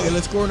 Okay,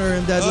 let's corner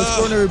him, Dad.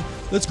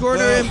 Let's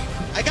corner him.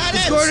 I got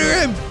Let's him. corner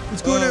him. Yeah,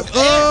 he's cornered.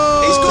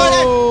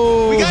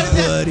 We got him,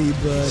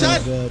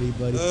 Dad.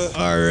 Buddy.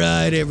 All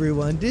right,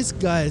 everyone. This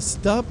guy has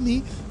stopped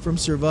me from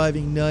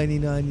surviving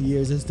 99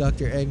 years as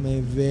Dr.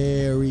 Eggman.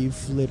 Very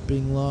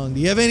flipping long. Do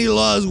you have any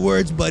last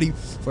words, buddy,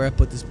 before I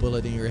put this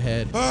bullet in your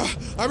head?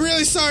 I'm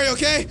really sorry,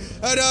 okay?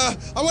 And I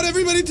want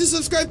everybody to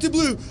subscribe to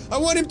Blue. I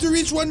want him to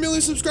reach 1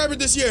 million subscribers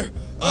this year.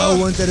 I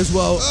want that as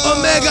well.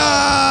 Omega!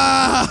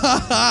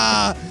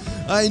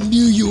 I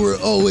knew you were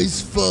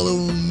always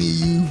following me,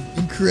 you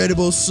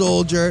incredible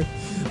soldier.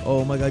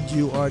 Oh my God,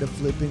 you are the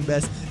flipping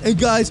best. And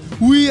guys,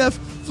 we have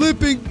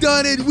flipping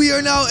done it. We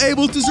are now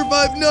able to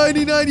survive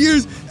 99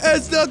 years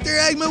as Dr.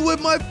 Eggman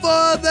with my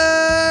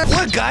father.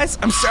 Look, guys,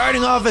 I'm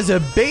starting off as a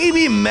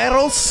baby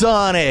metal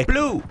Sonic.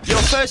 Blue, your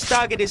first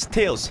target is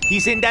Tails.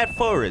 He's in that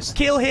forest.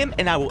 Kill him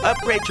and I will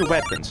upgrade your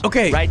weapons.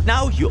 Okay. Right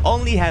now, you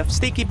only have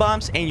sticky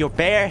bombs and your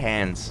bare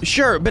hands.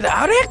 Sure, but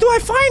how the heck do I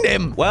find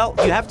him? Well,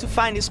 you have to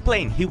find his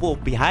plane. He will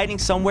be hiding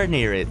somewhere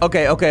near it.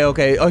 Okay.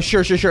 Oh,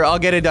 sure. I'll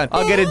get it done.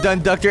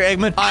 Dr.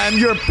 Eggman. I am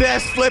your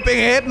best flipping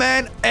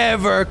hitman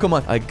ever. Come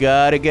on. I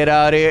gotta get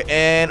out here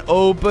and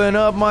open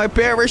up my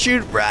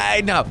parachute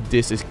right now.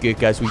 This is good,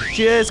 guys. We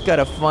just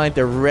gotta find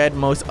the red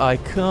most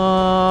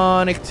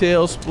iconic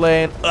Tails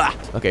plane.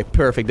 Okay,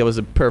 perfect. That was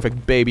a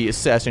perfect baby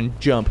assassin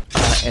jump.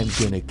 I am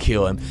gonna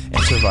kill him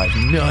and survive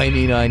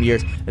 99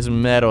 years as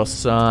Metal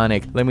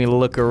Sonic. Let me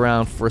look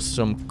around for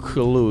some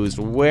clues.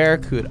 Where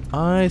could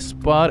I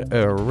spot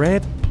a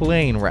red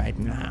plane right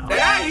now? Did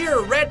I hear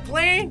a red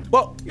plane?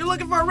 Well, You're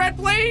looking for a red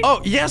plane?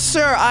 oh yes,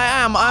 sir. I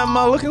am. I'm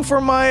looking for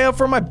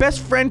my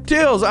best friend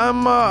Tails.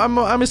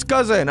 I'm his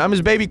cousin. I'm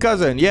his baby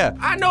cousin. Yeah.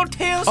 I know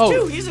Tails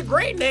too. He's a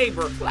great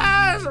neighbor.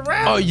 Flies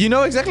around. Oh, you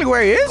know exactly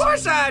where he is? Of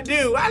course I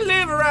do. I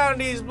live around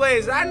these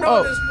places. I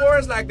know this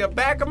forest like the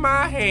back of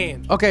my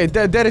hand. Okay,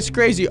 that is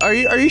crazy. Are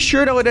you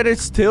sure though that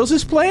it's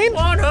Tails' plane?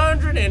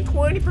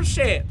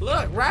 120%.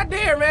 Look, right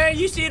there, man.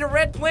 You see the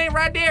red plane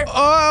right there?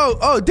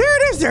 Oh,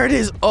 there it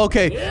is.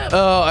 Okay. Yeah.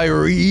 I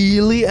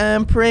really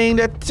am praying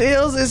that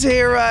Tails is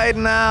here right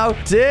now.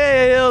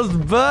 Tails,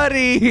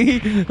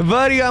 buddy.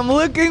 Buddy, I'm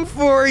looking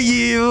for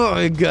you.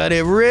 I got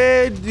it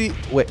ready.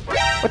 Wait,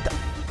 what the?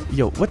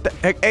 Yo, what the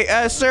heck?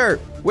 Hey, sir.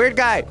 Weird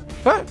guy.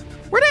 Huh?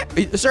 Where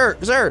that? Sir,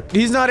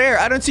 he's not here.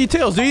 I don't see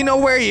Tails. Do you know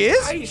where he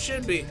is? He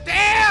should be.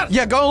 Damn!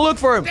 Yeah, go and look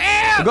for him.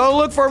 Damn! Go and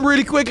look for him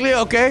really quickly,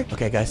 okay?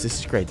 Okay, guys, this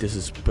is great. This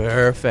is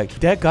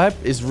perfect. That guy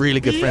is really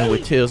good friend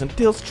with Tails, and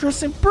Tails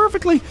trusts him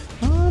perfectly.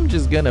 I'm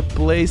just gonna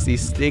place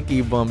these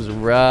sticky bombs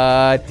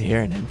right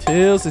here, and then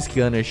Tails is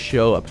gonna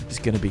show up. It's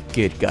gonna be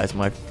good, guys.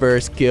 My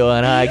first kill,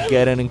 and I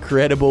get an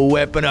incredible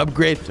weapon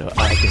upgrade, so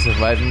I can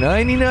survive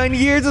 99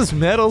 years as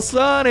Metal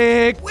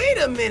Sonic. Wait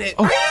a minute.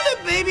 Are you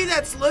the baby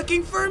that's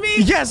looking for me?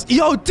 Yes,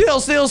 yo,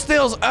 Tails.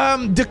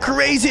 The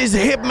craziest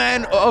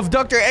hitman of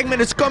Dr. Eggman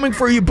is coming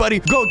for you, buddy.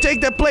 Go,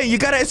 take that plane. You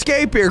gotta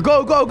escape here.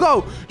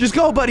 Go. Just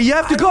go, buddy. You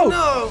have to go.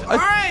 No, all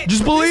right.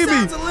 Just believe me.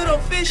 Sounds a little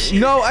fishy.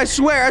 No, I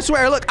swear.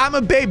 Look, I'm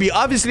a baby.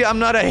 Obviously, I'm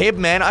not a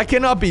hitman. I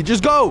cannot be.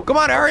 Just go. Come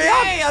on, hurry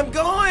up. Hey, I'm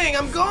going.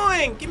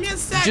 Give me a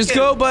second. Just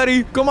go,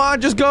 buddy. Come on,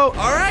 just go.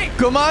 All right.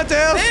 Come on,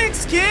 Tails.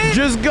 Thanks, kid.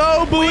 Just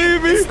go,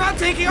 believe me. It's not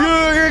taking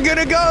off. You're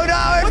gonna go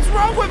now. What's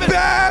wrong with it?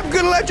 I'm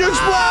gonna let you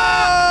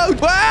explode.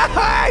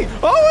 Hey!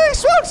 Holy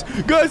smokes!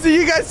 Guys, did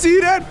you guys see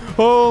that?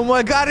 Oh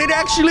my God, it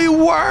actually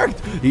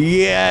worked.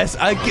 Yes,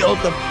 I killed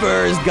the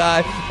first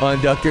guy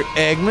on Dr.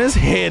 Eggman's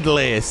hit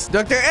list.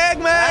 Dr.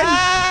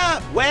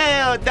 Eggman!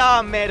 Well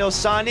done, Metal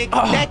Sonic.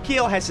 That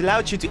kill has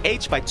allowed you to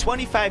age by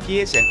 25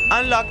 years and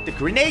unlock the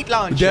grenade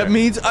launcher. That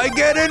means I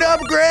get an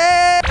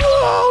upgrade.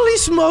 Holy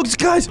smokes,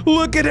 guys.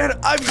 Look at that.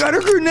 I've got a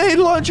grenade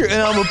launcher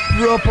and I'm a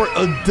proper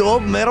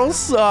adult Metal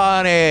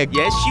Sonic.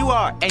 Yes, you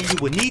are. And you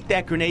will need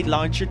that grenade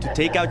launcher to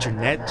take out your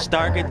next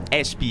target,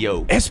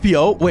 SPO.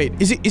 SPO? Wait,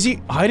 is he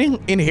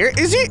hiding in here?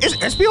 Is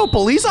SPO a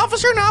police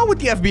officer now with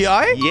the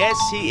FBI? Yes,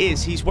 he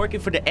is. He's working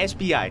for the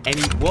SBI and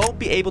he won't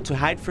be able to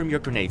hide from your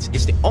grenades.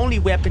 It's the only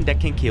weapon that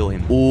can kill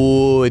him.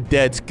 Oh,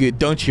 that's good.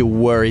 Don't you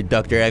worry,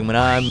 Dr. Eggman.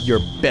 I'm your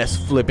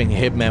best flipping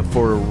hitman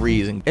for a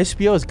reason.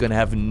 SPO is gonna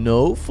have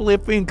no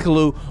flipping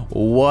clue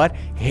what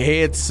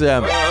hits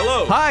him.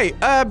 Hello. Hi.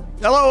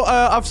 Hello,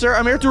 officer.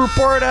 I'm here to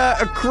report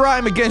a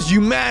crime against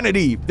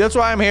humanity. That's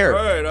why I'm here.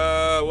 All right.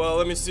 Well,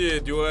 let me see.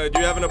 Do you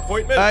have an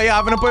appointment? Yeah, I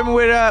have an appointment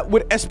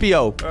with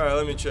SPO. All right.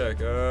 Let me check.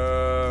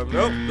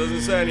 Nope.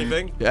 Doesn't say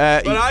anything.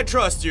 But I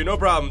trust you. No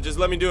problem. Just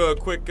let me do a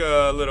quick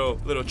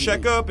little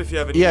checkup. If you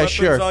have any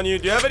weapons on you.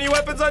 Do you have any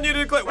weapons on you to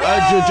declare?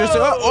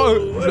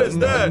 What is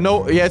that?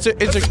 No. Yeah,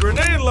 it's a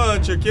grenade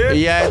launcher, kid.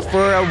 Yeah, it's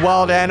for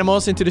wild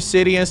animals into the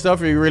city and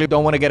stuff. You really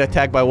don't want to get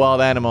attacked by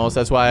wild animals.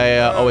 That's why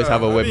I always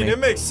have it with me. It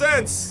makes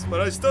sense,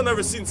 but I still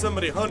never seen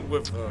somebody hunt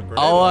with a grenade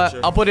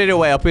launcher. I'll put it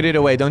away. I'll put it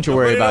away. Don't you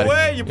worry about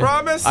it. You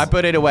promise? I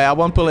put it away. I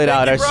won't pull it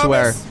out. I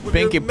swear.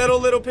 Pinky, metal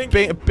little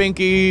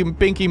pinky.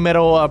 Pinky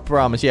metal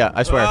promise. Yeah,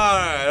 I swear. All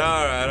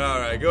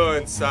right. Go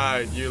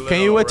inside, you little.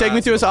 Can you take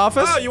me to his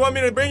office? Oh, you want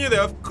me to bring you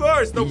there? Of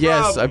course, no problem.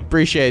 Yes, I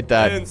appreciate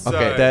that. Inside.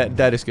 Okay,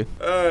 that is good.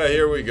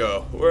 Here we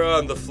go. We're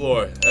on the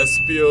floor.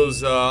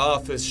 SPO's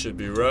office should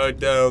be right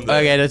down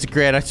there. Okay, that's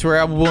great. I swear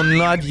I will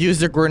not use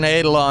the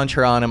grenade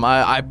launcher on him.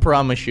 I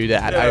promise you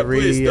that. Yeah, I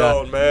really please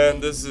don't,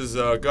 man. This is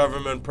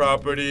government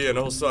property, and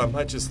also I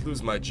might just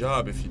lose my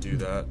job if you do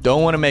that.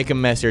 Don't want to make a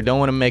mess here. Don't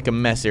want to make a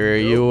mess here.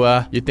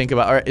 Nope. You think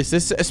about. All right, is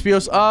this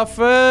SPO's office?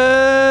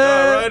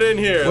 Right in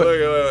here.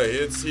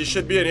 Look, he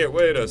should be in here.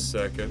 Wait a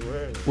second.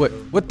 Where is he?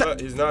 What the?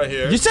 He's not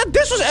here. You said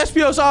this was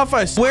SPO's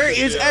office. Where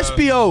is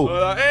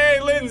SPO? Hey,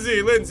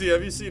 Lindsay,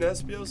 have you seen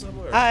SPO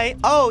somewhere? Hi.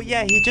 Oh,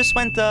 yeah, he just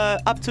went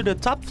up to the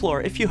top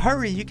floor. If you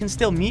hurry, you can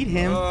still meet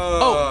him.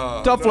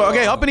 Top floor.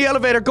 Okay, hop in the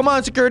elevator. Come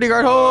on, security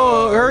guard.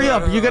 Oh, hurry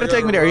up. You gotta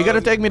take me there. You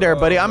gotta take me there,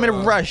 buddy. I'm in a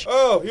rush.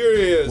 Oh, here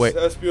he is. Wait.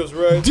 SPO's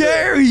right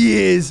there.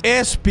 He is.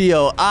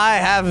 SPO, I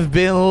have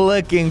been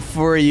looking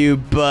for you,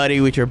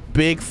 buddy, with your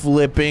big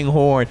flipping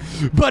horn.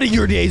 Buddy,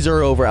 your days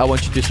are over. I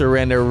want you to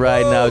surrender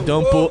right now.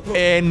 Don't pull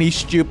any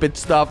stupid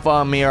stuff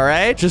on me, all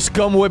right? Just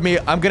come with me.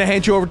 I'm gonna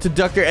hand you over to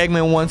Dr.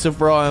 Eggman once and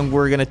for all, and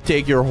we're gonna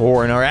take your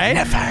horn, all right?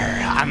 Never.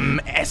 I'm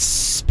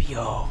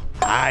SPO.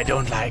 I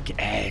don't like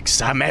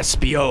eggs. I'm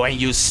SPO, and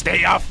you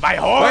stay off my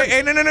horn.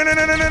 Hey, no.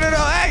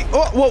 Hey,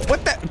 whoa,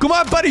 what the? Come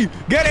on, buddy.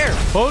 Get here.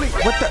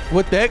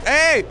 What the heck?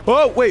 Hey,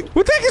 wait.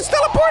 What the heck is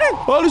teleporting?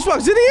 Holy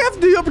smokes, did he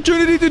have the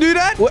opportunity to do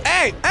that? Well,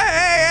 hey,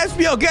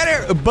 SPO, get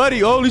here. Buddy,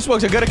 holy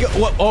smokes, I gotta get,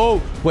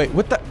 wait,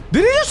 what the?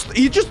 Did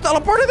he just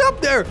teleported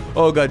up there?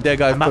 Oh, God, that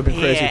guy's flipping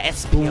crazy.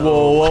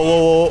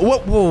 SPO.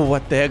 Whoa,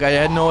 what the heck? I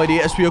had no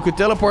idea SPO could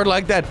teleport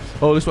like that.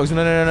 Holy smokes,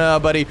 no,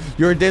 buddy.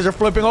 Your days are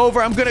flipping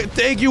over. I'm gonna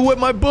take you with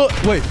my bullet.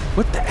 Wait,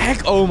 what the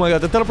heck? Oh my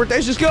God, the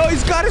teleportation skill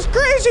he's got is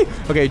crazy.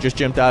 Okay, he just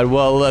jumped out.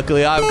 Well,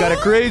 luckily I've got a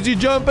crazy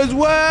jump as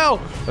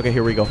well. Okay,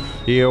 here we go.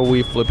 Here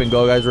we flipping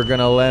go, guys. We're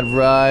gonna land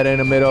right in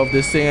the middle of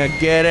this thing and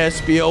get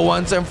SPO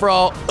once and for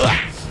all.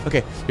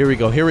 Okay, here we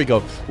go.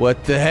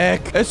 What the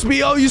heck?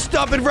 SPO, you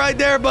stop it right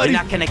there, buddy.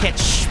 You're not gonna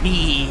catch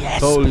me, SPO.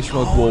 Holy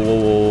smoke.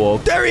 Whoa.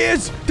 There he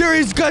is.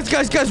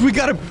 Guys, we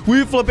got him.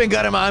 We flipping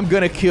got him. I'm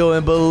gonna kill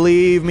him.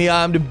 Believe me,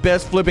 I'm the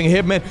best flipping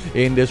hitman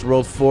in this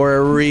world for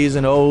a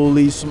reason.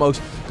 Holy smokes.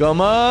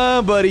 Come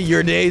on, buddy.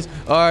 Your days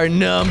are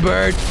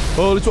numbered.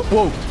 Holy smoke.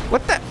 Whoa,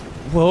 what the?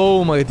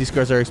 Whoa, my God, these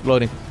cars are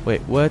exploding.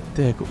 Wait, what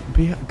the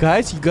heck?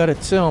 Guys, you gotta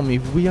tell me,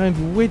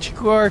 behind which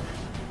car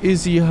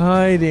is he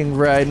hiding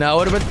right now?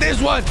 What about this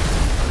one?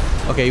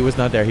 Okay, he was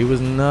not there. He was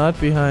not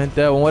behind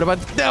that one. What about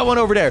that one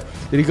over there?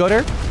 Did he go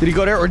there?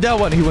 Or that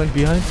one? He went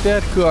behind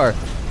that car.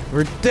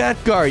 Or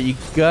that car. You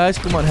guys,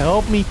 come on,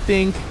 help me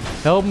think.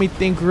 Help me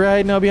think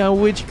right now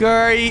behind which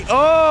car he...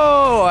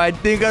 Oh, I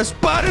think I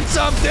spotted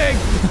something.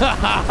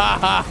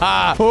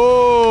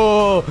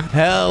 Oh,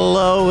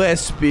 hello,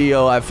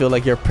 SPO. I feel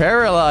like you're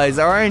paralyzed,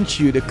 aren't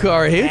you? The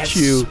car hit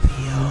you.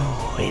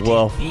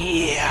 Well,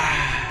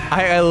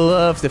 I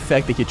love the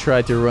fact that you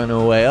tried to run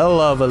away. I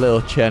love a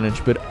little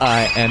challenge, but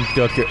I am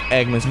Dr.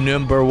 Eggman's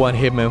 #1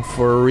 hitman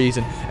for a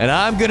reason. And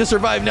I'm gonna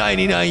survive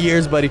 99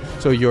 years, buddy.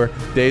 So your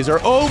days are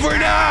over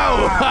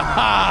now.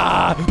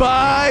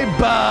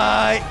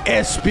 Bye-bye,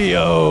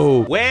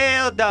 SPO.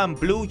 Well done,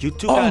 Blue. You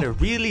took out a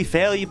really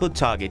valuable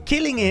target.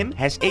 Killing him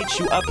has aged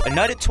you up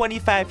another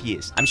 25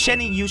 years. I'm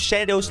sending you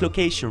Shadow's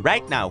location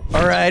right now.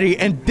 Alrighty,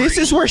 and this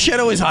is where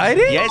Shadow is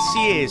hiding? Yes,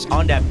 he is.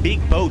 On that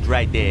big boat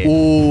right there.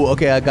 Ooh,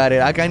 okay, I got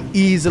it. I can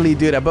easily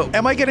do that. But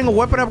am I getting a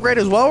weapon upgrade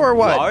as well, or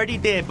what? You already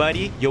did,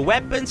 buddy. Your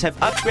weapons have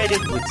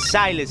upgraded with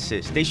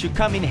silencers. They should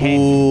come in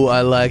handy. Ooh, I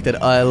like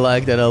that. I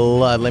like that a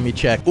lot. Let me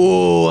check.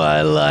 Ooh,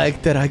 I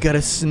like that. I got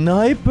a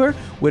sniper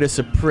with a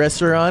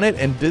suppressor on it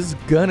and this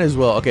gun as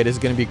well. Okay, this is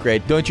gonna be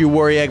great. Don't you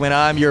worry, Eggman.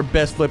 I'm your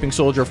best flipping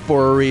soldier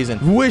for a reason.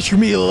 Wish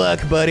me luck,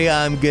 buddy.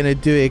 I'm gonna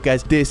do it,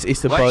 guys. This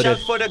is the boat. Watch out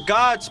for the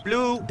guards,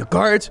 Blue. The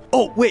guards?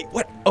 Oh, wait,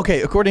 what?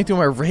 Okay, according to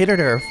my radar,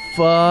 there are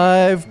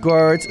 5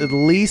 guards at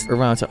least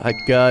around, so I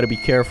gotta be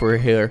careful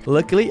here.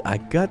 Luckily, I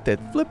got that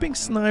flipping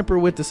sniper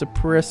with the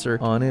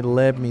suppressor on it.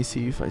 Let me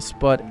see if I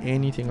spot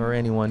anything or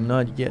anyone.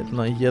 Not yet,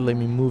 not yet. Let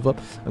me move up.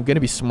 I'm gonna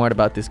be smart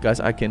about this, guys.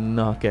 I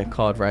cannot get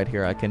caught right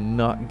here. I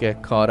cannot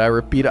get caught caught. I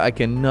repeat, I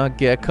cannot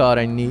get caught.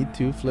 I need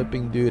to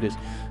flipping do this.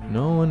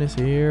 No one is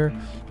here.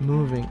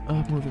 Moving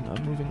up, moving up,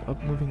 moving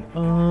up, moving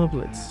up.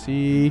 Let's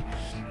see.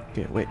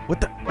 Okay, wait.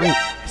 What the? Wait.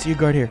 I see a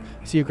guard here.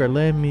 I see a guard.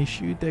 Let me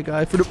shoot that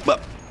guy for the...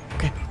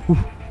 Okay. Whew.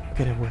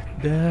 Okay, that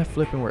worked. That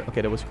flipping worked.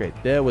 Okay, that was great.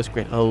 That was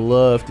great. I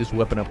love this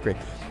weapon upgrade.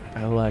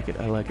 I like it.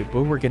 I like it.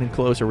 But we're getting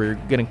closer. We're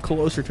getting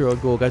closer to our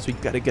goal, guys. We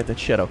gotta get that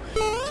shadow.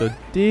 So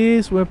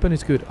this weapon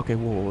is good. Okay,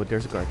 whoa.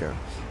 There's a guard there.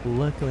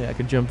 Luckily, I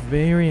can jump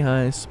very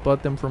high,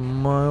 spot them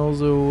from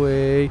miles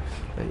away.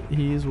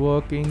 He's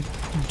walking.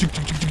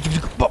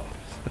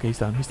 Okay, he's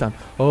down. He's down.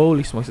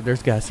 Holy smokes.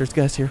 There's gas. There's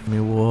gas here. Let me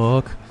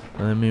walk.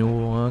 Let me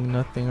walk.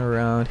 Nothing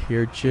around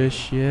here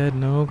just yet.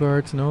 No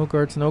guards. No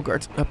guards. No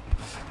guards. Up.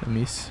 Let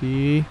me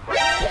see.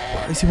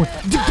 I see one.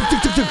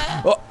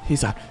 Oh,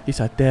 he's out.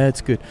 He's out.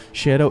 That's good.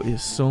 Shadow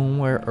is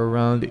somewhere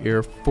around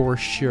here for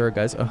sure,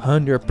 guys.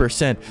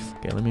 100%.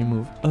 Okay, let me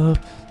move up.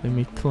 Let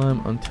me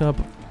climb on top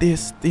of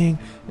this thing.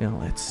 Now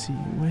let's see,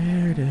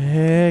 where the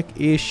heck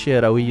is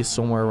Shadow? He is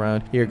somewhere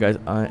around here, guys.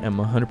 I am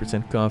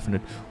 100%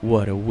 confident.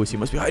 What a wuss. He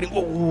must be hiding.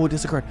 Whoa,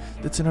 there's a guard.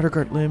 That's another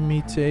guard. Let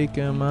me take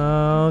him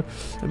out.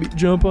 Let me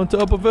jump on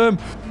top of him.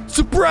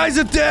 Surprise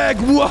attack.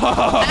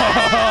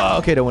 Whoa.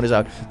 Okay, that one is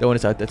out. That one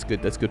is out. That's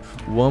good. That's good.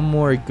 One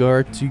more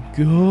guard to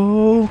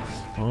go.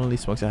 Holy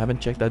smokes. I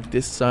haven't checked out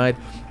this side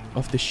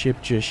of the ship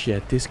just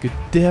yet. This could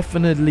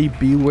definitely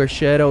be where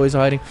Shadow is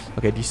hiding.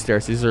 Okay, these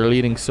stairs, these are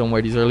leading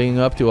somewhere. These are leading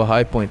up to a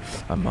high point.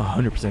 I'm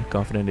 100%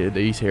 confident that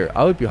he's here.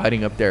 I would be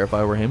hiding up there if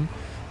I were him.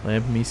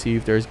 Let me see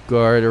if there's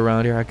guard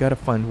around here. I gotta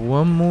find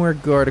one more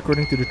guard.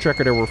 According to the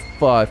tracker, there were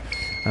 5.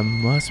 I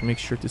must make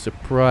sure to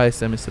surprise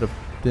them instead of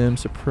them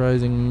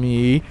surprising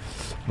me.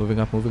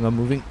 Moving up, moving up,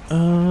 moving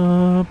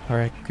up.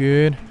 Alright,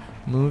 good.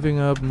 Moving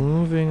up,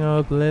 moving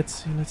up.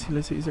 Let's see, let's see,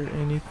 let's see. Is there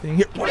anything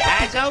here?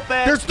 Eyes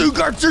open. There's 2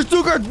 guards. There's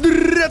 2 guards.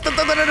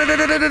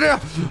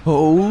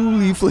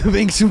 Holy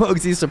flipping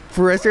smokes. These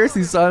suppressors,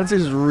 these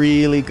silencers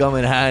really come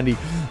in handy.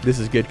 This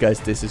is good,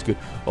 guys. This is good.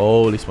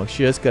 Holy smokes.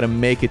 Just gotta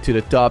make it to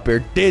the top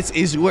here. This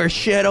is where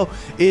Shadow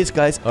is,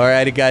 guys.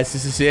 Alrighty, guys.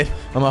 This is it.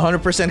 I'm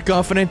 100%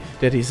 confident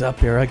that he's up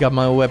here. I got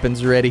my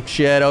weapons ready.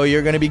 Shadow,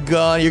 you're gonna be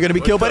gone. You're gonna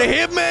be killed by the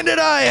hitman that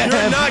I am.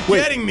 You're not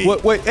getting me.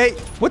 Wait, hey.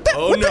 What the?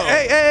 Oh, what no. the?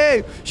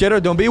 Hey. Shadow,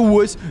 don't be a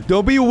wuss.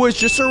 Don't be a wuss.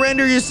 Just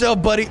surrender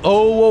yourself, buddy.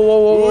 Oh,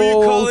 whoa. Who are you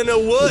calling a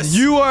wuss?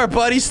 You are,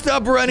 buddy.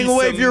 Stop running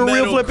away if you're a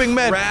real flipping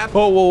man.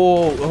 Oh,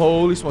 whoa.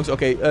 Holy smokes.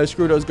 Okay,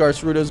 screw those guards.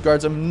 Screw those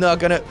guards. I'm not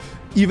gonna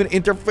even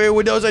interfere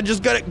with those. I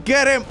just gotta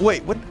get him.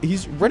 Wait, what?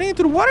 He's running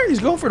into the water? He's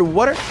going for the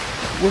water?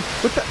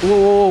 What the?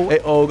 Whoa. Hey,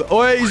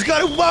 hey, he's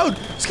got a boat.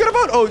 He's got a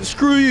boat. Oh,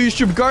 screw you, you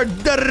stupid guard.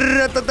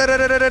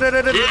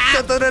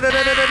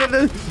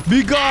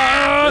 Be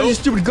gone, you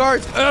stupid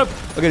guards.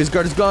 Okay, this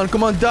guard is gone.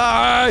 Come on,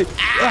 die.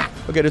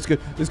 Okay, that's good.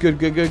 That's good.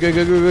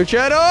 Good.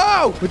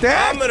 Shadow! What the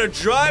heck? I'm gonna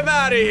drive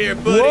out of here,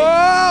 buddy.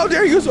 Whoa,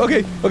 there he goes.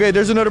 Okay,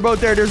 there's another boat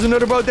there. There's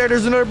another boat there.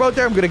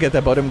 I'm gonna get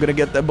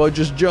that boat.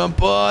 Just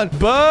jump on.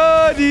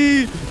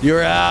 Buddy,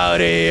 you're out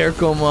of here.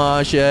 Come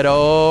on,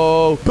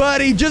 Shadow.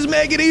 Buddy, just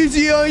make it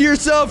easy on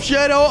yourself,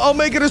 Shadow. I'll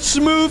make it a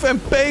smooth and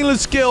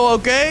painless kill,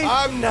 okay?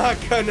 I'm not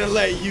gonna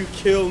let you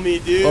kill me,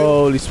 dude.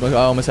 Holy smokes,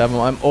 I almost have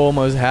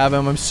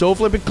him. I'm so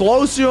flipping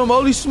close to him.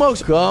 Holy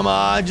smokes. Come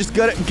on, just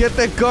gotta get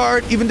that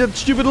guard. Even that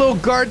stupid little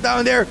guard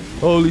down there.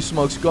 Holy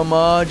smokes, come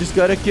on. Just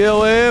gotta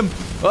kill him.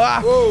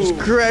 Just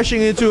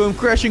crashing into him,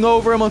 crashing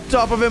over him, on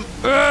top of him.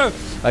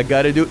 I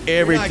gotta do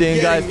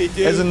everything, guys.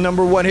 As a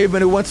 #1 hitman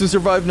who wants to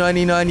survive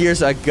 99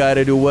 years, I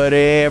gotta do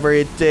whatever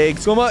it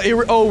takes. Come on,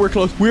 we're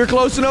close. We are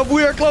close enough.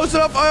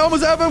 I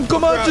almost have him.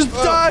 Come on, just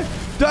die.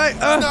 Die. It's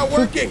not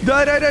working.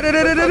 Die.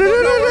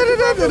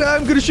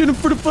 I'm gonna shoot him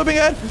for the flipping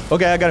head.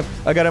 Okay, I got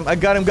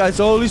him, guys.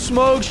 Holy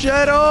smoke,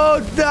 Shadow.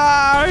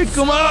 Die.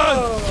 Come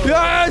on.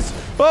 Yes.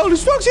 Holy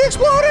smokes, he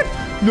exploded.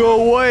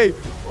 No way.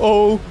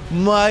 Oh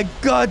my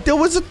god, that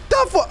was a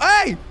tough one.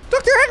 Hey,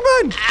 Dr.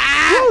 Eggman!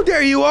 Oh,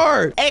 there you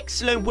are!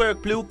 Excellent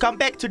work, Blue. Come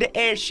back to the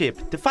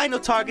airship. The final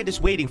target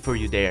is waiting for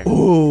you there.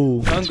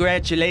 Oh.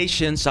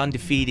 Congratulations on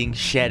defeating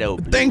Shadow,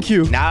 Blue. Thank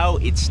you. Now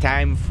it's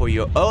time for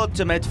your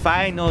ultimate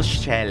final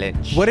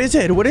challenge. What is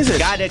it?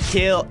 Gotta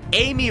kill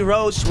Amy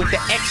Rose with the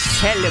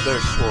Excalibur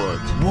sword.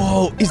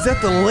 Whoa, is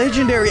that the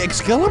legendary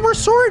Excalibur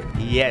sword?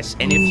 Yes,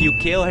 and if you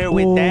kill her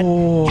with that,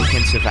 you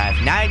can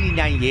survive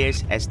 99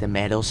 years as the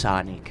Metal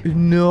Sonic.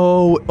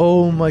 No.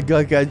 Oh my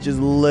god, guys, just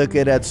look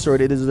at that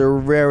sword. It is the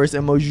rarest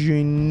and most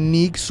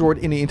unique sword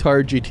in the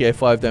entire GTA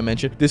 5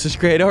 dimension. This is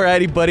great.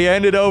 Alrighty, buddy.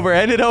 Hand it over.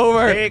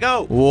 There you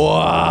go.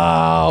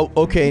 Wow.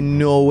 Okay,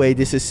 no way.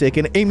 This is sick.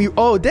 And Amy...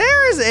 Oh,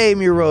 there's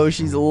Amy Rose.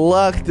 She's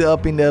locked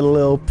up in that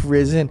little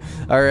prison.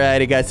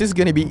 Alrighty, guys. This is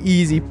gonna be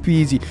easy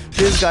peasy.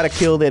 Just gotta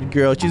kill that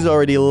girl. She's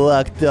already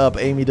locked up.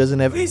 Amy doesn't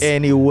have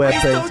any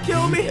weapons. Please don't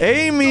kill me.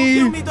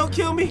 Amy! Don't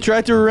kill me.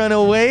 Try to run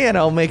away and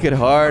I'll make it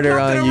harder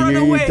on you.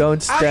 You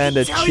don't stand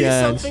a chance. I have to tell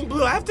you something,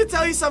 Blue. I have to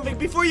tell you something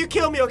before you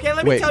kill me, okay?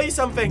 Let me tell you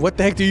something. What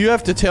the heck do you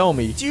have to tell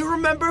me. Do you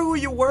remember who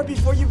you were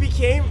before you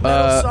became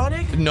Metal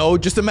Sonic? No,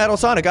 just a Metal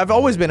Sonic. I've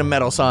always been a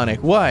Metal Sonic.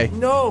 Why?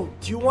 No.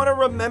 Do you want to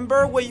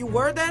remember what you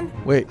were then?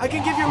 Wait. I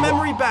can give your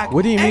memory back.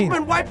 What do you mean?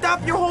 Eggman wiped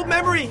out your whole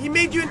memory. He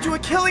made you into a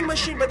killing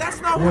machine, but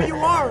that's not who you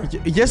are.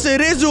 Yes,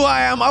 it is who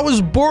I am. I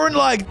was born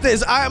like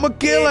this. I am a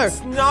killer.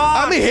 It's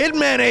not. I'm a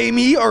hitman,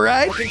 Amy, all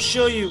right? I can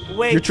show you.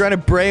 Wait. You're trying to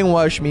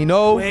brainwash me.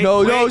 No,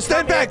 no.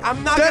 Stand back.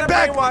 I'm not stand gonna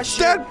back. brainwash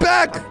you. Stand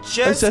back. I'm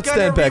just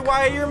gonna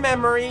rewire your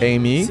memory.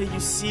 Amy. So you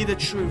see the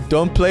truth.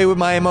 Don't play with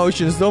my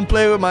emotions. Don't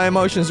play with my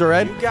emotions, all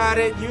right? You got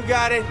it. You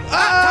got it.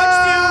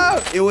 Ah!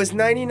 Touched you. It was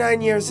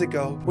 99 years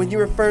ago when you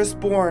were first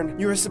born.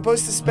 You were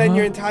supposed to spend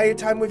your entire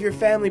time with your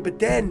family, but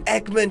then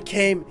Eggman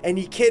came and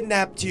he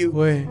kidnapped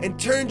you and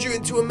turned you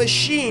into a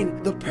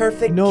machine, the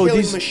perfect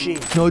killing machine.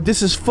 No,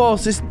 this is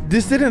false.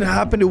 This didn't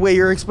happen the way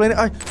you're explaining.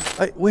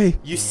 Wait.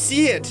 You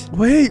see it.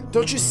 Wait.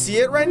 Don't you see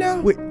it right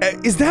now? Wait,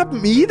 is that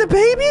me, the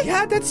baby?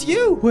 Yeah, that's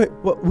you. Wait,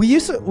 what?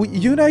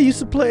 You and I used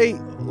to play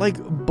like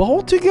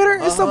ball together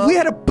and stuff. We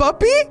had a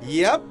puppy.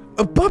 Yep.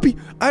 A puppy.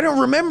 I don't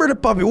remember the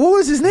puppy. What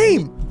was his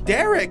name?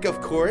 Derek,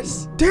 of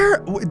course.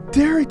 Derek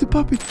the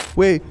puppy.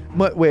 Wait.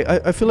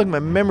 I feel like my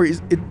memory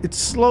is it's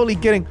slowly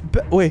getting.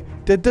 Wait,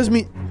 that does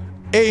mean.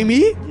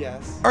 Amy?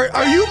 Yes.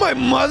 Are you my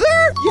mother?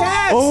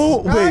 Yes.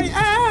 Oh wait.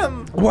 I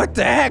am. What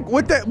the heck?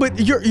 What the?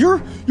 But you're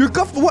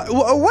cuffed.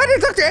 Why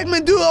did Dr.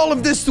 Eggman do all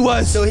of this to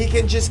us? So he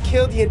can just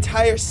kill the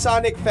entire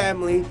Sonic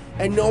family,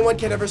 and no one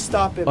can ever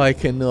stop him. I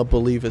cannot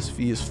believe his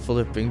fee is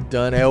flipping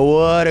done. And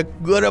what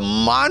a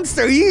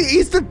monster!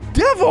 He's the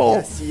devil.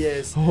 Yes, he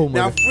is. Oh my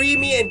now God. free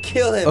me and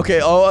kill him.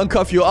 Okay, I'll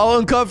uncuff you.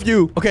 I'll uncuff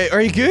you. Okay,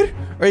 are you good?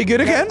 Are you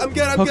good again? I'm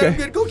good. I'm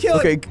good. Go kill him.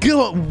 Okay,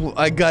 kill him.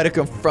 I gotta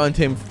confront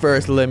him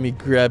first. Let me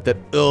grab that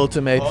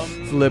ultimate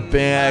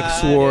flipping axe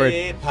sword.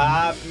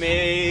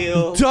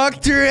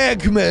 Dr.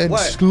 Eggman,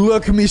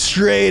 look me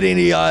straight in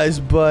the eyes,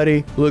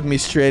 buddy. Look me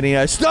straight in the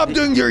eyes. Stop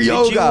doing your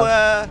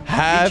yoga.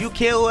 Did you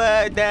kill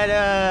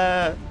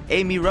that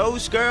Amy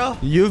Rose girl?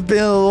 You've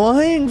been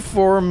lying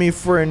for me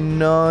for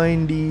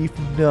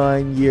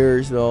 99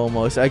 years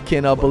almost. I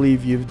cannot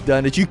believe you've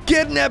done it. You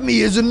kidnapped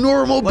me as a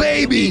normal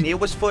baby. It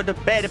was for the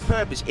better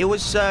purpose. It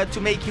was to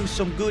make you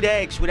some good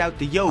eggs without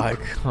the yolk. I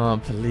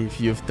can't believe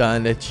you've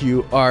done it.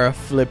 You are a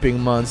flipping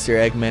monster,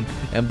 Eggman.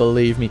 And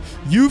believe me,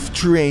 you've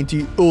trained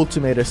the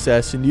ultimate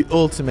assassin, the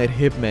ultimate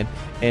hitman.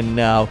 And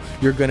now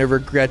you're gonna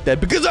regret that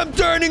because I'm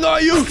turning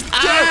on you!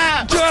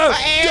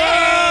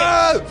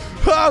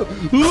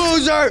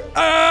 Loser!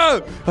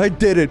 I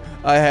did it.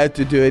 I had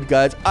to do it,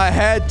 guys. I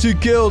had to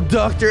kill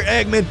Dr.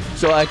 Eggman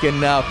so I can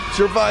now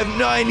survive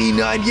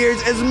 99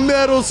 years as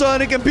Metal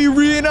Sonic and be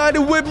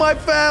reunited with my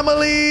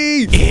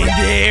family. And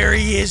there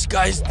he is,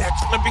 guys.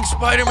 That's flipping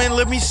Spider-Man.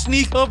 Let me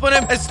sneak up on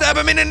him and stab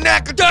him in the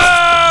neck.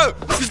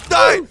 Just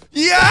die.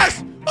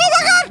 Yes! Oh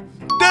my God!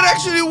 That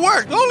actually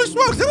worked. Holy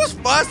smokes, that was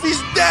fast.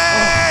 He's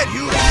dead.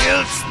 You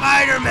killed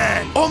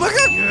Spider-Man. Oh my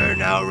God. You're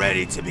now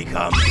ready to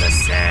become the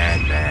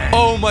Sandman.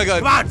 Oh my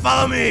God. Come on,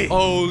 follow me.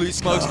 Holy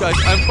smokes, guys.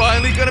 I'm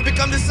finally gonna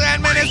become the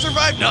Sandman and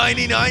survive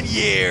 99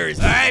 years.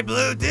 All right,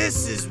 Blue,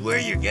 this is where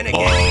you're gonna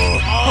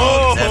get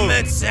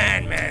ultimate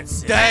Sandman.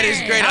 That is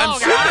great. I'm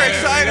super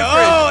excited for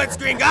it. Oh, it's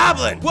Green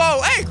Goblin.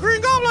 Whoa, hey,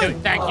 Green Goblin.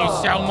 Dude, thank you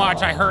so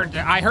much. I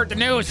heard the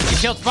news. You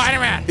killed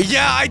Spider-Man.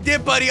 Yeah, I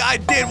did, buddy. I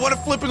did. What a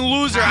flipping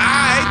loser.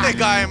 I hate that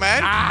guy,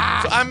 man.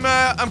 So I'm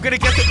gonna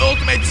get the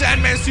ultimate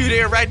Sandman suit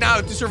here right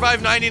now to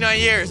survive 99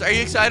 years. Are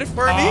you excited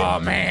for me? Oh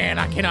man,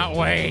 I cannot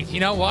wait. You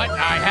know what?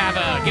 I have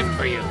a gift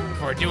for you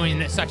for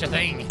doing such a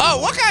thing. Oh,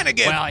 what kind of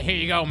gift? Well, here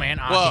you go, man.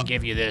 I can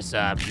give you this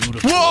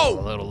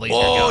beautiful little laser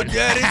gun.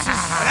 That is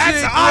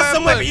That's an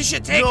awesome weapon. You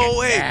should take it. No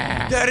way.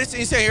 Yeah. That is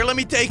insane. Here, let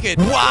me take it.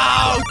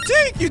 Wow,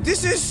 thank you.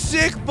 This is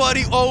sick,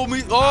 buddy.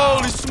 Holy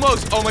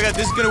smokes. Oh my God,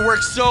 this is gonna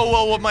work so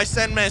well with my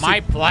Sandman suit. My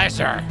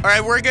pleasure. All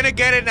right, we're gonna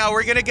get it now.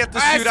 We're gonna get the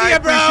suit. see ya,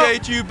 bro.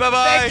 Appreciate you.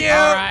 Bye-bye. Thank you.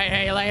 All right,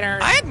 hey, later.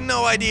 I had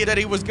no idea that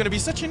he was gonna be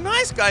such a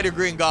nice guy to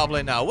Green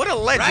Goblin now. What a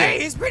legend.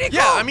 Right? He's pretty cool.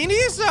 Yeah, I mean,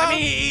 he's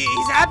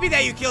he's happy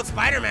that you killed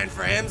Spider-Man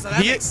for him, so that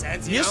makes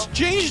sense, you know? He's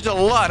changed a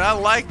lot. I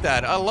like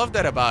that. I love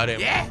that about him.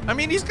 Yeah. I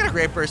mean, he's got a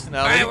great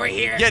personality. All right, we're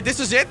here. Yeah, this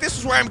is it. This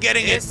is where I'm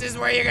getting it. This is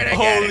where you're gonna get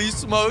Holy it.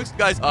 smokes,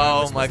 guys.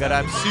 Oh my God,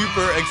 I'm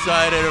super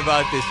excited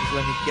about this. Just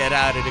let me get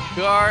out of the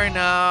car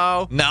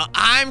now. Now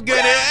I'm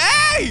gonna...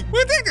 Hey!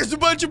 I think there's a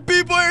bunch of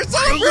people here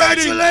celebrating.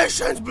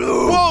 Congratulations,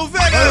 Blue. Whoa,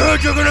 Venom. I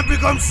heard you're gonna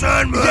become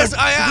Sandman. Yes,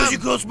 I am. Because you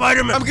killed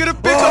Spider-Man. I'm gonna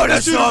pick up the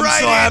suit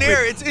right in happy.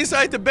 here. It's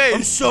inside the base.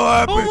 I'm so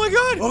happy. Oh my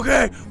God.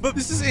 Okay, but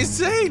This is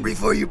insane.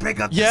 before you pick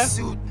up the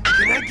suit,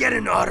 can I get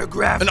an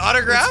autograph? An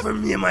autograph? It's for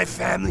me and my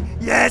family.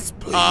 Yes,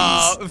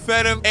 please.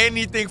 Venom,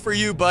 anything for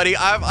you, buddy.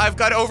 I've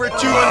got over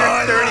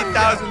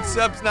 230,000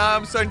 subs now.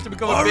 I'm starting to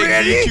become a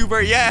big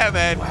YouTuber. Yeah,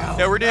 man. Wow.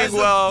 Yeah, we're doing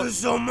well. Thank you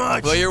so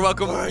much. Well, you're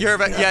welcome. Right.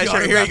 Yeah,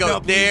 sure. Here you go.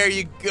 There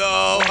you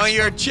go. On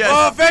your chest.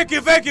 Oh, thank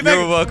you.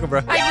 You're welcome,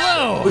 bro.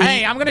 Hey, Blue.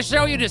 Hey, I'm gonna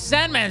show you the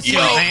Sandman suit,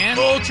 man.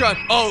 Ultron.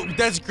 Oh,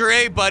 that's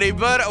great, buddy.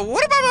 But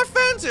what about my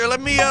fans here?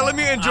 Let me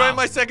enjoy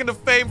my second of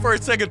fame for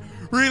a second.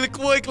 really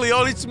quickly.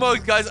 Holy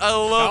smokes, guys. I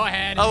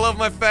love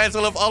my fans.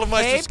 I love all of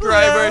my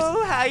subscribers.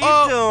 Blue, how you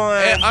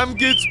doing? I'm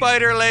good,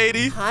 Spider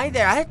Lady. Hi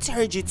there. I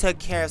heard you took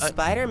care of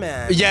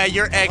Spider-Man. Yeah,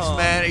 your ex,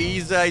 man.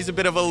 He's a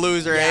bit of a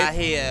loser, Yeah,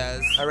 he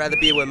is. I'd rather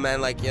be with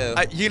men like you.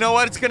 You know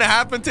what's gonna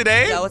happen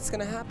today? Yeah, what's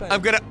gonna happen?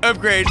 I'm gonna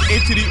upgrade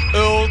into the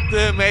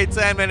ultimate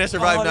Sandman and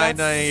survive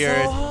 99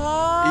 years. So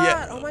hot.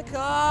 Yeah. Oh my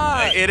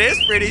god. It is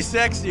pretty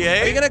sexy,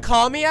 eh? Are you gonna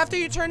call me after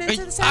you turn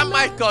into the Sandman?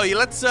 I might call you.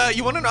 Let's.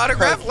 You want an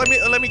autograph?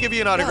 Perfect. Let me give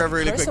you an autograph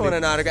really quickly. I want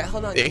an autograph.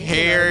 Hold on.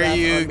 Here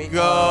you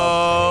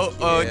go.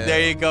 Oh,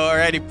 there you go.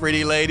 Alrighty,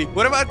 pretty lady.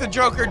 What about the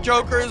Joker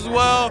as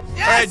well?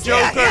 Yes, Alright,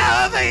 Joker.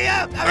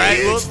 Yeah,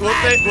 Alright,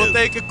 we'll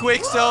take a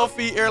quick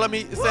selfie. Here, let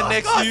me stand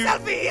next to you.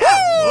 Selfie,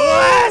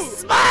 yeah.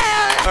 Smile.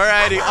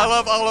 Alrighty, I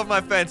love all of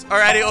my fans.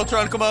 Alrighty,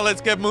 Ultron, come on,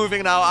 let's get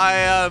moving now.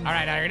 Alright,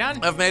 now you're done.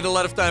 I've made a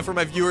lot of time for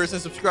my viewers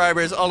and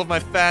subscribers, all of my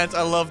fans.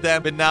 I love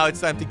them, but now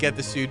it's time to get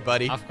the suit,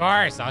 buddy. Of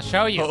course, I'll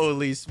show you.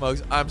 Holy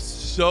smokes, I'm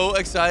so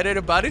excited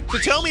about it. So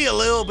tell me a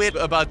little bit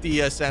about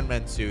the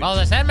Sandman suit. Well,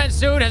 the Sandman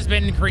suit has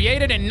been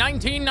created in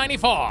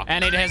 1994,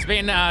 and it has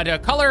been the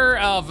color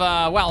of,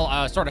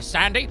 sort of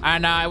sandy.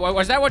 And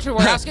was that what you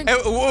were asking?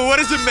 What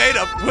is it made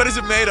of? What is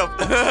it made of?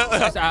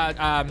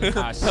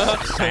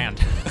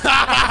 Sand.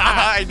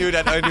 I knew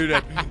that.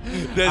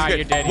 That's good.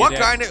 You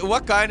did,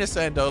 what kind of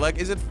sand though? Like,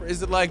 is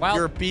it like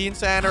European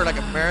sand or like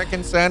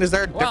American sand? Is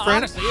there a difference? Well,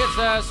 honestly,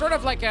 it's sort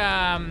of like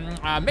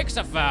a mix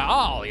of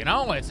all. You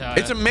know, it's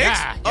a mix.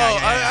 Yeah,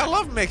 I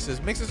love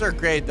mixes. Mixes are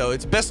great though.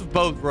 It's best of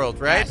both worlds,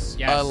 right?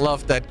 Yes. I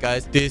love that,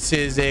 guys. This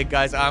is it,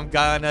 guys. I'm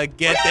gonna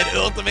get that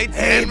ultimate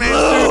Sandman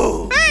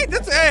suit. Hey,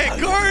 that's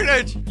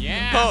Carnage.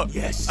 Yeah. Oh,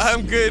 yes.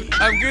 I'm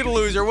good,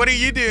 loser. What are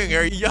you doing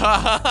here?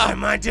 What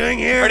am I doing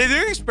here? Are they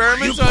doing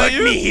experiments on you?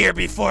 You put me here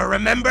before,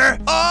 remember?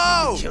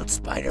 Oh! You killed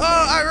Spider-Man.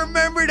 Oh, I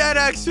remember that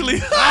actually.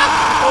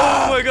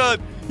 Oh my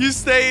god. You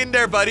stay in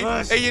there, buddy.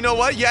 Hey, you know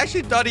what? You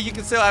actually thought that you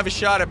could still have a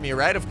shot at me,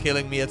 right? Of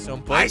killing me at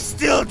some point. I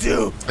still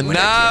do.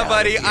 Nah,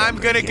 buddy. I'm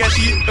gonna get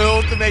the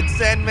ultimate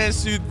Sandman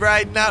suit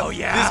right now. Oh,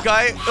 yeah? This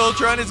guy,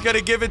 Ultron, is gonna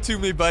give it to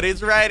me, buddy.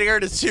 It's right here,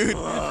 the suit.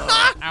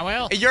 I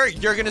will.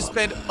 You're gonna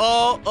spend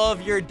all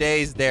of your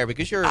days there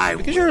because you're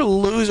a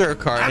loser,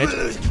 Carnage. I'm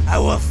a loser. I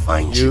will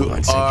find you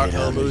once I get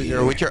a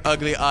loser with your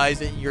ugly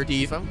eyes and your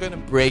teeth. I'm gonna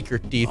break your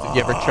teeth if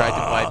you ever try to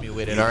bite me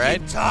with it, all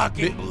right? Keep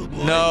talking, Blue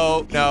Boy.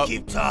 No.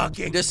 Keep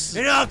talking.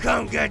 And I'll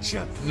come get you.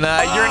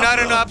 Nah, you're not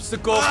an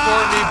obstacle for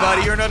me,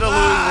 buddy. You're not a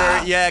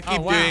loser. Yeah,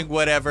 keep doing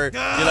whatever.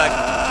 You're like,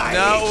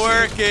 not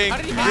working.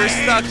 You're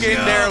stuck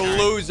in there,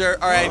 loser.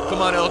 All right,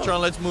 come on,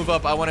 Ultron. Let's move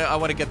up. I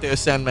wanna get the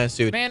Sandman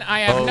suit. Man, I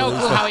have no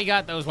clue how he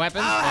got those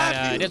weapons,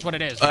 but it is what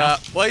it is. You know?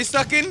 Well, he's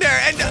stuck in there,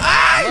 and Look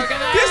at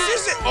that.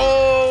 this is it.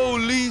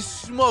 Holy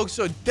smokes!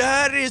 So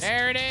that is.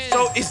 There it is.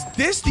 So is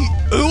this the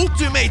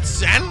ultimate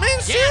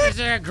Sandman suit? Yeah, this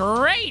is a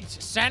great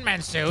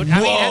Sandman suit. I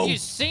mean, have you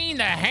seen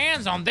the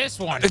hands on this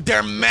one?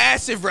 They're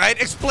massive, right?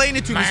 Explain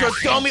it to me. So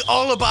tell me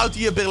all about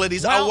the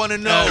abilities. I want to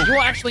know.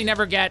 You'll actually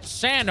never get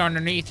sand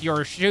underneath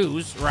your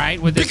shoes,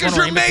 right? With this because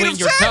one you're made between of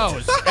your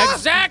sand. toes.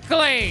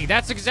 Exactly.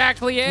 That's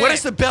exactly it. What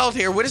is the belt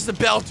here? What does the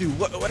belt do?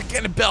 What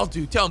can the belt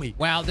do? Tell me.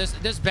 Well,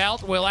 this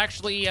belt will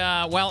actually,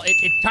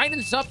 it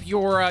tightens up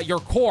your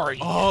core.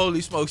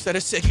 Holy smokes, that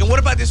is sick. And what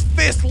about this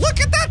fist? Look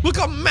at that. Look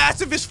how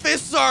massive his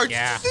fists are.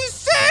 Yeah. This is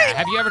insane. Yeah.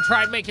 Have you ever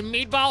tried making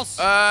meatballs?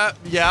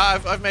 Yeah,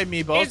 I've made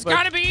meatballs. It's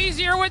gotta be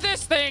easier with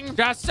this thing,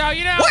 just so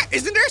you know. What?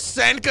 Isn't there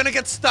sand gonna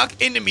get stuck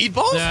in the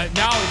meatballs? No,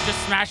 it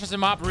just smashes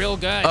them up real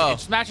good. Oh. It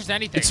smashes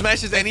anything. It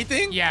smashes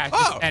anything? Yeah,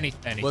 just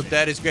anything. Well,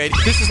 that is great.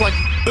 This is like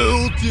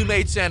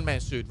ultimate Sandman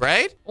suit,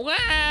 right?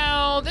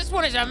 Well, this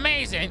one is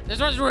amazing. This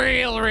one's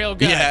real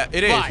good. Yeah,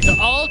 it is. But the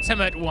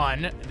ultimate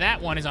one,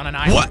 that one is on an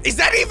island. What? Is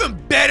that even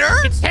better?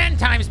 It's 10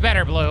 times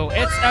better, Blue.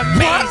 It's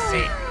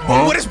amazing.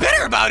 What is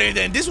better about it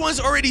then? This one's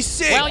already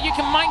sick. Well, you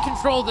can mind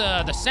control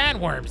the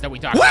sandworms that we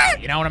talked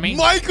about. You know what I mean?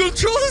 Mind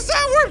control the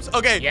sandworms?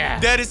 Okay, yeah.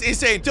 That is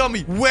insane. Tell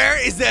me,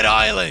 where is that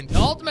island? The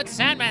ultimate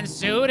Sandman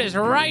suit is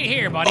right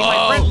here, buddy.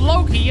 My friend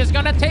Loki is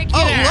gonna take you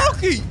there. Oh,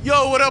 Loki!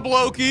 Yo, what up,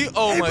 Loki?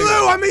 Oh, my Blue,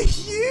 God. I'm a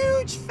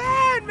huge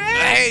fan,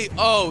 man. Hey,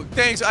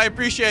 thanks. I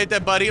appreciate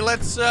that, buddy.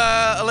 Let's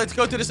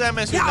go to the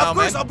Sandman suit now, Yeah, of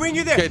course. man. I'll bring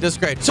you there. Okay, that's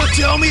great. So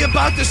tell me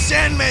about the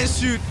Sandman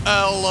suit,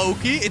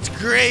 Loki. It's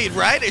great,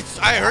 right?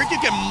 I heard you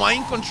can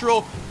mind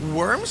control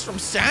worms from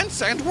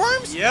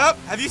sandworms? Yep.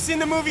 Have you seen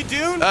the movie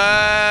Dune? No,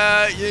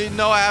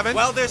 I haven't.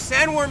 Well, there's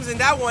sandworms in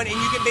that one, and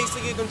you can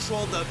basically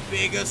control the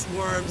biggest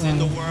worms in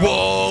the world.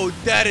 Whoa,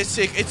 that is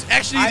sick. It's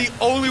actually the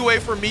only way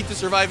for me to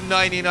survive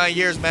 99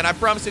 years, man. I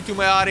promised it to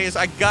my audience.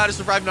 I gotta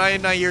survive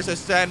 99 years as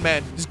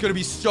Sandman. This is gonna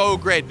be so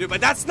great. Dude,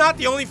 but that's not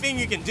the only thing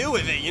you can do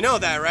with it. You know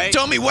that, right?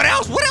 Tell me, what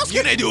else? What else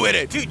can I do with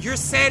it? Dude, you're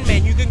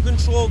Sandman. You can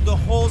control the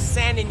whole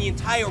sand in the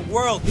entire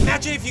world.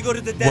 Imagine if you go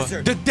to the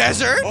desert. The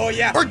desert? Oh,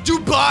 yeah. Or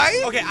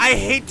Dubai? Okay, Okay, I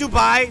hate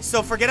Dubai,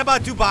 so forget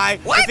about Dubai.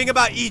 What? Think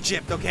about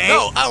Egypt, okay?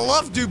 No, I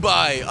love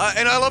Dubai,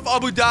 and I love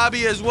Abu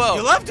Dhabi as well.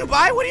 You love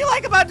Dubai? What do you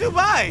like about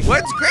Dubai? Well,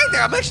 it's great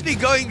there. I'm actually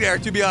going there,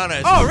 to be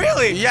honest. Oh,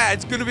 really? Yeah,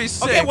 it's gonna be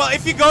sick. Okay, well,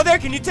 if you go there,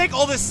 can you take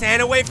all the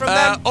sand away from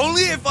them?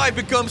 Only if I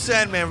become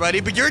Sandman, buddy.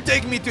 But you're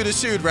taking me to the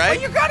suit, right?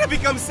 Well, you're gonna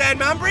become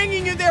Sandman. I'm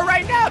bringing you there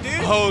right now, dude.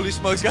 Holy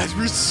smokes, guys.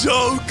 We're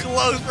so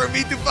close for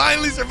me to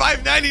finally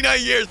survive 99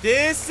 years.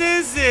 This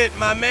is it,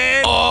 my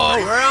man. Oh.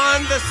 We're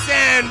on the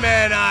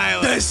Sandman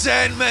Island. The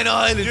Sandman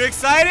Island. You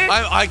excited?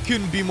 I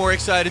couldn't be more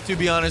excited, to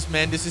be honest,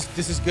 man. This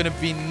is gonna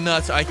be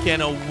nuts. I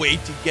cannot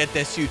wait to get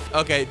that suit.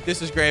 Okay,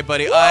 this is great,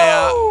 buddy.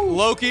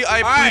 Loki, I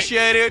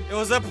appreciate it. It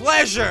was a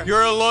pleasure.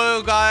 You're a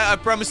loyal guy. I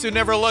promise to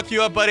never look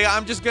you up, buddy.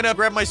 I'm just gonna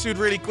grab my suit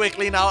really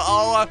quickly now.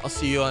 I'll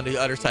see you on the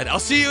other side. I'll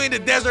see you in the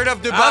desert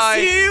of Dubai. I'll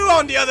see you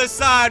on the other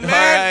side, man.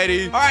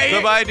 Alrighty. All right.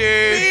 Bye-bye,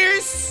 dude.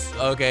 Cheers.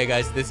 Okay,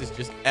 guys, this is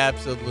just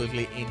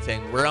absolutely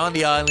insane. We're on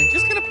the island.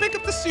 Just gonna pick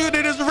up the suit.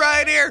 It is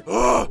right here.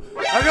 Oh,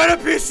 I gotta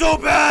pee so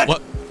bad.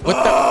 What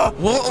the?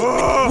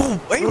 Whoa,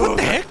 wait, what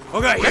the heck?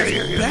 Okay,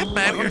 here.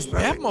 Batman on his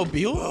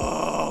Batmobile?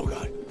 Oh,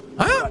 God.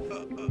 Huh?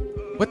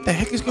 What the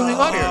heck is going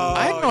on here?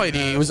 I had no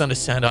idea he was on the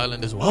Sand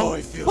Island as well. Oh,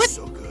 it feels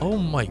so good. Oh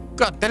my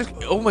God, that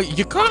is,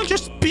 you can't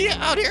just be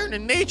out here in the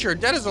nature.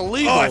 That is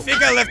illegal. Oh, I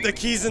think I left the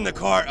keys in the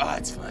car. Oh,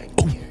 it's fine.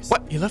 Oh,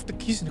 what? You left the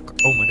keys in the car?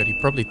 Oh my God, he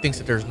probably thinks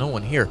that there's no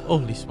one here.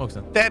 Holy smokes,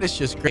 now that is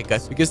just great,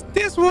 guys, because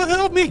this will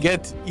help me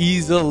get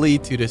easily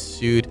to the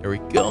suit. There we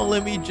go.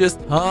 Let me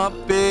just hop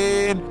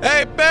in.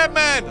 Hey,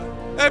 Batman!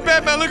 Hey,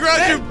 Batman, look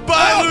around you.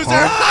 Bye,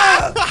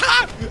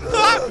 loser.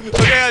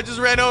 Okay, I just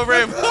ran over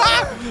him.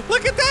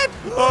 Look at that.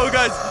 Oh,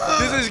 guys,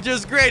 this is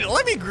just great.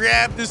 Let me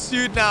grab the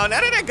suit now.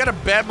 Now that I got a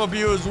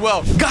Batmobile as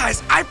well.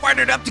 Guys, I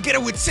partnered up together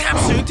with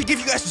Samsung to give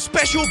you guys a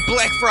special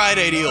Black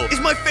Friday deal. It's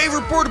my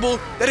favorite portable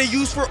that I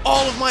use for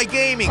all of my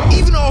gaming.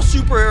 Even all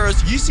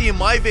superheroes you see in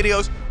my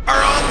videos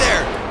are on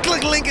there.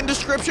 Click the link in the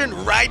description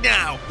right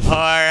now. All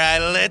right,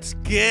 let's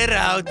get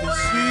out. The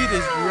suit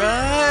is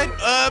right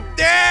up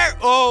there.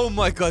 Oh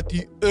my God,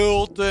 the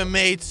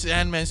ultimate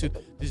Sandman suit.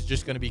 This is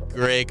just gonna be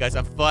great, guys.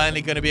 I'm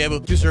finally gonna be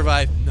able to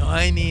survive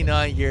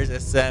 99 years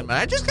as Sandman.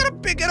 I just gotta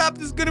pick it up.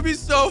 This is gonna be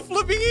so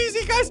flipping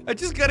easy, guys. I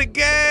just gotta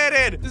get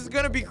it. This is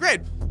gonna be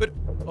great. But,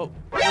 oh,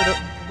 where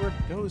are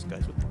those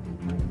guys?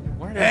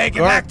 Hey,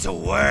 get back to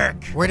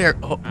work. Where they're,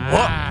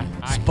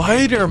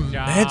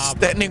 Spider-Man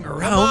standing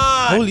around.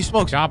 Holy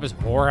smokes. Job is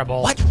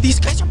horrible. What? These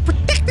guys are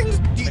protecting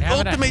the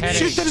ultimate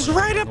suit that is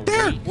right up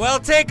there. Well,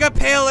 take a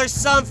pill or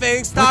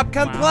something. Stop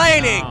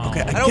complaining.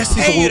 Okay, I don't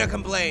pay you to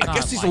complain. I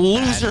guess these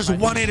losers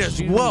want it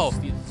as well.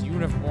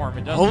 Uniform.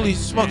 It doesn't Holy make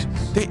smokes.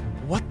 sense.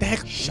 What the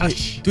heck?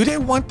 Shush. Do they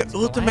want the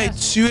ultimate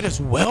suit as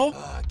well?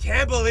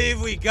 Can't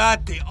believe we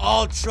got the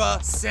Ultra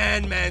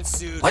Sandman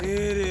suit. What? It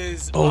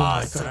is Oh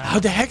awesome. my God. How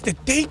the heck did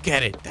they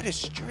get it? That is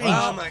strange.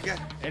 Oh my God.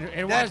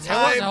 It was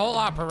a whole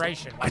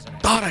operation, wasn't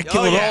it? Thought I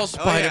killed all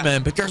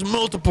Spider-Man, but there's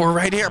multiple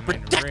right here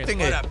protecting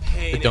it. What a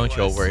pain But don't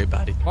you all worry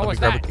about it. What was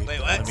that? Wait,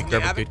 what? Let me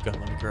grab a good gun.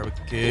 Let me grab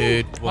a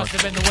good one. Must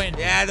have been the wind.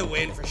 Yeah, the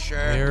wind for sure.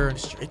 There and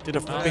straight to the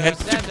flipping They head.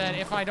 said that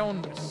if I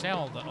don't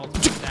sell the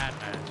Ultimate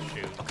Sandman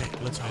shoe. Okay,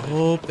 let's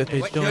hope that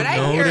they Wait, don't did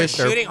I hear notice.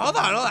 shooting? Hold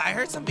on. I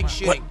heard something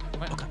shooting.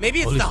 Okay. Maybe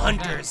it's Holy the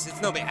smokes. hunters.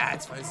 It's no big.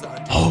 It's fine. It's the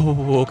hunters.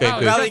 Oh, okay,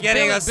 good. Probably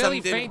getting us Billy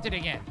something. fainted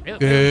again. Good.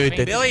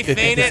 Billy They think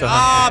fainted. it's a Oh,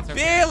 hunter.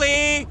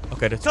 Billy!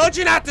 Okay, that's Told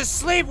you not to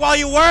sleep while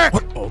you work.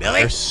 Oh,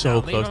 Billy? they're so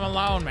Leave close. him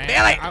alone, man.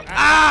 Billy!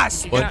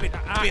 Stupid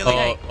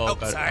Billy. Oh,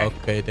 God. Sorry.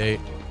 Okay,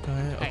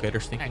 okay, they're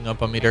sneaking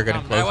up on me. They're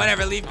getting All close. right,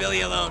 whatever. Leave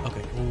Billy alone.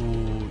 Okay.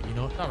 Ooh, you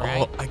know what? all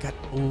right. Oh, I got.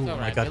 It's Ooh, all I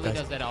right. got Billy guys.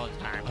 does that all the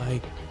time.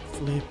 I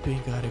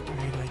flipping got a great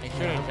Make idea.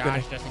 sure I'm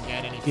gonna Josh doesn't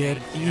get any get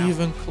things, you know?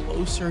 even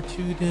closer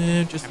to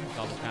them. Just Happens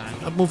all the time.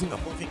 I'm moving. No.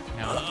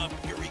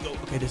 Here we go.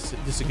 Okay, this is a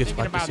good Thinking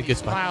spot. This about is a good these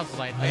spot. clouds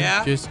lately. Yeah?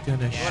 I'm just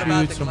gonna about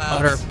shoot the some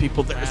clouds? other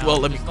people there as well.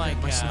 Let me Just grab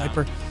like, my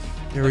sniper.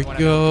 There like we one of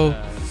go.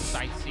 those,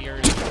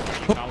 sightseers,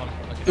 what you call them,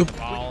 look at the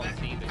ball and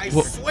see the... I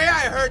swear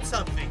I heard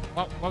something.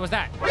 What was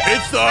that?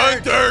 It's the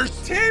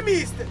hunters.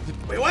 Timmy's.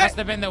 Wait, what? Must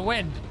have been the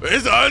wind.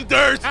 It's the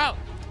hunters.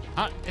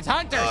 Oh, it's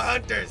hunters. Oh,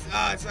 hunters.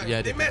 Oh, sorry. Yeah,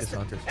 they think missed it's it.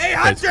 hunters. Hey,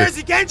 Okay, it's hunters, good.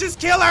 you can't just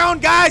kill our own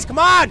guys. Come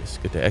on. It's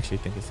good. They actually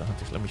think it's the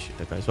hunters. Let me shoot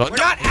that guy as well. We're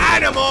not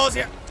animals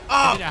here.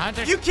 Oh, Is it a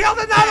hunter? you killed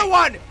another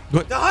one.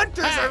 What? The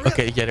hunters are really...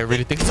 Okay, yeah, they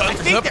really think it's the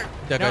hunters. think they're-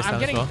 That No, guy's I'm down as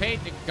getting well.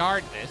 paid to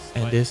guard this.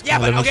 And but- this Yeah, guy,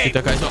 but let me okay. shoot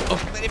that guy as well.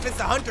 Oh. But if it's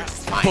the hunters,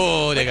 it's fine.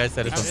 Oh, that guy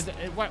said it's Is the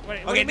it- What do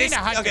Okay, you mean this- a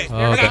hunter? okay.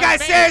 They're Okay, not guys,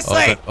 fake.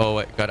 seriously. Oh,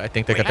 wait, God, I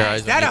think they got their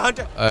eyes Is that a on me.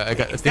 hunter? I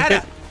think that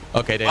they...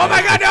 Okay, they... Oh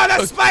my God, no,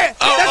 that's Spider.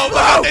 Oh, That's my Bloo.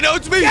 God, they know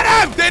it's me! Get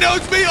him! They know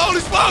it's me! Holy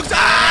smokes!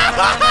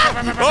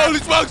 Ah! Holy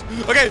smokes!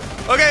 Okay,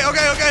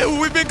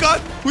 we've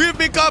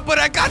been caught, but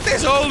I got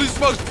this! Holy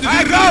smokes!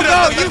 Alright, go,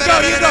 you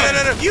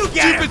go. You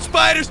get Stupid him.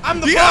 spiders! I'm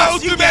the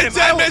boss, you get ultimate him.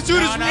 Sandman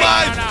suit is No,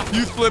 mine! no.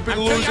 You flipping I'm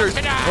too losers!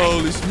 young to die.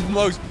 Holy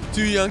smokes!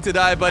 Too young to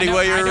die, buddy. I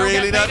Well, don't- you're I don't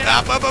really get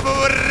not.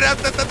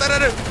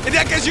 paid In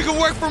that case, you can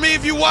work for me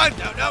if you want.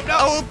 No.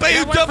 I will pay you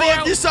Yeah, work double for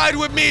if you. you side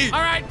with me. All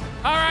right,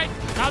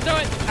 I'll do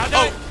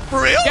it.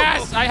 For real?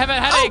 Yes, I have a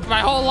headache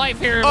my whole life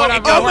here. Oh, when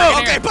I'm okay,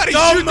 working here. buddy,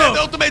 shoot that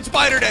ultimate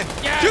spider then.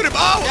 Yeah. Shoot him.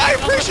 Oh, I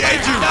appreciate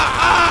you.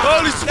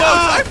 Holy smokes,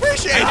 I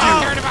appreciate I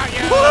you. cared about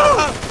you.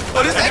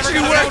 Oh, this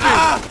actually working.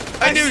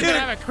 I knew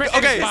it.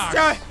 Okay,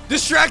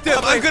 distract him.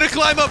 I'm gonna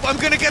climb up. I'm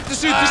gonna get the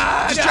suit.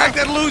 Distract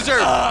that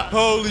loser.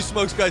 Holy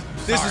smokes, guys.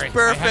 This is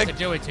perfect. I had to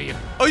do it to you.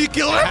 Oh, you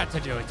killed him? I had to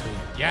do it to you.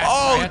 Yes,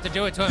 I had to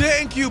do it to him.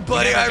 Thank you,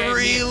 buddy. I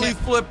really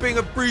flipping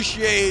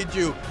appreciate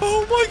you.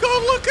 Oh my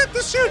God, look at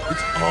the suit.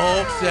 It's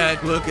all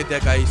set. Look at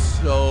that guy. He's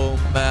so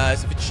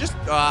massive. It's just,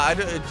 I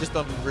just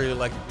don't really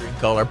like the green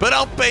color, but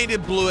I'll paint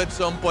it blue at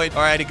some point.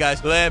 Alrighty,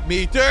 guys, let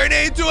me turn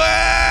into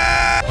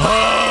it.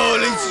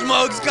 Holy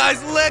smokes,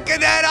 guys. Look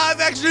at that. I've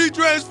actually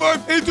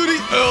transformed into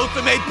the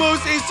ultimate,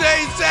 most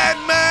insane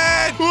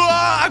Sandman.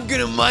 I'm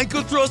gonna mind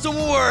control some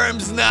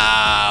worms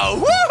now.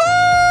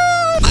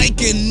 Woohoo! I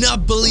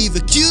cannot believe a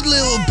cute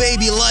little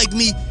baby like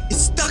me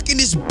is stuck in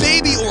this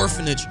baby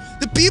orphanage.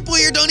 The people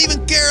here don't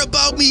even care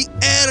about me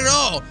at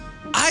all.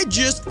 I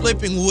just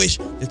flipping wish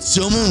that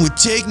someone would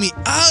take me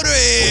out of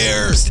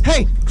here.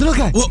 Hey, little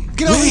guy,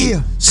 get over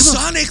here.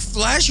 Sonic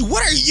Flash,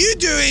 what are you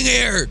doing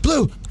here?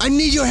 Blue, I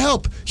need your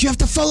help. You have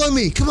to follow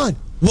me. Come on.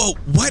 Whoa,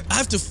 what? I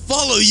have to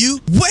follow you?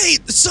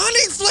 Wait,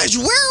 Sonic Flash,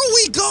 where are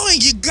we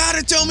going? You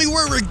gotta tell me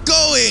where we're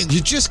going.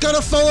 You just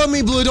gotta follow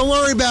me, Blue. Don't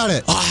worry about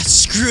it. Ah,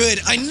 screw it.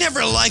 I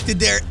never liked it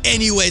there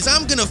anyways.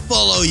 I'm gonna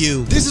follow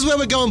you. This is where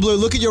we're going, Blue.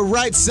 Look at your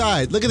right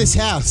side. Look at this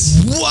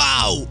house.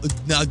 Wow.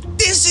 Now,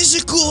 this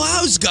is a cool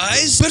house,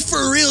 guys. But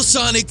for real,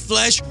 Sonic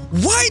Flash,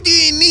 why do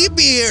you need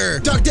me here?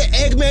 Dr.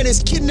 Eggman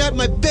has kidnapped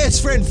my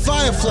best friend,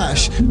 Fire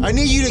Flash. I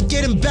need you to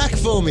get him back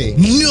for me.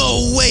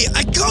 No way.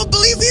 I can't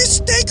believe he's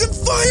taken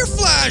Fire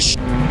Flash.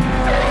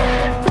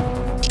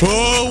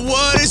 Oh,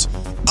 what is...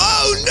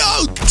 Oh,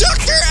 no!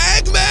 Dr.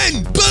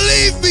 Eggman!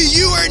 Believe me,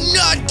 you are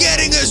not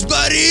getting us,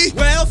 buddy!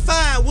 Well,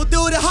 fine. We'll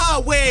do it the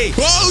hard way.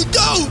 Oh,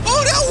 no!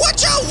 Oh, no!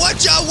 Watch out!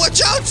 Watch out!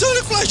 Watch out!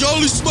 Sonic Flash!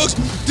 Holy smokes!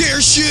 They're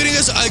shooting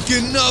us! I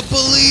cannot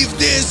believe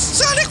this!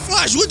 Sonic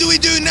Flash, what do we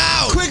do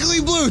now?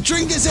 Quickly, Blue,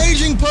 drink this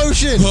aging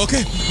potion.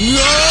 Okay.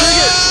 No!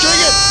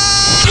 Drink it!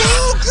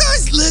 Oh,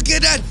 guys, look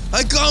at that!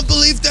 I can't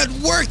believe that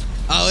worked!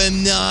 I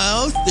am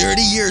now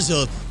 30 years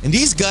old, and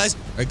these guys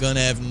are gonna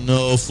have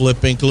no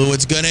flipping clue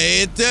what's gonna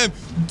hit them.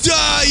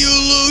 Die, you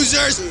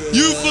losers!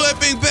 You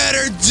flipping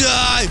better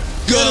die!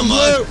 Come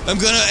on! I'm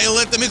gonna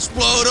let them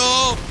explode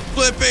all!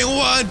 Flipping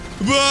one!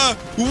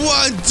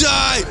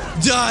 Die!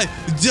 Die!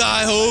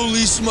 Die!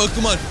 Holy smoke!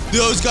 Come on!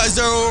 Those guys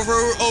are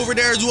over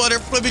there as well. They're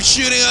flipping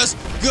shooting us!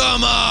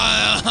 Come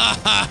on!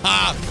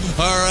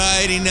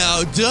 Alrighty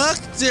now,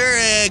 Dr.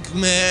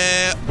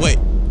 Eggman. Wait,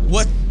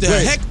 what the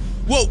heck?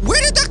 Whoa,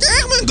 where did Dr.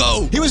 Eggman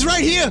go? He was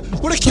right here.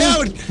 What a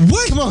coward.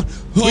 What? Come on.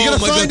 We gotta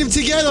find him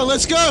together.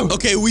 Let's go.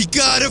 Okay, we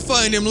gotta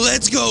find him.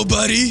 Let's go,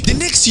 buddy. The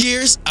next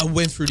years, I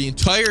went through the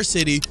entire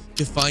city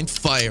to find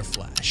Fire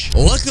Flash.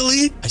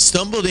 Luckily, I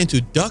stumbled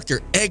into Dr.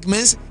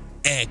 Eggman's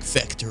egg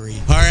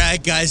factory. All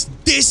right, guys,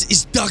 this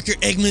is Dr.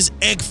 Eggman's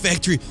egg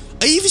factory.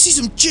 I even see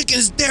some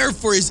chickens there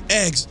for his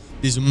eggs.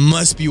 This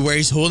must be where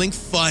he's holding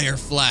Fire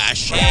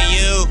Flash.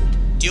 Hey, you.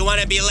 Do you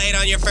want to be late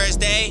on your first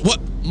day? What?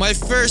 My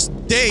first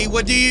day?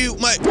 What do you...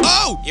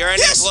 Oh! You're an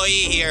employee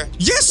here.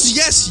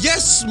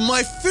 Yes.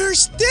 My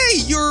first day.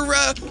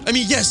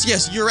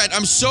 Yes, you're right.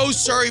 I'm so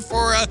sorry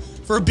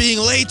for being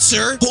late,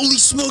 sir. Holy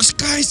smokes,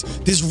 guys.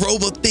 This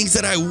robot thinks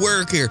that I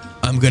work here.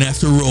 I'm gonna have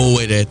to roll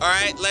with it. All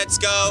right, let's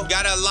go.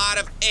 Got a lot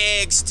of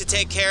eggs to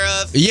take care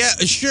of. Yeah,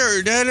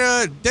 sure.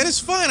 That is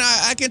fine.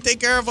 I can take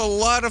care of a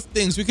lot of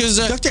things because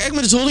Dr.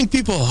 Eggman is holding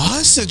people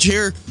hostage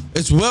here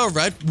as well,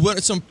 right?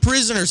 Some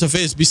prisoners of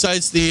his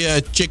besides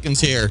the chickens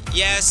here.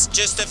 Yes,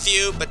 just a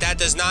few, but that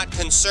does not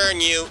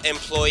concern you,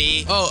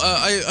 employee. Oh,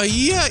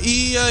 yeah.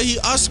 He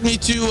asked me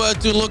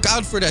to look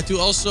out for that, to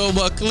also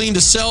clean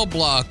the cell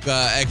block,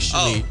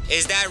 actually. Oh,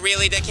 is that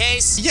really the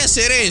case? Yes,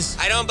 it is.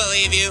 I don't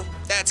believe you.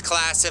 That's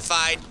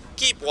classified.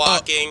 Keep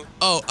walking.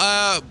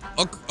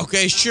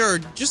 Okay, sure.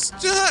 Just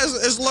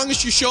as long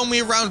as you show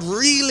me around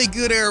really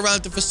good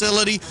around the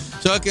facility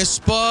so I can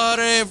spot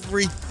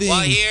everything.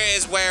 Well, here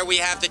is where we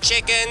have the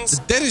chickens.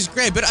 That is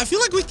great, but I feel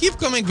like we keep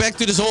coming back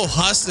to this whole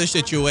hostage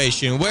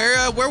situation.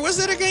 Where was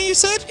that again, you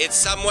said? It's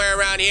somewhere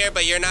around here,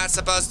 but you're not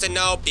supposed to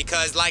know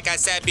because, like I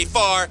said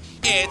before,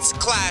 it's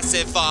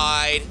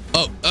classified.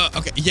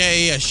 Okay.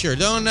 Yeah, sure.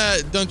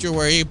 Don't you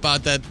worry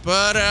about that.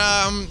 But,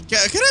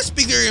 can I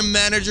speak to your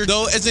manager,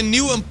 though? As a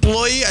new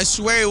employee, I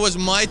swear it was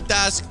my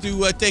task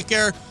to take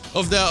care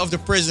of the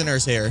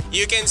prisoners here.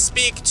 You can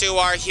speak to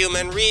our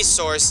human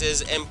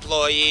resources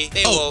employee.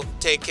 They will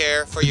take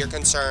care for your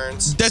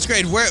concerns. That's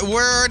great.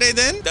 Where are they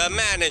then? The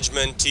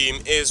management team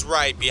is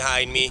right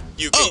behind me.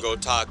 You can go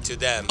talk to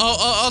them.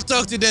 I'll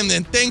talk to them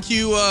then. Thank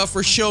you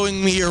for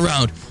showing me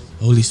around.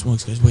 Holy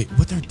smokes, guys. Wait,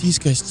 what are these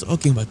guys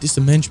talking about? This is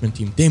the management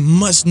team. They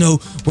must know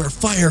where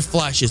Fire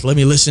Flash is. Let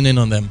me listen in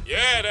on them.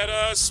 Yeah,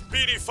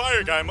 Speedy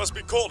Fire Guy must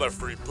be cold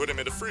after we put him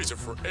in the freezer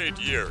for 8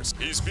 years.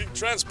 He's being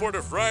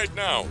transported right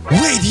now.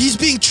 Wait, he's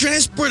being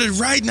transported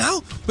right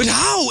now? But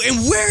how?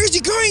 And where is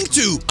he going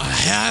to? I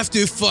have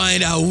to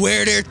find out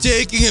where they're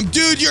taking him.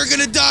 Dude, you're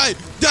gonna die.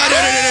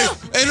 Die.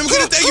 And I'm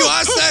gonna take you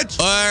hostage.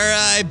 All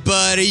right,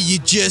 buddy. You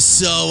just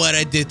saw what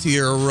I did to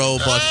your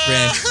robot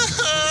friend.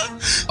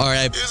 All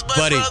right,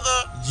 buddy.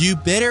 Brother. You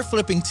better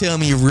flipping tell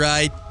me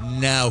right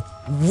now.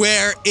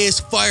 Where is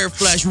Fire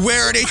Flash?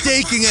 Where are they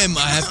taking him?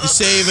 I have to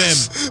save him.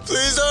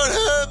 Please don't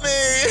hurt me.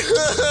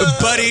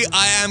 Buddy,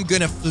 I am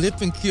gonna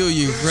flip and kill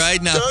you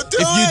right now. Don't do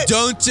if you it.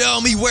 don't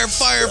tell me where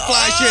Fire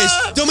Flash is,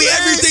 tell me please.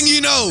 everything you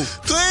know.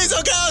 Please,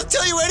 okay, I'll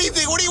tell you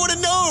anything. What do you want to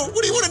know?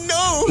 What do you want to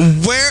know?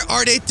 Where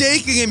are they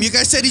taking him? You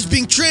guys said he's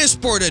being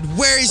transported.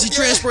 Where is he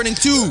transporting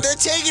to? They're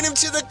taking him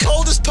to the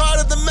coldest part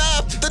of the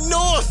map, the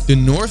north. The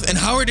north? And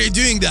how are they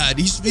doing that?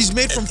 He's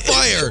made from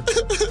fire.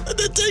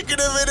 They're taking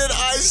him in an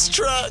ice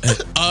truck. An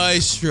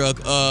ice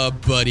truck.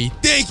 Buddy.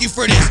 Thank you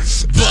for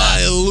this.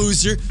 Bye,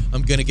 loser.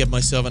 I'm gonna get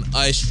myself an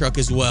ice truck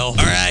as well. All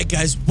right,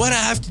 guys. What I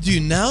have to do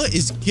now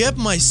is get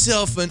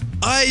myself an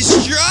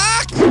ice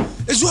truck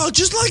as well,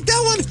 just like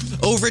that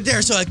one over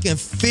there, so I can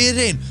fit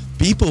in.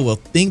 People will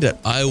think that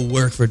I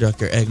work for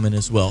Dr. Eggman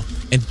as well.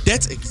 And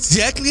that's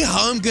exactly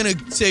how I'm gonna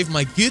save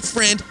my good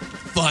friend,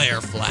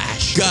 Fire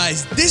Flash.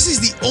 Guys, this is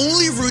the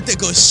only route that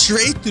goes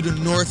straight to the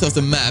north of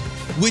the map,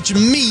 which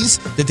means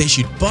that they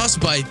should pass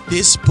by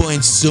this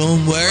point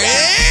somewhere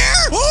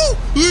here. Oh,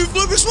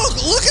 flipping smoke.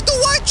 Look at the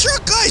white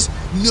truck, guys.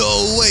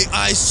 No way.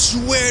 I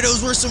swear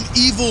those were some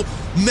evil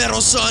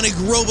Metal Sonic,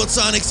 Robot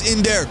Sonics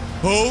in there.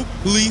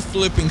 Holy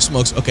flipping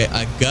smokes. Okay,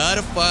 I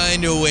gotta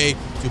find a way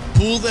to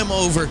pull them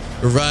over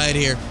right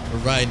here,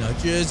 right now.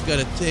 Just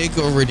gotta take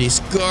over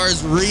these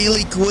cars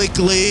really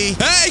quickly.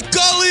 Hey,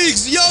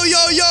 colleagues! Yo,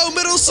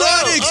 Metal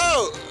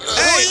Sonics!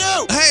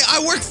 Hey,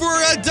 I work for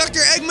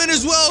Dr. Eggman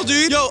as well,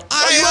 dude. Yo,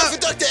 you work for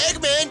Dr.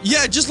 Eggman?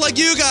 Yeah, just like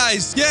you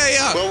guys.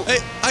 Yeah. Well, hey,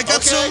 I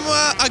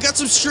got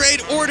some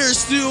straight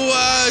orders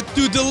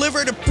to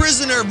deliver the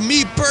prisoner,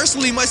 me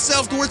personally,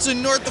 myself, towards the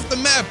north of the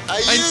map.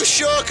 Are you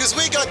sure? Because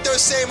we got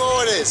those same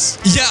orders.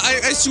 Yeah,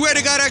 I swear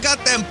to God, I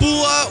got them.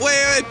 Pull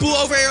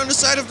over here on the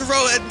side of the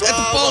road at the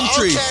palm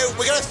tree. Okay,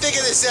 we gotta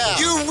figure this out.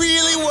 You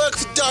really work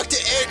for Dr.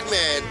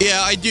 Eggman?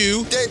 Yeah, I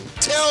do. Then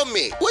tell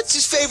me, what's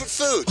his favorite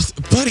food?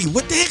 Buddy,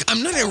 what the heck?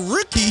 I'm not a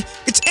rookie.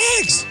 It's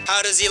eggs.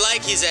 How does he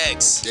like his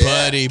eggs?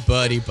 Yeah.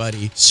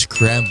 Buddy.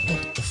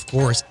 Scrambled. Of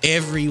course,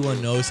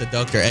 everyone knows that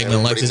Dr.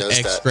 Eggman likes his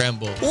eggs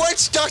scrambled.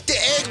 What's Dr.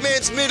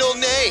 Eggman's middle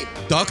name?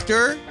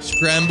 Dr.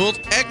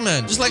 Scrambled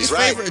Eggman. Just like his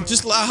favorite,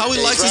 just like how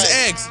he likes his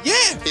eggs.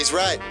 Yeah. He's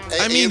right.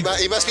 I mean,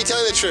 he must be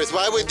telling the truth.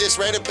 Why would this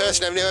random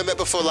person I've never met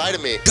before lie to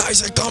me?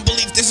 Guys, I can't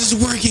believe this is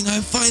working.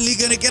 I'm finally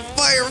gonna get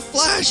Fire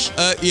Flash.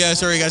 Yeah,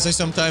 sorry guys, I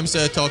sometimes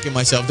talk in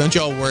myself. Don't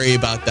y'all worry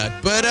about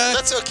that. But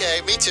that's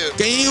okay. Me too.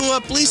 Can you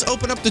please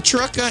open up the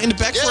truck in the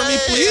back for me,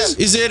 please?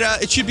 Yeah. Is it?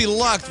 It should be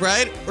locked,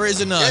 right? Or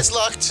is it not? Yeah, it's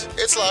locked.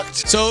 It's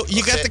locked. So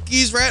you got the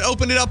keys, right?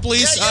 Open it up,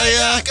 please.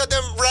 Yeah, I got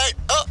them right.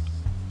 Oh,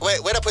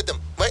 wait, where'd I put them?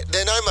 Wait,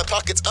 they're not in my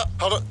pockets. Oh,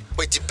 hold on.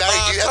 Wait, Barry,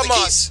 do you have the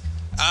keys?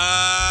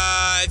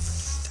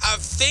 I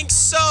think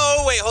so.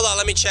 Wait, hold on.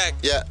 Let me check.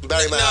 Yeah,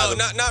 Barry might have them.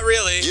 No, not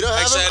really. You don't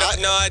have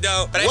them? No, I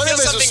don't. But One I of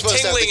feel us was something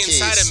supposed to have the tingling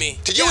inside keys. of me.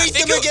 Did you eat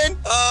them again?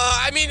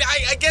 I mean,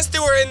 I guess they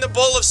were in the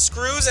bowl of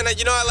screws, and I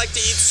like to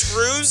eat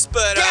screws,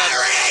 but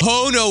Barry!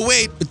 Oh no,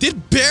 wait.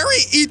 Did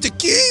Barry eat the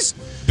keys?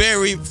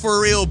 Barry,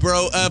 for real,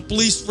 bro.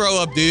 Please throw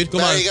up, dude.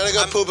 Come on. You gotta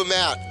go poop them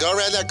out. Go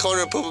around that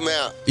corner and poop them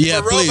out. Yeah,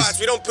 for please. robots,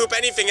 we don't poop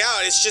anything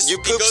out. It's just you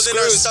it poop goes screws.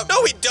 in our stuff.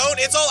 No, we don't.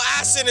 It's all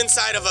acid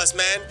inside of us,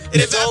 man.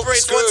 It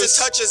evaporates once it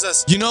touches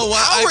us. You know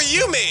what? How are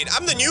you made?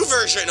 I'm the new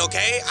version,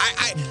 okay?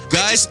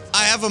 Guys,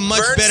 I have a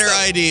much better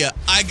idea.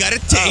 I got a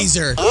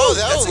taser. Oh,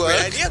 that that's would work. a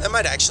great idea. That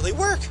might actually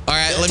work. All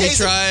right, let me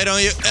try it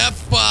on you.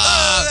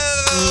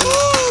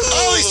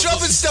 Oh, he's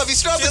dropping stuff.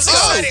 He's dropping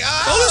stuff.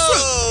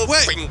 Oh,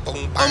 wait. Oh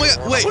my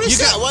God. Wait, what is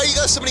that? Why you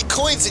got so many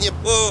coins in your...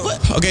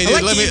 Okay,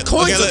 dude, let me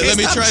try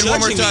it one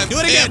more time. Do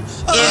it again.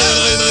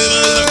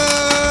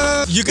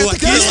 You got the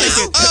keys.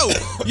 Oh,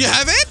 you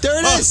have it? There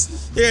it is.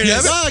 Here it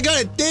is. Oh, I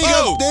got it. There you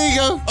go. There you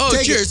go. Oh,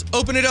 Take cheers.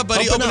 Open it up,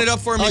 buddy. Open it up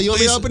for me, you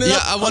want me please. to open it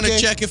up? Yeah, I want to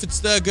check if it's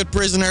the good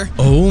prisoner.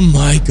 Oh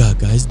my God,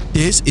 guys.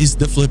 This is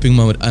the flipping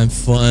moment. I'm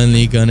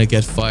finally gonna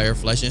get Fire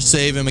Flash and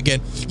save him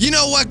again. You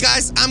know what,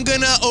 guys? I'm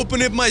gonna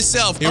open it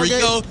myself. Here we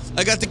go.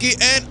 I got the key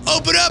and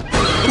open up.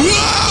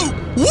 Whoa!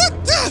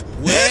 What the?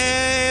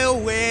 Well.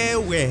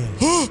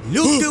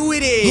 Look who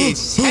it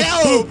is.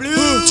 Hello,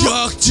 Blue.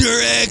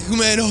 Dr.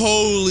 Eggman,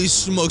 holy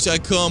smokes. I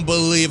can't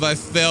believe I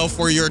fell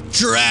for your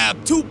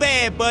trap. Too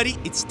bad, buddy.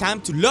 It's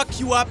time to lock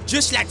you up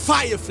just like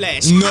Fire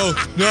Flash. No,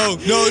 don't lock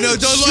me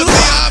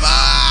up.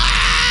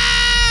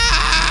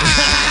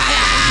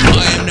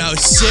 I am now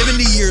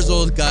 70 years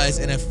old, guys,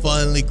 and I've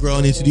finally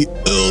grown into the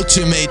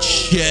ultimate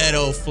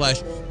Shadow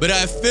Flash. But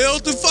I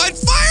failed to find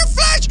Fire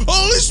Flash!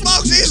 Holy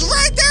smokes, he's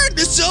right there in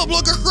the cell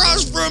block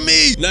across from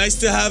me! Nice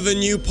to have a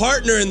new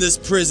partner in this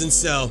prison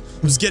cell.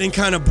 It was getting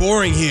kind of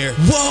boring here.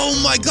 Whoa,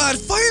 my God,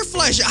 Fire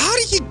Flash, how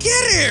did you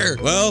get here?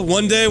 Well,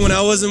 one day when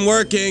I wasn't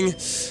working,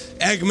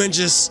 Eggman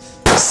just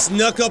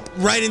snuck up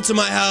right into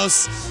my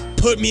house,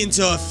 put me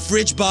into a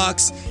fridge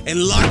box,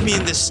 and locked me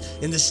in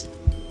this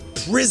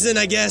prison,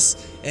 I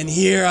guess. And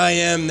here I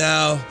am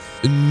now.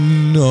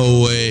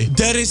 No way.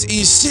 That is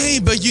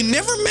insane, but you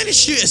never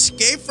managed to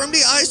escape from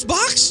the ice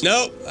box?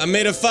 Nope, I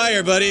made a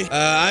fire, buddy.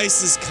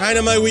 Ice is kind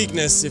of my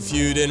weakness, if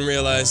you didn't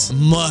realize.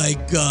 My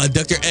God,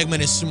 Dr. Eggman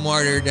is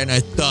smarter than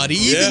I thought.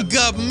 He even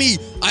got me.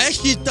 I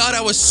actually thought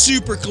I was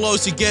super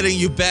close to getting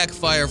you back,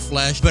 Fire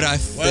Flash, but I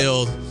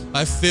failed.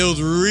 I failed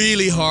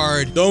really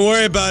hard. Don't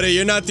worry about it.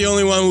 You're not the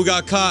only one who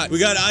got caught. We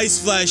got Ice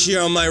Flash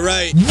here on my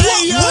right.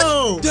 Hey,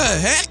 yo! What the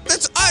heck?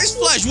 That's Ice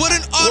Flash. What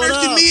an honor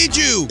to meet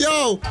you.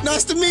 Yo,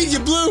 nice to meet you,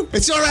 Blue.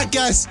 It's all right,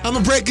 guys. I'm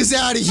gonna break us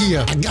out of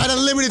here. I got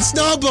unlimited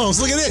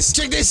snowballs. Look at this.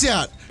 Check this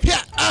out.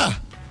 Yeah.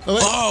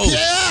 Oh,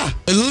 yeah!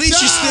 At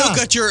least you still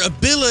got your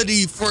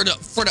ability for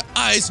the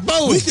ice.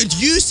 Boom. We could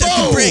use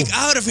that to break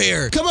out of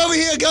here. Come over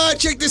here, God.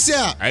 Check this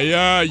out.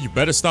 Hey, you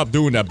better stop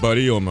doing that,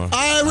 buddy, or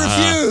I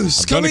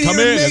refuse. I'm gonna come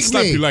in and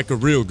slap you like a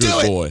real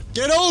good boy.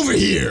 Get over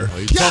here. Oh,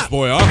 you tough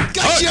boy, huh?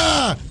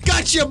 Gotcha!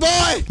 Gotcha,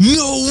 boy!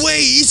 No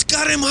way! He's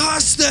got him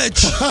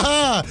hostage!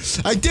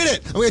 I did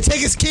it! I'm gonna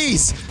take his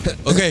keys.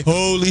 Okay,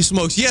 holy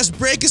smokes. Yes,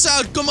 break us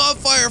out. Come on,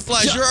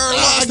 Firefly. You're our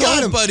last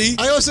hope, buddy.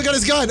 I also got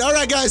his gun. All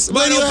right, guys. Come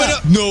on, open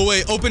up. No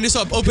way. Open this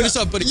up. Open this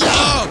up, buddy. Yeah.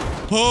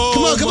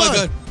 Oh, come on.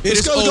 God.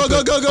 Let's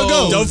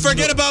go. Don't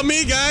forget about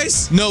me,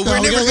 guys. No, we're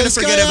never gonna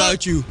forget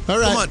about you. All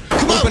right.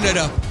 Come on. Open it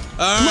up.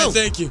 All right,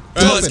 thank you.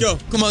 All right, let's go.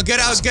 Come on, get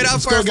out,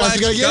 Firefly.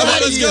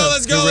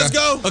 Let's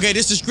go. Okay,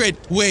 this is great.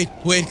 Wait,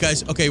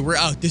 guys. Okay, we're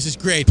out. This is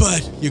great.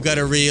 But you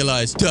gotta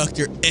realize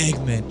Dr.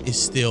 Eggman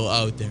is still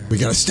out there. We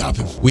gotta stop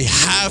him. We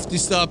have to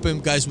stop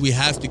him, guys. We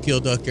have to kill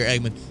Dr.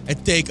 Eggman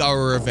and take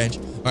our revenge.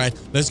 All right,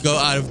 let's go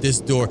out of this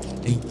door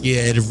and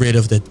get rid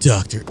of the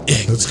Dr.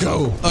 Eggman. Let's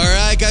go. All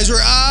right, guys,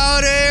 we're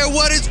out here.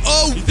 What is...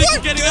 Oh, you think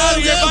you're getting out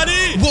of here,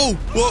 buddy?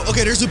 Whoa.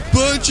 Okay, there's a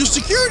bunch of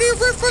security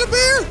right in front of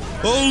here.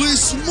 Holy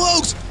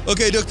smokes.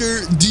 Okay,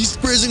 Doctor, these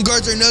prison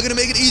guards are not going to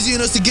make it easy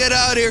on us to get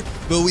out here,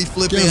 but we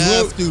flipping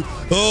have to.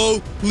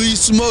 Holy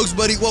smokes,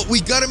 buddy. Well,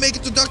 we got to make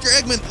it to Dr.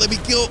 Eggman. Let me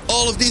kill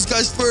all of these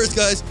guys first,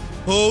 guys.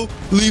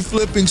 Holy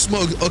flipping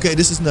smokes. Okay,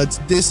 this is nuts.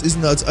 This is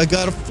nuts. I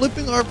got a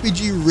flipping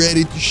RPG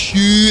ready to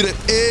shoot at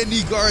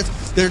any guards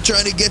that are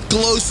trying to get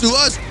close to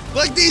us.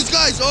 Like these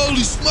guys.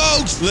 Holy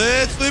smokes.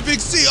 Let's flipping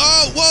see.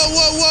 Oh,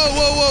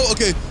 whoa.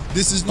 Okay,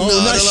 this is not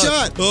nice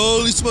shot.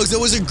 Holy smokes. That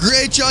was a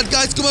great shot,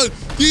 guys. Come on.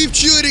 Keep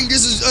shooting.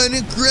 This is an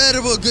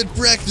incredible good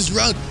practice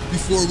round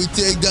before we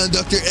take down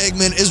Dr.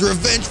 Eggman as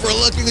revenge for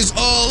locking us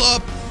all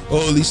up.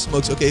 Holy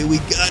smokes. Okay, we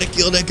gotta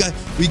kill that guy.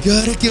 We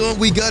gotta kill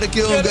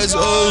him, guys.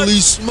 Holy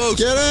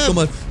smokes. Get him. Come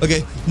on.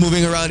 Okay,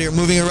 moving around here.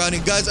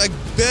 Guys, I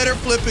better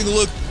flipping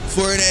look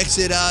for an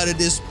exit out of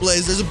this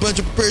place. There's a bunch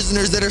of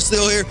prisoners that are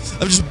still here.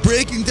 I'm just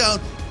breaking down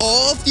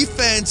all of the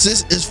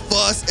fences as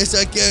fast as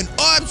I can.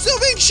 Oh, I'm still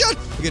being shot.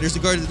 Okay, there's a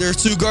guard.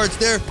 There's two guards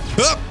there.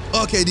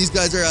 Okay, these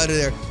guys are out of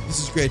there. This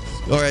is great.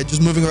 All right,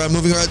 just moving around.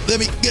 Let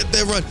me get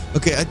that run.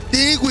 Okay, I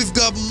think we've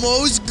got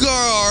most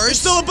guards. There's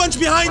still a bunch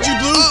behind you,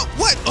 Blue.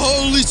 What?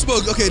 Holy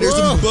smokes. Okay, there's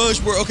a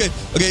bunch more. Okay,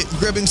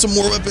 grabbing some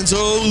more weapons.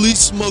 Holy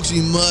smokes,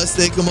 we must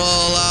take them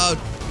all out.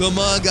 Come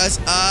on, guys.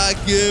 I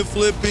can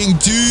flipping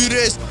do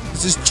this.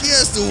 This is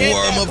just a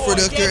warm-up for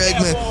Dr.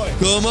 Eggman.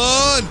 Come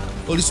on.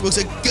 Holy smokes,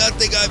 I got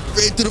that guy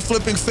right to the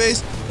flipping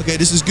face. Okay,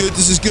 this is good.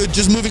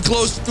 Just moving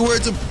close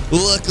towards him.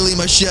 Luckily,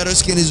 my shadow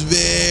skin is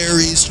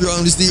very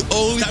strong. This is the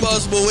only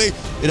possible way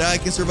that I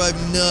can survive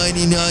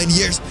 99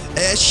 years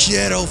as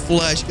Shadow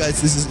Flash.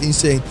 Guys, this is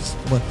insane.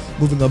 Come on,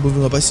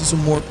 moving up. I see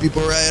some more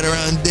people right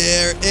around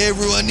there.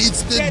 Everyone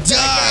needs to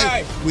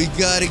die. We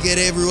gotta get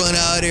everyone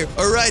out here.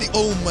 Alrighty.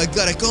 Oh my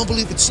God, I can't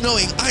believe it's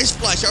snowing. Ice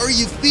Flash, how are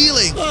you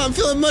feeling? Oh, I'm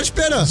feeling much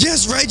better.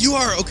 Yes, right, you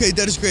are. Okay,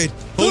 that is great.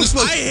 Holy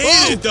smokes. I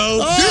hate it,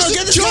 though.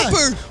 There's a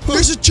chopper.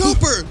 There's a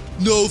chopper.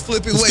 No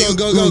flipping way.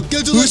 Go.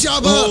 Get to the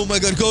chopper. Oh my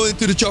God, go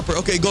into the chopper.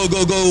 Okay, go.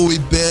 We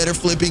better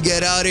flipping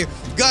get out of here.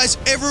 Guys,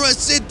 everyone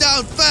sit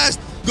down fast.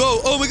 Go.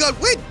 Oh my God,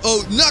 wait.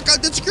 Oh, knock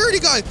out the security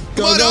guy.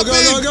 Come on, up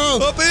in.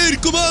 Up in.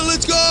 Come on,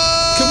 let's go.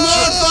 Come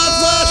on,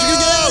 Flash. We can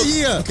get out of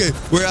here. Okay,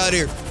 we're out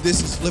here.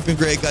 This is flipping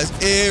great, guys.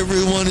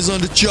 Everyone is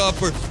on the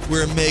chopper.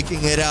 We're making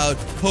it out.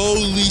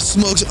 Holy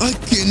smokes. I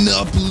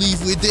cannot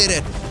believe we did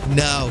it.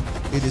 Now,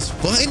 it is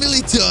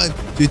finally time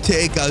to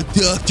take out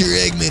Dr.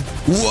 Eggman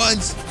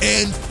once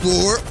and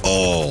for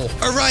all.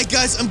 All right,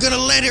 guys, I'm gonna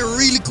land here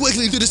really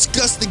quickly to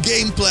discuss the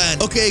game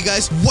plan. Okay,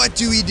 guys, what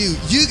do we do?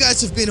 You guys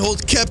have been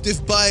held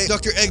captive by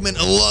Dr. Eggman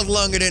a lot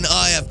longer than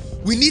I have.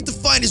 We need to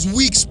find his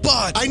weak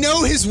spot. I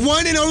know his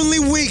one and only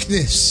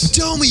weakness.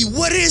 Tell me,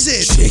 what is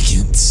it?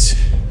 Chickens.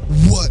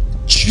 What?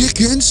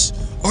 Chickens?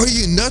 Are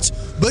you nuts?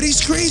 But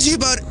he's crazy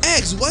about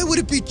eggs. Why would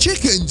it be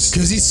chickens?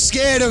 Because he's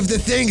scared of the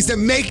things that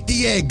make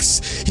the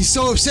eggs. He's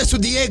so obsessed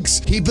with the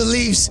eggs, he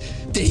believes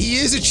that he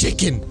is a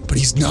chicken, but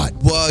he's not.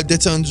 Wow,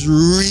 that sounds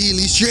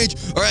really strange.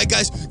 All right,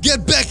 guys,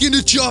 get back in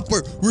the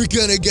chopper. We're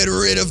gonna get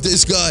rid of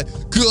this guy.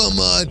 Come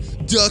on,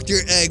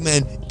 Dr.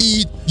 Eggman,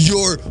 eat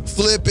your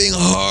flipping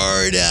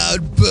heart out,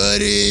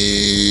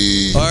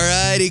 buddy.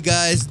 Alrighty,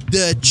 guys,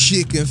 the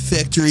chicken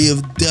factory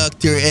of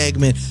Dr.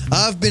 Eggman.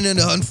 I've been on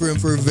the hunt for him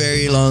for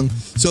very long.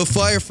 So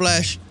Fire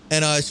Flash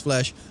and Ice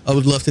Flash, I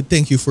would love to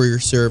thank you for your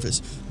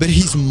service. But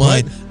he's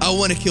mine. I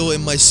want to kill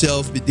him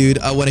myself, dude.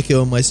 I want to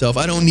kill him myself.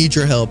 I don't need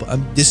your help.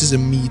 This is a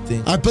me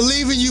thing. I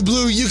believe in you,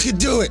 Blue. You can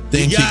do it.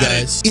 Thank you,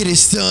 guys. It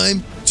is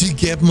time to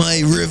get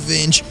my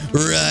revenge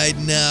right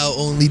now.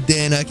 Only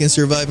then I can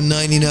survive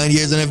 99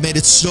 years, and I've made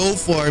it so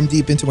far. I'm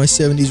deep into my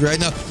 70s right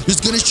now.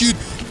 Just gonna shoot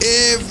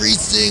every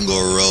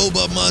single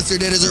robot monster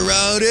that is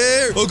around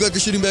here. Oh god, they're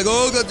shooting back.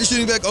 Oh god, they're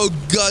shooting back. Oh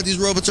god, these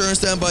robots are on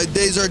standby.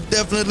 These are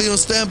definitely on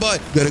standby.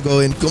 Gotta go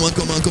in. Come on,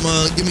 come on, come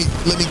on.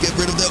 Let me get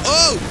rid of them.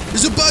 Oh,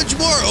 there's a bunch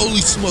more.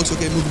 Holy smokes.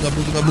 Okay, moving up,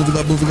 moving up, moving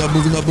up, moving up,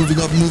 moving up, moving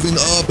up, moving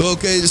up.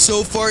 Okay,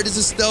 so far this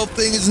stealth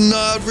thing is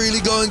not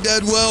really going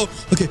that well.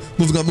 Okay,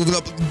 moving up, moving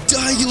up.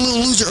 Die, you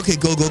little loser. Okay,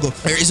 go, go, go.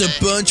 There is a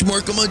bunch more.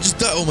 Come on, just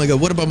die. Oh my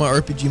god, what about my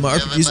RPG? My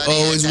RPG's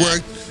always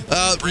worked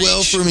out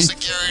well for me.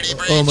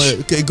 Oh my,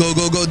 okay, go,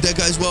 go, go. That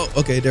guy's well.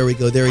 Okay, there we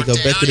go, there we go.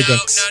 Back to the gun.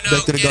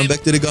 Back to the gun,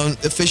 back to the gun.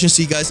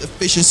 Efficiency, guys,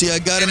 efficiency. I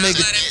gotta make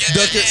it.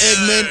 Dr.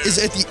 Eggman is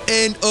at the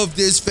end of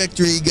this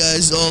factory,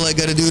 guys. All I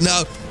gotta do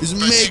now is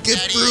make it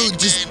through.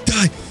 Just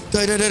die.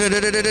 Die, die, die, die,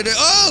 die, die, die.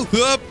 Oh!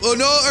 Oh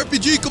no,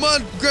 RPG, come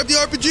on. Grab the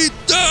RPG.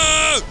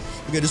 Ah!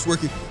 Okay, this is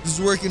working. This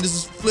is working. This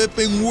is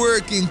flipping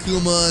working.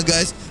 Come on,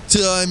 guys.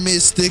 Time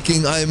is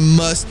ticking. I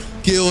must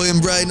kill him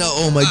right now.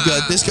 Oh my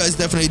god, this guy's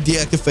definitely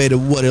deactivated.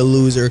 What a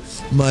loser.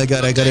 My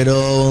god, I got it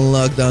all on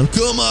lockdown.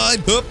 Come on.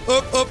 Up,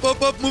 up, up,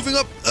 up, up. Moving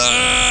up.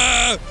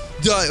 Ah!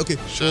 Die. Okay.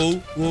 Whoa,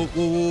 whoa,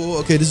 whoa, whoa.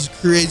 Okay, this is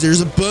crazy.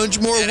 There's a bunch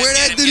more. Where the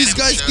heck do these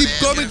guys keep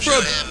coming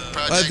from?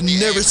 I've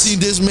never seen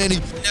this many.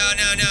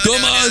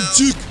 Come on,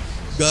 Duke.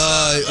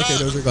 Guy. Okay,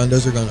 those are gone.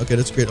 Those are gone. Okay,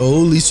 that's great.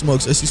 Holy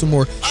smokes. I see some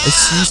more. I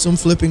see some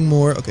flipping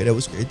more. Okay, that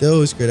was great. That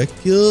was great. I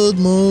killed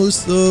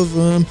most of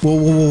them. Whoa,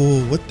 whoa, whoa,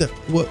 whoa. What the?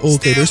 What?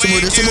 Okay, there's some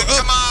more. There's some more.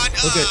 Oh.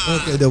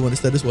 Okay, okay. That one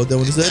is dead as well. That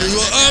one is dead as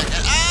well. Up.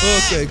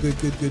 Okay, good,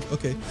 good, good.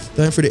 Okay,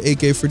 time for the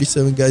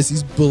AK-47, guys.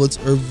 These bullets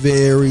are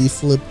very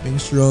flipping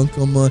strong.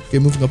 Come on. Okay,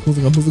 moving up,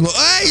 moving up, moving up.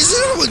 Hey, he's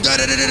another one.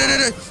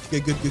 Okay,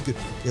 good, good, good.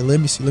 Okay, let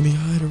me see. Let me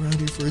hide around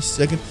here for a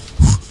second.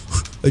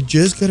 I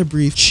just gotta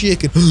breathe.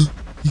 Chicken.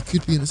 He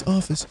could be in his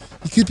office.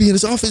 He could be in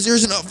his office.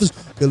 There's an office.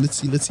 Okay, let's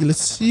see. Let's see.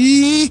 Let's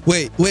see.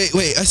 Wait, wait,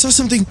 wait. I saw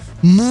something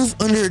move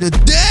under the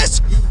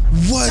desk.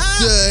 What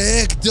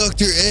the heck,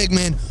 Dr.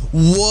 Eggman?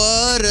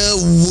 What a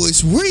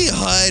wuss. Were you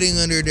hiding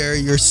under there?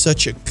 You're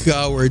such a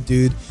coward,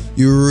 dude.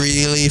 You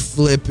really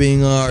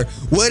flipping are.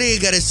 What do you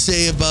gotta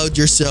say about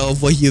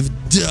yourself, what you've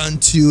done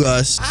to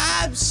us?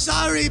 I'm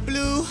sorry,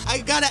 Blue. I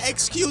gotta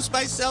excuse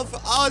myself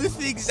for all the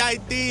things I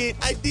did.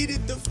 I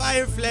needed the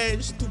Fire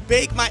Flash to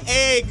bake my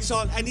eggs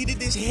on. I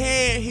needed his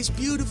hair, his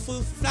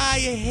beautiful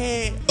fire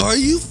hair. Are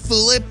you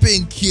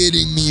flipping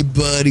kidding me,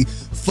 buddy?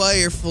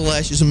 Fire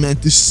Flash is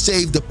meant to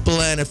save the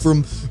planet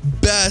from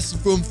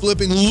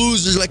flipping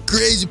losers like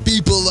crazy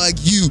people like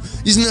you.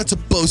 He's not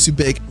supposed to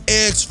bake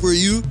eggs for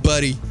you,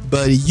 buddy.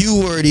 Buddy,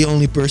 you were the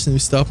only person who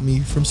stopped me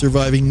from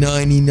surviving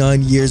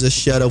 99 years as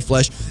Shadow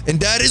Flash, and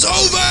that is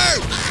over!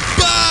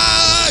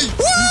 Bye!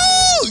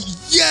 Woo!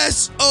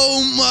 Yes!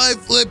 Oh my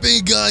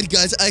flipping god,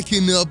 guys, I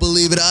cannot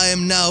believe it. I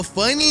am now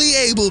finally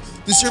able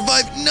to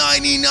survive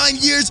 99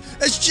 years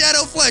as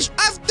Shadow Flash.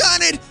 I've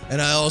done it!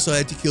 And I also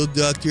had to kill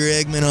Dr.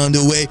 Eggman on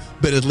the way,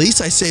 but at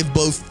least I saved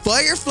both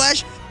Fire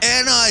Flash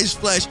and Ice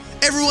Flash.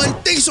 Everyone,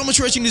 thanks so much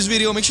for watching this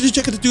video. Make sure to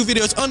check out the 2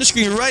 videos on the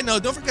screen right now.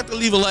 Don't forget to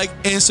leave a like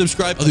and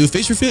subscribe. I'll do a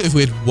face reveal if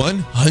we hit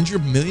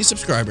 100 million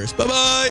subscribers. Bye-bye.